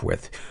grief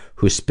with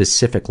who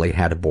specifically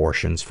had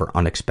abortions for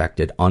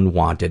unexpected,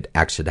 unwanted,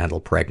 accidental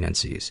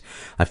pregnancies.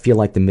 I feel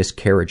like the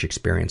miscarriage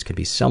experience can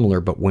be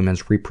similar, but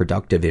women's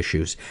reproductive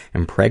issues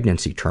and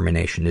pregnancy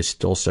termination is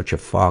still such a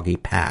foggy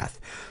path,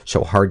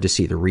 so hard to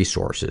see the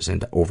resources and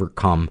to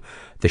overcome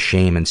the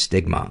shame and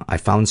stigma. I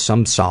found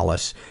some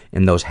solace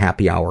in those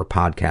happy hour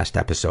podcast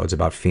episodes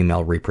about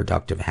female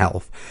reproductive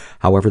health.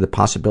 However, the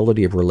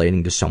possibility of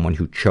relating to someone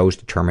who chose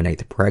to terminate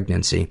the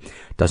pregnancy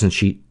doesn't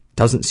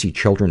see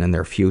children in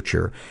their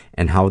future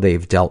and how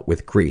they've dealt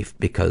with grief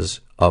because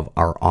of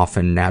our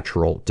often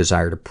natural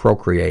desire to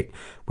procreate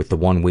with the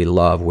one we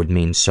love would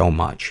mean so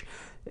much.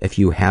 If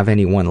you have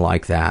anyone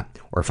like that,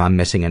 or if I'm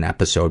missing an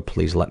episode,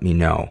 please let me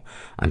know.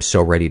 I'm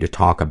so ready to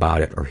talk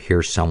about it or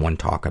hear someone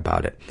talk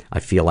about it.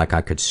 I feel like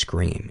I could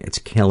scream. It's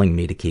killing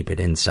me to keep it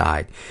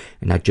inside.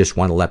 And I just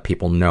want to let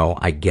people know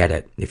I get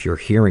it. If you're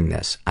hearing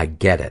this, I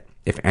get it.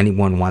 If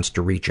anyone wants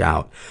to reach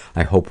out,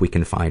 I hope we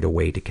can find a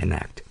way to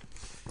connect.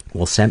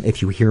 Well,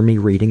 if you hear me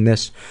reading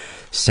this,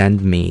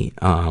 send me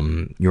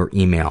your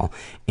email.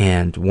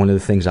 And one of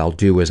the things I'll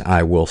do is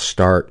I will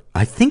start.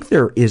 I think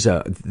there is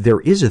a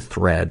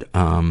thread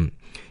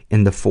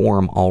in the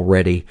forum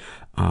already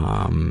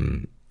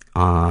on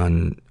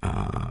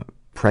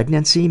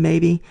pregnancy.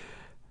 Maybe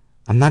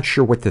I'm not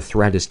sure what the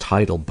thread is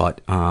titled,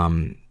 but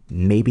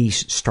maybe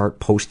start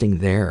posting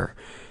there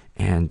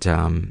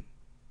and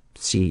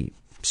see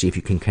if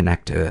you can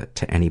connect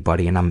to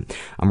anybody. And I'm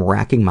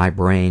racking my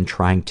brain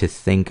trying to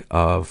think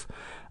of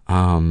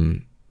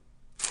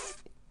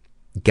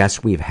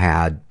guests we've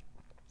had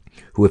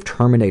who have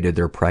terminated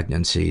their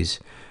pregnancies.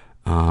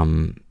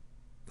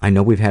 I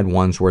know we've had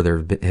ones where there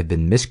have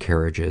been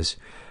miscarriages.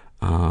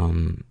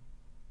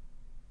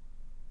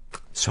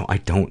 So I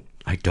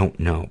don't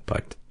know.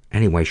 But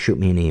anyway, shoot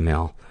me an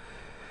email.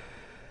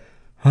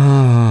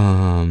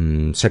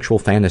 Sexual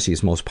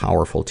fantasies most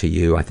powerful to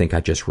you. I think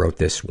I just wrote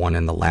this one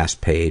in the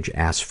last page.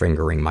 Ass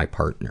fingering my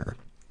partner.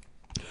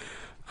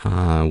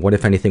 What,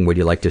 if anything, would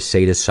you like to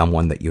say to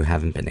someone that you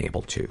haven't been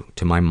able to?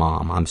 To my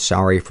mom, I'm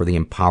sorry for the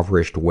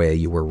impoverished way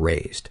you were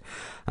raised.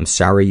 I'm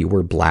sorry you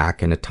were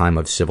black in a time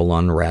of civil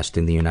unrest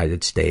in the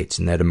United States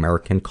and that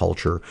American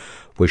culture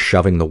was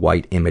shoving the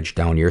white image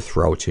down your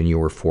throats and you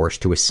were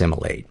forced to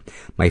assimilate.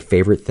 My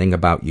favorite thing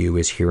about you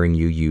is hearing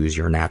you use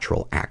your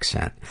natural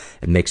accent.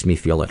 It makes me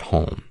feel at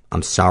home.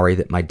 I'm sorry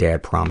that my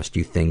dad promised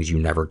you things you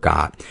never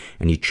got,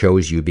 and he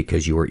chose you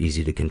because you were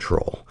easy to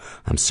control.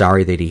 I'm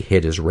sorry that he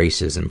hid his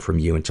racism from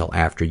you until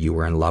after you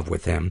were in love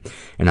with him,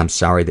 and I'm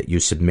sorry that you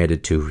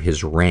submitted to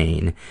his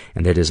reign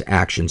and that his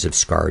actions have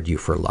scarred you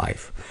for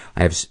life.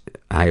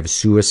 I have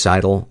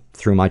suicidal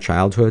through my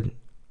childhood.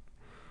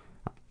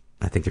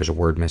 I think there's a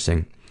word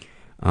missing.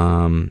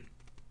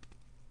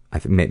 I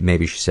think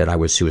maybe she said I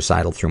was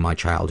suicidal through my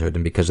childhood,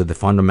 and because of the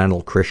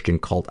fundamental Christian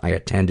cult I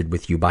attended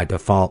with you by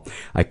default,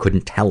 I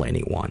couldn't tell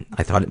anyone.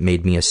 I thought it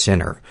made me a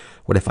sinner.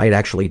 What if I had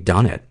actually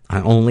done it? I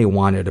only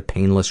wanted a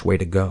painless way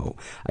to go.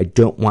 I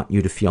don't want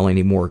you to feel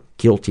any more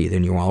guilty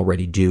than you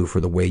already do for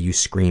the way you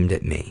screamed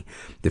at me.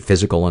 The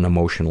physical and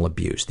emotional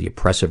abuse, the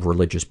oppressive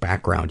religious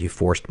background you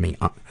forced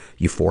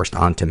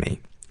onto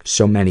me.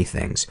 So many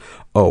things.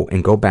 Oh,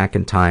 and go back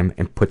in time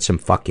and put some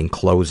fucking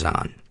clothes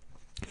on.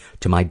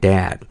 To my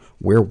dad,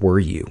 where were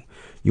you?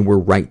 You were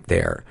right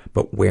there,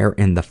 but where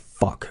in the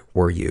fuck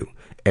were you?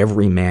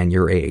 Every man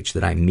your age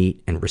that I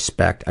meet and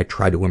respect, I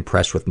try to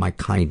impress with my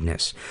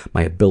kindness,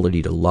 my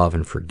ability to love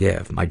and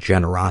forgive, my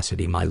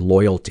generosity, my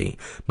loyalty,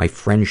 my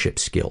friendship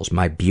skills,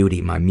 my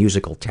beauty, my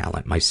musical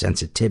talent, my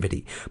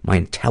sensitivity, my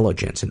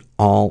intelligence, and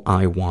all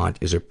I want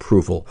is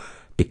approval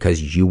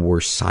because you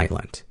were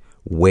silent.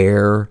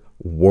 Where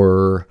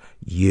were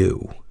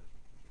you?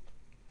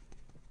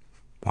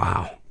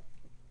 Wow.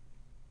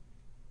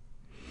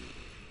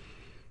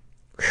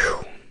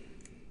 Whew.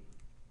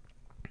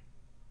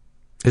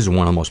 This is one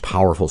of the most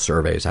powerful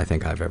surveys I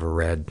think I've ever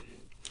read.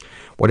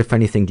 What, if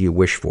anything, do you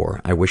wish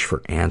for? I wish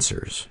for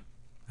answers.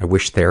 I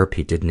wish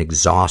therapy didn't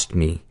exhaust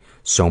me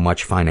so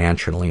much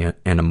financially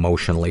and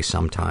emotionally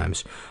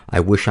sometimes. I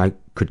wish I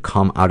could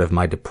come out of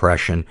my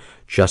depression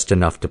just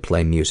enough to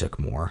play music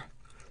more.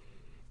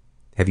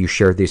 Have you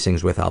shared these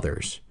things with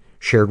others?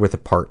 Shared with a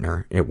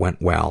partner, it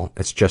went well.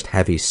 It's just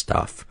heavy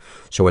stuff,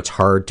 so it's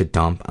hard to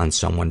dump on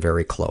someone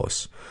very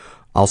close.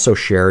 Also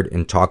shared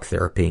in talk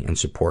therapy and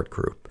support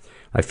group.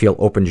 I feel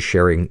open to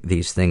sharing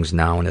these things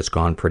now, and it's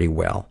gone pretty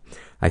well.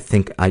 I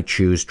think I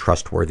choose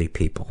trustworthy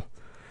people.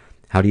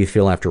 How do you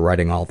feel after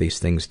writing all these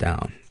things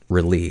down?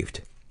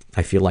 Relieved.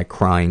 I feel like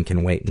crying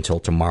can wait until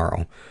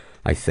tomorrow.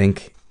 I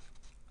think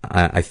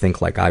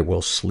like I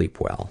will sleep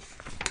well.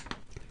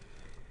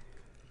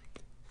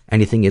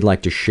 Anything you'd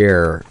like to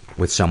share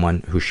with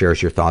someone who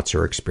shares your thoughts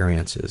or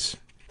experiences?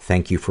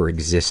 Thank you for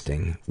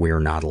existing. We're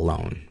not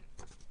alone.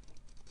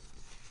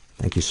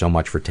 Thank you so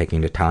much for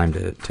taking the time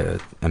to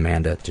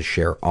Amanda, to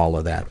share all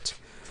of that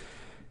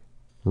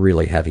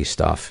really heavy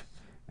stuff.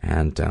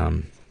 And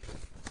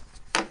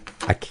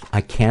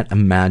I can't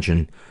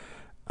imagine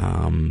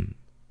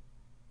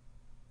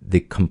the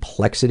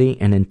complexity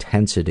and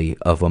intensity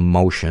of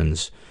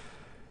emotions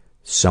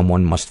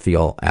someone must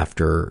feel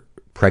after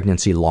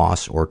pregnancy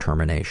loss or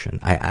termination.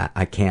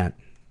 I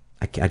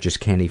just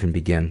can't even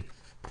begin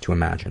to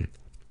imagine.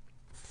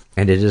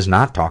 And it is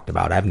not talked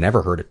about. I've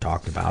never heard it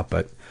talked about,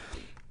 but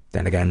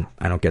then again,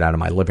 I don't get out of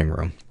my living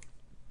room.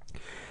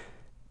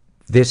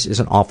 This is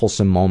an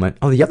awfulsome moment.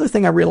 Oh, the other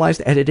thing I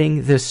realized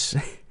editing this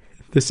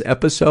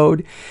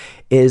episode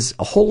is,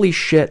 holy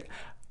shit,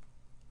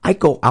 I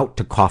go out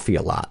to coffee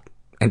a lot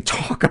and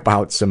talk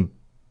about some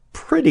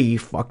pretty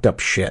fucked up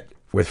shit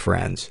with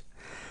friends.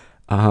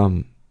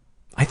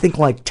 I think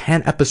like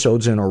 10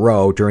 episodes in a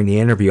row during the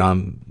interview,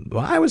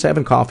 I was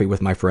having coffee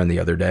with my friend the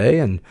other day,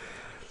 and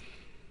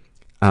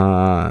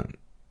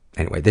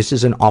anyway, this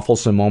is an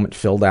awfulsome moment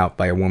filled out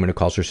by a woman who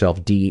calls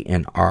herself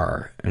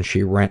DNR, and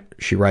she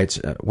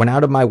writes, went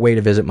out of my way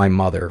to visit my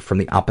mother from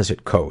the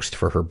opposite coast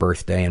for her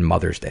birthday and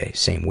Mother's Day,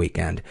 same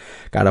weekend.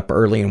 Got up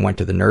early and went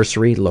to the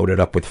nursery,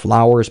 loaded up with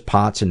flowers,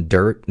 pots, and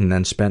dirt, and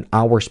then spent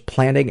hours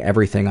planting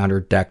everything on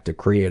her deck to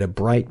create a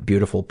bright,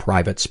 beautiful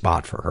private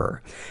spot for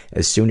her.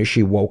 As soon as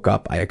she woke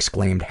up, I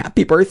exclaimed,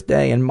 "Happy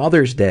birthday and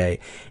Mother's Day,"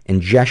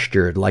 and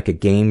gestured like a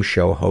game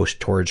show host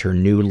towards her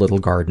new little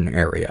garden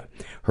area.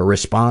 Her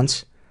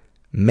response,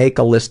 "Make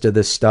a list of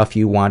the stuff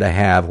you want to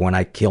have when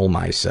I kill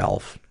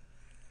myself."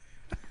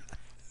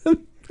 Oh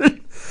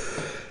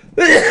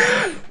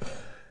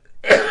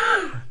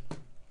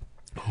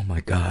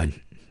my God.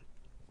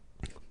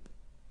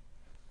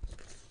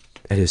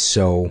 That is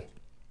so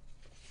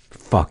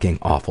fucking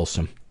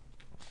awfulsome.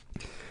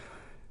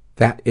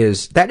 That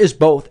is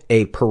both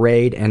a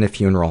parade and a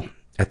funeral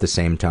at the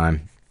same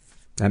time.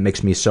 That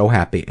makes me so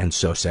happy and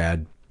so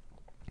sad.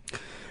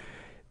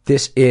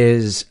 This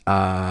is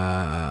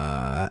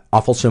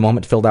awfulsome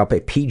moment filled out by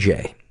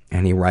PJ,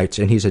 and he writes,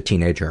 and he's a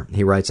teenager.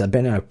 He writes, I've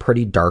been in a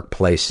pretty dark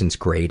place since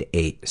grade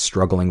 8,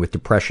 struggling with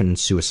depression and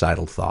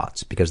suicidal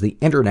thoughts. Because the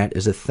internet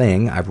is a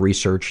thing, I've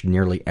researched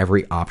nearly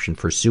every option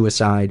for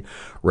suicide,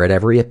 read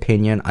every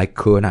opinion I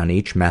could on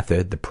each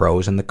method, the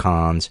pros and the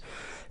cons.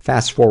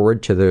 Fast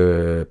forward to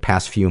the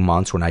past few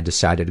months when I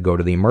decided to go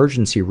to the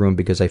emergency room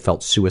because I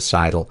felt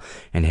suicidal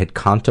and had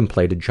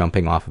contemplated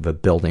jumping off of a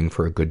building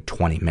for a good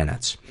 20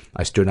 minutes.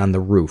 I stood on the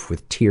roof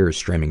with tears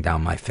streaming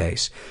down my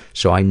face,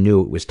 so I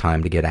knew it was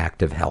time to get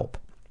active help.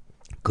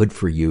 Good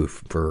for you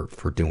for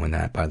doing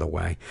that, by the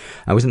way.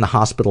 I was in the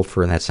hospital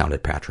for, that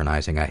sounded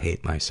patronizing, I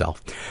hate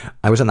myself.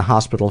 I was in the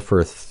hospital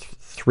for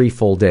 3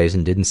 full days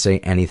and didn't say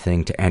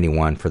anything to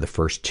anyone for the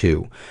first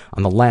 2.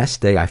 On the last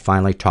day, I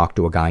finally talked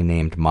to a guy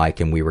named Mike,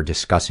 and we were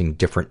discussing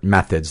different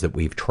methods that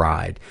we've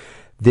tried.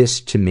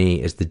 This, to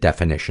me, is the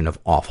definition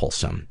of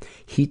awfulsome.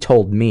 He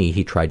told me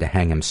he tried to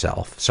hang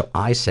himself, so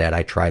I said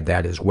I tried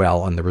that as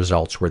well, and the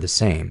results were the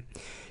same.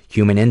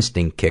 Human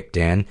instinct kicked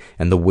in,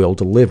 and the will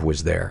to live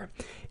was there.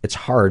 It's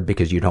hard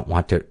because you don't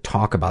want to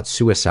talk about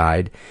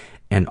suicide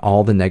and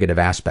all the negative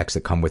aspects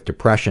that come with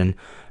depression,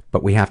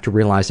 but we have to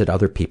realize that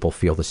other people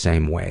feel the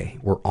same way.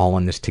 We're all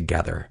in this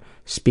together.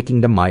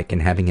 Speaking to Mike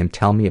and having him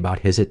tell me about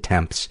his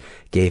attempts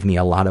gave me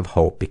a lot of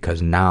hope,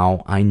 because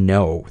now I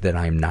know that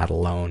I'm not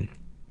alone.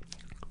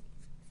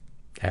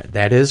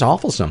 That is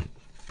awfulsome.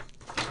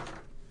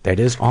 That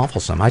is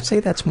awfulsome. I'd say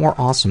that's more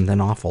awesome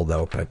than awful,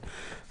 though, but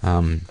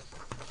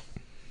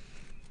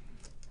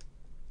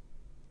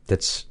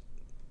that's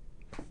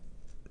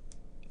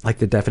like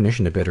the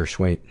definition of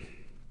bittersweet.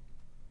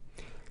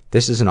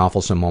 This is an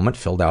awfulsome moment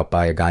filled out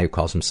by a guy who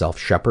calls himself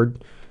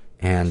Shepherd.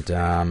 And,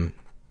 oh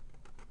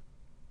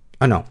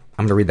no, I'm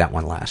going to read that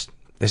one last.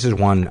 This is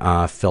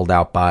one filled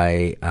out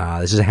by,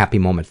 this is a happy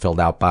moment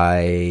filled out by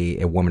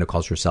a woman who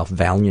calls herself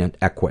Valiant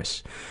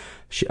Equus.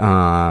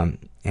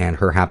 And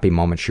her happy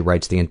moment, she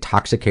writes, the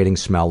intoxicating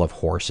smell of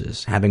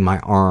horses, having my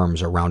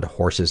arms around a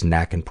horse's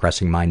neck and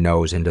pressing my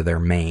nose into their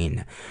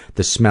mane.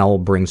 The smell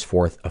brings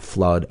forth a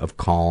flood of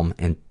calm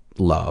and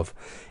love.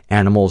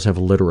 Animals have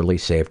literally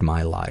saved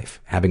my life.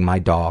 Having my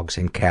dogs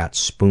and cats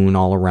spoon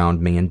all around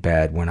me in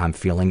bed when I'm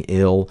feeling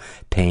ill,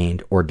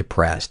 pained, or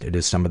depressed. It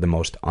is some of the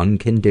most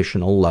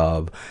unconditional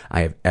love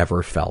I have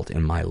ever felt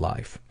in my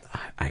life.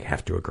 I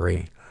have to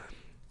agree.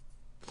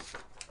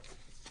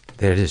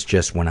 That is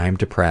just when I'm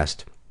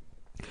depressed,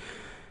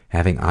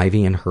 having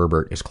Ivy and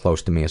Herbert as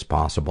close to me as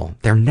possible.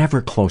 They're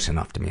never close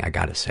enough to me, I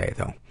gotta say,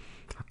 though.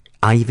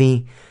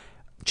 Ivy,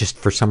 just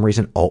for some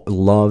reason,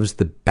 loves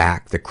the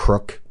back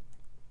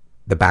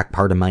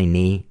part of my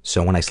knee,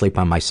 so when I sleep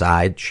on my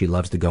side, she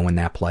loves to go in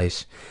that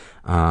place.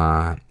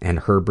 And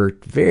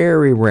Herbert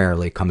very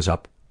rarely comes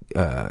up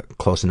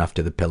close enough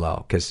to the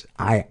pillow, because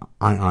I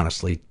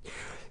honestly,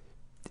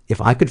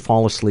 if I could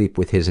fall asleep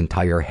with his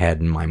entire head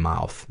in my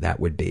mouth, that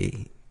would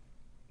be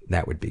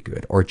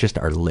good. Or just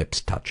our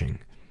lips touching.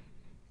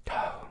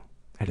 Oh,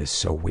 that is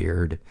so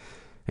weird,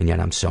 and yet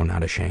I'm so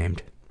not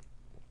ashamed.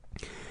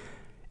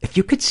 If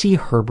you could see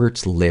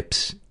Herbert's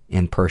lips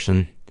in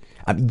person,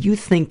 you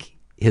think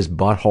his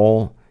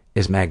butthole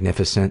is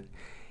magnificent.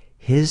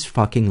 His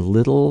fucking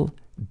little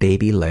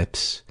baby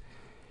lips.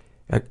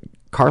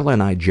 Carla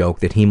and I joke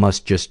that he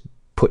must just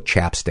put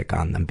chapstick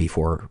on them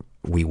before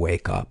we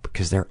wake up,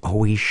 because they're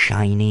always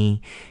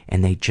shiny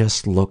and they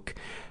just look,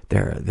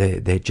 they're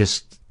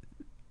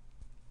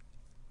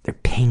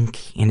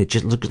pink, and it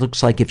just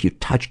looks like if you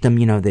touch them,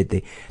 you know,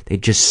 they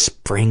just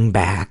spring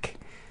back.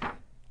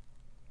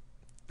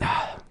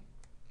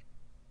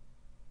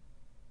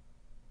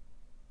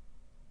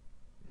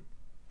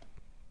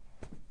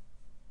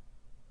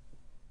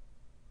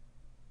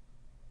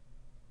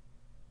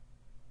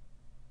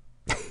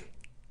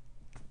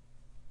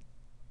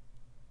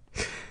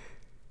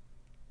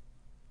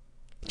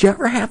 Do you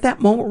ever have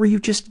that moment where you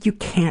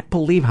can't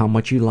believe how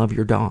much you love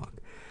your dog?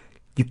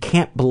 You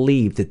can't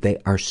believe that they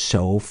are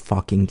so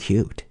fucking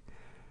cute.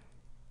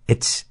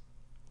 It's,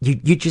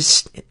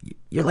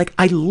 you're like,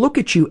 I look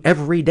at you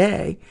every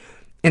day,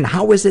 and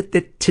how is it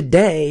that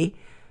today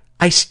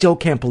I still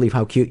can't believe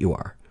how cute you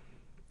are?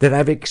 That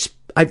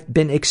I've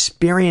been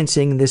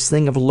experiencing this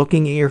thing of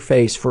looking at your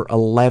face for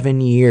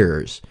 11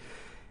 years,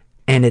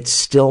 and it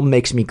still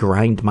makes me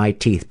grind my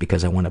teeth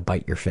because I want to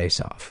bite your face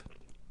off.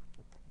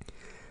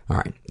 All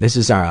right, this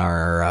is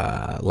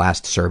our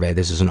last survey.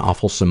 This is an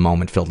awfulsome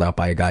moment filled out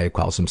by a guy who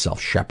calls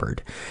himself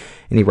Shepherd.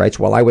 And he writes,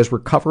 while I was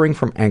recovering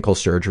from ankle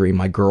surgery,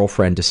 my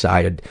girlfriend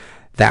decided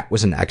that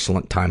was an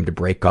excellent time to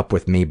break up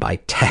with me by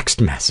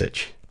text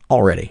message.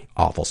 Already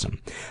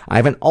awfulsome. I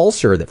have an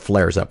ulcer that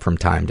flares up from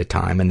time to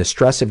time, and the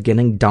stress of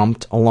getting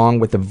dumped along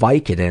with the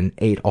Vicodin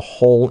ate a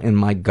hole in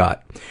my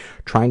gut.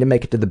 Trying to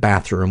make it to the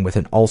bathroom with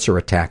an ulcer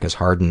attack is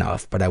hard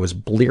enough, but I was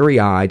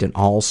bleary-eyed and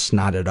all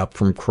snotted up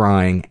from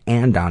crying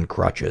and on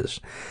crutches.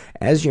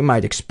 As you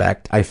might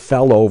expect, I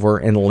fell over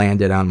and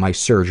landed on my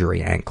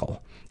surgery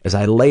ankle. As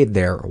I laid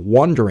there,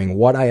 wondering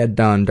what I had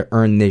done to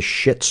earn this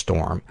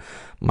shitstorm,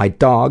 my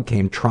dog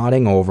came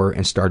trotting over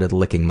and started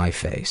licking my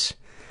face.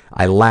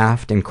 I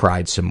laughed and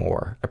cried some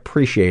more,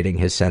 appreciating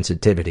his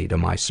sensitivity to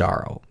my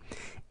sorrow,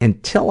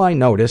 until I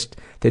noticed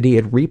that he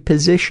had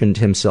repositioned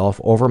himself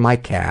over my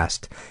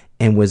cast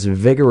and was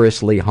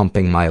vigorously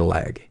humping my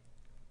leg.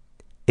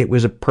 It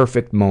was a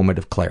perfect moment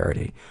of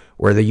clarity,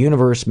 where the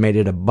universe made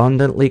it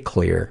abundantly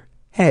clear,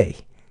 hey,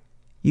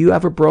 you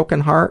have a broken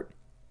heart?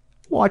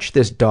 Watch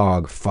this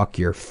dog fuck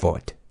your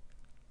foot.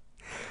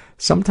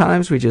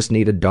 Sometimes we just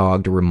need a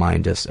dog to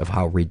remind us of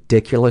how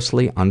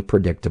ridiculously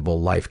unpredictable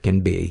life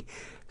can be,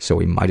 so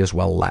we might as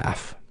well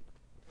laugh.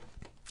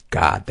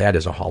 God, that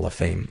is a Hall of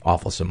Fame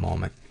awfulsome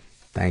moment.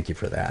 Thank you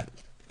for that.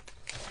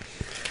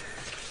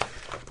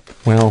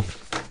 Well,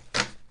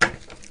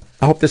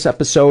 I hope this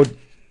episode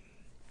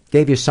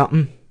gave you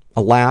something,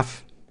 a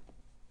laugh,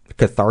 a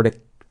cathartic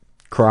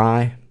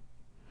cry.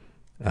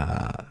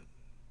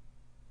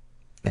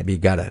 Maybe you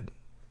got a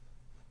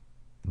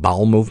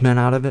bowel movement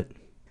out of it.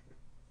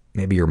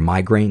 Maybe your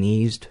migraine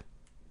eased.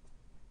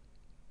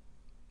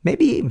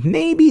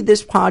 Maybe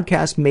this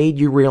podcast made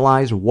you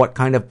realize what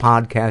kind of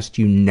podcast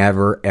you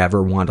never,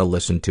 ever want to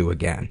listen to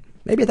again.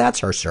 Maybe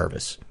that's our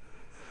service.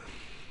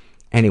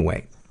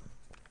 Anyway,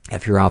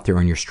 if you're out there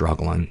and you're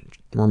struggling,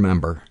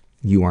 remember,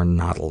 you are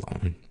not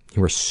alone.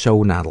 You are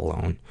so not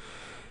alone.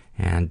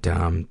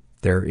 And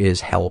there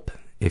is help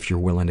if you're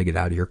willing to get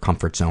out of your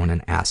comfort zone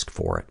and ask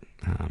for it.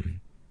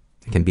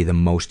 It can be the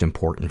most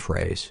important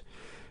phrase.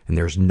 And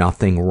there's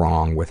nothing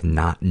wrong with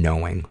not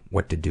knowing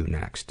what to do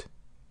next.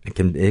 It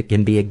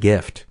can be a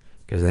gift,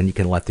 because then you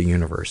can let the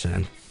universe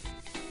in.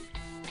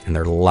 And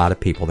there are a lot of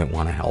people that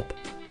want to help.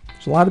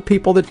 There's a lot of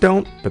people that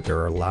don't, but there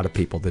are a lot of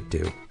people that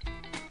do.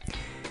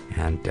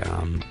 And,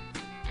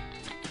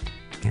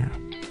 yeah,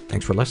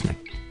 thanks for listening.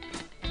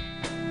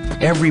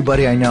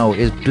 Everybody I know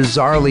is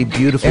bizarrely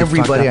beautifully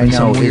Everybody fucked up I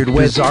know in some weird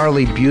way.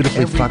 Bizarrely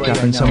beautifully fucked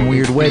up in some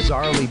weird way.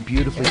 Bizarrely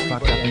beautifully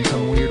fucked up in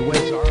some weird way.